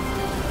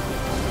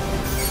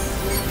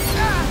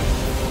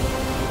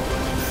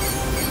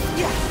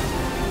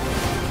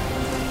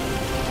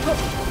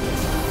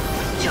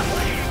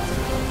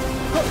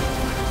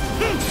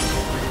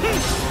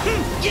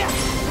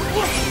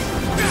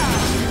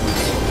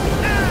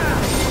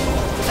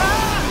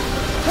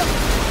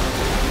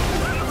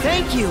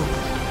 Thank you.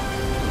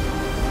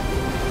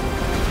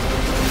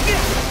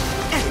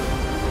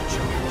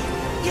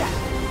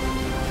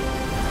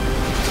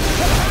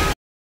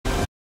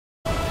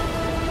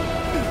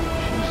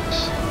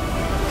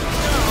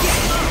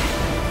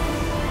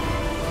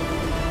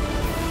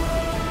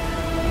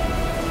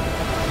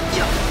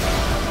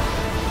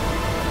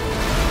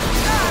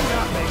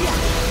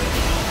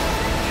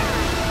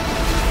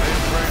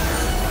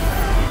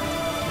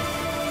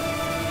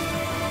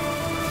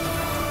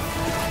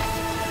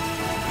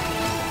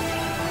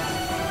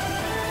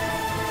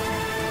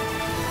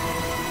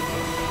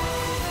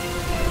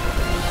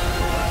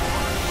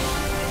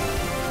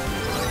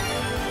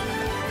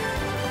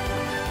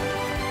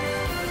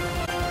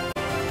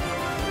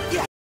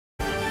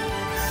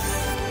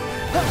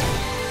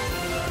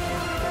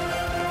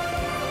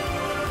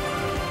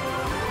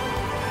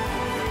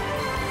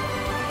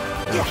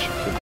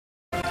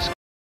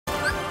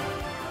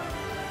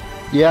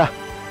 Yeah.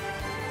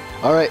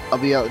 Alright, I'll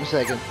be out in a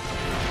second.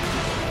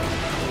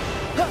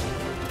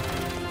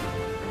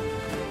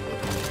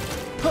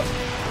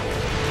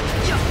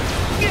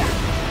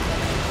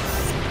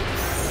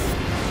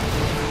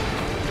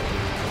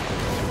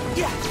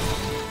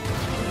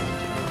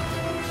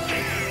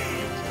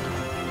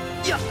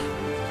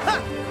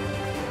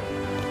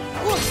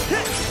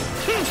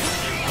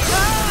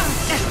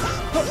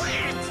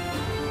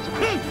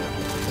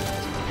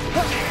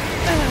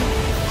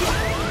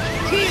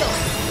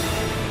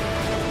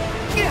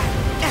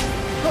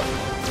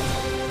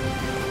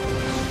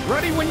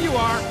 Ready when you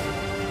are.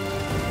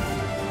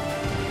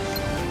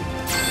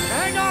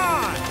 Hang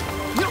on!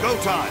 Go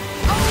time!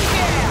 Oh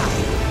yeah!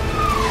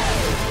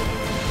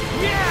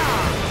 Yeah!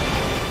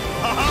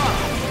 Ha-ha!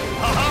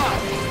 Ha-ha!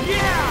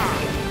 Yeah!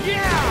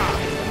 Yeah!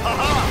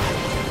 Ha-ha!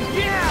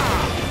 Yeah!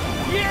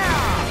 Yeah!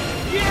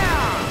 Yeah!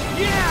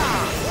 Yeah!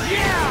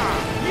 Yeah!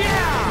 Yeah!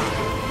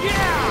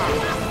 Yeah!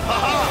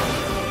 Ha-ha!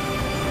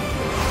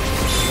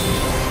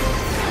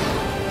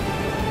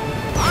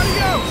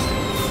 Adios!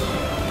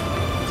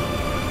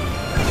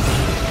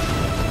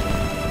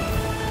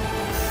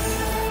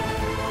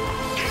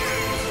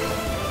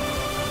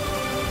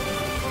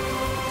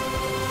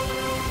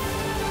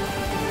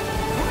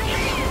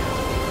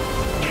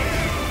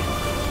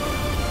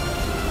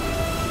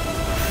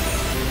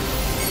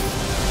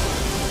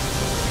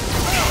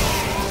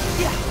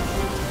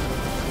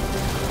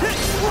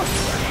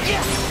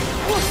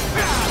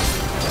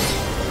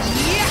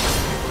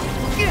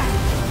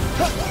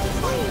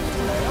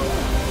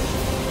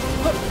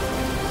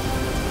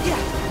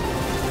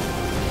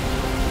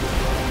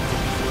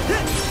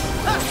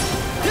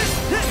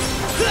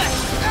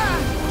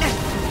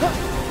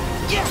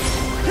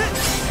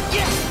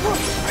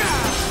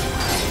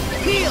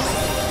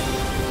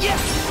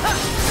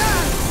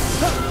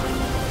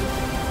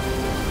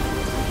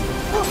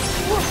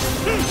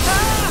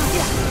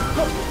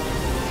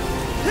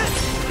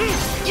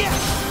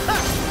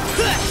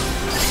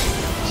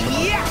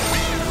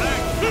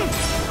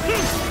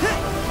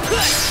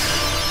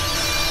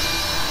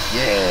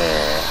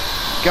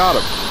 Yeah, got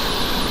him.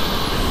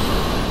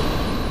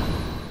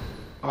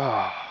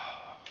 Oh,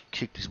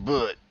 kicked his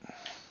butt.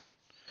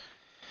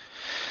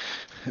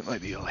 It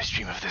might be all I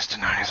stream of this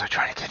tonight as I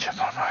try to catch up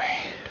on my...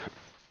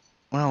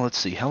 Well, let's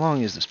see. How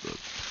long is this book?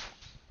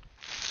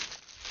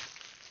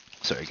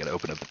 Sorry, gotta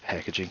open up the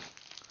packaging.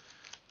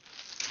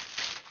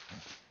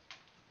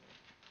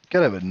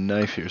 Gotta have a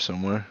knife here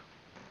somewhere.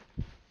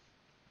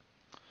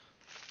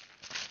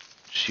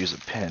 Just use a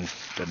pen,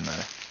 doesn't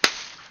I?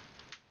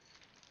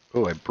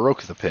 Oh, I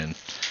broke the pen.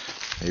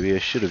 Maybe I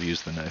should have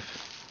used the knife.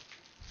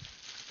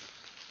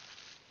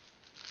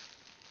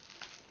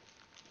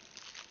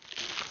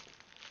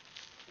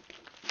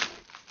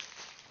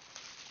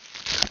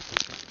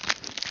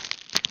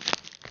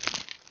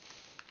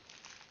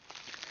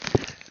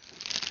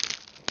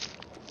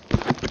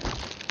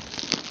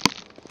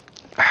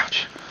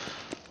 Ouch.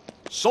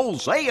 So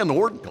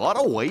Xehanort got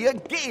away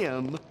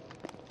again.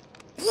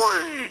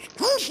 Yeah,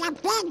 he's a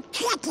big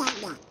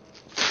chicken.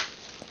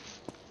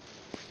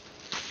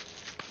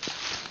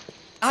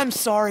 I'm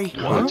sorry.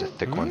 Oh, it's a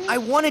thick one. I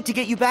wanted to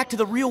get you back to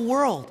the real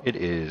world. It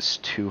is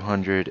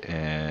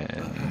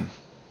 270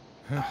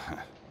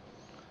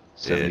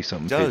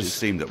 something It does pages.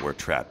 seem that we're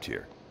trapped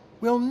here.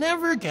 We'll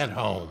never get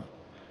home.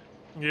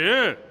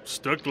 Yeah,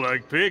 stuck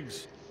like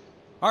pigs.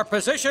 Our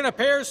position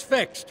appears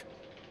fixed.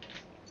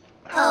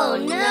 Oh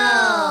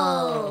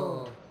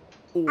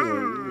no!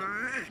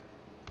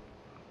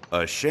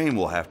 A shame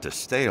we'll have to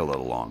stay a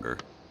little longer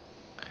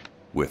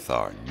with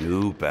our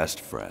new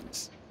best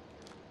friends.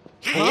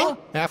 Huh?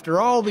 After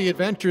all the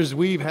adventures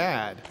we've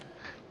had,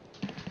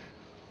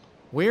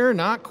 we're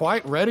not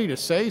quite ready to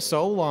say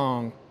so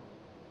long.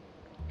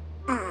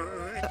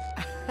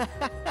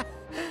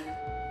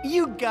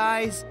 You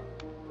guys.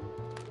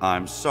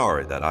 I'm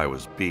sorry that I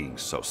was being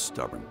so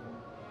stubborn.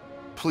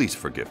 Please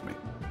forgive me.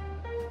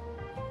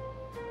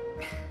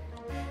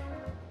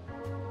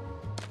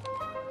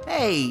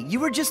 Hey, you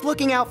were just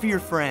looking out for your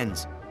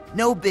friends.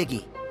 No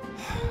biggie.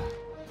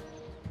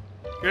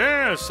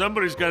 Yeah,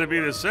 somebody's got to be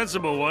the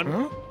sensible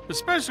one.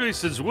 Especially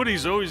since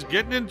Woody's always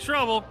getting in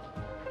trouble.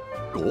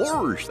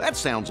 Gosh, that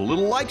sounds a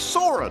little like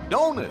Sora,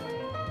 don't it?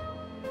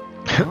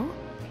 Yeah,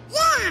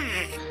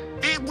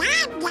 and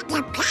I'm the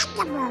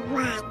dependable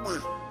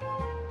one.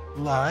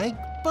 Like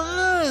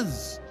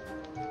Buzz.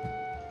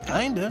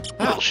 Kinda.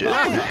 Bullshit.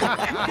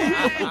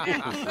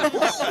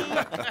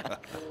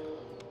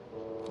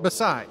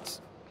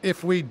 Besides,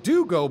 if we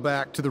do go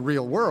back to the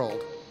real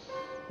world,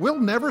 we'll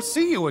never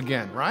see you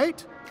again,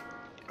 right?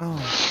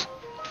 Oh.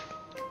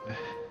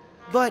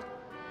 But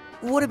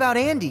what about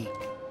Andy?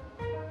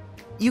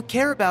 You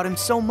care about him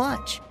so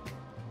much.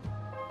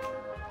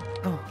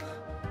 Oh.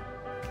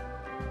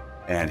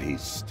 And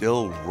he's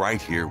still right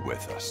here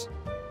with us.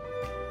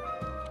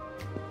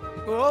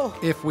 Whoa.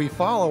 If we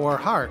follow our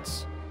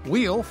hearts,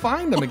 we'll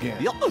find them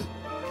again.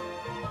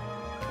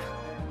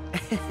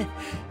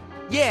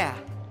 Yeah.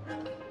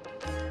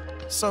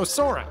 So,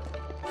 Sora,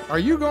 are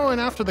you going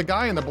after the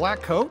guy in the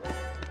black coat?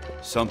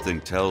 Something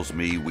tells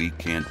me we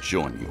can't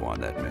join you on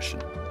that mission.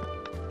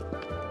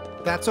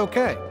 That's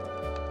okay,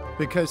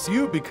 because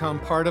you become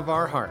part of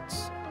our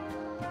hearts.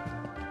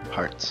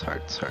 Hearts,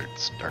 hearts,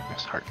 hearts,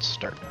 darkness, hearts,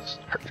 darkness,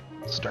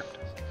 hearts,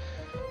 darkness.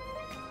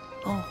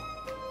 Oh.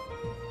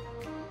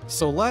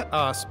 So let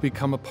us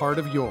become a part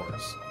of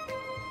yours.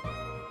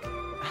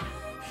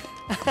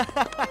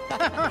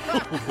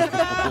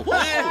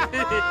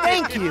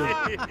 Thank you.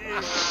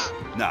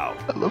 Now,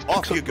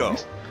 off you go.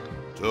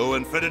 To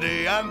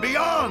infinity and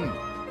beyond!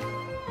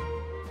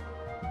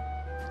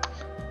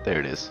 There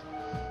it is.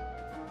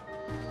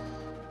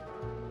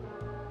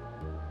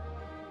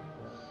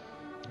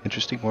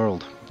 Interesting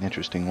world.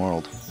 Interesting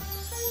world.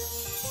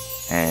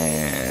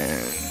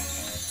 And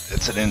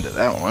that's an end to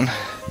that one.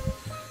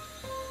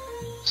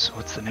 So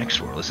what's the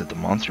next world? Is it the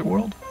monster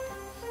world?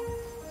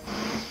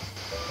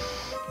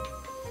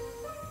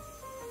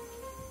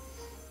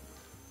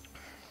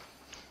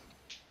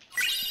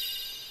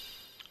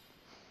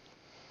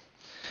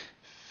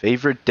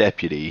 Favorite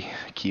deputy.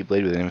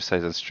 Keyblade with an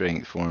emphasis on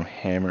strength form,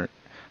 hammer,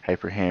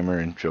 hyper hammer,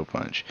 and drill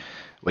punch.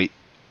 Wait.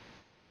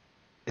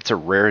 It's a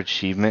rare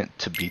achievement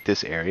to beat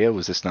this area?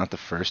 Was this not the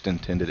first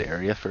intended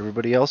area for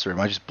everybody else? Or am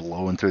I just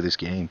blowing through this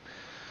game?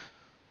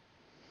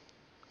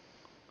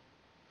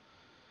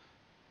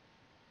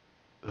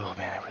 Oh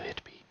man, I really had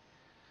to pee.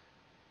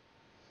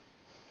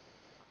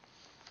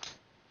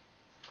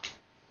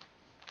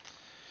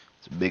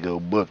 It's a big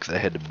old book that I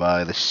had to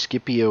buy. The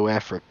Scipio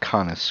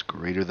Africanus,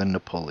 Greater Than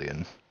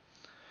Napoleon.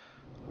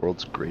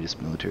 World's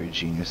Greatest Military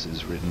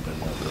Geniuses, written by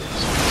one of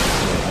those.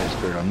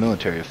 Expert on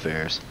military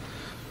affairs.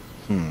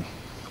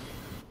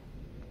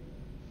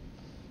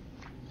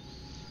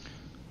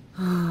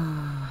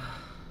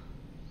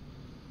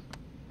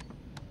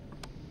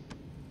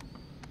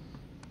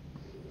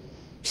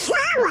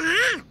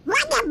 Sora,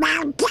 what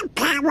about the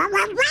power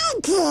of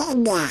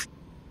waiting?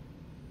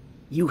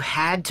 You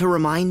had to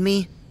remind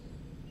me?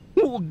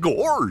 Well,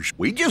 gosh,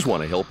 we just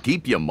want to help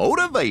keep you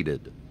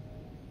motivated.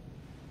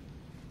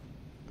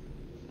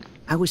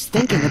 I was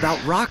thinking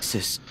about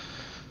Roxas.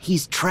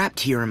 He's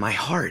trapped here in my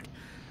heart.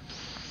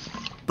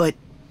 But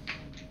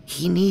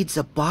he needs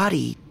a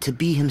body to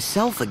be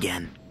himself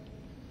again.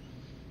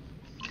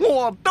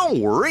 Well,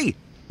 don't worry.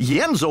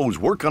 Yenzo's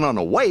working on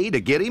a way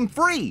to get him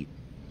free.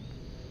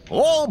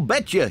 I'll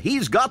bet you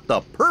he's got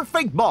the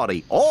perfect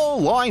body all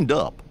lined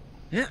up.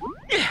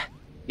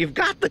 You've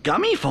got the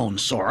gummy phone,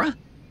 Sora.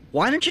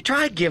 Why don't you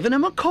try giving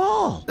him a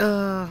call?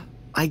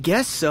 I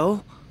guess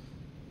so.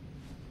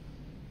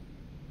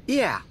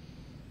 Yeah,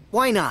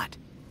 why not?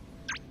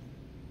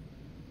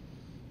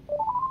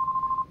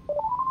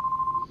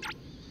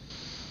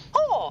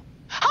 Oh,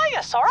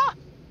 hiya, Sora.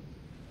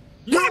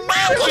 Your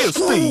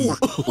Majesty!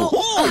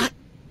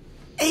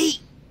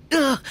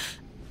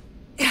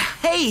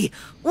 Hey,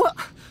 what?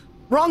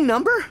 Wrong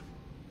number?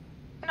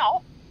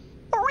 No,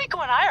 Rico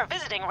and I are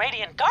visiting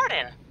Radiant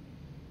Garden.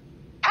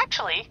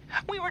 Actually,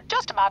 we were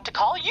just about to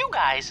call you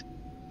guys,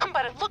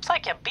 but it looks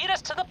like you beat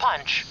us to the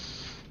punch.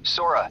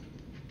 Sora,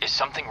 is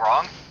something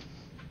wrong?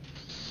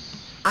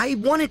 I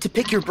wanted to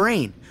pick your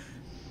brain.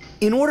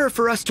 In order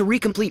for us to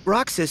recomplete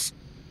Roxas,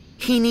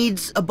 he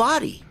needs a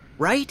body,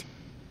 right?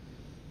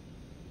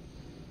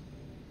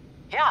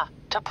 Yeah,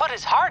 to put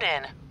his heart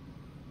in.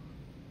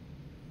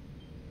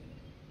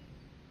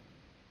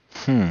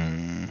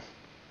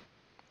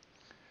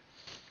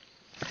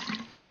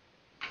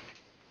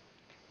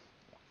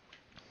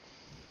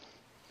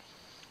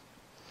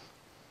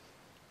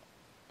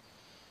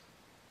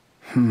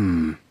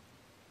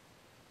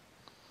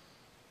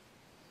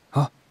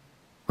 Huh?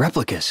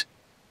 Replicas.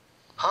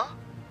 Huh?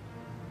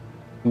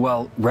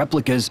 Well,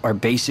 replicas are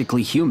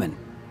basically human.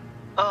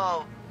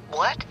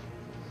 What?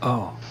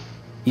 Oh,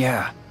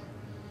 yeah.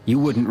 You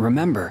wouldn't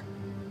remember.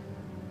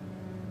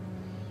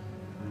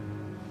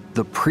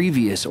 The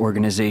previous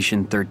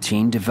Organization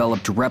 13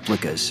 developed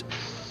replicas,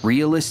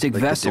 realistic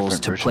vessels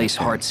to place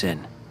hearts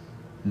in.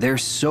 They're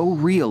so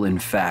real, in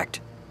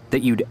fact,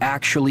 that you'd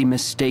actually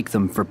mistake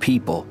them for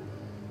people.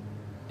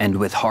 And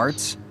with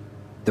hearts,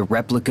 the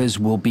replicas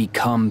will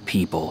become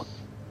people.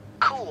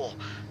 Cool.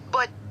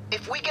 But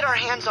if we get our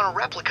hands on a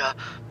replica,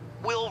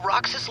 will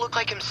Roxas look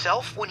like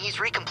himself when he's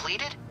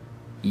recompleted?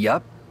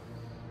 Yup.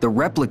 The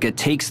replica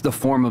takes the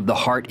form of the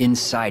heart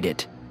inside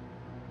it.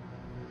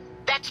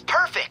 That's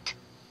perfect!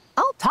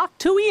 I'll talk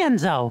to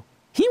Enzo.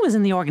 He was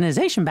in the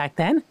organization back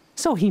then,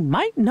 so he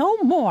might know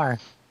more.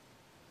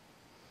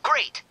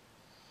 Great.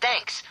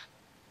 Thanks.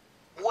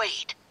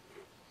 Wait.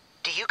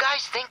 Do you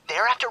guys think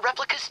they're after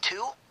replicas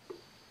too?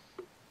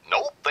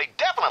 Nope, they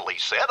definitely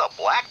said a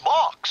black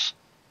box.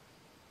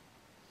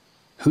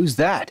 Who's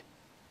that?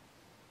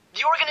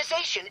 The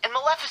organization and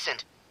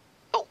Maleficent.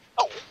 Oh.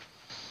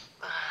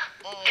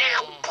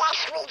 I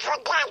guess we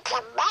forgot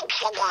to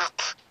mention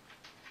it.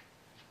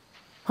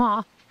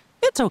 Huh,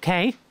 it's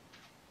okay.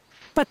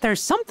 But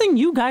there's something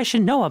you guys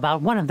should know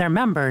about one of their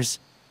members.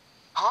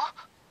 Huh?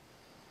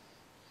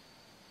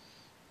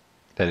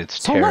 That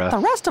it's So Terra. let the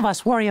rest of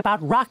us worry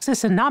about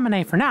Roxas and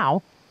Naminé for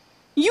now.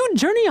 You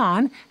journey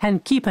on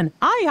and keep an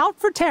eye out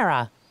for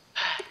Terra.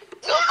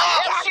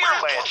 Yes,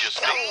 Your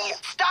Majesty!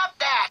 Stop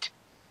that!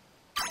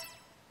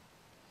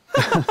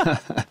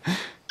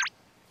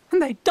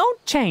 They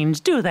don't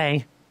change, do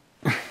they?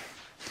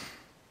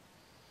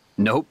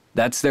 Nope,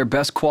 that's their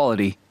best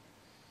quality.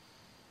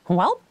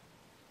 Well,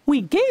 we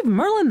gave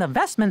Merlin the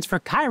vestments for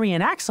Kyrie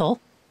and Axel.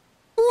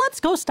 Let's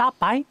go stop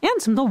by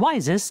Ansem the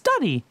Wise's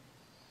study.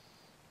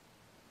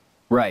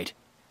 Right.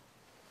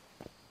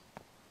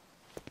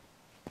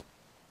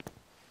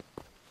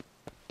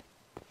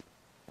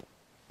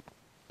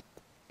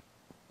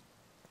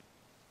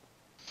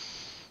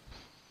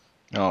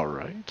 All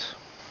right.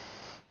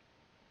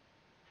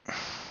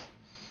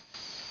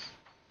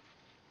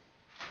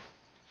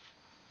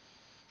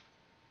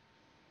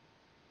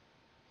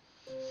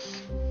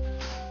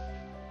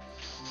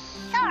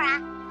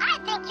 Sora, I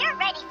think you're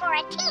ready for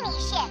a teeny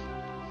ship.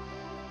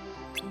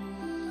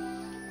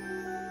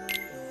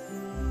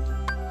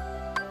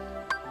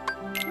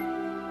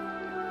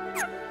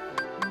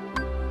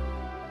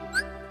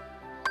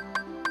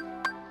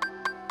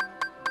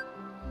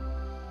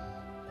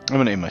 I'm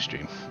gonna end my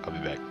stream. I'll be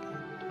back.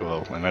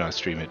 Well, I might not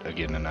stream it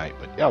again tonight,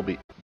 but yeah,